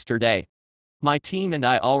 Just yesterday. My team and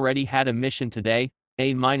I already had a mission today,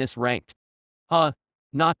 A- ranked. Huh,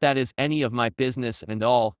 not that is any of my business and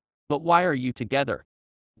all, but why are you together?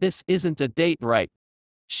 This isn't a date, right?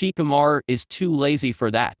 Shikamaru is too lazy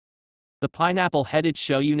for that. The pineapple-headed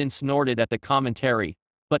Shoyunin snorted at the commentary,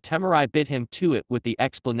 but Temurai bit him to it with the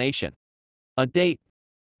explanation. A date?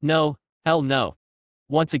 No, hell no.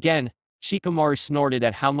 Once again, Shikamaru snorted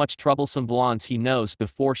at how much troublesome blondes he knows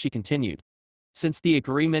before she continued. Since the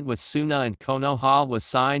agreement with Suna and Konoha was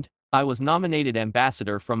signed, I was nominated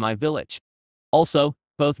ambassador from my village. Also,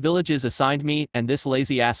 both villages assigned me and this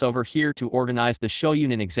lazy ass over here to organize the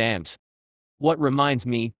Shoyunin exams. What reminds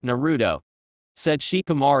me, Naruto, said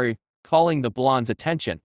Shikamaru, calling the blonde's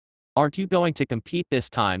attention. Aren't you going to compete this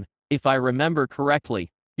time? If I remember correctly,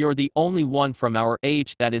 you're the only one from our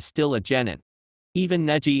age that is still a genin. Even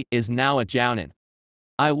Neji is now a jounin.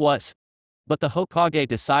 I was. But the Hokage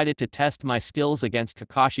decided to test my skills against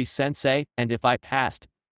Kakashi-sensei, and if I passed,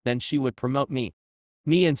 then she would promote me.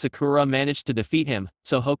 Me and Sakura managed to defeat him,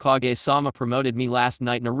 so Hokage-sama promoted me last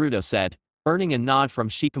night, Naruto said, earning a nod from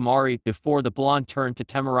Shikamaru before the blonde turned to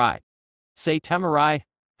Temurai. Say Temurai,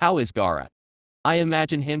 how is Gaara? I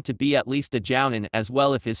imagine him to be at least a jounin as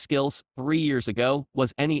well if his skills, 3 years ago,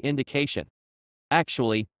 was any indication.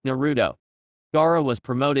 Actually, Naruto. Gaara was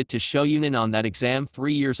promoted to Shoyunin on that exam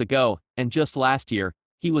 3 years ago, and just last year,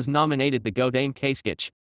 he was nominated the Godame Keisuke.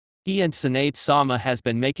 He and Tsunade-sama has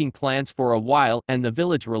been making plans for a while and the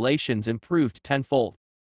village relations improved tenfold.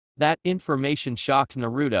 That information shocked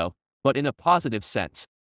Naruto, but in a positive sense.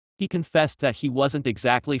 He confessed that he wasn't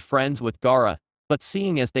exactly friends with Gaara, but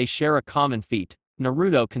seeing as they share a common feat,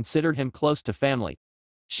 Naruto considered him close to family.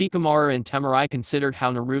 Shikamaru and Temurai considered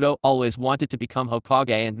how Naruto always wanted to become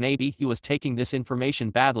Hokage and maybe he was taking this information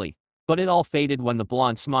badly, but it all faded when the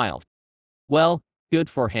blonde smiled. Well, good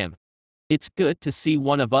for him. It's good to see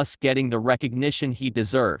one of us getting the recognition he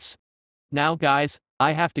deserves. Now guys,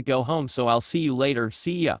 I have to go home so I'll see you later,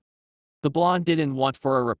 see ya. The blonde didn't want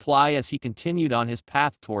for a reply as he continued on his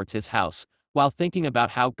path towards his house, while thinking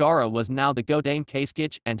about how Gaara was now the Godame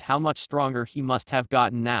Keisuke and how much stronger he must have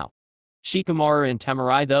gotten now. Shikamaru and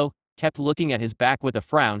Temurai though, kept looking at his back with a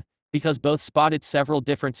frown, because both spotted several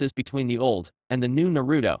differences between the old and the new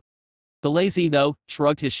Naruto. The lazy though,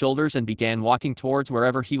 shrugged his shoulders and began walking towards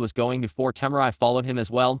wherever he was going before Temurai followed him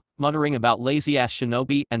as well, muttering about lazy-ass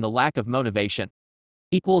shinobi and the lack of motivation.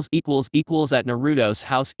 At Naruto's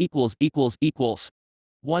house .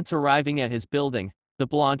 Once arriving at his building, the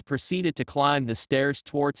blonde proceeded to climb the stairs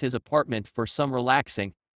towards his apartment for some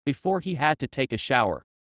relaxing, before he had to take a shower.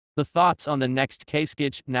 The thoughts on the next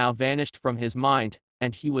Keisuke now vanished from his mind,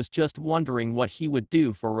 and he was just wondering what he would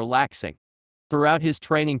do for relaxing. Throughout his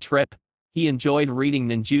training trip, he enjoyed reading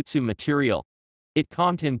ninjutsu material. It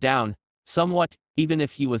calmed him down, somewhat, even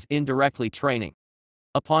if he was indirectly training.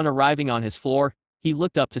 Upon arriving on his floor, he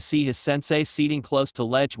looked up to see his sensei seating close to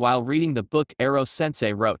ledge while reading the book Ero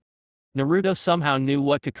Sensei wrote. Naruto somehow knew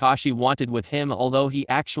what Kakashi wanted with him, although he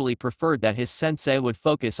actually preferred that his sensei would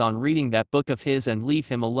focus on reading that book of his and leave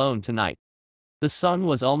him alone tonight. The sun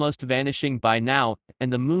was almost vanishing by now,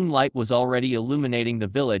 and the moonlight was already illuminating the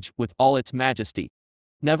village with all its majesty.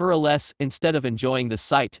 Nevertheless, instead of enjoying the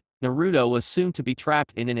sight, Naruto was soon to be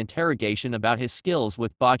trapped in an interrogation about his skills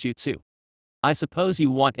with Bajutsu. I suppose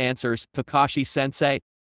you want answers, Kakashi-sensei?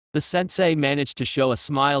 The sensei managed to show a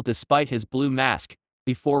smile despite his blue mask,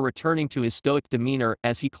 before returning to his stoic demeanor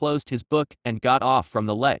as he closed his book and got off from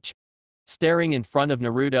the ledge. Staring in front of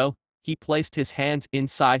Naruto, he placed his hands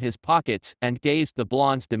inside his pockets and gazed the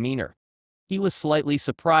blonde's demeanor. He was slightly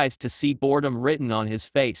surprised to see boredom written on his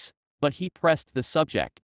face, but he pressed the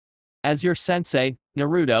subject. As your sensei,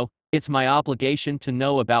 Naruto, it's my obligation to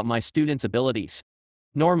know about my students' abilities.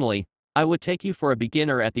 Normally, I would take you for a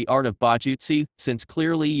beginner at the art of Bajutsu, since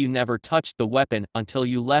clearly you never touched the weapon until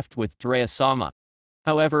you left with Jiraya-sama.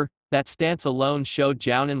 However, that stance alone showed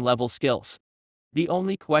jounin-level skills. The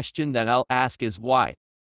only question that I'll ask is why?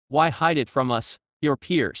 Why hide it from us, your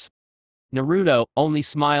peers? Naruto only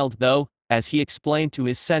smiled though, as he explained to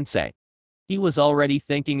his sensei. He was already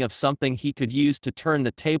thinking of something he could use to turn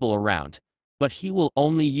the table around, but he will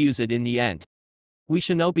only use it in the end. We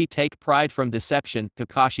shinobi take pride from deception,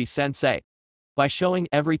 Kakashi-sensei. By showing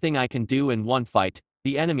everything I can do in one fight,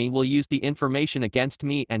 the enemy will use the information against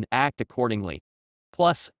me and act accordingly.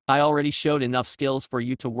 Plus, I already showed enough skills for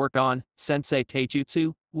you to work on, sensei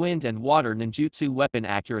taijutsu, wind and water ninjutsu weapon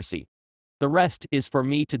accuracy. The rest is for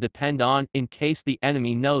me to depend on in case the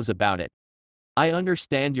enemy knows about it. I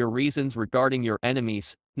understand your reasons regarding your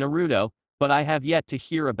enemies, Naruto, but I have yet to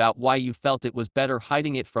hear about why you felt it was better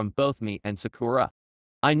hiding it from both me and Sakura.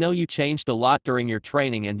 I know you changed a lot during your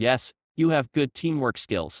training and yes, you have good teamwork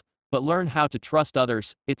skills, but learn how to trust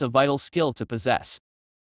others, it's a vital skill to possess.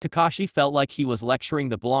 Kakashi felt like he was lecturing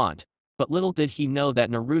the blonde, but little did he know that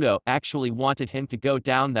Naruto actually wanted him to go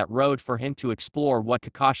down that road for him to explore what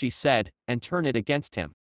Kakashi said and turn it against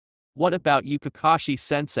him. What about you,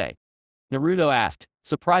 Kakashi-sensei? Naruto asked,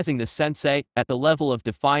 surprising the sensei at the level of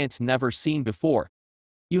defiance never seen before.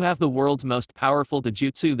 You have the world's most powerful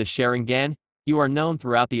Dojutsu, the Sharingan. You are known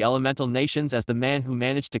throughout the elemental nations as the man who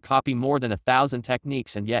managed to copy more than 1,000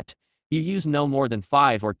 techniques, and yet, you use no more than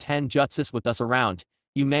 5 or 10 jutsus with us around.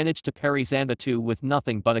 You managed to parry Zanbatsu with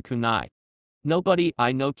nothing but a kunai. Nobody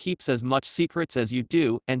I know keeps as much secrets as you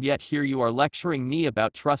do, and yet here you are lecturing me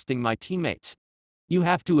about trusting my teammates. You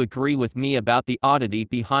have to agree with me about the oddity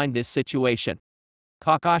behind this situation.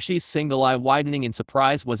 Kakashi's single eye widening in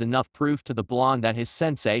surprise was enough proof to the blonde that his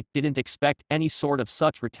sensei didn't expect any sort of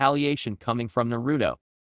such retaliation coming from Naruto.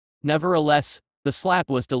 Nevertheless, the slap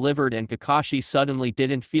was delivered and Kakashi suddenly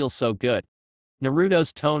didn't feel so good.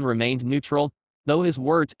 Naruto's tone remained neutral, though his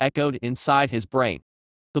words echoed inside his brain.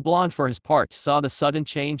 The blonde for his part saw the sudden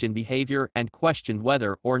change in behavior and questioned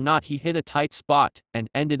whether or not he hit a tight spot and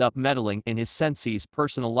ended up meddling in his sensei's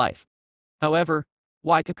personal life. However,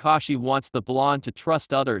 why Kakashi wants the blonde to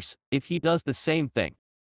trust others if he does the same thing?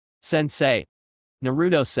 Sensei,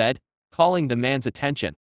 Naruto said, calling the man's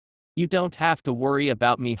attention. You don't have to worry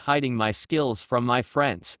about me hiding my skills from my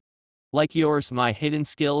friends. Like yours, my hidden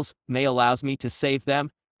skills may allows me to save them,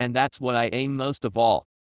 and that's what I aim most of all.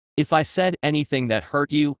 If I said anything that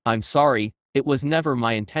hurt you, I'm sorry, it was never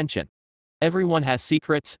my intention. Everyone has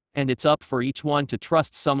secrets, and it's up for each one to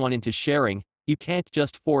trust someone into sharing, you can't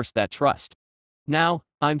just force that trust. Now,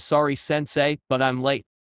 I'm sorry sensei, but I'm late.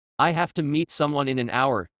 I have to meet someone in an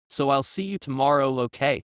hour, so I'll see you tomorrow,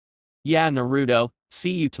 okay? Yeah, Naruto,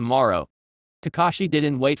 see you tomorrow. Kakashi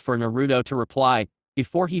didn't wait for Naruto to reply,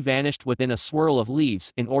 before he vanished within a swirl of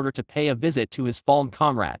leaves in order to pay a visit to his fallen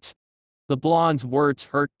comrades. The blonde's words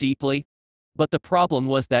hurt deeply, but the problem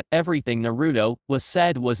was that everything Naruto was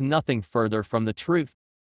said was nothing further from the truth.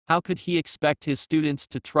 How could he expect his students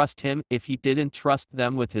to trust him if he didn't trust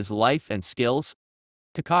them with his life and skills?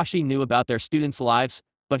 Kakashi knew about their students' lives,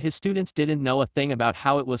 but his students didn't know a thing about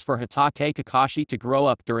how it was for Hitake Kakashi to grow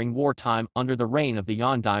up during wartime under the reign of the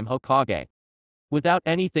Yondaime Hokage. Without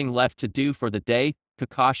anything left to do for the day,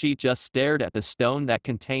 Kakashi just stared at the stone that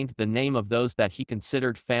contained the name of those that he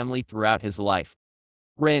considered family throughout his life.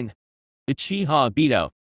 Rin, Uchiha Obito,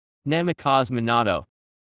 Namikaze Minato.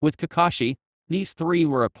 With Kakashi, these three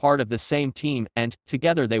were a part of the same team and,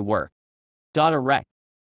 together they were Direct.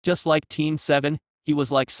 Just like Team 7, he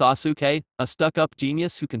was like Sasuke, a stuck-up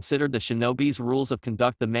genius who considered the shinobi's rules of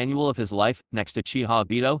conduct the manual of his life. Next to Uchiha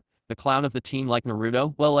Obito, the clown of the team like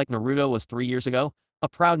Naruto, well like Naruto was 3 years ago, a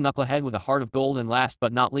proud knucklehead with a heart of gold, and last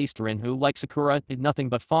but not least Rin, who, like Sakura, did nothing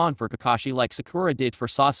but fawn for Kakashi like Sakura did for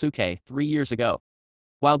Sasuke 3 years ago.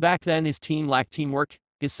 While back then his team lacked teamwork,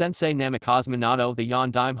 his sensei Namikaze Minato, the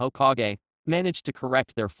Yondaime Hokage, managed to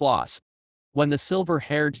correct their flaws. When the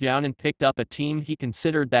silver-haired Jounin picked up a team, he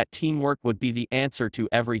considered that teamwork would be the answer to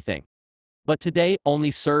everything. But today only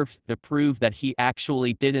served to prove that he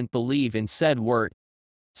actually didn't believe in said word.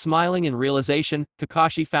 Smiling in realization,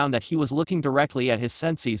 Kakashi found that he was looking directly at his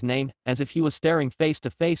sensei's name, as if he was staring face to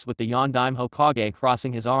face with the Yondaime Hokage,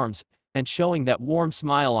 crossing his arms, and showing that warm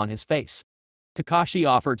smile on his face. Kakashi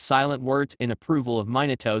offered silent words in approval of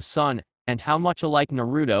Minato's son, and how much alike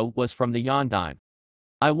Naruto was from the Yondaime.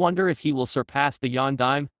 I wonder if he will surpass the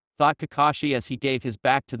Yondaime, thought Kakashi as he gave his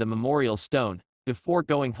back to the memorial stone, before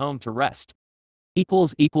going home to rest.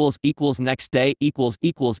 Next day.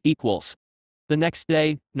 The next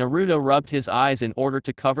day, Naruto rubbed his eyes in order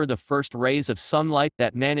to cover the first rays of sunlight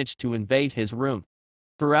that managed to invade his room.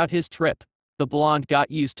 Throughout his trip, the blonde got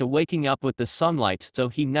used to waking up with the sunlight, so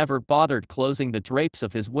he never bothered closing the drapes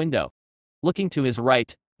of his window. Looking to his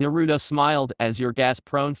right, Naruto smiled as your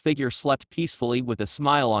gas-prone figure slept peacefully with a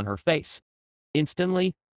smile on her face.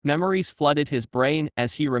 Instantly, memories flooded his brain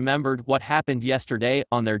as he remembered what happened yesterday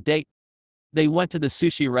on their date. They went to the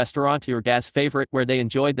sushi restaurant Yurgao's favorite where they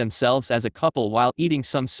enjoyed themselves as a couple while eating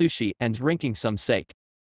some sushi and drinking some sake.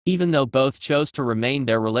 Even though both chose to remain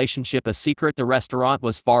their relationship a secret, the restaurant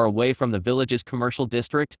was far away from the village's commercial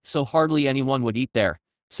district, so hardly anyone would eat there,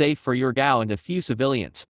 save for Yugao and a few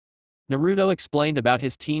civilians. Naruto explained about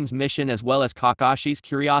his team's mission as well as Kakashi's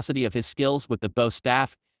curiosity of his skills with the bow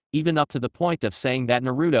staff, even up to the point of saying that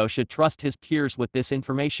Naruto should trust his peers with this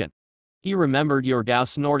information. He remembered Yugao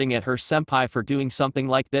snorting at her senpai for doing something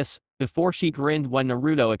like this, before she grinned when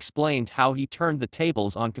Naruto explained how he turned the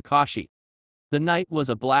tables on Kakashi. The night was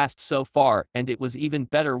a blast so far, and it was even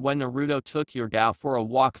better when Naruto took Yugao for a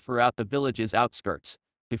walk throughout the village's outskirts,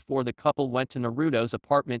 before the couple went to Naruto's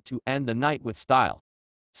apartment to end the night with style.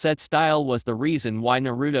 Said style was the reason why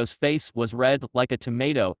Naruto's face was red like a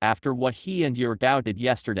tomato after what he and Yugao did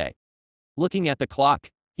yesterday. Looking at the clock,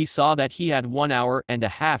 he saw that he had 1 hour and a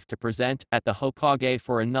half to present at the Hokage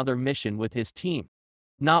for another mission with his team.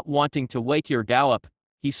 Not wanting to wake Yugao up,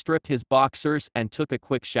 he stripped his boxers and took a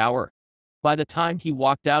quick shower. By the time he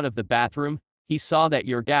walked out of the bathroom, he saw that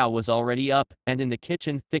Yugao was already up and in the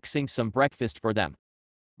kitchen fixing some breakfast for them.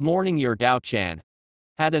 "Morning, Yugao-chan.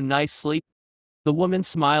 Had a nice sleep?" The woman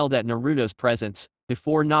smiled at Naruto's presence,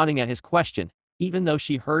 before nodding at his question, even though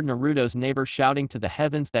she heard Naruto's neighbor shouting to the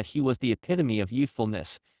heavens that he was the epitome of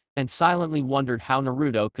youthfulness, and silently wondered how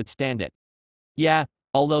Naruto could stand it. "Yeah,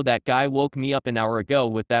 although that guy woke me up an hour ago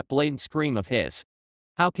with that blatant scream of his.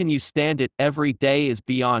 How can you stand it every day is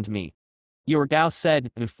beyond me," Yugao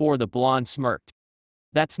said, before the blonde smirked.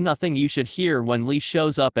 "That's nothing you should hear when Lee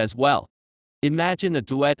shows up as well. Imagine a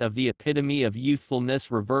duet of the epitome of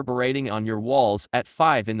youthfulness reverberating on your walls at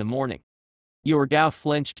 5 in the morning." Yugao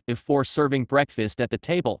flinched before serving breakfast at the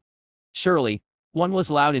table. Surely, one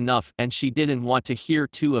was loud enough and she didn't want to hear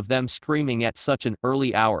two of them screaming at such an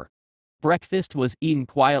early hour. Breakfast was eaten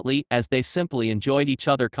quietly as they simply enjoyed each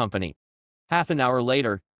other's company. Half an hour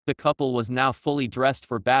later, the couple was now fully dressed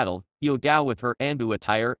for battle, Yugao with her Anbu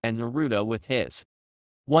attire and Naruto with his.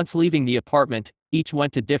 Once leaving the apartment, each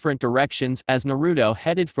went to different directions as Naruto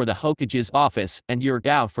headed for the Hokage's office and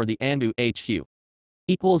Yugao for the Anbu HQ.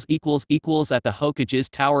 At the Hokage's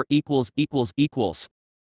tower .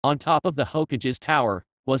 On top of the Hokage's tower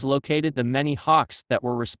was located the many hawks that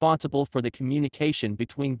were responsible for the communication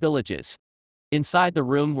between villages. Inside the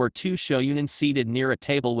room were two shogunin seated near a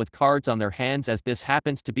table with cards on their hands, as this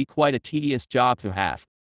happens to be quite a tedious job to have.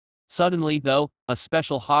 Suddenly though, a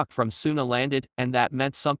special hawk from Suna landed, and that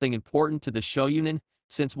meant something important to the shogunin,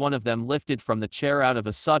 since one of them lifted from the chair out of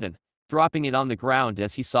a sudden, dropping it on the ground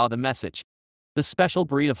as he saw the message. The special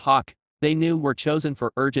breed of hawk, they knew, were chosen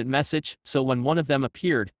for urgent message, so when one of them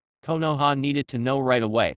appeared, Konoha needed to know right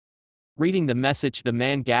away. Reading the message, the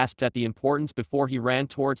man gasped at the importance before he ran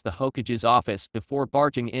towards the Hokage's office before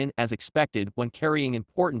barging in as expected when carrying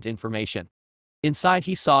important information. Inside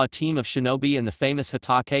he saw a team of shinobi and the famous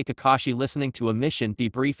Hatake Kakashi listening to a mission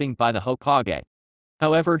debriefing by the Hokage.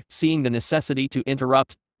 However, seeing the necessity to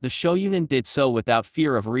interrupt, the shogunin did so without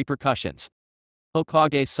fear of repercussions.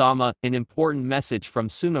 "Hokage-sama, an important message from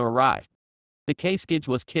Suna arrived. The Kasuke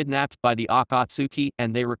was kidnapped by the Akatsuki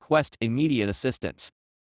and they request immediate assistance."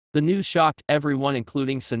 The news shocked everyone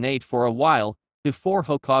including Tsunade for a while, before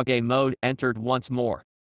Hokage mode entered once more.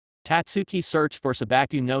 "Tatsuki, search for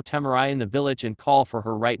Sabaku no Temurai in the village and call for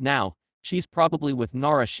her right now, she's probably with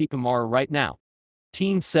Nara Shikamaru right now.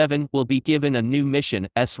 Team 7 will be given a new mission,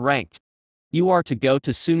 S-ranked. You are to go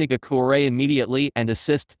to Sunagakure immediately and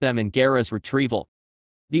assist them in Gaara's retrieval."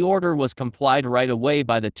 The order was complied right away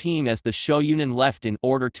by the team as the shogunin left in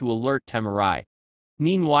order to alert Temurai.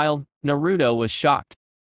 Meanwhile, Naruto was shocked.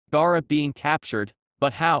 Gaara being captured,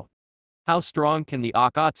 but how? How strong can the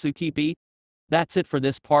Akatsuki be? That's it for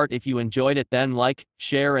this part. If you enjoyed it, then like,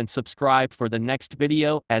 share and subscribe for the next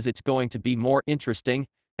video, as it's going to be more interesting,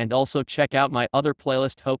 and also check out my other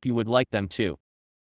playlist. Hope you would like them too.